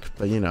 stack,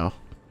 but you know.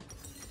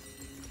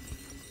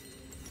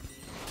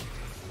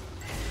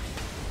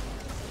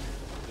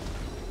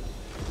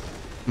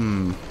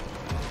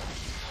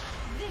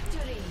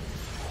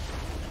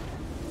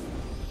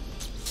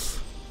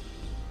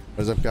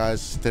 What's up,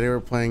 guys? Today we're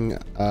playing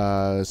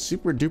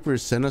super duper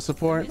Senna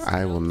support.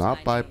 I will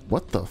not buy.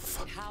 What the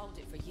fuck?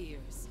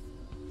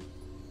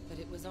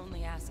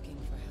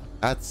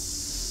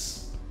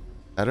 That's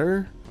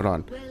better. Hold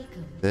on.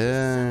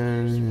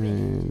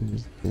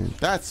 Then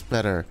that's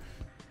better.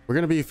 We're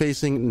gonna be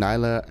facing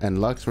Nyla and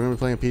Lux. We're gonna be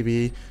playing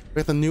PvE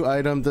with a new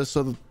item.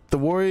 So the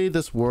way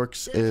this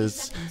works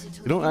is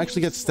you don't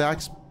actually get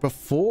stacks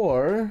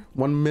before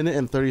 1 minute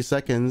and 30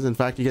 seconds. In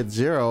fact, you get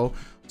 0.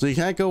 So you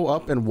can't go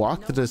up and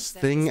walk to this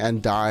thing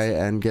and die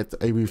and get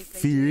a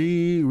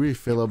free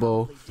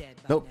refillable.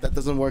 Nope, that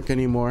doesn't work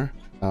anymore.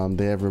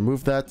 They have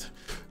removed that.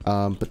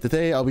 But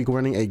today I'll be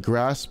running a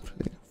Grasp,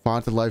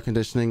 Font of Life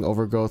Conditioning,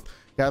 Overgrowth,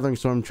 Gathering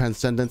Storm,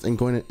 Transcendence, and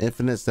going an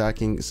infinite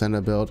stacking Senna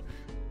build.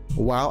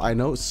 Wow, I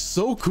know,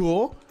 so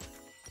cool.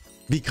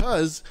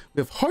 Because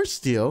we have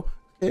Heartsteel.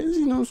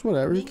 You know, it's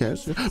whatever, who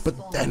cares.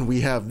 But then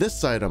we have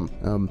this item,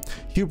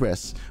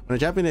 Hubris. When a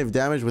champion of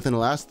damage within the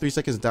last 3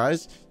 seconds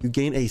dies, you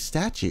gain a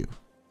statue.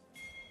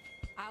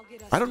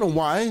 I don't know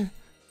why.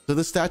 So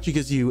this statue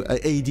gives you a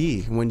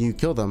AD when you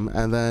kill them,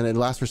 and then it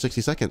lasts for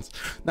 60 seconds.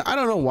 Now, I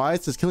don't know why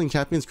it says killing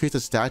champions creates a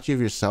statue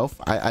of yourself.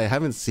 I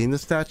haven't seen the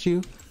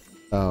statue.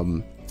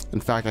 In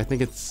fact, I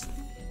think it's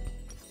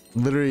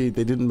literally,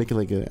 they didn't make it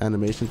like an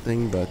animation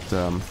thing, but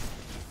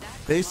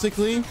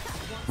basically,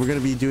 we're going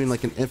to be doing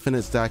like an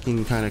infinite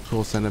stacking kind of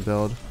cool Senna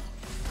build.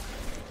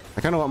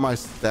 I kind of want my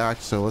stack,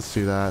 so let's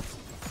do that.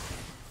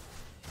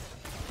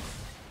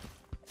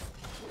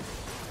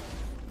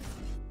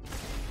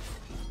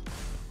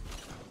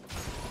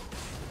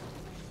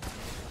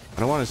 I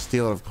don't want to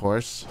steal it, of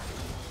course.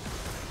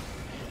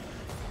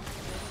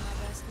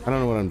 I don't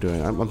know what I'm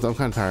doing. I'm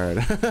kind of tired.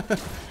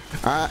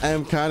 I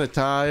am kind of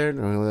tired.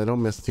 I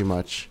don't miss too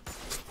much.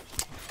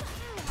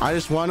 I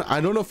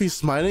don't know if he's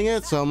smiting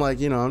it, so I'm like,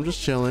 you know, I'm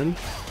just chilling.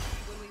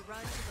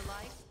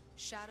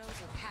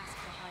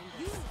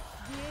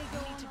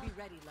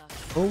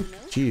 Oh,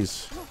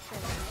 jeez.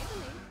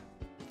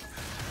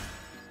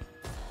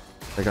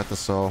 I got the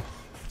soul.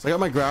 So I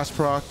got my grass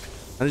proc.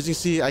 And as you can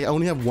see, I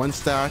only have 1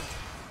 stack.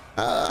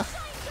 I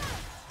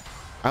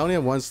only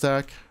have 1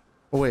 stack.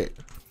 Oh, wait.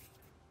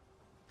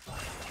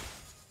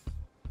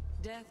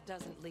 Death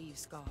doesn't leave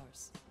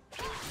scars.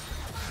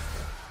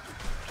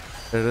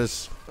 There it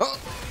is. Oh,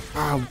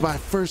 my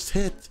first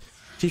hit.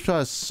 Chief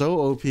Shot is so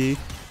OP.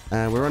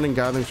 And we're running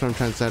Gathering Storm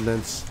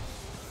Transcendence.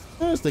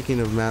 I was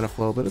thinking of Mana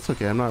Flow, but it's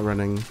okay. I'm not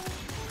running.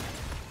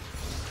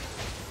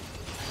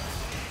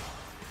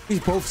 These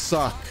both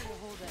suck.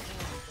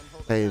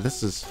 Hey,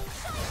 this is...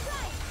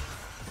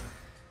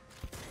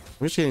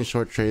 I'm just getting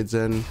short trades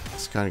in.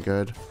 It's kind of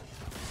good.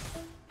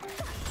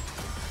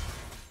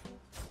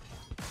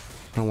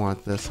 I don't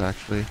want this,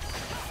 actually.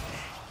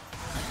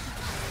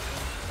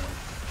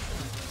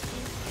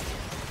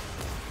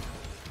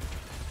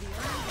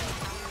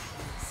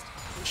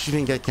 She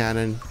didn't get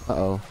cannon.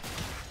 Uh-oh.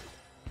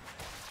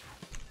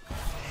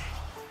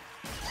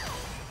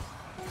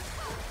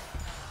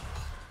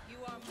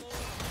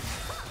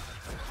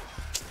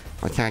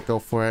 I can't go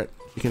for it.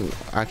 You can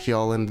actually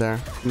all in there.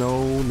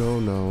 No, no,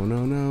 no,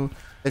 no, no.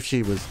 If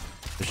she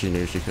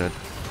knew she could.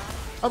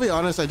 I'll be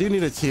honest, I do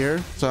need a tier,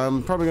 so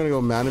I'm probably gonna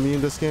go mana me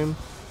in this game.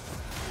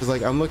 Cause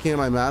like I'm looking at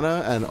my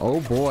mana and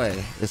oh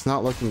boy, it's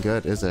not looking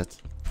good, is it?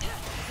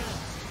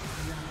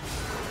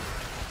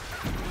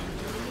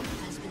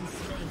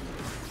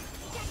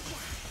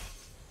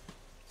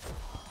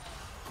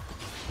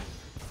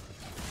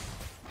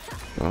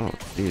 Oh,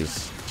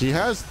 jeez. She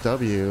has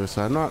W,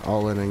 so I'm not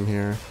all-inning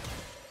here.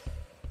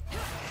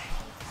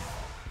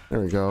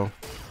 There we go.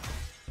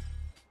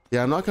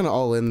 Yeah, I'm not gonna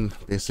all-in,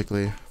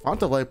 basically.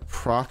 Font of Light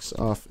procs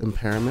off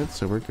Impairment,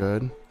 so we're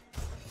good.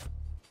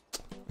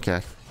 Okay,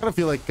 I kind of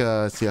feel like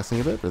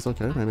CSing a bit, but it's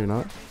okay, maybe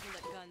not.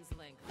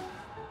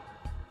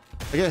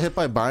 I get hit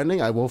by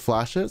Binding, I will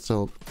flash it,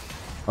 so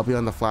I'll be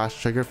on the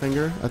flash trigger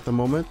finger at the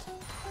moment.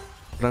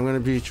 But I'm going to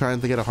be trying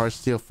to get a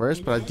Heartsteel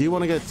first, but I do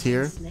want to get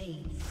Tear.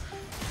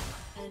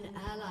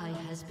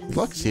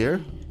 Luck's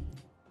here.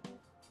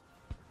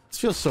 This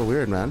feels so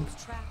weird, man.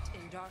 Trapped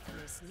in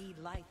darkness need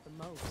light the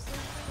most.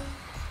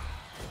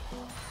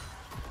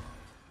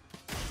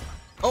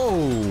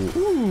 Oh,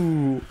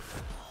 ooh.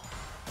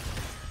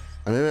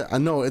 I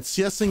know it's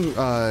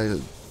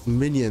CSing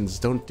minions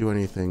don't do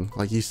anything.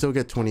 Like you still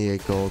get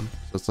 28 gold,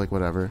 so it's like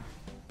whatever.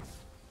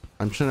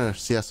 I'm trying to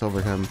CS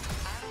over him.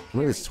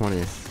 Maybe it's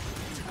 20.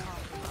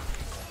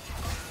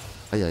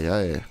 Ay ay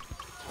ay.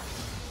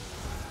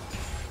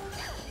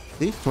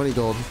 See, 20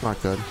 gold. Not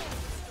good.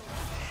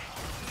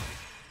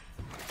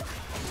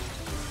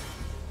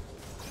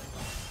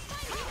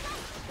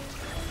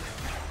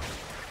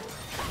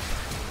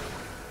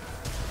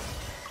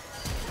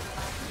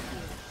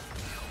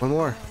 One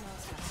more.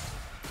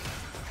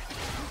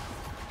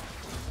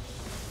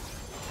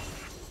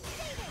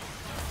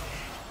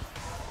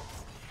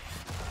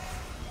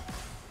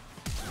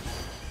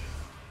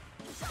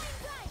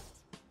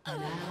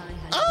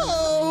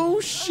 Oh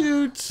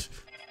shoot!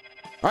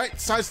 All right,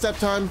 sidestep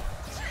time.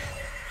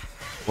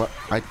 What?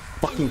 I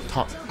fucking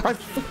talk.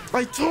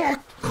 I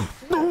talk.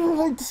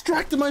 No, I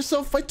distracted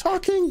myself by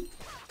talking.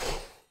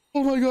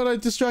 Oh my god, I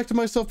distracted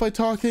myself by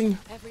talking.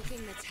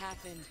 Everything that's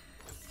happened,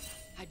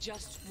 I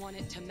just want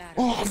it to matter.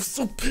 Oh, I'm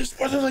so pissed.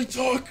 Why did I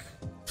talk?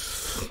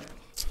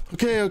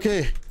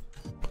 Okay.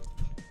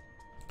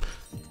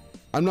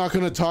 I'm not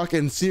gonna talk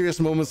in serious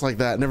moments like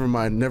that. Never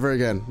mind. Never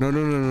again.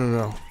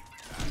 No.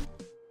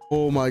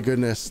 Oh my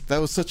goodness. That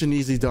was such an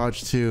easy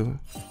dodge too.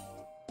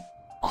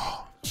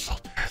 Oh, I'm so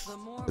pissed.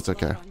 It's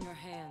okay.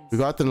 We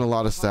got in a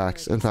lot of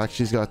stacks. In fact,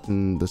 she's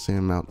gotten the same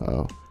amount.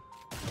 Oh.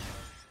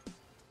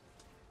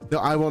 No,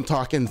 I won't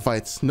talk in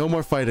fights. No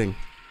more fighting.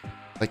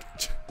 Like,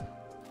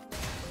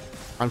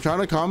 I'm trying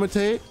to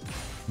commentate,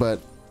 but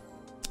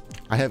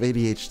I have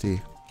ADHD.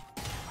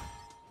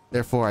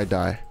 Therefore, I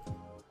die.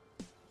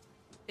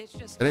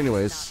 But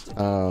anyways,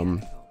 I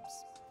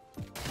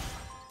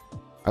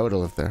would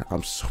have lived there.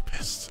 I'm so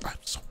pissed. I'm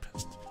so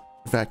pissed.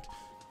 In fact,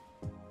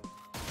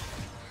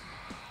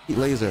 heat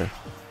laser.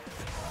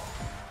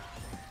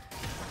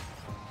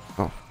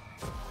 Oh.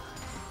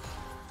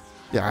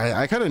 Yeah,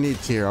 I kind of need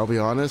tier, I'll be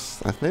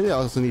honest. Maybe I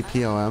also need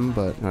POM,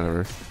 but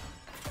whatever.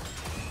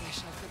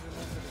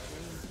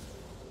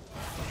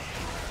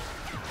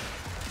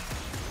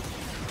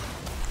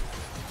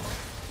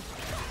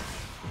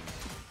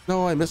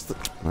 No, I missed it.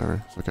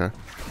 Whatever, it's okay.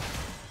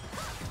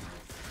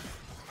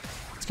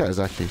 This guy is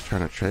actually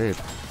trying to trade.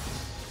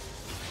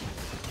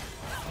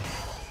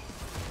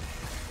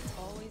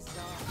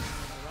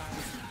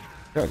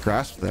 Got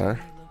grasp there.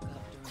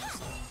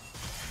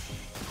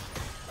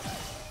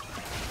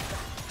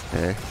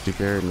 Okay, she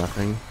buried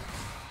nothing.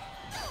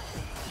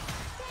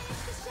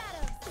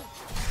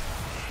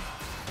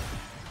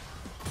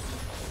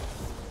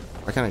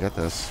 Why can't I get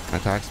this? My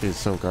attack speed is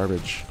so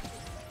garbage.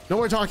 No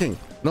more talking.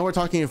 No more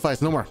talking in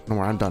fights. No more.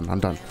 I'm done.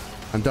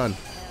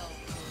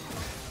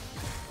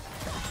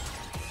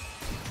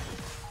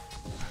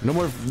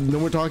 No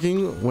more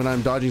talking when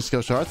I'm dodging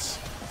skill shots.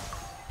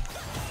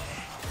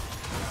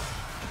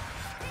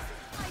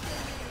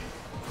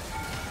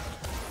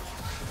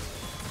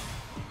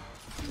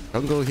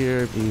 Don't go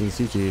here being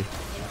CG.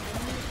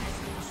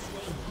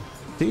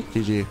 See?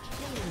 GG.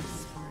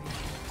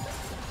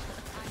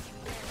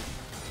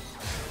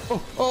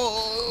 Oh!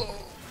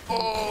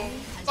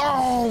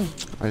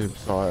 I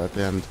saw it at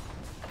the end.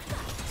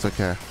 It's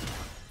okay.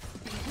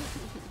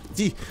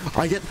 See,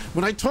 I get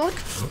when I talk,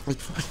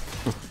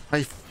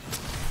 I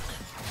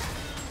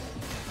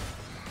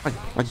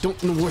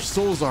don't know where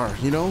souls are,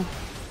 you know?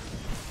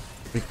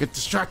 I get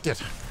distracted.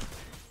 And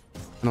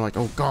I'm like,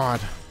 oh god.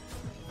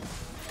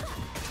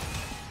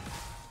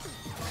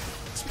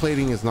 This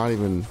plating is not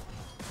even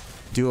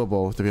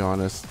doable, to be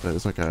honest, but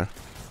it's okay. I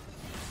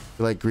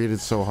feel like greeted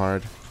so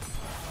hard.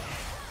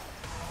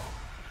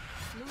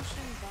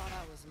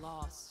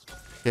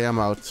 Okay, I'm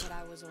out.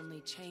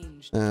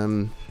 Let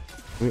me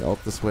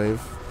ult this wave.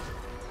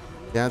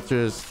 The answer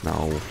is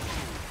no.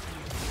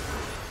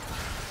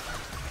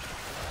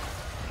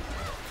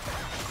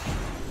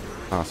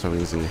 Oh, so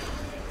easy.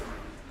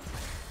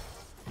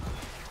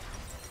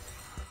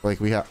 Like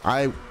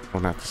I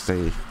don't have to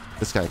say.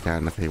 This guy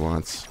can if he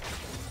wants.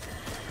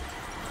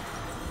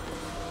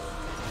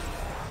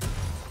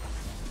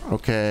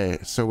 Okay,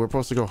 so we're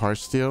supposed to go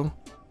Heartsteel.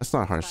 That's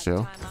not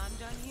Heartsteel.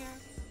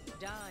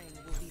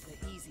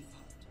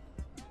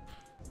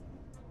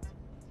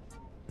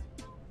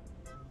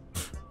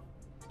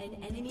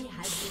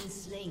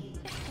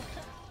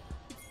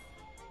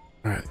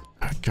 All right.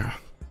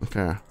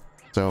 Okay.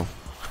 So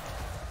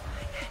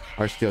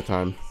Harsh steel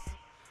time.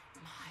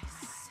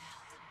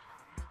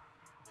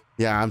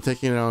 Yeah, I'm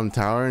taking it on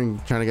tower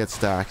and trying to get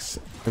stacks.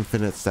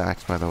 Infinite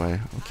stacks, by the way.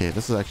 Okay,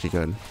 this is actually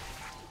good.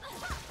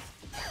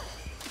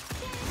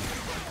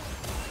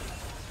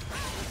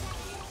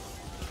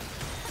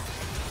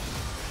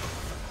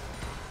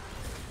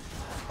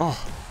 Oh.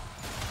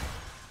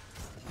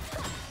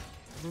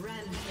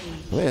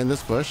 Wait, in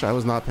this bush? I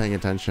was not paying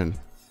attention.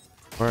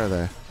 Where are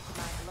they? My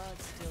blood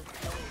still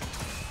flows,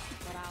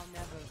 but I'll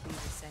never be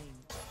the same.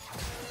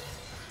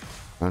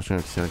 I'm just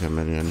gonna see like a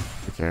minion.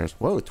 Who cares?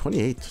 Whoa,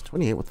 28.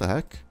 28, what the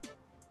heck?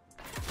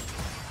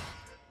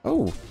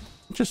 Oh,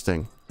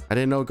 interesting. I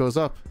didn't know it goes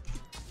up.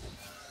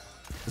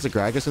 Is it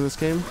Gragas in this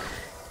game?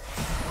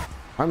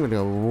 I'm gonna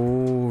go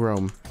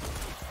roam.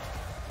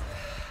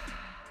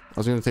 I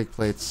was gonna take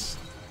plates.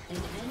 An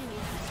enemy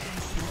has been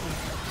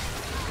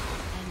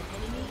slain. An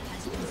enemy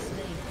has been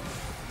slain.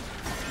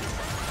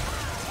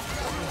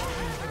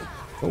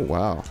 Oh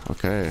wow,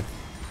 okay.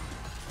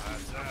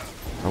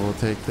 I will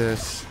take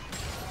this.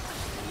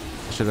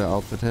 Should have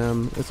ulted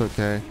him. It's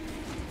okay.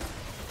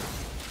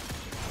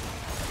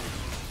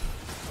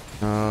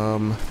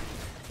 I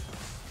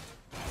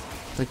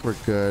think we're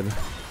good.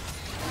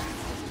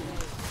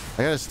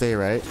 I gotta stay,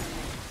 right?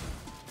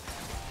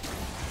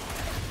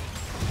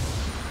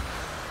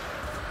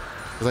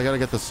 Because I gotta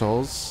get the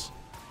souls.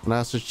 And I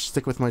have to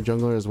stick with my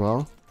jungler as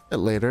well. A bit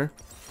later.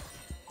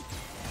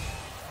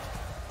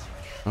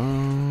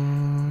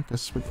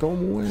 Guess we're going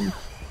to win.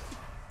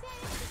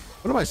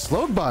 What am I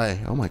slowed by?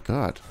 Oh my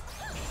god.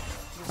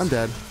 I'm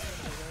dead.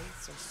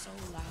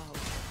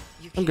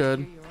 I'm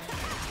good.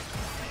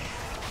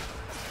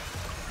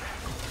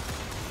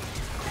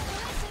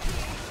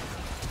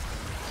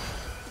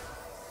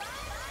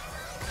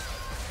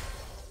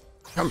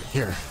 Come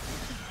here.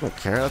 I don't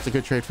care. That's a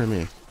good trade for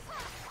me.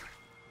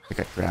 I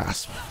got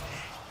grasp.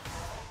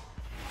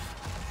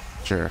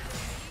 Sure.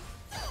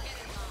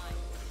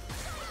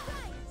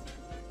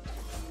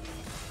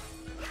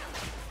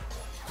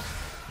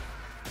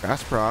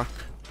 Grasp proc.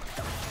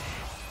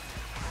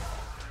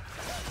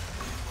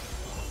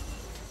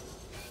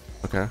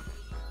 Okay.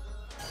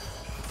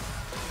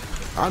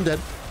 I'm dead.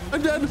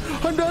 I'm dead.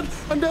 I'm dead.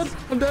 I'm dead.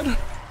 I'm dead.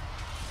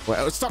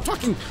 Wait, stop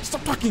talking.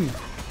 Stop talking.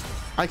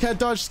 I can't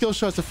dodge skill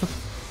shots if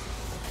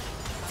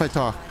I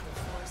talk.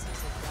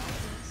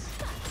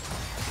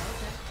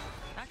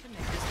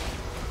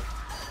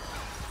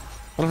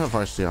 I don't have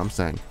varsity, I'm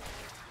saying.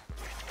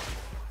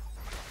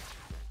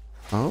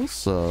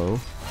 Also,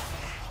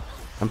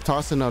 I'm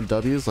tossing out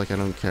W's like I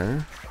don't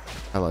care.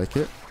 I like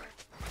it.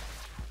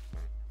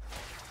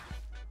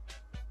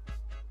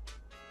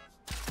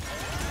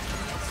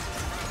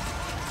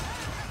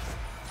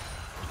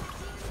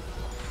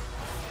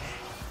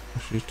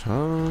 She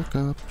talk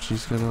up,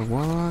 she's gonna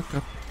walk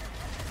up.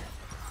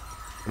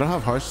 I don't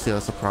have harsh steel,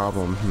 that's a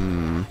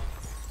problem.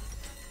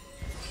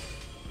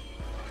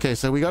 Okay,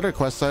 so we got our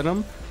quest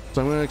item.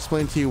 So I'm gonna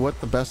explain to you what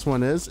the best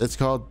one is. It's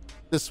called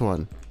this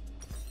one.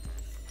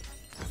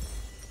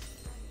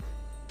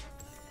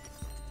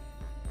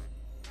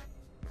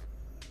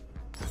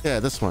 Yeah,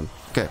 this one.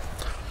 Okay.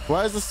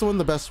 Why is this one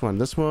the best one?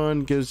 This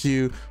one gives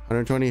you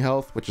 120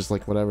 health, which is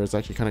like whatever. It's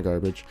actually kind of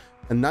garbage.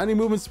 And 90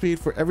 movement speed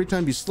for every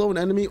time you slow an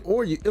enemy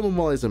or you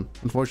immobilize them.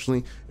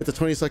 Unfortunately, it's a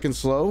 20-second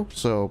slow.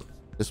 So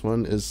this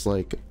one is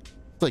like,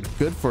 it's like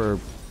good for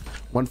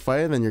one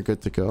fight and then you're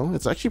good to go.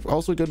 It's actually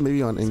also good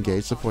maybe on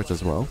engage supports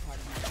as well.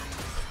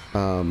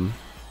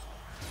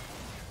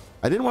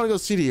 I didn't want to go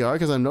CDR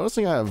because I'm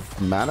noticing I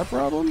have mana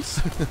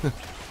problems.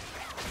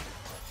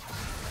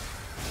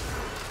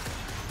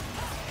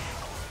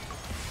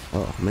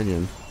 Oh,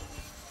 minion.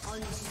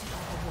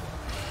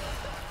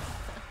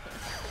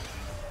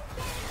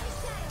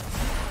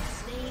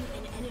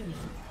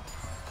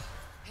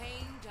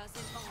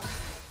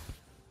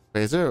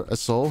 Wait, is there a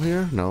soul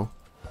here? No.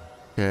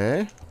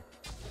 Okay.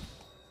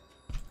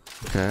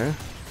 Okay.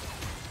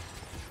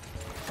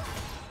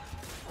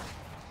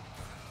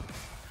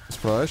 Let's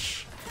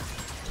push.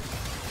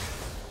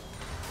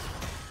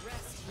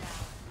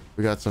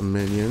 We got some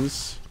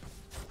minions.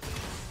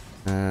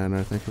 And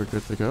I think we're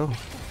good to go.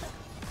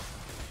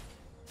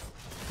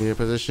 Need a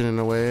position in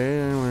a way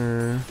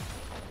where...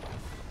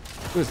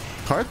 There's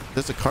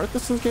a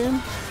Karthus in this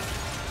game?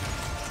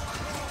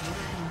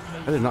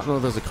 I did not know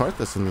there's a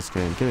Karthus in this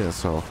game. Give me this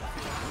soul.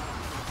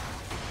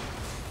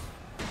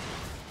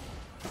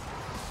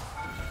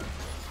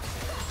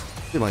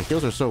 Dude, my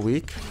heals are so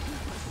weak.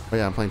 Oh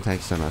yeah, I'm playing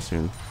tank Senna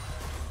soon.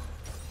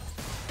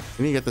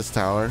 I need to get this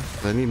tower.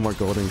 I need more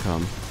gold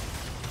income.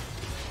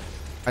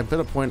 I put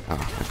a point... Oh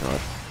my god.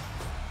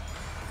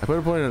 I put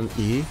a point on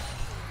E.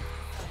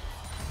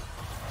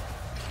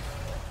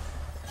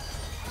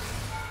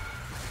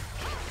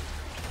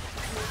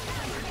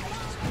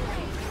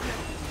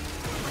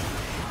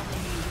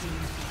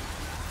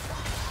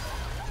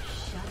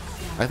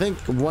 I think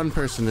one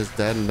person is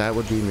dead, and that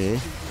would be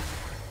me.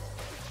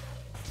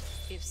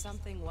 If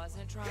something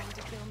wasn't trying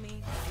to kill me,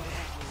 you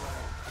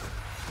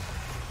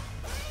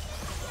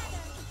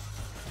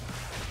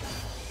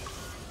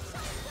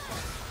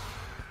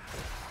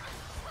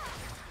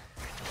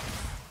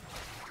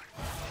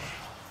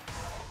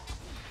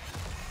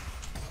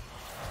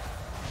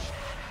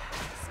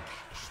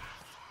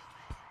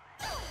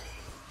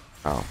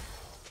Oh.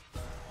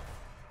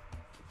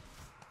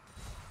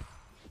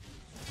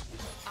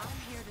 I'm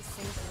here to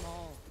save them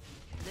all,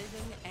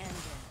 living and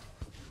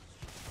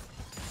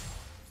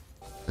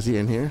dead. Is he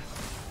in here?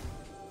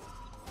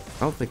 I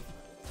don't think.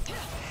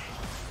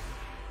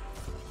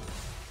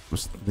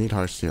 Need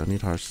harsh steel.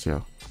 Need harsh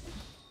steel.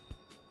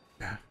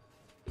 Yeah.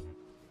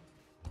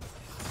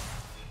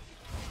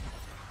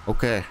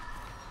 Okay.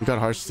 We got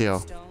harsh steel.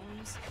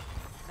 Stones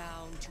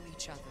bound to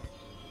each other.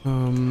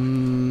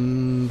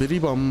 Biddy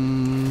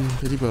bum.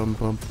 Biddy bum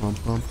bum bum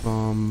bum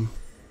bum.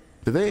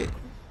 Did they? I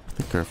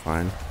think they're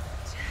fine.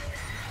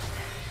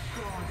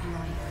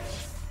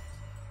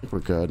 I think we're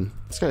good.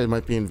 This guy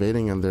might be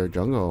invading in their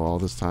jungle all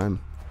this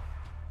time.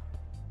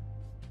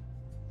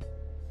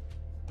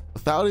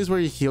 Lethality is where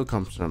your heal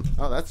comes from.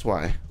 Oh, that's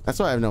why. That's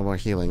why I have no more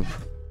healing.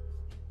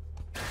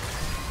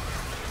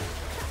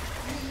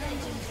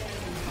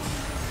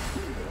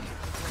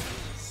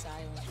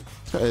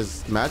 This guy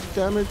is magic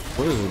damage?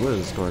 What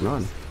is going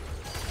on?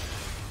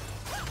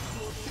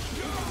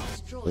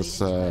 This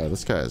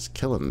guy is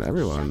killing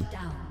everyone.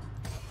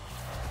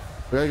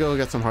 We gotta go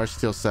get some harsh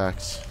steel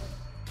sacks.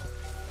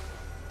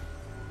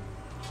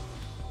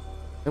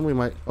 And we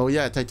might. Oh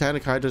yeah,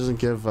 Titanic High doesn't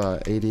give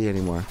AD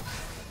anymore.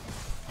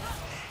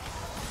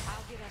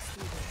 I'll get us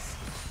through this.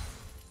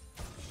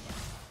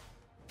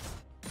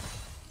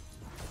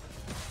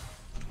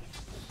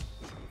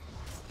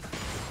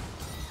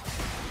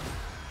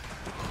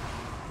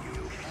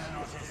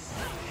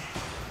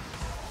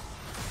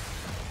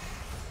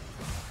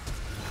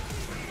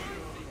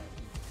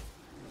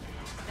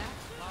 That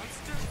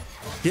monster,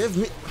 Give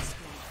me.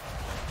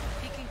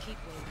 he can keep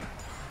waiting.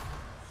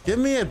 Give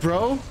me it,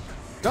 bro.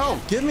 No,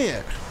 give me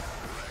it.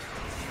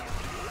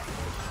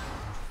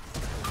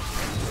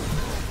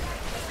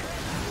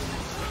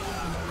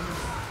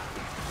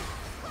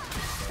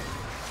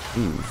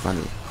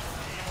 Funny.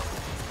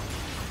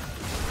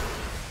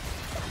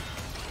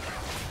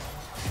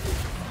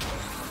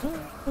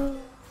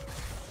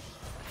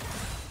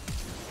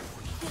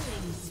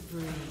 Killing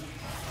spree.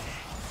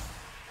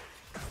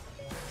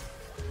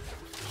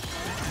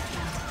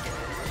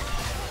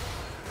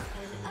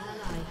 An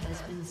ally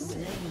has been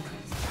slain.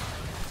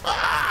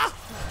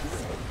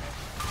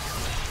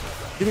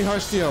 Give me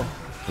harsh steel.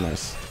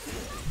 Nice.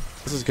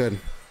 This is good.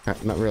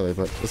 Not really,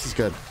 but this is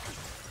good.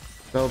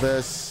 Sell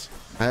this.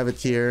 I have a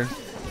tier.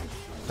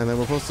 And then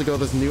we're supposed to go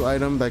this new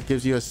item that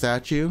gives you a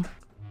statue.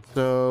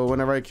 So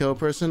whenever I kill a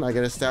person, I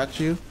get a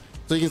statue.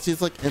 So you can see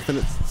it's like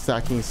infinite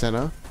stacking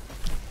Senna.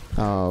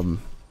 And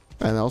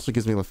it also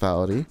gives me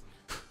lethality.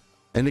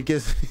 And it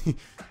gives,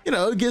 you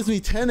know, it gives me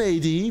 10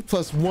 AD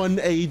plus 1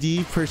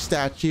 AD per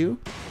statue.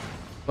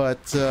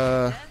 But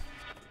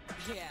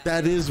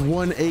that is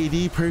 1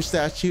 AD per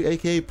statue,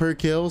 aka per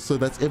kill. So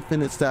that's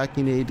infinite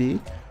stacking AD.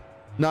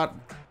 Not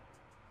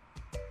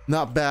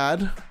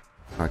bad.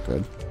 Not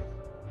good.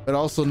 But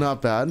also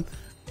not bad.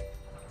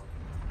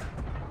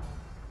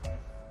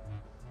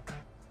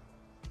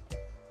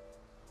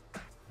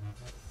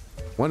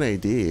 One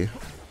AD.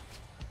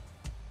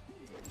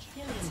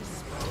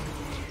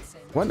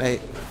 One AD.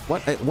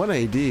 What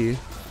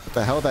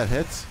the hell that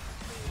hits?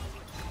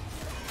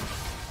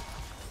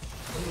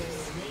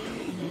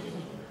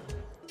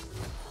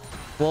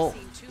 Well,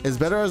 it's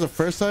better as a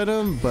first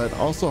item, but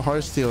also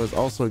harsh steel is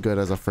also good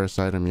as a first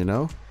item, you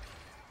know?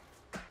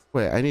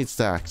 Wait, I need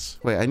stacks.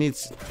 Wait, I need...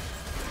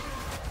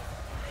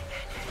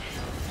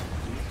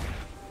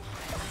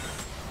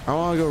 I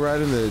want to go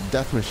right in the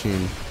death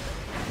machine.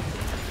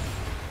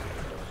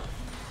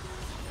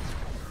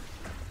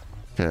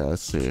 Okay,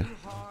 let's see. Too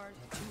hard,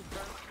 too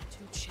hurt,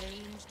 too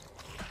changed.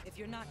 If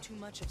you're not too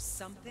much of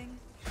something,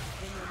 then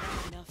you're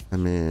not enough. I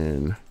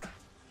mean...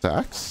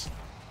 Stacks?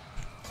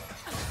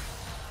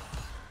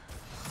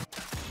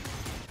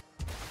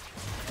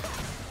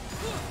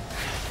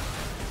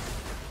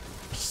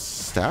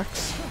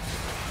 Stacks?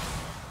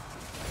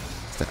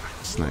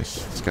 Stacks,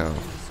 nice. Let's go.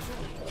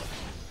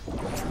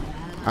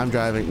 I'm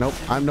driving. Nope.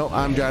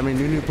 I'm driving.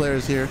 New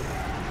players here.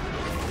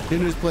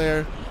 New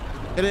player.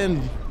 Get in.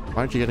 Why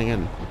aren't you getting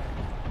in?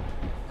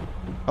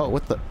 Oh,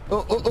 what the?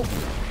 Oh.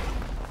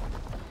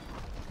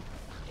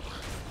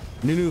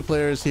 New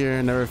players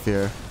here. Never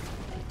fear.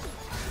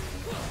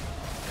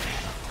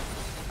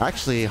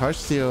 Actually, harsh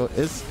steel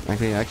is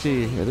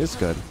actually it is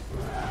good.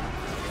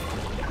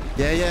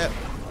 Yeah.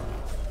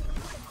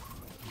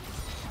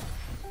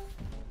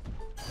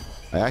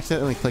 I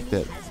accidentally clicked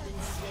it.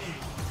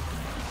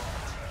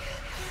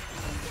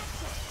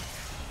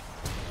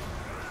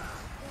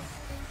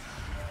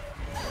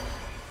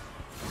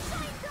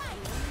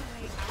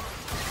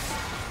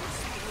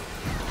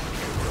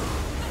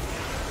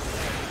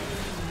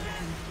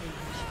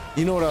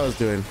 You know what I was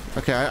doing.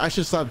 Okay, I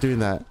should stop doing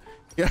that.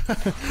 Yeah,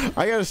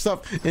 I gotta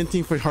stop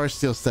inting for harsh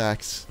steel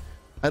stacks.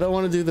 I don't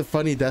want to do the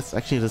funny deaths.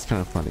 Actually, that's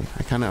kind of funny.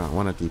 I kind of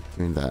want to keep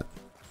doing that.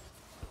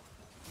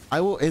 I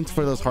will int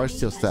for those harsh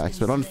steel stacks,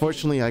 but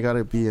unfortunately, I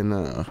gotta be in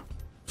a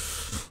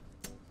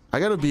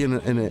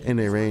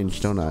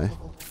range, don't I?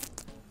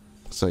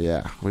 So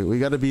yeah, we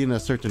gotta be in a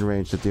certain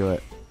range to do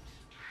it.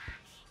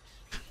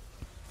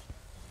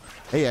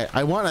 Hey,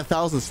 I want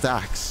 1,000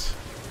 stacks.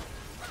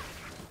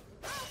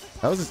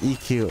 That was his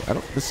EQ. I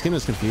don't. This skin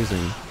is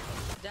confusing.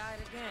 Died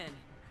again.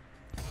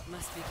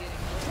 Must be getting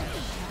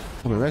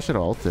old. Oh, maybe I should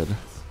have ulted.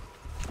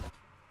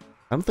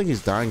 I don't think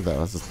he's dying though.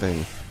 That's the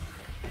thing.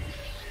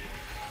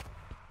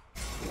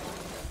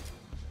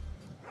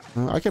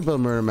 I can build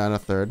Murder Man a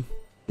third.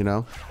 You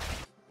know,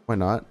 why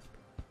not?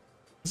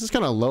 This is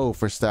kind of low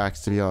for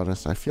stacks, to be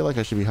honest. I feel like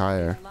I should be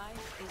higher.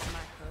 Life is my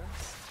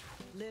curse.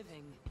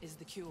 Living is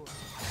the cure.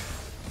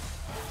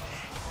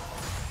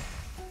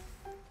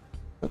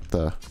 What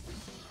the?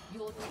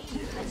 Your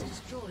team has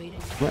destroyed.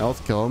 My else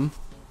kill him.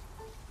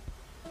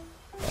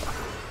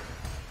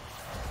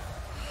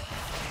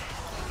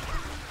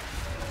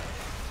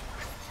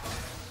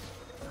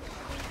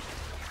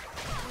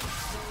 Those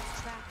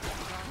trapped in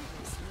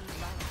darkness need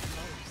light the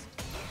most.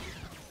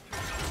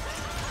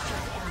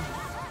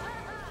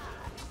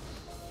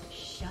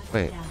 Shut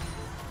Wait. down.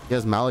 He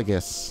has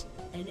Malagus.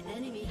 An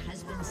enemy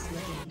has been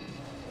slain.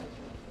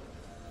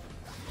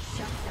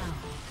 Shut down.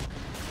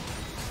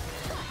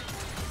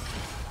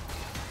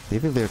 Do you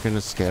think they're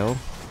gonna scale? I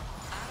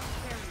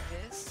don't carry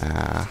this.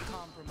 Ah,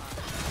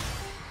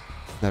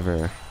 Compromise.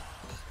 never.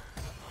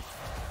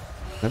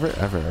 Never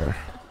ever.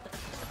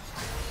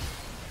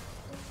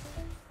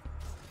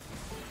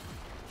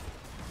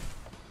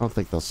 I don't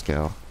think they'll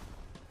scale.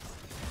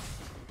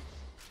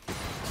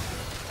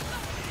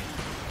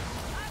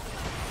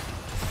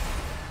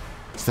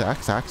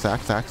 Stack, stack,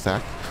 stack, stack,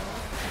 stack.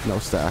 No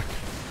stack.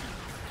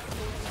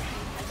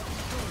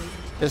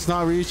 It's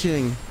not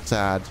reaching.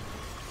 Sad.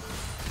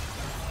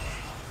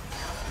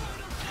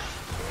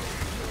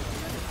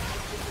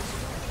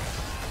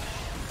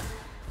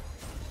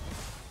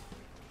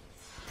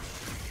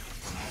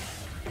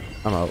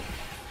 I'm out.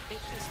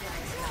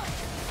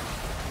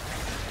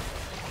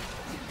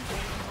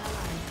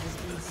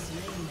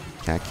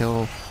 Can't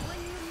kill.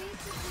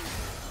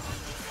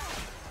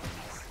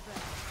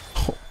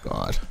 Oh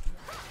god.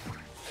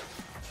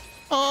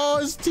 Oh,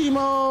 it's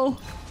Timo.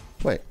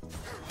 Wait.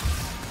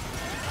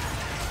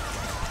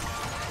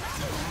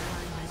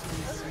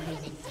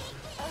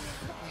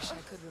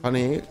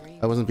 Honey,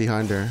 I wasn't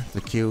behind her.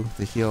 The Q,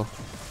 the heal.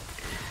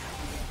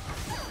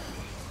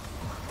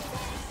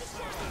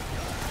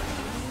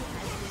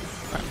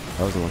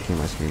 I wasn't looking at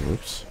my screen.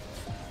 Oops.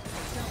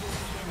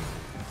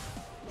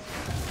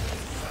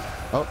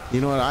 Oh,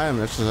 you know what I am?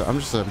 I'm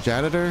just a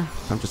janitor.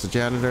 I'm just a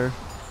janitor.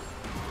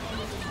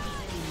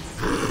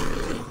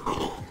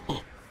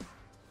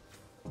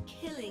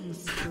 Killing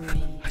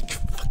spree. I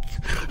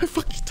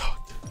fucking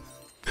talked.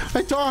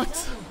 I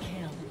talked.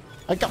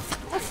 I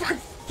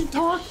fucking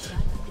talked. Shut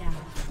down.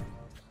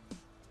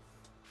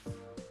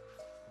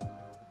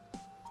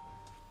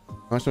 How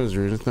much was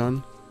Rune's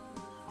done?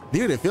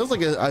 Dude, it feels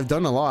like I've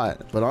done a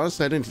lot, but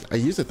honestly, I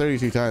used it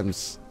 32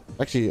 times.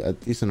 Actually, a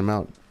decent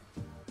amount.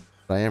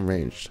 But I am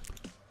ranged.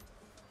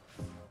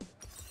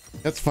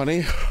 That's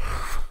funny.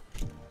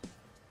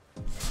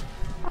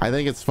 I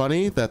think it's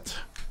funny that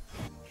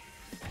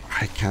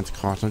I can't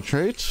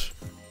concentrate.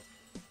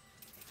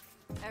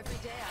 Every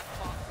day I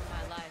fought for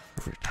my life.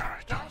 Every time I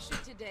Why talk.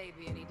 should today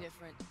be any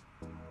different?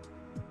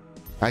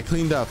 I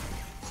cleaned up.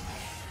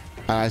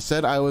 And I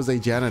said I was a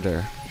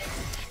janitor.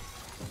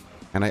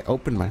 And I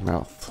opened my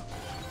mouth.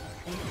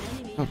 An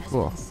enemy Oh, has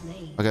cool. been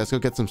slain. Okay, let's go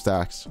get some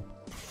stacks.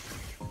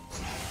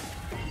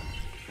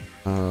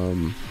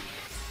 I'm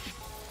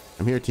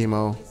here,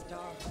 Timo. It's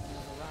dark on the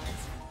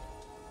horizon.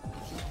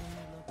 If you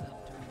only look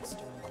up during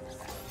storms.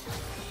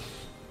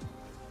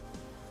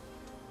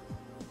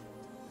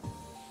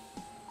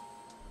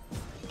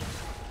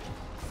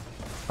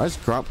 Why does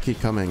Gromp keep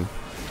coming?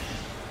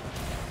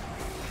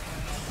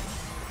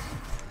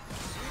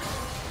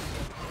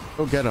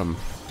 Go get him.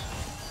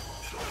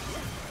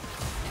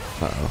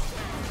 Uh-oh.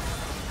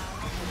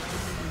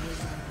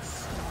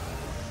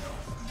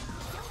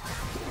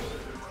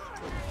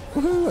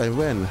 Woohoo, I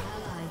win. Ally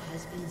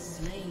has been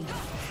slain.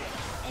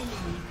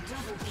 Enemy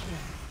double kill.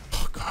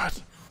 Oh god.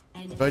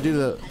 An Do I do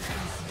the... enemy has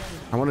been slain.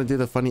 I want to do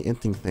the funny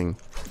inting thing.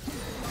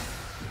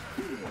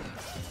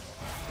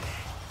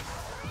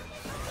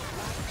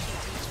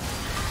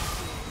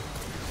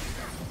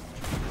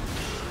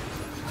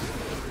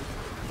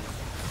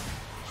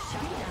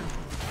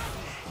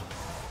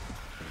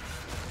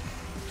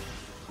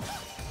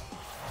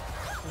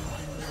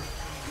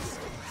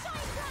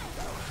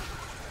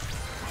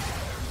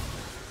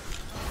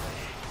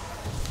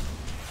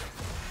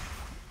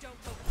 Shut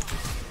down.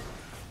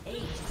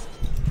 Ace.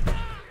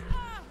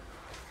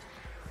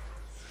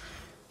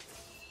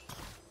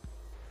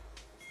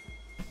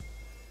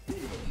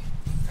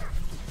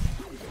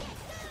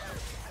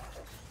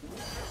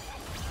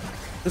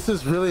 This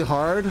is really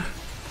hard.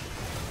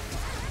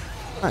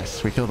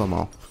 Nice, we killed them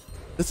all.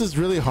 This is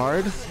really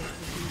hard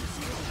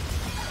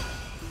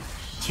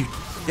to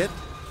get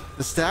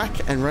the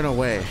stack and run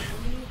away. Enemy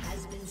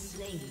has been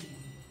slain.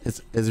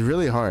 It's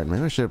really hard.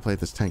 Maybe I should have played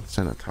this tank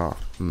Senna top.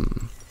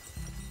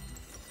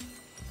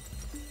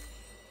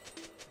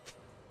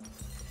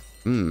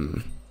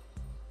 Oh,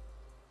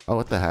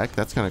 what the heck?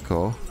 That's kind of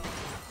cool.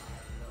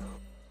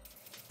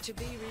 To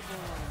be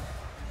reborn.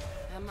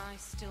 Am I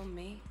still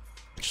me?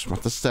 Just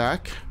want the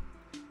stack.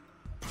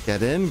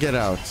 Get in, get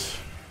out.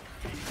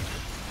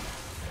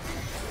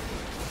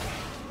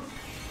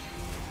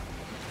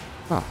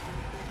 Huh.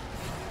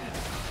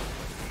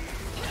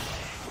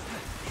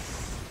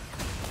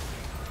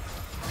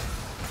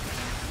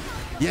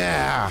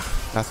 Yeah,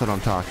 that's what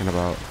I'm talking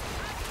about.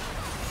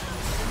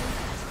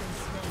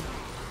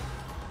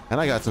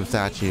 And I got some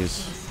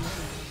statues.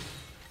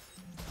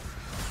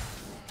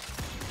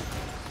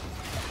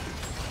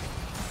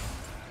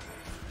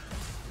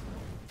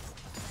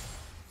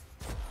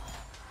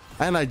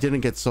 And I didn't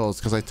get souls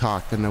because I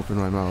talked and opened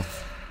my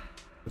mouth.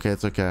 Okay,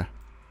 it's okay.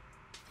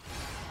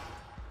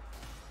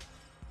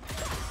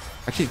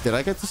 Actually, did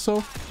I get the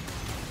soul?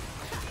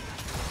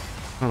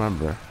 I don't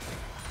remember.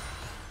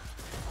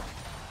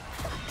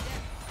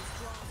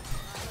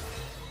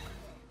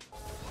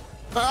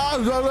 Ah,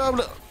 blah, blah,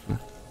 blah.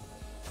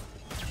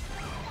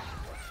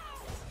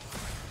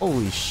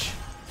 Holy sh.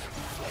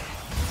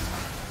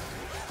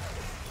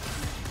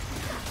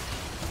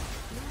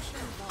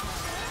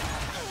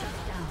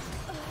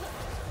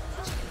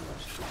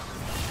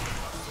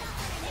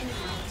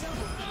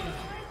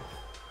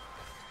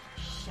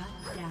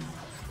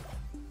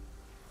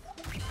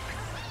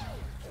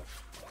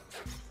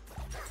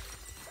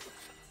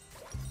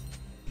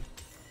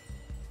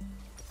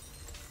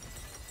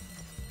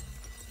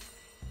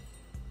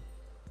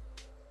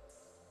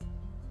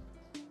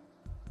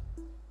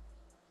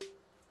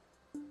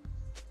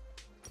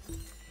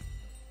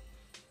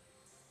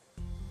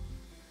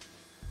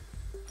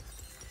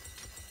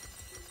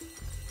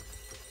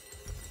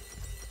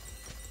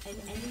 An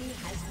enemy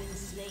has been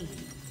slain.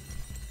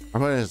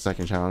 I'm putting in a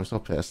second channel. I'm so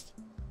pissed.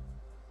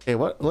 Hey,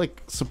 what?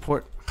 Like,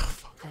 support.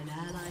 An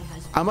ally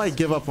has been I might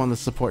give up on the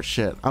support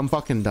shit. I'm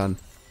fucking done.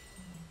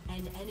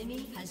 An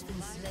enemy has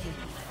been slain.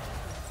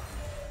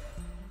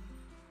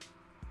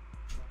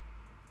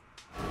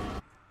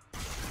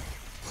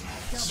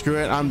 Screw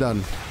it. I'm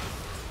done.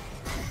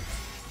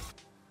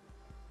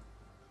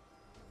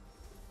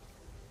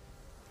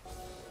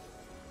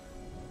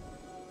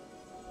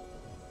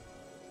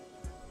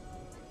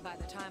 By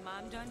the time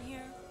I'm done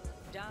here,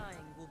 dying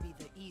will be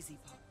the easy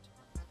part.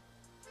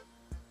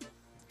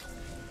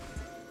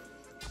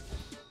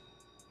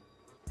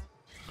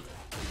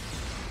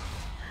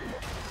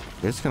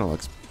 This kind of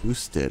looks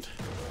boosted.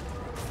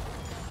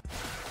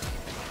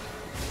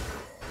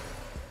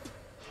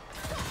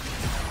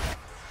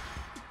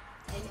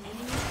 An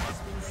enemy has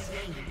been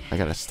slain. I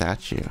got a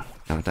statue. You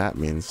know what that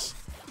means?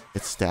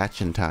 It's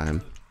statue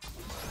time.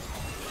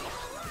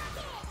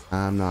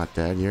 I'm not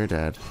dead. You're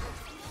dead.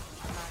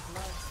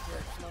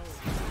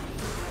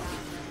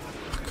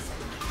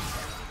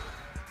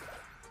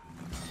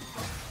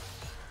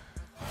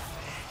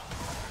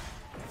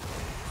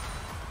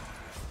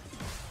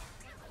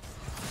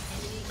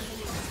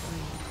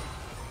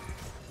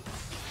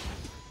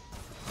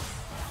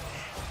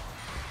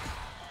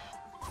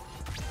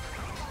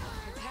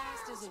 The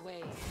past is a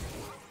wave.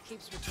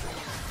 Keeps returning.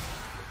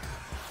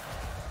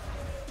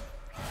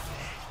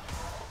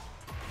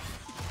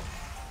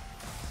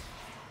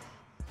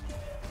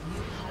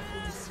 You have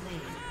been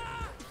slain.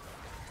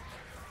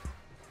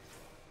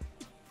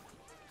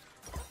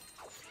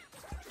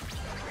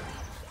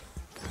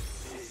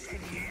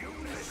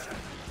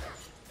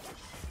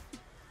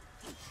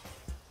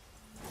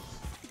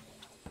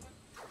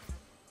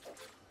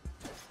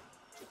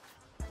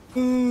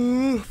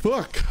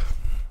 Fuck.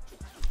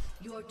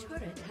 Your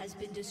turret has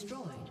been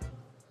destroyed.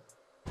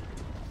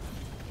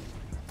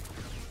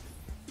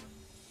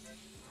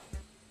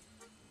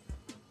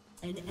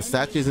 An enemy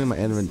Statues in my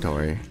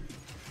inventory.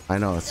 I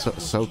know, it's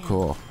so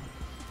cool.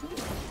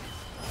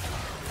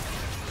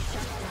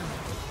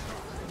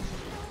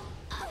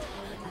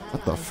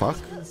 What the fuck?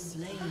 has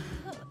been slain.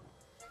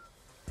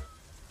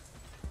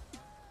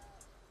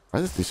 Why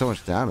does this do so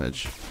much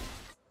damage?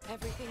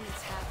 Everything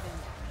that's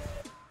happened,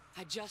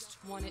 I just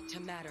want it to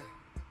matter.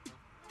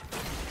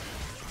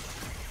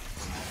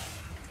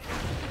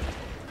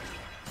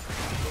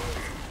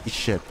 Eat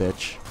shit,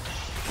 bitch.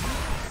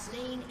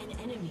 Slain an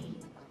enemy.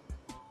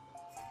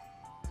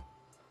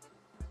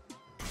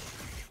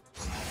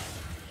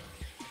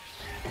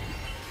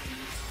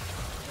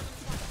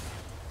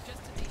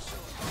 Just to be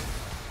sure.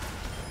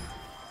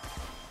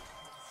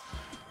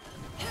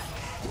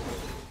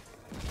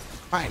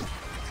 Fine.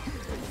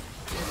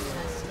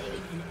 Has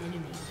slain an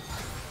enemy.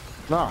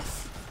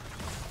 Off.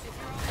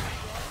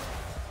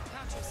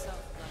 Count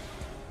yourself lucky.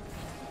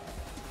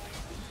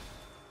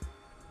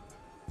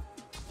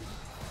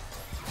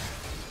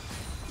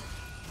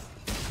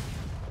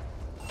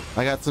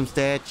 I got some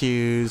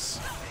statues.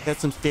 Got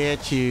some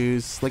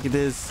statues. Look at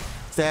this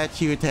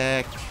statue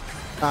attack.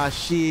 Ah,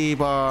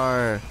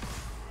 She-Bar.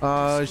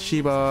 Oh,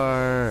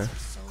 She-Bar.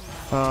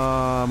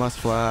 Oh, must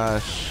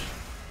flash.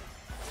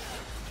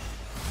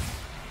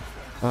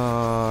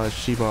 Oh,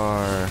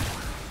 She-Bar.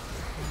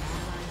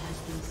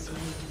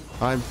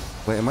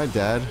 Wait, am I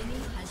dead? Enemy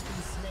has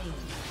been slain.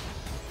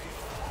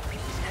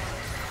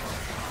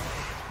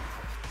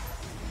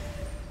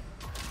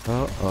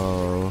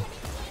 Uh-oh.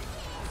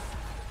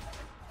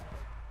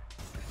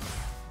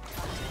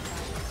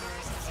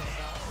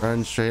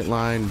 Run straight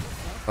line,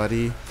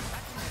 buddy.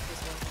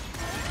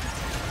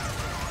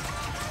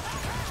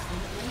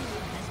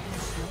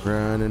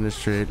 Run in a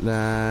straight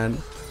line.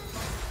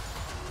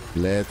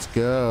 Let's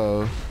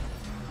go.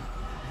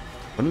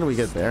 When did we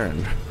get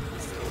Baron?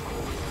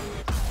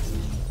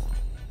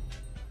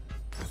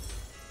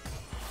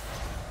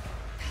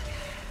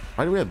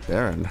 Why do we have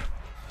Baron?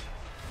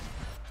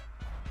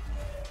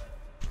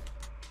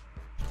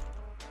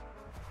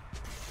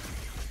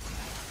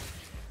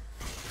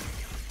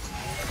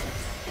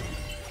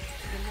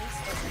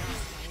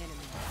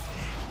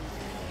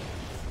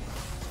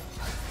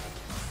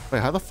 Wait,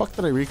 how the fuck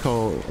did I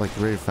recall like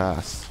very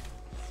fast?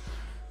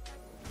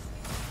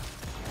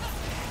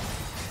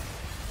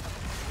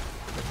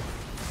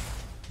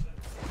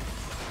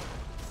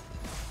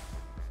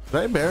 Did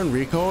I Baron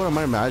recall or am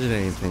I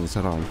imagining things?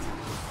 Hold on.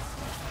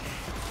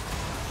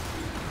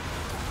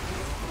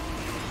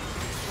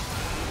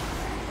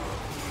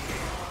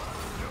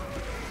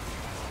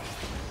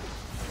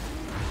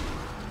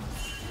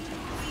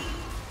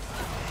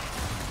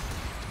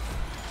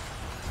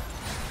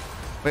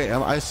 Wait,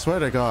 I swear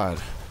to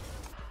God.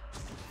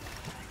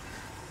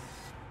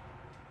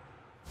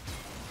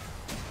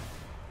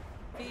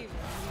 An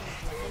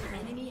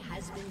enemy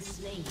has been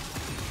slain.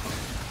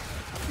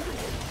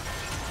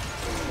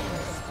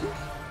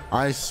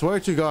 I swear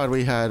to God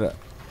we had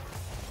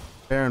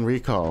Baron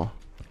recall.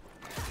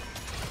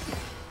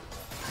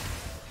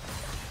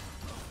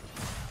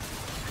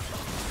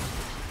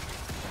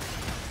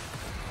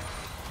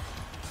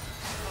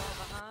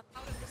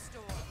 Out of the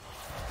storm.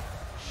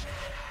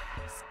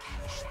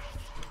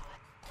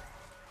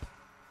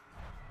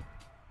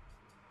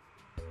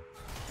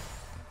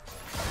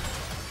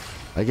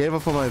 I gave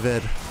up on my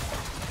vid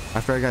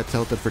after I got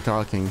tilted for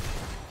talking.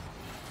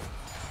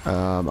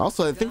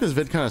 Also, I think this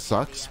vid kind of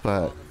sucks,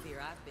 but The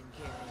fear I've been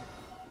carrying.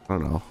 I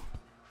don't know.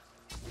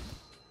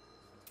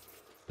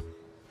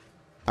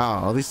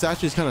 Oh, these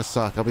statues kind of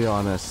suck, I'll be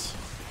honest.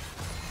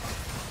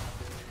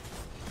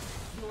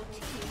 Your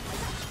team has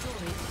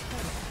destroyed a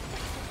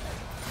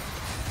turret.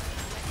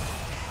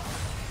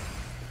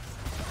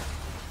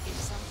 If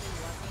something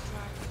wasn't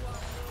right,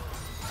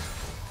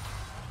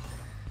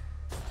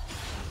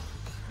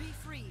 be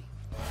free.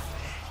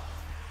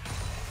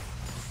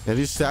 Yeah,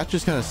 these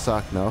statues kind of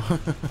suck, no?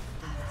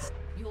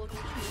 Your team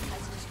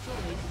has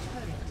destroyed a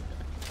turret.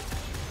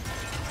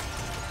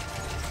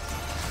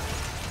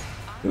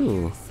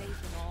 Ooh,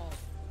 Safe and all.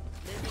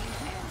 Living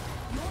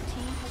and Your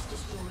team has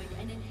destroyed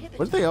an inhibitor.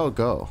 where'd they all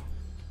go?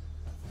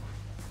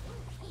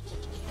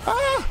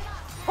 Ah!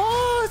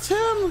 Oh, it's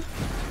him!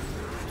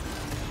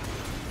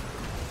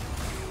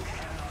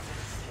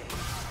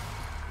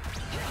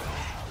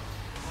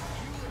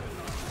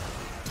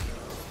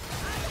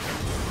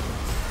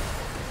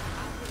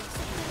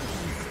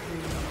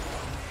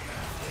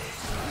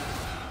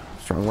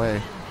 Strong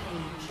way.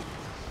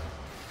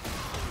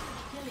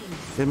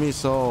 Give me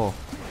soul.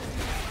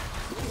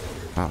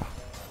 Ah.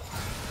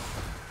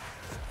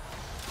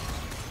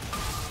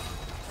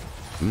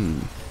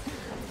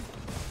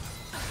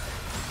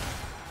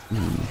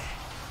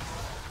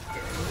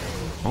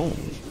 Oh.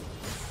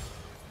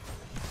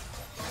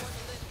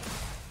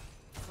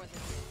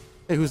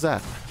 Hey, who's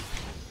that?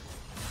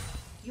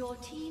 Your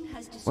team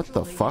has destroyed What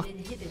the fuck? an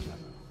inhibitor.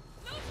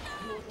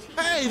 Your team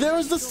Hey, there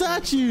was the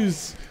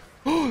statues!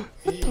 What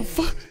the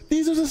fuck?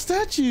 These are the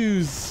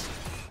statues!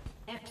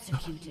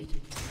 executed.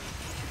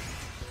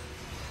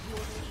 Your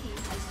team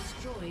has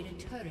destroyed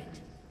a turret.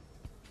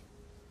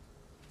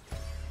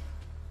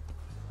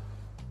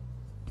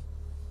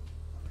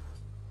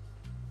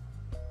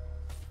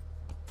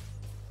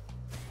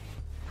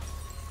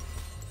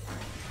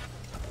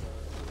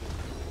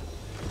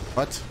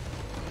 What?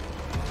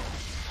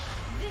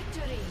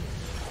 Victory!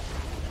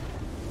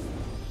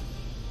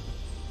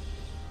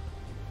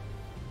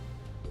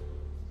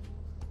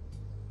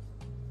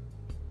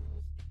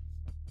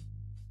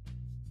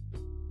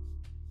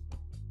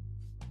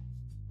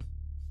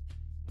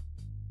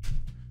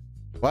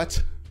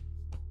 What?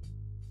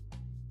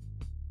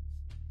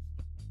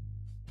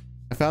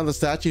 I found the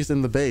statues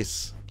in the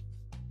base.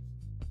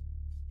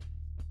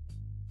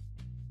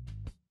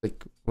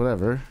 Like,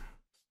 whatever.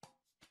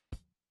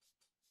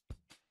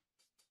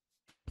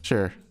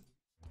 Sure.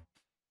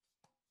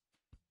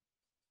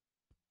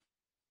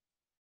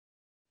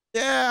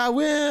 Yeah, I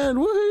win!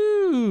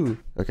 Woohoo!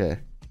 Okay.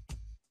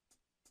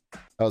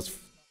 That was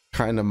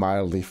kind of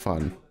mildly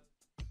fun.